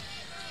will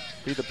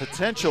be the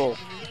potential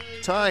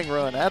tying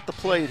run at the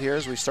plate here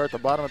as we start the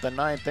bottom of the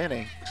 9th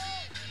inning.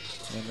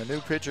 And the new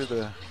pitcher,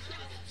 the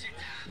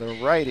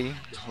righty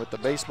with the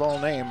baseball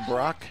name,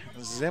 Brock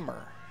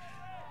Zimmer.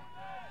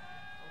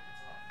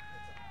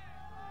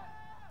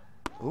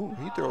 Ooh,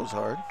 he throws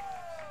hard.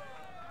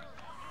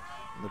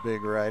 The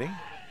big righty.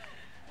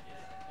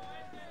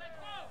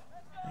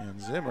 And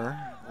Zimmer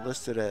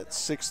listed at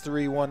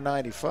 6'3",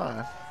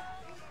 195.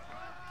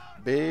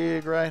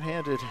 Big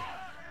right-handed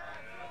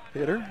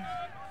hitter.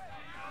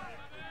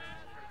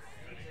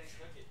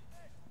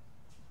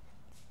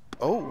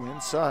 Oh,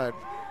 inside.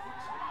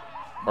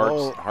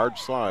 Hard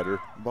slider.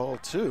 Ball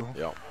 2.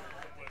 Yep.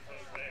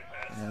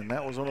 And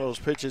that was one of those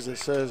pitches that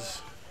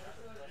says,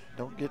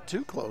 don't get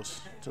too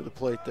close to the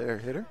plate there,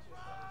 hitter.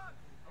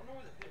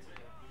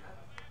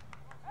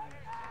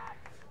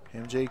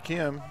 MJ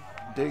Kim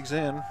digs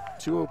in.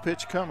 2-0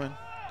 pitch coming.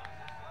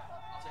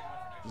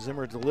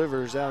 Zimmer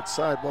delivers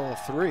outside, ball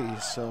 3,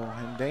 so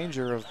in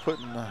danger of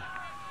putting a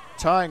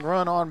tying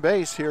run on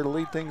base here to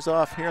lead things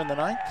off here in the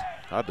 9th.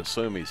 I'd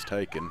assume he's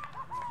taken.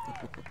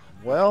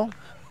 Well,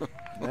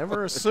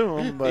 never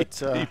assume, but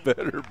he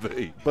better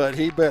be. But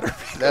he better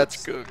be.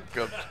 That's good.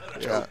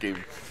 Yeah.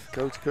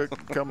 Coach Cook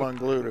can come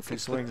unglued if he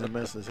swings and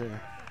misses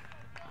here.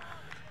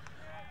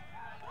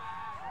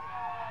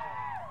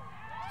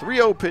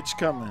 3-0 pitch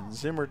coming.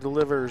 Zimmer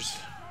delivers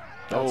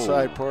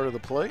outside part of the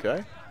plate.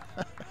 Okay.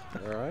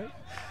 All right.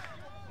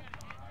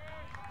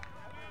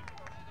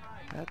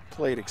 That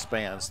plate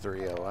expands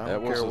 3-0. I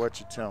don't care what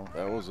you tell me.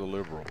 That was a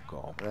liberal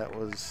call. That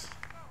was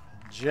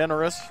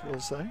generous, we'll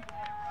say.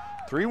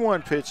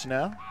 3-1 pitch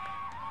now.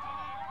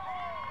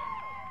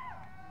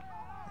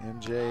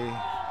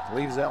 MJ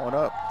leaves that one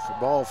up for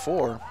ball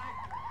 4.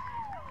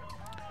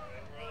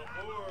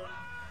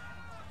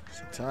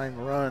 So time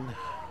run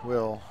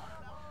will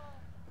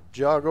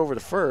jog over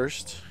to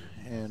first.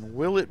 And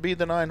will it be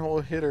the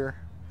 9-hole hitter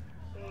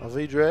of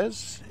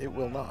Idres? It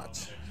will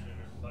not.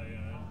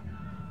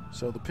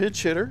 So the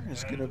pitch hitter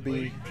is going to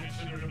be,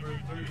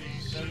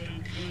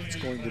 it's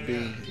going to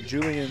be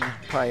Julian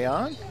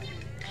Payan,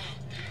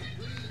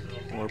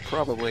 or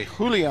probably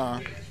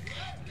Julian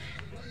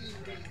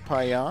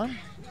Payan,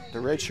 the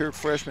redshirt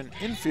freshman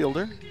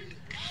infielder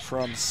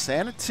from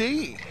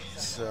Sanity.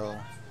 So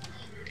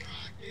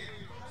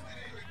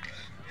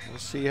we'll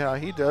see how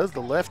he does.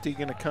 The lefty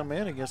going to come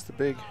in against the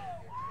big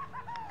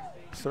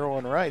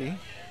throwing righty.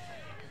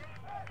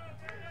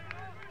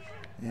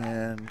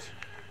 And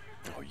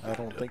I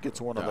don't think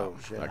it's one of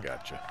those. Yeah. I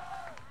got you.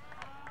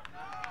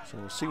 So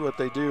we'll see what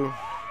they do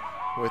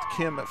with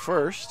Kim at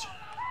first.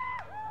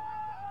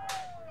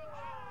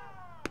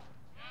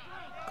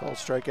 Called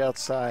strike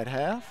outside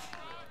half.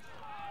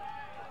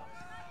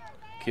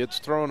 Kid's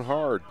throwing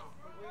hard.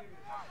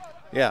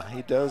 Yeah,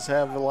 he does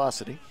have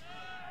velocity.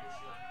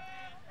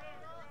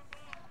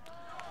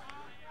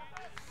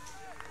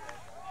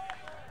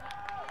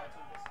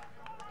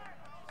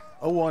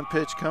 Oh, 1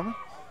 pitch coming.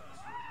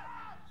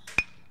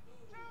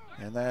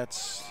 And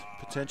that's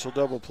potential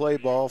double play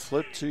ball.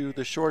 Flipped to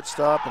the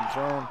shortstop and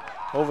thrown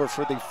over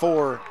for the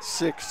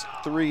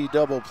 4-6-3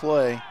 double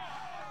play.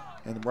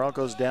 And the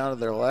Broncos down to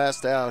their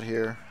last out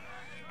here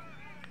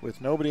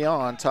with nobody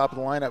on. Top of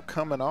the lineup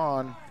coming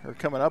on, or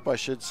coming up, I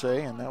should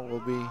say, and that will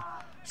be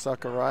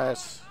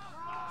Zacharias.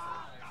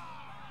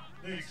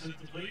 Next at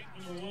the plate,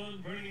 number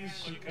 1, Bernie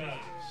Sakadas.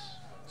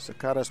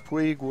 Sakadas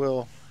Puig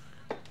will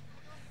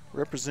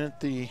represent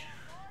the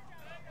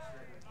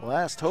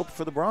last hope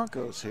for the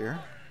Broncos here.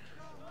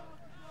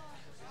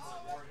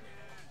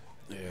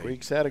 Yeah,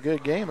 Puig's had a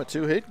good game, a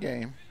 2-hit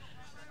game.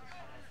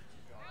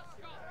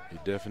 He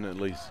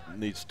definitely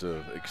needs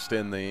to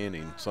extend the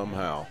inning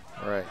somehow.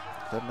 Right.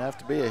 Doesn't have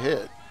to be a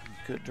hit.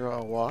 Could draw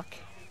a walk.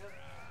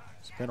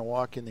 It's been a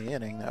walk in the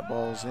inning. That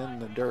ball's in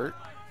the dirt,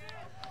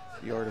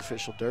 the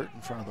artificial dirt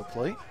in front of the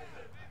plate.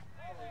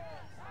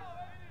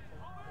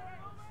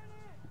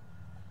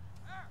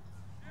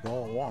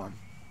 Ball 1.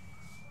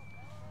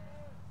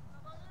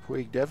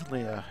 Puig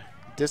definitely a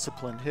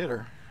disciplined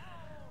hitter.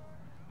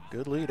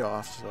 Good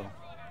leadoff, so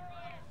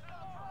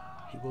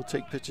he will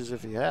take pitches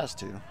if he has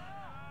to.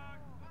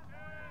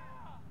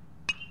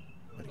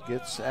 But he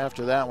gets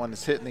after that one.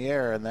 It's hit in the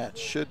air, and that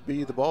should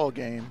be the ball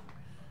game.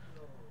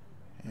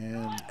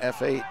 And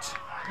F8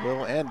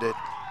 will end it.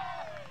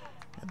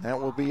 And that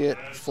will be it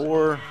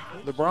for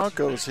the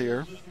Broncos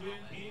here,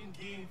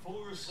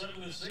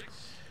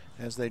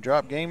 as they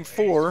drop game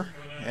 4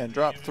 and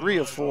drop 3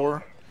 of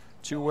 4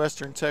 to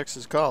Western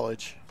Texas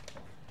College.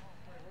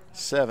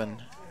 7-6.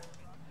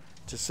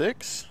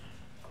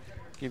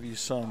 Give you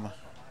some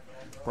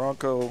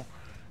Bronco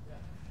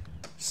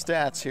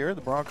stats here.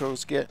 The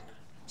Broncos get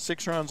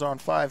 6 runs on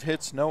 5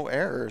 hits, no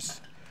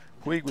errors.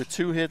 Puig with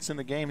 2 hits in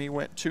the game. He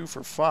went 2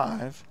 for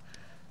 5.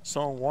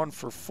 Song 1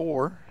 for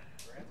 4.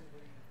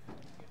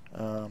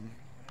 We'll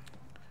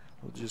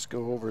just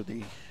go over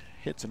the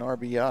hits and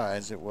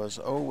RBIs. It was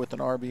O with an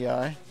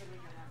RBI,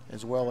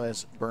 as well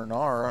as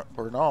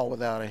Bernal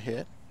without a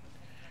hit.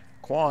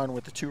 Quan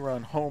with the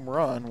 2-run home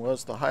run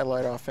was the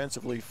highlight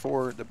offensively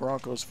for the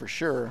Broncos for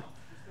sure.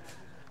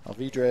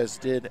 Alvidrez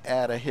did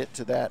add a hit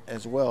to that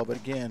as well, but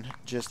again,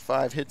 just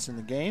 5 hits in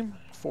the game,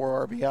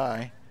 4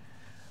 RBI,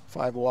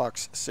 5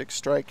 walks,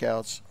 6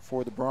 strikeouts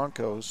for the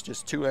Broncos,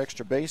 just 2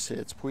 extra base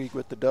hits, Puig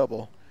with the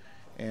double,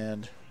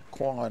 and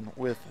Quan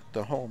with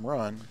the home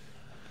run.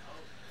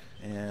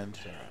 And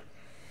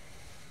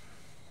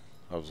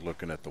I was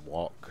looking at the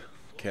walk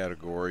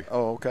category.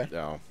 oh, okay.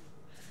 Yeah.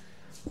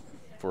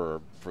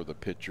 For the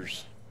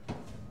pitchers.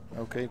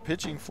 Okay,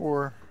 pitching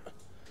for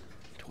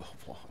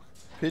 12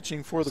 walks.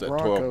 Pitching for the Is that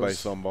Broncos. 12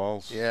 base on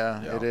balls?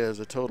 Yeah, it is.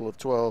 A total of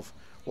 12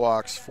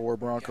 walks for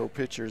Bronco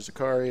pitchers.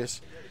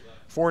 Zacharias,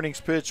 4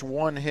 innings pitched,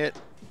 1 hit,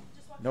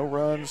 no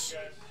runs,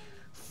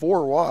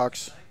 4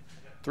 walks,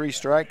 3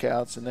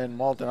 strikeouts, and then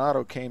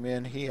Maldonado came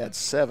in. He had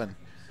 7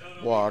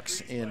 walks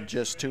in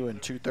just 2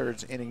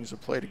 2/3 innings of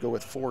play to go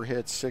with 4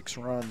 hits, 6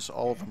 runs,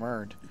 all of them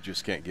earned. You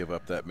just can't give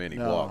up that many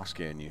No, walks,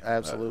 can you?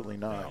 Absolutely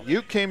not.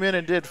 Uke came in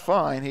and did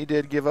fine. He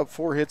did give up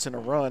 4 hits and a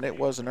run. It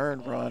was an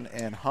earned run,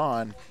 and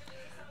Hahn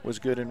was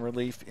good in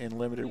relief in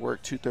limited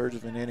work, 2/3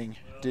 of an inning,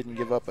 didn't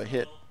give up a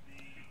hit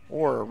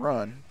or a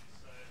run.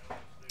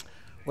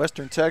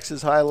 Western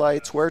Texas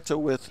highlights Huerta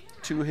with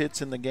 2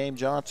 hits in the game,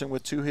 Johnson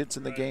with 2 hits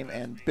in the game,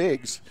 and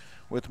Biggs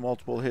with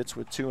multiple hits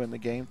with 2 in the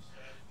game.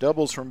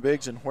 Doubles from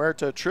Biggs and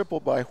Huerta, triple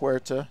by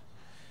Huerta,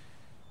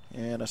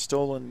 and a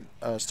stolen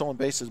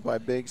bases by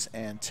Biggs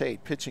and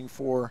Tate. Pitching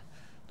for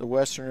the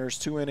Westerners,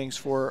 2 innings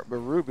for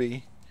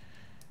Berube.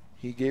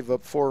 He gave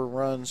up 4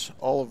 runs,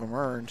 all of them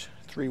earned,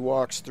 3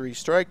 walks, 3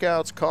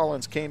 strikeouts.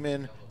 Collins came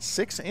in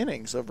 6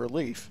 innings of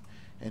relief,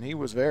 and he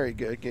was very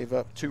good. Gave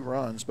up 2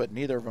 runs, but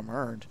neither of them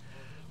earned.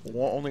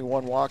 Only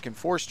 1 walk and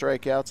 4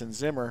 strikeouts, and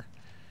Zimmer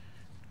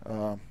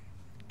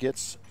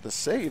gets the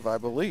save, I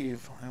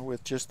believe,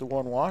 with just the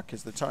 1 walk,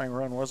 as the tying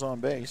run was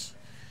on base.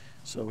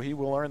 So he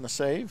will earn the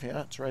save.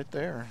 Yeah, it's right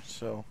there.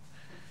 So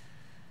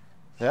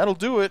that'll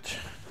do it.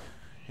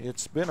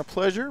 It's been a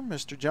pleasure,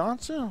 Mr.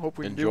 Johnson. Hope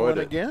we can do it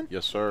again.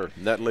 Yes, sir.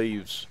 And that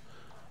leaves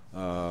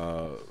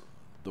the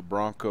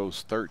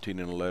Broncos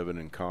 13-11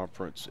 in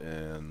conference,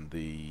 and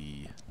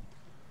the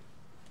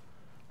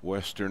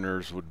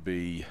Westerners would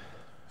be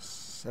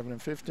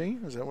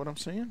 7-15. Is that what I'm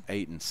seeing?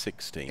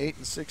 8-16.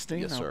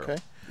 8-16. Yes, sir. Okay.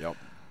 Yep.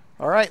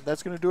 All right,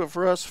 that's going to do it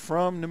for us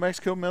from New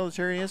Mexico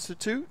Military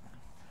Institute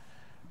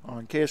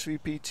on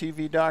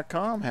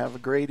KSVPTV.com. Have a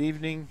great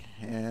evening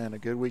and a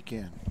good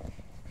weekend.